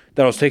Texas,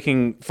 that I was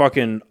taking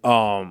fucking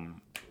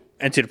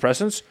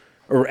antidepressants,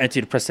 or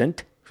antidepressant,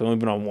 because I've only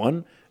been on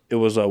one. It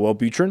was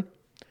Wellbutrin.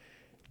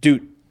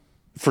 Dude,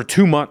 for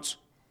 2 months,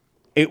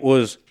 it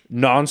was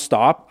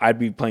nonstop. I'd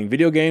be playing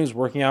video games,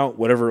 working out,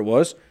 whatever it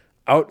was.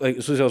 Like,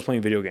 as soon as I was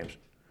playing video games,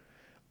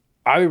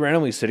 I'd be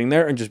randomly sitting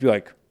there and just be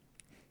like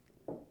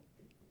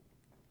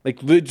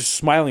just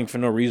smiling for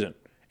no reason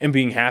and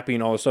being happy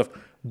and all this stuff.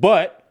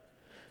 But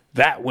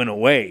that went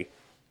away.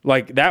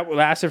 Like, that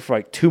lasted for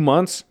like 2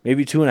 months,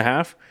 maybe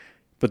 2.5.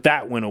 But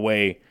that went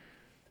away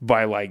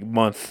by like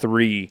month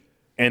 3.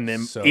 And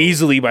then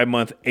easily by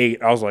month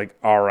 8, I was like,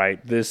 all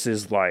right, this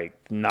is like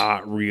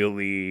not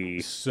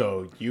really.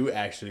 So you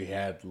actually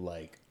had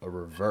like a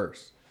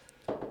reverse.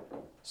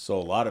 So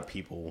a lot of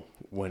people,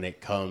 when it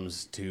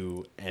comes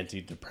to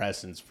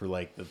antidepressants for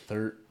like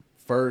the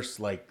first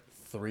like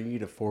 3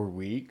 to 4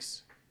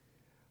 weeks,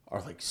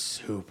 are like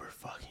super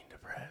fucking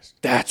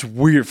depressed. That's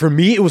weird. For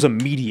me, it was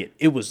immediate.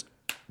 It was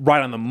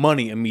right on the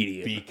money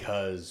immediate.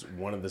 because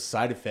one of the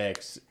side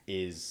effects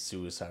is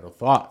suicidal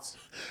thoughts.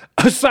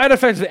 Side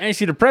effects of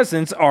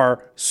antidepressants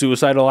are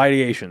suicidal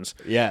ideations.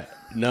 Yeah,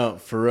 no,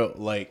 for real.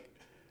 Like,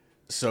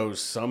 so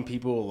some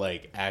people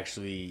like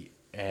actually,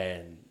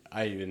 and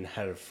I even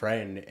had a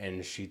friend,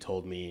 and she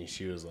told me, and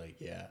she was like,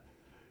 yeah,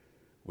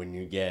 when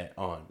you get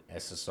on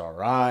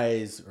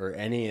SSRIs or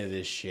any of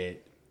this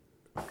shit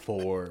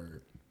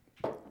for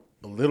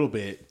a little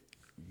bit,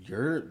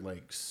 you're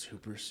like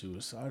super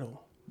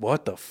suicidal.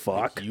 What the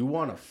fuck? Like, you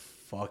want to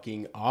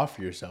fucking off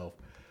yourself,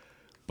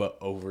 but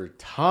over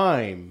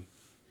time,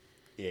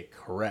 it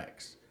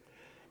corrects,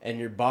 and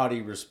your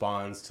body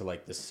responds to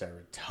like the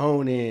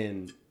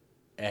serotonin,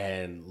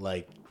 and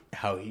like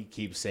how he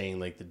keeps saying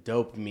like the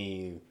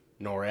dopamine,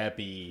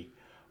 norepi,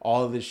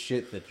 all of this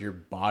shit that your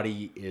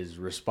body is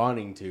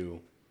responding to.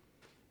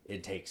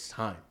 It takes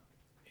time.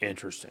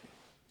 Interesting.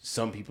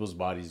 Some people's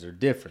bodies are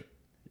different.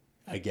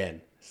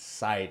 Again,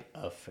 side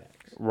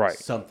effects. Right.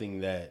 Something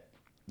that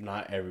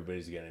not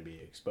everybody's going to be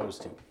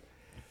exposed to.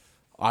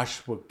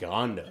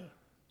 Ashwagandha.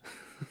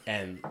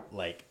 And,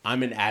 like,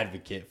 I'm an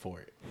advocate for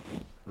it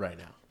right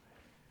now.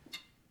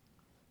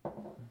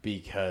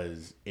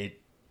 Because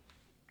it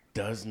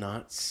does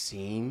not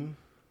seem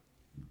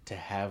to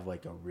have,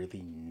 like, a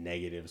really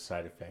negative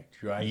side effect.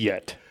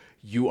 Yet.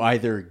 You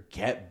either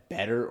get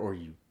better or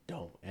you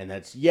don't. And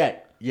that's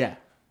yet. Yeah.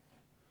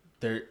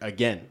 There,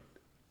 again,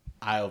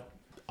 I'll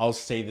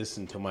say this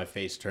until my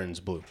face turns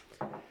blue.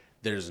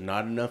 There's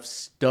not enough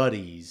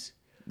studies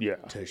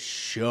to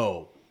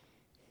show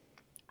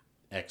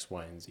X,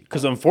 Y, and Z.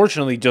 Because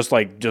unfortunately, just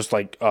like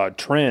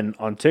trend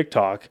on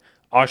TikTok,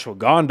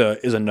 ashwagandha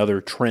is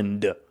another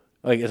trend.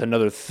 Like, it's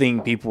another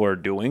thing people are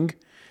doing,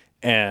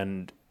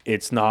 and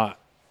it's not.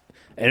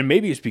 And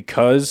maybe it's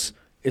because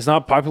it's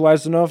not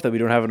popularized enough that we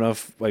don't have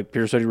enough like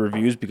peer study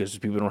reviews, because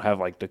people don't have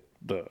like the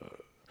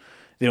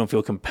they don't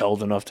feel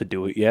compelled enough to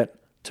do it yet,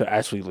 to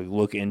actually like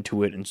look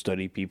into it and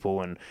study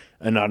people, and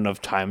not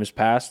enough time has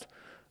passed.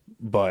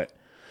 But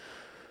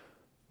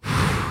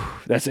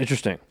that's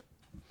interesting.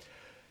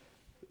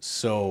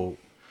 So,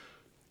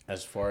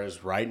 as far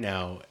as right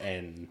now,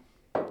 and,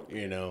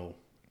 you know,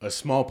 a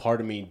small part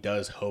of me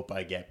does hope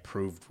I get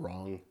proved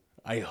wrong.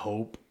 I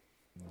hope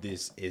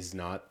this is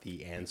not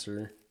the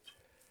answer,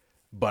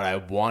 but I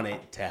want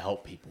it to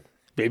help people.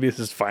 Maybe this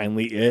is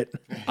finally it.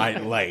 I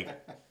like.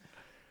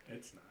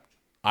 It's not.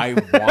 I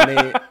want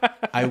it.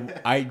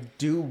 I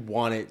do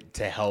want it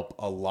to help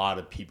a lot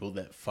of people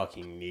that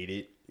fucking need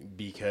it,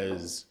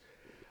 because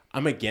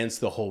I'm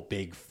against the whole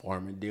big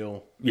pharma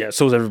deal. Yeah,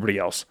 so is everybody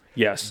else.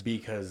 Yes.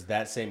 Because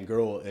that same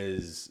girl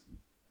is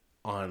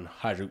on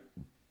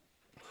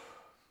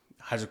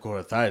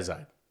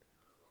hydrochlorothiazide.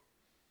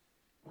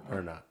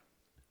 Or not.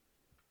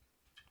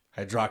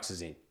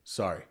 Hydroxyzine.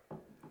 Sorry.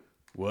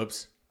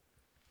 Whoops.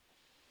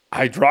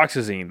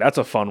 Hydroxyzine, that's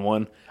a fun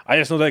one. I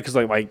just know that because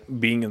like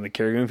being in the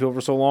caregiving field for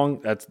so long,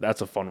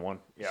 that's a fun one.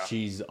 Yeah.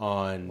 She's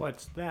on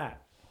What's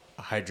that?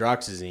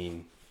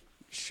 hydroxyzine.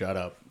 Shut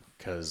up,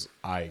 because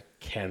I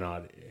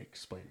cannot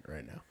explain it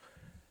right now.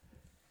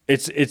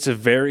 It's a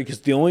very,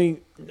 because the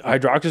only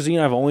hydroxyzine,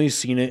 I've only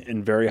seen it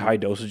in very high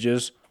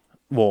dosages.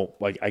 Well,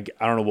 like I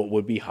don't know what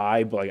would be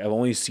high, but like I've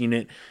only seen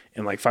it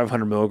in like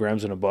 500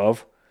 milligrams and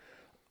above.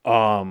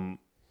 Yeah.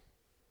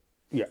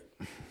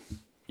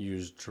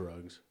 Use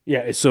drugs.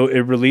 Yeah, so it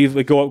relieves,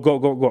 like, go.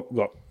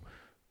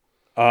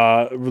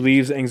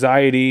 Relieves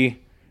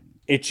anxiety,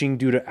 itching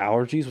due to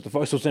allergies. What the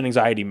fuck? So it's an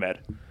anxiety med.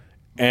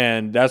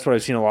 And that's what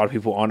I've seen a lot of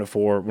people on it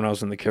for when I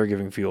was in the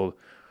caregiving field.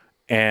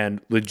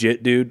 And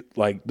legit, dude,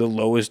 like the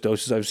lowest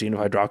doses I've seen of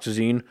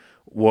hydroxyzine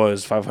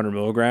was 500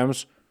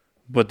 milligrams,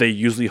 but they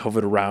usually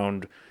hovered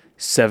around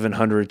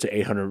 700 to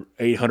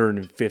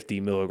 850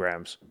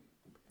 milligrams.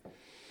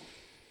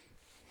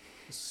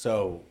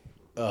 So,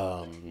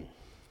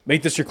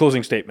 Make this your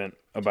closing statement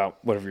about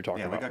whatever you're talking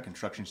Yeah, we about. got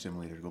Construction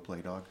Simulator to go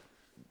play, dog.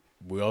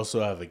 we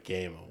also have a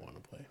game I want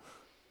to play.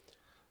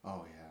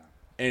 Oh,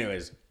 yeah.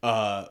 Anyways,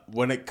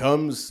 when it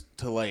comes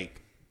to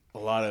like a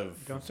lot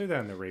of Don't say that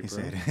in the rape He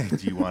room. said,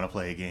 do you want to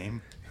play a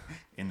game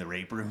in the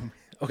rape room?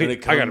 Okay, when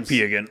it I gotta comes-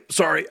 pee again.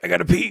 Sorry, I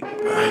gotta pee.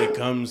 when it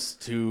comes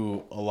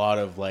to a lot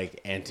of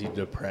like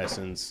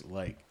antidepressants,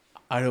 like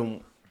I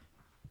don't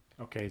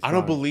Okay, I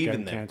don't fine. believe Get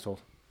in them.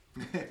 canceled.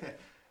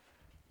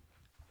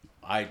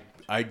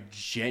 I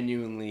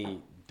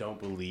genuinely don't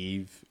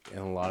believe in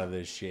a lot of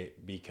this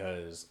shit,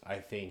 because I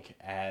think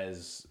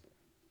as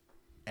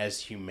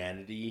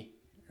humanity,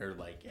 or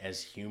like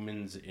as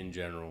humans in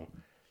general,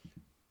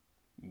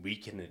 we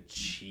can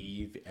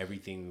achieve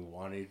everything we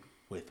wanted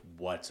with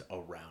what's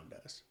around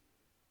us.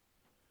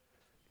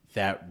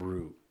 That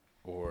root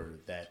or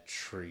that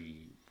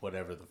tree,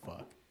 whatever the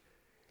fuck.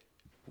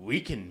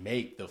 We can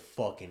make the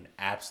fucking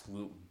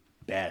absolute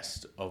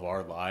best of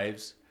our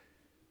lives,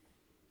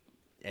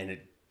 and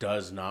it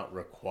does not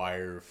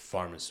require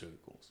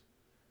pharmaceuticals.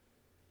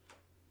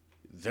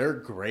 They're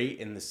great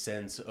in the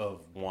sense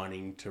of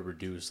wanting to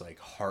reduce like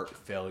heart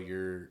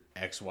failure,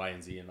 X, Y,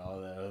 and Z, and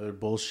all that other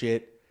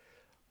bullshit.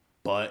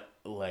 But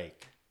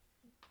like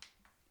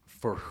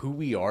for who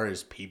we are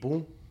as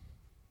people,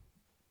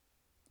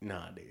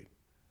 nah, dude.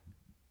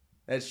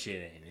 That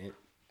shit ain't it.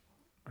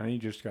 I think you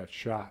just got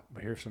shot,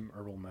 but here's some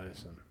herbal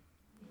medicine.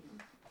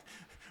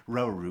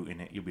 Rub a root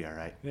in it. You'll be all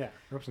right. Yeah,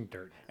 rub some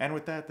dirt. And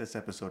with that, this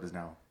episode is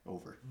now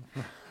over.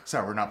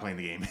 Sorry, we're not playing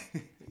the game.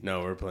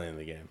 No, we're playing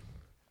the game.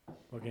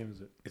 What game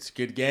is it? It's a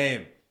good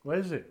game. What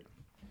is it?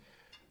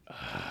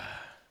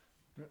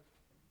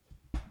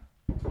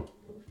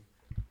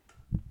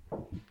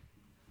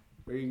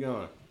 Where are you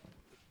going?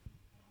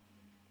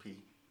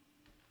 P.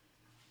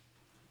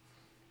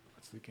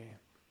 What's the game?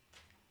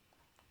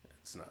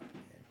 It's not the game.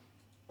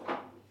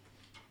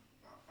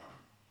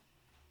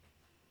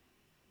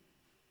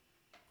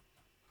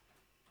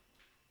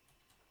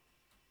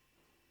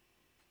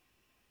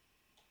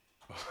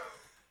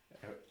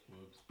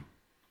 Whoops.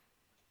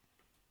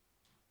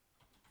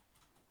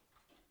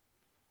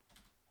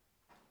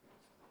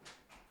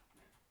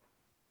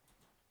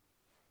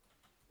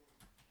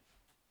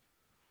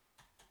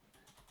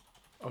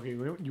 Okay,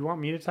 you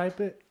want me to type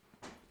it?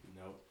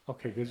 Nope.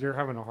 Okay, because you're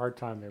having a hard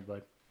time there,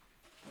 bud.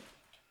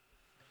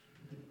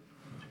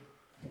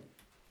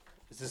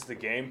 Is this the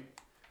game?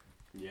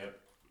 Yep.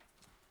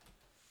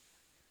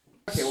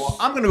 Okay, well,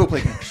 I'm going to go play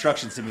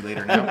Construction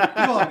Simulator now. You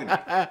know I'm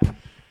gonna...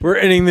 We're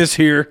ending this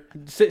here.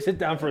 Sit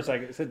down for a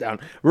second. Sit down.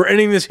 We're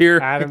ending this here.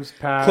 Adams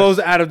pass. Close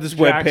out of this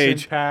Jackson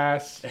webpage.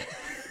 pass.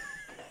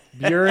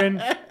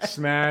 Buren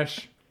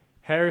smash.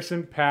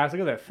 Harrison pass.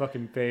 Look at that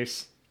fucking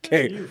face.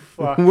 Okay, You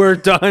fuck. we're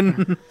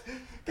done.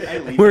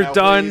 We're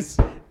done.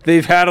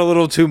 They've had a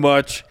little too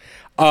much.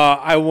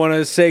 I want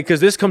to say, because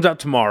this comes out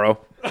tomorrow.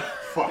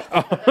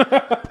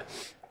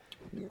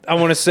 I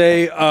want to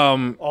say,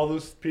 All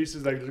those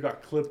pieces that just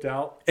got clipped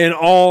out. in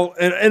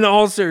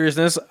all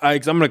seriousness,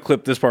 because I'm going to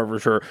clip this part for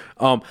sure.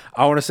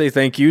 I want to say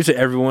thank you to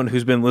everyone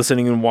who's been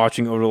listening and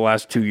watching over the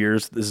last 2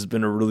 years. This has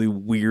been a really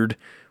weird,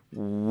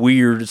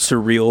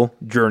 surreal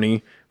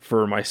journey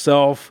for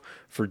myself,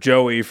 for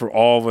Joey, for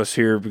all of us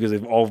here, because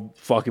they've all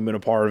fucking been a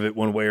part of it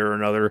one way or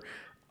another.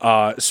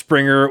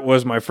 Springer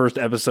was my first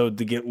episode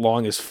to get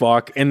long as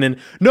fuck. And then,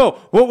 no,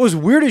 what was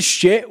weird as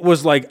shit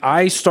was like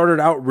I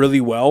started out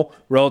really well,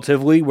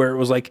 relatively, where it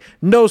was like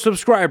no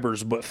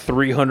subscribers, but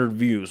 300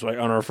 views like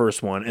on our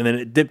first one. And then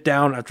it dipped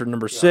down after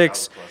number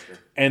 6.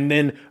 And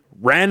then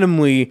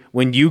randomly,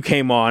 when you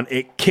came on,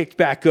 it kicked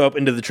back up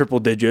into the triple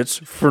digits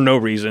for no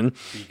reason.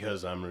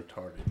 Because I'm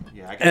retarded.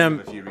 Yeah, I can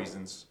give a few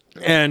reasons.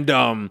 And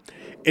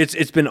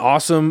it's been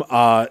awesome.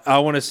 I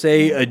want to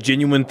say a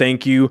genuine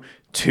thank you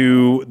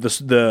to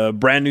the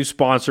brand new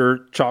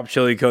sponsor, Chop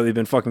Chili Co. They've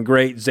been fucking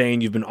great.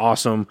 Zane, you've been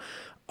awesome.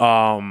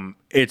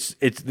 This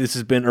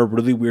has been a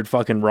really weird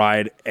fucking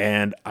ride,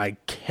 and I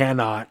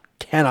cannot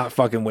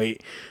fucking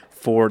wait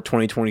for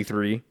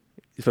 2023.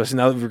 Especially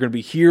now that we're going to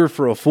be here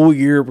for a full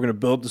year. We're going to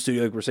build the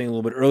studio, like we were saying a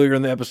little bit earlier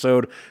in the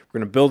episode. We're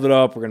going to build it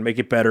up. We're going to make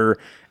it better.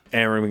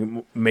 And we're going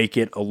to make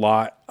it a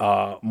lot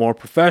more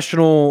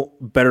professional,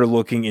 better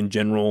looking in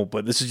general.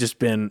 But this has just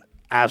been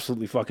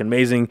absolutely fucking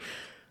amazing.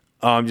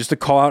 Just to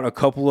call out a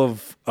couple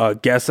of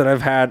guests that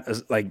I've had,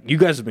 like you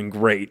guys have been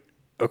great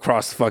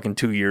across the fucking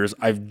 2 years.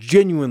 I've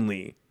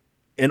genuinely,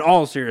 in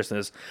all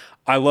seriousness,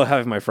 I love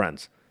having my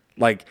friends.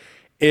 Like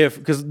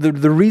because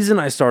the reason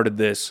I started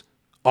this,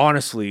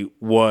 honestly,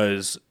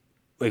 was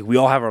like we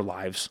all have our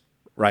lives.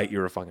 Right,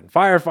 you're a fucking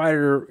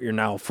firefighter. You're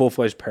now a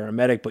full-fledged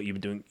paramedic, but you've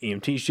been doing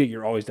EMT shit.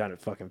 You're always down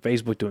at fucking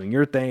Facebook doing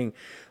your thing.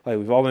 Like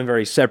we've all been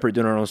very separate,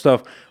 doing our own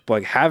stuff. But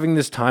like having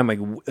this time,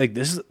 like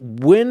this is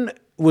when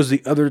was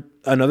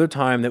another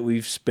time that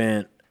we've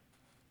spent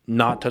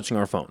not touching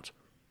our phones,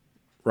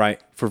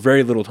 right? For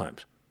very little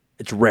times.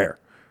 It's rare,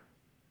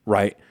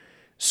 right?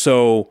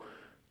 So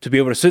to be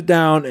able to sit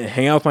down and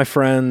hang out with my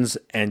friends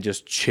and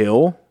just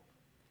chill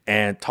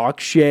and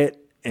talk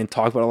shit and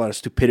talk about a lot of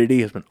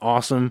stupidity has been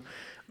awesome.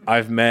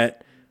 I've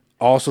met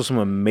also some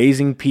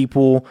amazing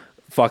people.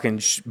 Fucking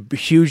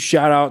huge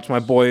shout out to my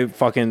boy.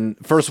 Fucking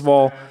first of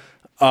all,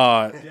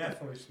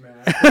 Definitely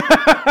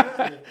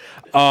smash.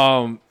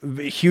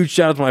 huge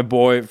shout out to my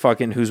boy.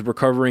 Fucking who's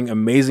recovering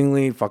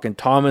amazingly. Fucking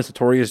Thomas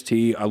Notorious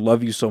T. I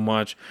love you so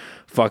much.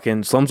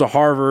 Fucking Slums of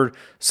Harvard.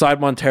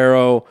 Side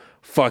Montero.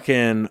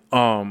 Fucking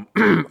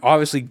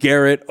obviously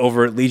Garrett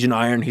over at Legion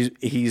Iron.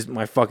 He's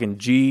my fucking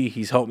G.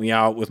 He's helped me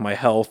out with my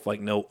health like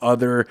no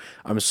other.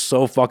 I'm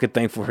so fucking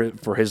thankful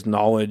for his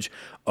knowledge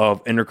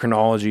of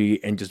endocrinology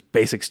and just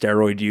basic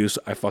steroid use.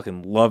 I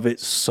fucking love it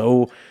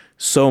so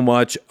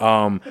much.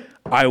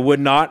 I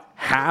would not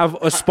have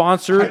a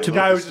sponsor The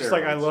guy was just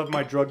like, I love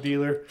my drug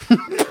dealer.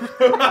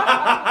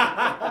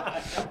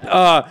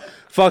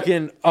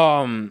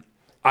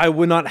 I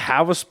would not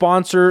have a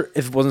sponsor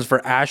if it wasn't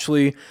for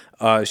Ashley.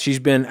 She's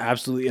been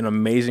absolutely an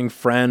amazing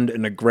friend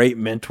and a great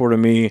mentor to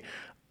me.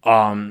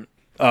 Fucking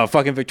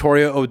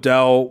Victoria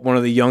Odell, one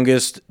of the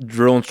youngest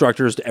drill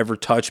instructors to ever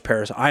touch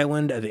Paris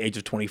Island at the age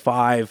of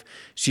 25.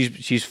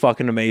 She's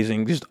fucking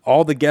amazing. Just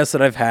all the guests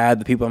that I've had,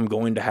 the people I'm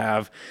going to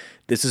have.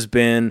 This has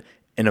been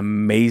an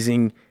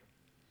amazing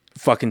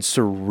fucking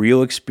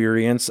surreal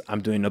experience.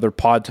 I'm doing another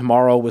pod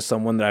tomorrow with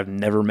someone that I've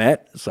never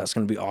met. So that's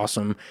going to be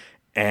awesome.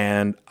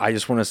 And I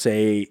just want to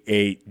say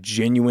a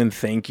genuine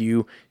thank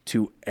you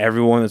to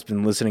everyone that's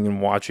been listening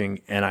and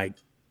watching. And I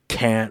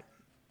can't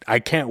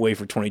wait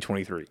for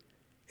 2023.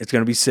 It's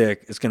going to be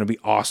sick. It's going to be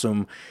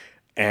awesome.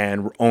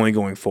 And we're only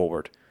going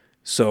forward.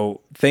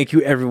 So thank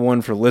you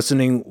everyone for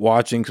listening,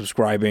 watching,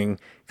 subscribing.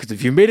 Because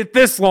if you made it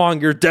this long,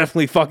 you're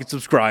definitely fucking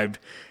subscribed.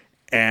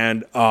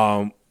 And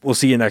we'll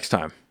see you next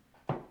time.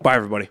 Bye,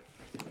 everybody.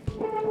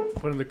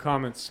 Put in the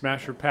comments,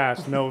 smash or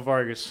pass, Noah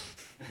Vargas.